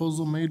the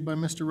proposal made by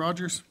Mr.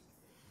 Rogers?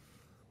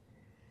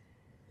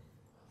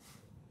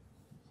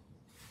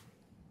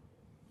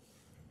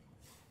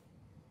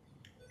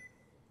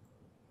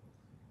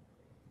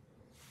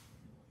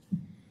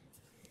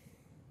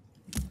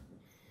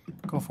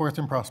 Go forth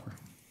and prosper.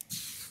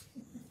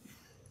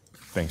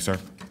 Thanks, sir.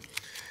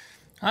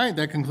 All right,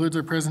 that concludes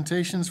our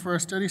presentations for our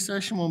study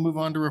session. We'll move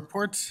on to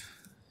reports.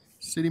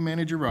 City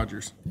Manager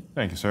Rogers.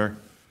 Thank you, sir.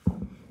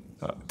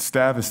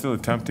 Staff is still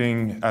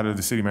attempting, out of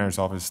the city manager's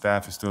office,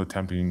 staff is still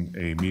attempting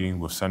a meeting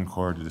with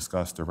Suncor to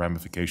discuss the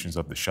ramifications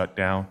of the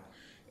shutdown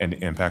and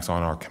the impacts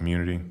on our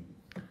community.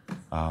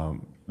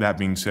 That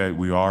being said,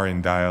 we are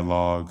in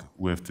dialogue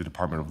with the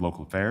Department of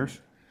Local Affairs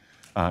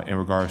in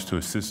regards to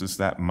assistance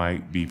that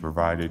might be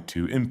provided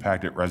to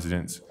impacted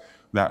residents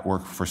that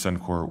work for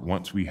Suncor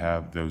once we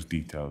have those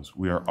details.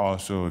 We are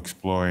also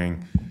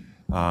exploring,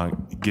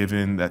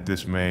 given that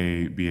this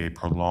may be a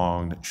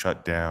prolonged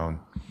shutdown,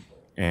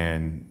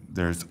 and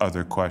there's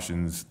other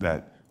questions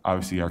that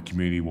obviously our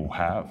community will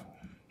have.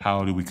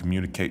 How do we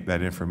communicate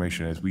that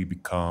information as we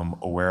become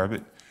aware of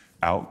it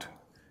out?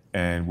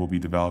 And we'll be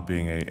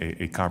developing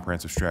a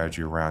comprehensive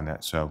strategy around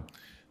that. So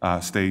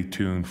stay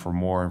tuned for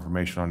more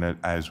information on that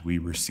as we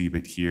receive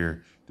it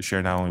here to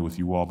share not only with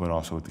you all, but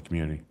also with the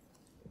community.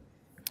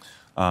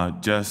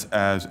 Just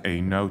as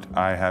a note,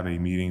 I have a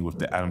meeting with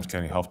the Adams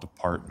County Health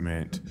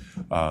Department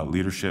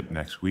leadership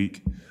next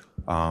week.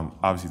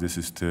 Obviously, this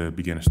is to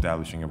begin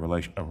establishing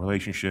a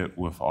relationship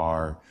with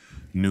our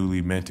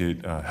newly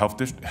minted health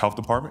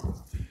department,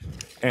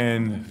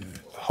 and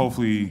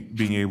hopefully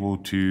being able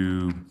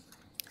to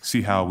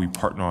see how we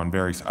partner on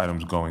various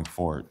items going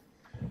forward.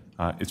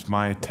 It's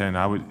my intent,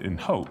 I would and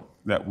hope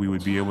that we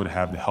would be able to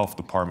have the health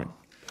department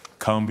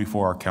come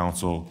before our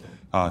council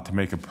to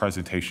make a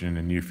presentation in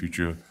the near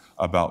future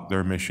about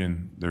their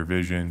mission, their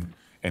vision,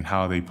 and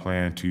how they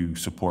plan to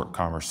support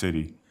Commerce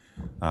City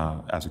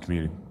as a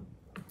community.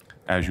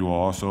 As you are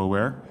also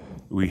aware,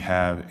 we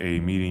have a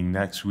meeting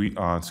next week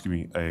on,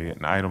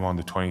 an item on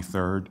the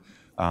 23rd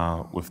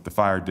with the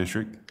fire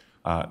district.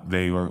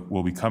 They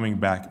will be coming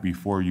back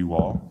before you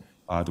all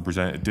to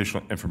present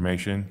additional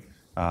information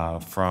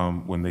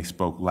from when they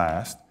spoke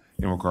last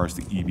in regards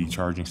to EV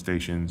charging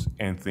stations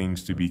and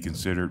things to be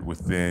considered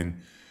within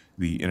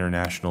the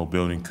International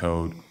Building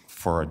Code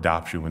for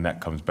adoption when that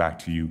comes back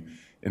to you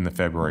in the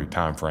February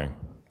timeframe.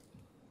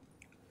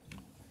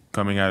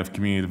 Coming out of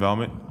community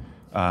development,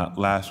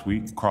 last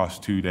week, across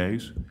 2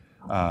 days,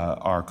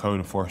 our code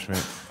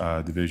enforcement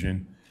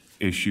division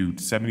issued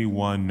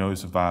 71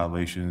 notice of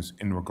violations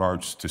in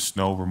regards to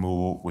snow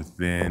removal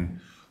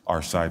within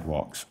our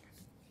sidewalks.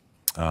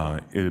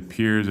 It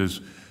appears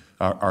as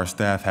our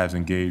staff has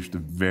engaged the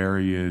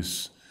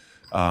various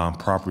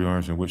property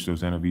owners in which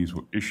those NOVs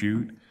were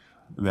issued,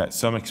 that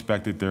some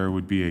expected there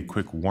would be a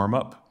quick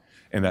warm-up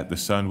and that the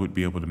sun would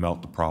be able to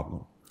melt the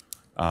problem.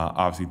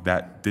 Obviously,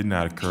 that did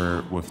not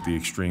occur with the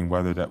extreme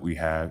weather that we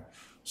had.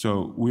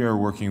 So we are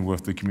working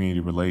with the community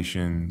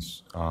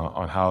relations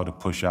on how to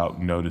push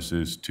out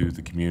notices to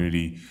the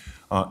community,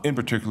 in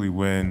particularly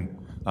when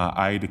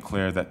I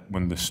declare that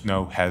when the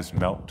snow has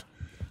melted,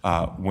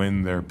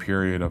 when their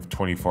period of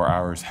 24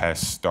 hours has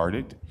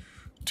started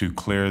to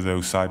clear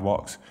those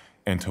sidewalks,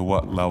 and to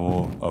what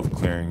level of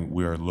clearing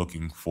we are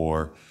looking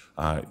for,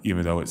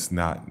 even though it's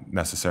not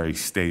necessarily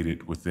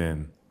stated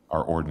within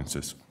our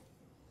ordinances.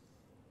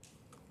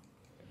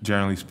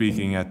 Generally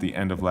speaking, at the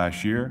end of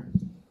last year,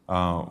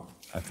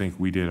 I think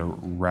we did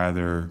we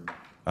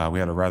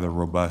had a rather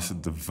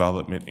robust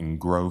development and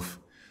growth.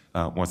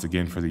 Once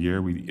again, for the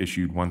year, we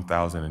issued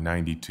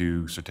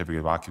 1,092 certificate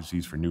of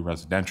occupancies for new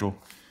residential.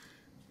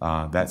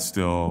 That's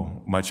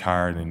still much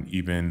higher than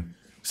even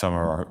some of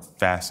our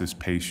fastest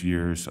paced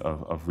years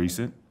of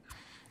recent.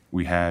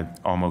 We had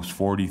almost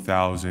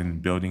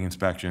 40,000 building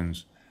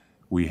inspections.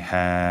 We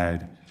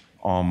had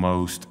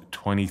almost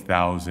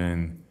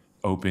 20,000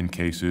 open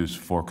cases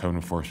for code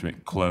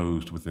enforcement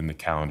closed within the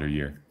calendar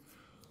year.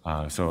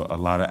 So a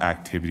lot of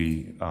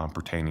activity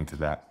pertaining to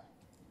that.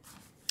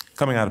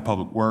 Coming out of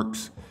Public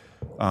Works,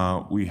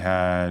 we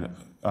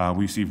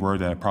received word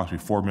that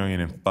approximately $4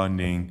 million in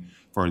funding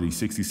for the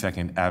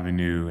 62nd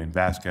Avenue and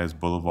Vasquez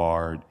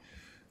Boulevard,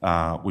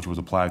 which was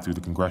applied through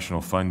the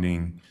congressional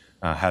funding,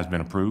 has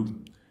been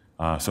approved.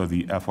 So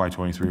the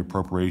FY23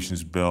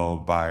 appropriations bill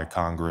by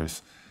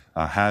Congress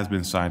has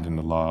been signed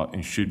into law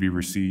and should be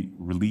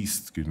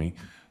released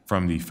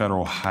from the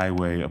Federal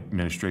Highway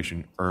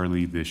Administration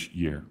early this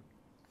year.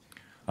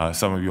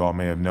 Some of you all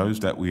may have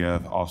noticed that we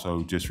have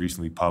also just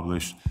recently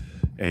published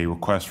a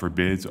request for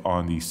bids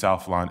on the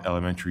South Lawn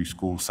Elementary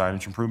School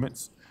signage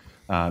improvements.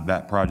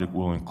 That project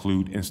will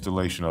include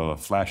installation of a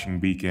flashing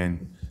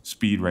beacon,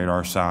 speed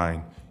radar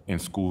sign,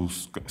 and school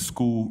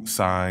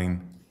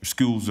sign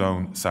school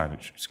zone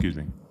signage, excuse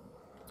me.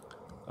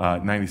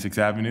 96th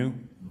Avenue,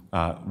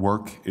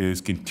 work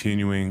is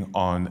continuing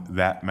on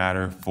that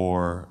matter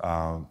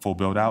for full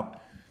build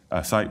out.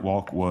 A site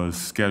walk was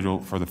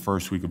scheduled for the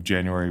first week of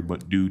January,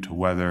 but due to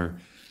weather,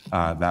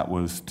 that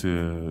was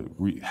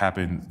to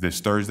happen this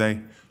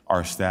Thursday.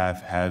 Our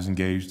staff has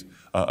engaged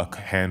a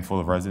handful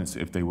of residents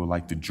if they would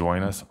like to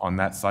join us on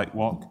that site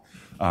walk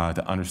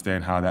to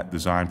understand how that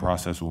design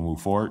process will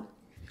move forward.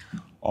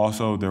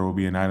 Also, there will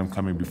be an item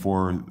coming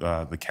before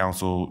the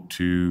council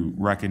to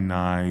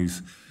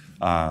recognize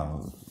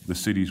the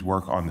city's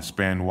work on the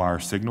span wire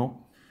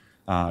signal.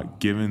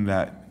 Given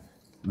that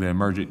the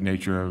emergent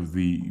nature of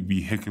the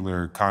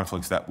vehicular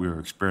conflicts that we were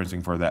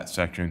experiencing for that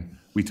section,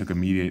 we took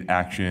immediate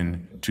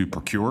action to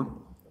procure.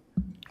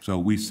 So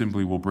we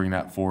simply will bring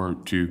that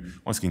forward to,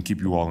 once again,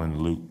 keep you all in the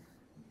loop.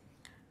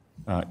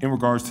 In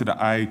regards to the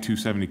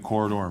I-270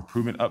 corridor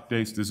improvement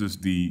updates, this is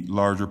the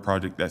larger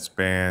project that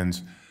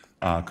spans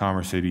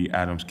Commerce City,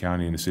 Adams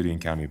County, and the city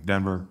and county of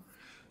Denver.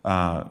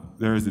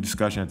 There is a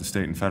discussion at the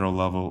state and federal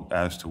level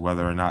as to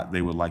whether or not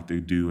they would like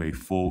to do a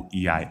full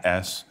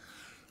EIS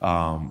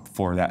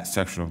for that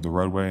section of the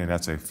roadway, and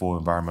that's a full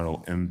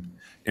environmental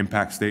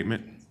impact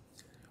statement.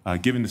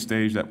 Given the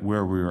stage that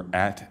where we're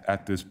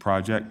at this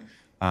project,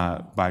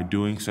 by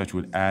doing such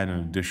would add an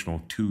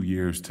additional 2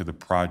 years to the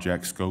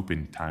project scope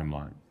and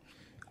timeline.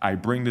 I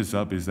bring this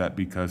up is that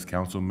because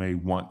council may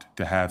want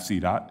to have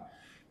CDOT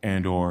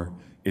and or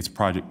its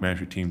project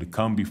management team to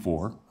come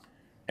before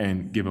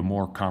and give a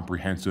more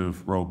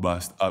comprehensive,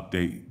 robust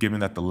update,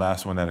 given that the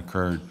last one that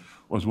occurred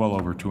was well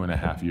over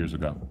 2.5 years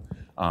ago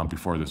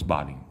before this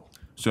body.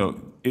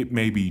 So it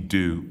may be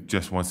due,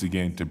 just once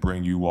again, to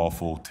bring you all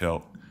full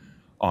tilt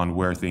on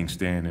where things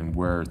stand and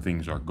where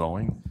things are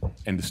going,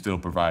 and to still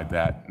provide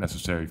that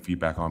necessary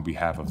feedback on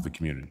behalf of the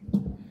community.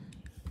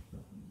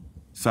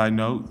 Side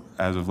note,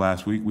 as of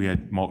last week, we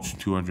had mulched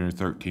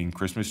 213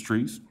 Christmas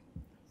trees.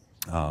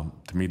 To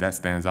me, that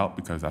stands out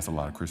because that's a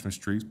lot of Christmas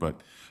trees, but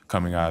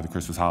coming out of the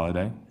Christmas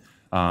holiday.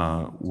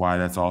 Why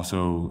that's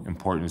also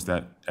important is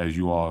that, as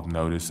you all have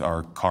noticed,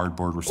 our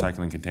cardboard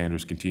recycling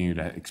containers continue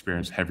to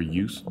experience heavy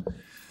use.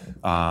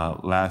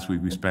 Last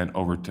week, we spent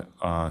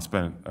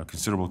a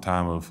considerable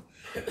time of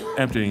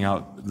emptying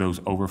out those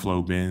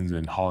overflow bins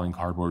and hauling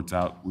cardboards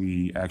out.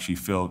 We actually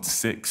filled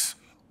 6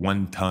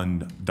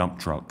 one-ton dump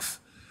trucks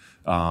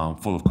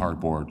full of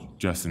cardboard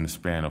just in the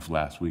span of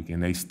last week,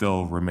 and they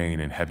still remain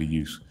in heavy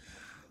use.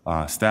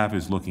 Staff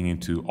is looking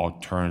into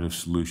alternative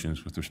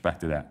solutions with respect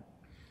to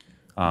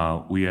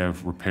that. We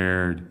have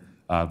repaired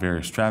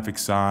various traffic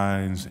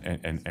signs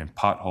and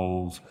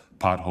potholes.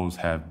 Potholes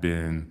have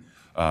been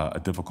a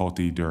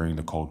difficulty during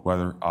the cold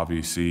weather.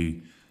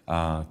 Obviously,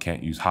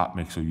 can't use hot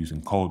mix or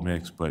using cold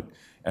mix, but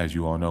as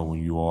you all know,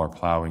 when you are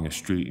plowing a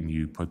street and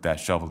you put that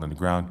shovel in the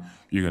ground,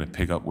 you're going to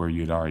pick up where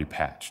you had already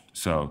patched.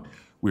 So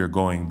we are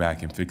going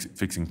back and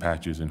fixing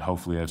patches, and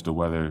hopefully as the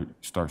weather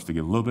starts to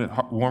get a little bit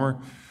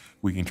warmer,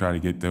 we can try to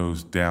get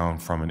those down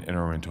from an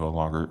interim into a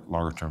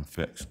longer term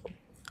fix.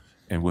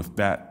 And with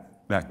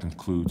that, that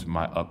concludes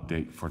my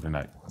update for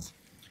tonight.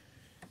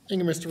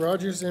 Thank you, Mr.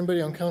 Rogers.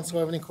 Anybody on council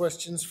have any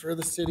questions for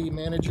the city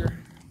manager?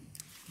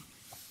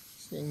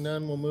 Seeing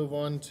none, we'll move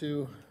on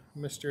to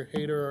Mr.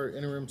 Hayter, our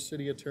interim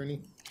city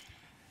attorney.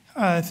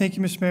 Thank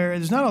you, Mr. Mayor.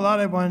 There's not a lot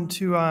I wanted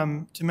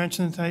to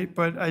mention tonight,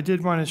 but I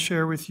did want to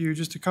share with you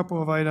just a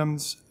couple of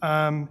items.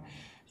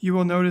 You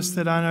will notice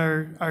that on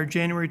our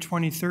January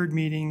 23rd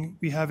meeting,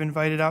 we have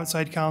invited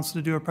outside counsel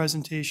to do a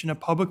presentation, a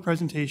public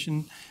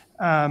presentation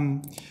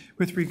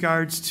with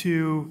regards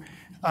to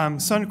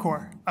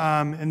Suncor.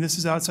 And this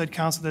is outside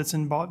counsel that's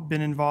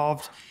been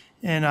involved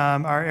in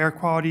our air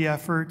quality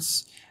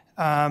efforts.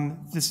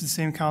 This is the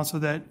same counsel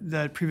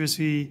that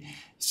previously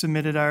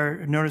submitted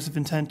our notice of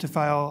intent to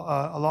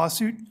file a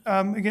lawsuit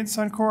against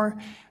Suncor.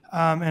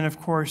 And of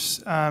course,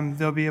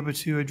 they'll be able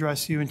to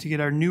address you and to get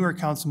our newer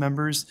council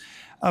members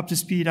up to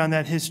speed on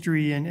that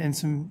history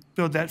and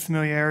build that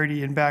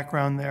familiarity and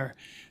background there.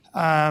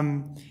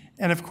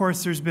 And of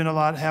course, there's been a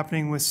lot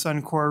happening with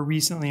Suncor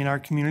recently in our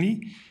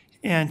community.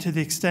 And to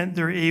the extent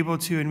they're able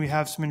to, and we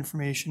have some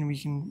information,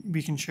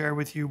 we can share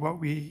with you what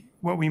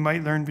we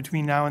might learn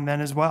between now and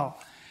then as well.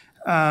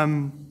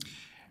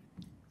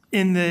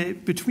 In the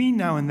between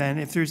now and then,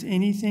 if there's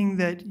anything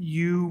that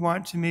you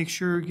want to make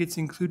sure gets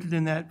included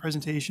in that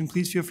presentation,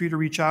 please feel free to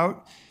reach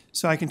out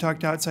so I can talk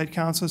to outside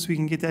counsel so we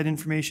can get that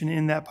information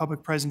in that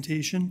public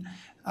presentation.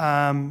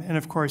 And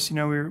of course, you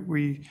know,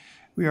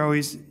 we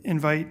always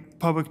invite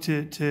public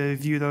to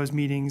view those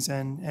meetings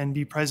and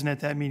be present at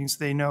that meeting so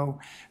they know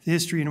the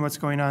history and what's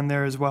going on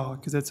there as well,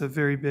 because that's a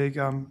very big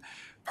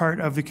part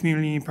of the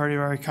community, part of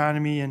our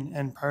economy,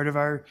 and part of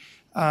our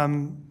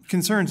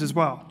concerns as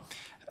well.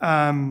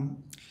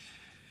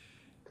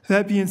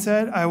 That being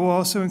said, I will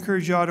also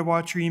encourage you all to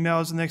watch your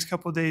emails in the next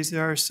couple of days.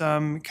 There are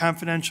some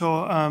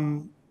confidential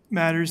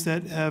matters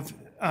that have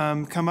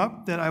come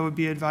up that I would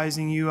be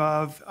advising you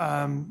of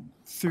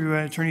through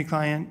an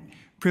attorney-client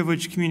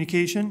privileged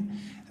communication.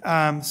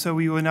 So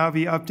we will now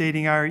be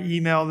updating our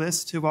email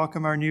list to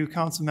welcome our new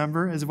council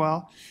member as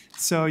well.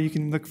 So you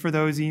can look for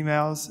those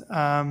emails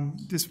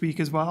this week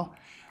as well.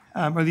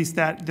 Or at least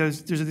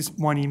there's at least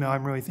one email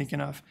I'm really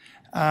thinking of.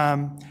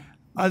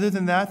 Other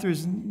than that,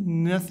 there's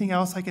nothing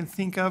else I can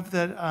think of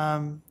that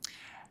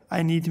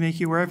I need to make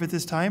you aware of at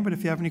this time. But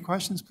if you have any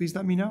questions, please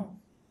let me know.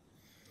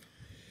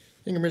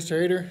 Thank you, Mr.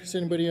 Hayter. Does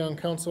anybody on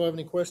council have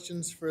any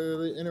questions for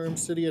the interim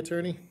city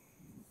attorney?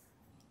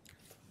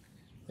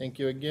 Thank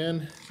you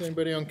again. Does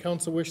anybody on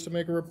council wish to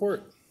make a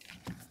report?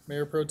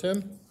 Mayor Pro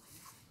Tem?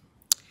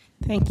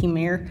 Thank you,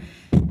 Mayor.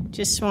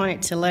 Just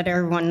wanted to let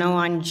everyone know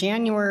on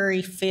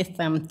January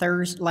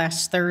 5th,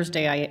 last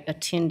Thursday, I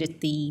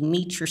attended the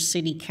Meet Your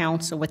City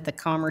Council with the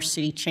Commerce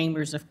City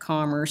Chambers of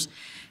Commerce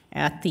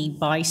at the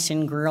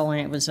Bison Grill,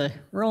 and it was a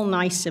real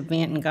nice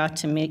event and got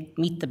to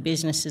meet the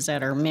businesses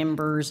that are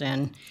members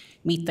and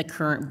meet the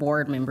current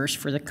board members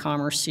for the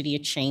Commerce City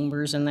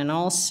Chambers. And then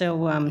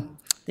also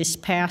this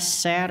past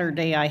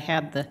Saturday, I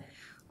had the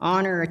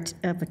honor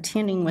of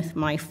attending with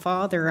my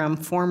father,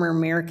 former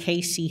Mayor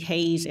Casey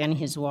Hayes and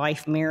his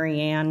wife, Mary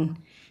Ann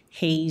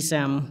Hayes'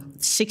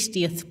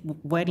 60th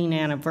wedding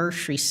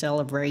anniversary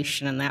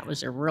celebration, and that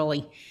was a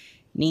really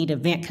neat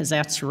event because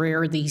that's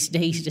rare these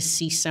days to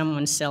see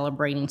someone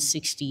celebrating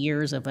 60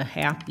 years of a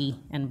happy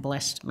and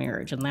blessed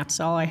marriage. And that's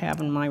all I have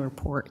in my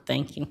report.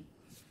 Thank you.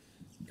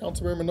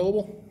 Councilmember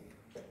Noble?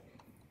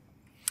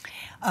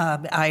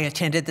 I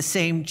attended the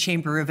same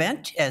chamber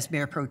event as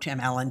Mayor Pro Tem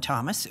Alan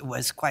Thomas. It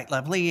was quite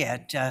lovely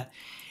at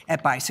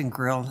Bison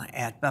Grill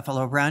at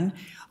Buffalo Run.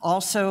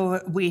 Also,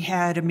 we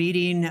had a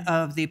meeting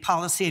of the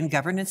Policy and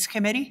Governance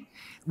Committee.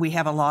 We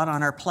have a lot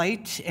on our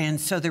plate, and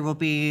so there will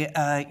be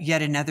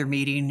yet another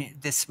meeting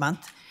this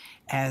month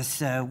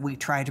as we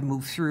try to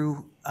move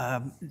through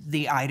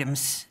the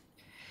items.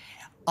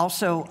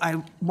 Also,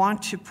 I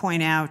want to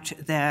point out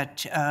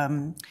that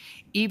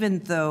even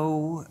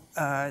though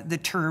the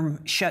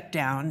term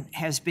shutdown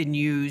has been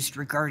used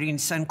regarding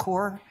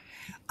Suncor,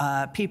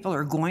 people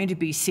are going to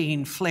be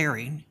seeing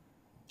flaring.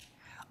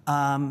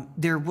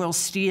 There will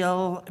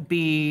still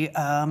be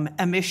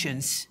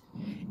emissions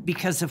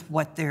because of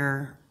what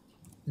they're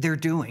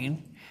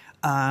doing.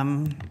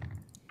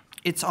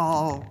 It's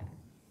all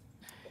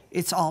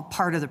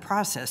part of the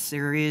process.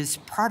 There is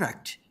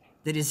product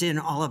that is in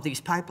all of these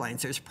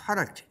pipelines. There's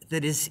product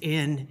that is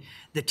in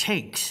the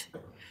tanks.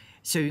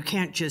 So you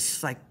can't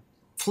just like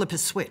flip a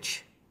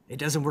switch. It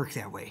doesn't work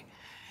that way.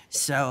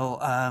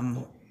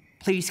 So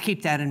please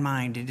keep that in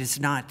mind. It is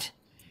not,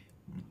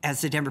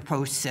 as the Denver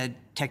Post said,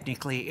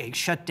 technically a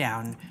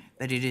shutdown,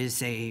 but it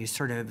is a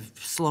sort of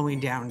slowing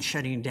down,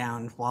 shutting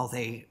down while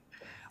they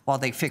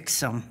fix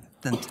some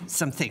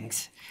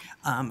things.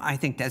 I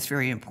think that's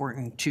very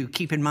important to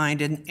keep in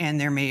mind,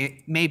 and there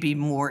may be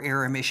more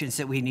air emissions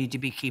that we need to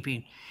be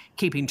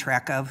keeping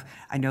track of.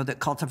 I know that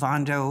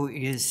Cultivando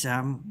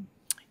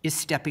is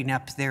stepping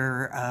up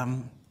their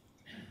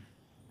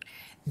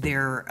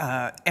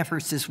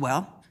efforts as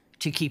well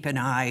to keep an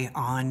eye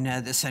on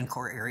the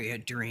Suncor area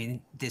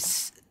during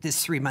this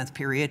 3-month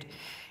period.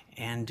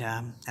 And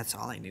that's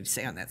all I need to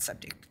say on that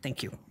subject.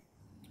 Thank you.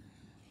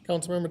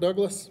 Councilmember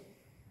Douglas?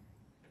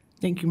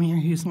 Thank you, Mayor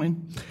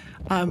Huseman.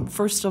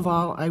 First of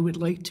all, I would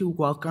like to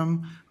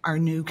welcome our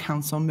new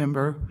council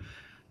member,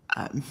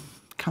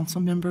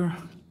 Councilmember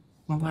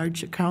Millard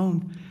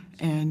Chacon,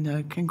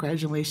 and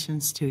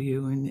congratulations to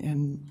you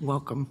and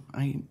welcome.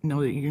 I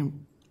know that you're going to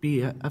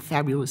be a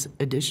fabulous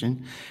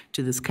addition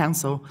to this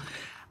council.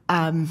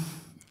 I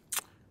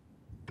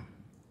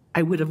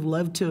would have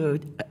loved to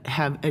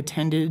have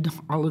attended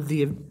all of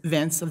the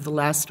events of the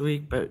last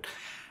week, but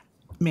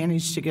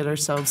managed to get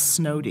ourselves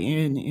snowed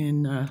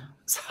in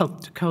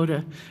South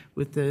Dakota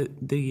with the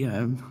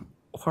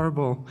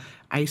horrible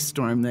ice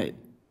storm that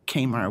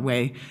came our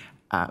way.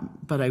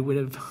 But I would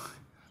have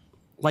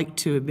liked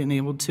to have been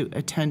able to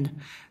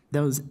attend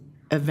those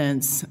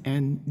events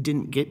and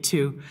didn't get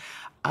to.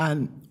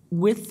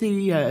 With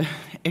the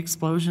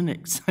explosion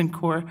at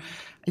Suncor,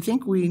 I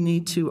think we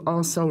need to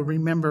also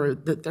remember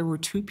that there were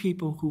 2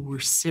 people who were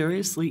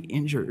seriously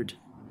injured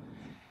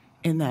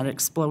in that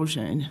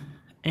explosion.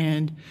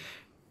 And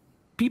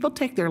people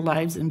take their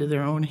lives into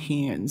their own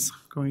hands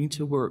going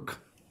to work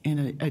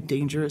in a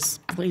dangerous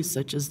place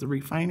such as the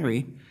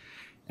refinery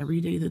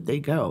every day that they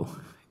go.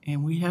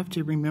 And we have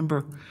to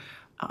remember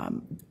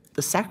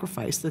the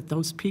sacrifice that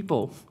those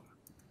people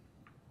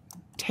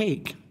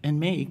take and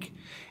make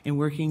in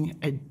working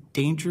a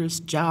dangerous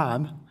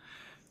job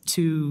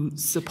to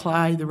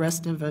supply the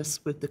rest of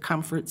us with the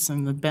comforts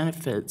and the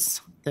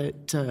benefits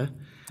that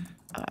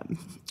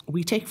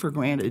we take for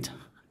granted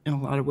in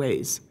a lot of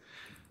ways.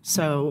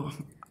 So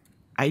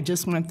I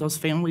just want those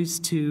families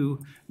to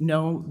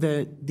know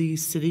that the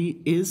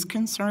city is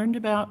concerned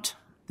about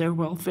their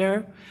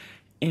welfare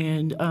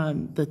and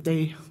that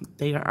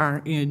they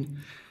are in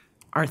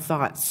our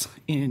thoughts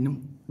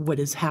in what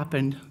has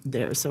happened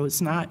there. So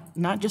it's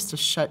not just a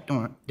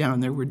shutdown.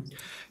 There were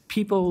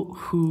people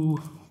who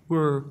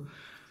were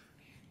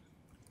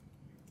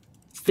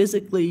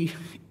physically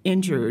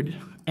injured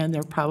and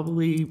they're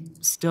probably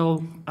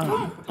still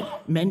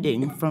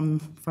mending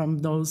from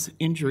those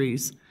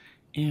injuries,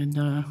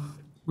 and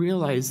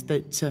realize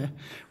that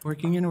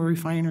working in a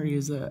refinery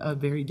is a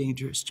very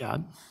dangerous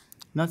job.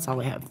 And that's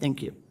all I have.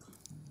 Thank you.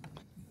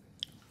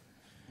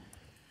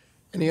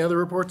 Any other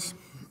reports?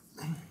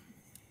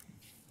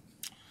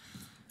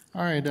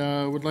 All right,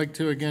 would like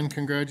to again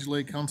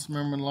congratulate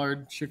Councilmember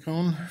Millard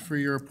Chacon for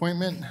your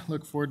appointment.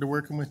 Look forward to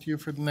working with you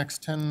for the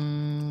next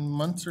 10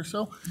 months or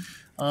so.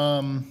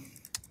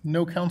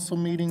 No council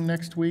meeting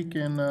next week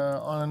in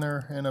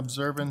honor and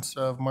observance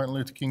of Martin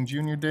Luther King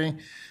Jr. Day.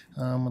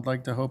 Would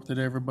like to hope that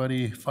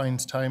everybody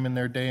finds time in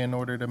their day in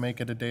order to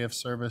make it a day of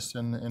service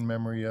in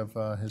memory of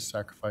his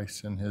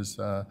sacrifice and his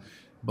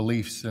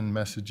beliefs and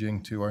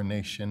messaging to our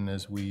nation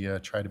as we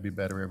try to be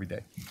better every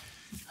day.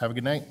 Have a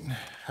good night.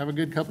 Have a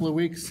good couple of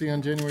weeks. See you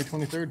on January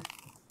 23rd.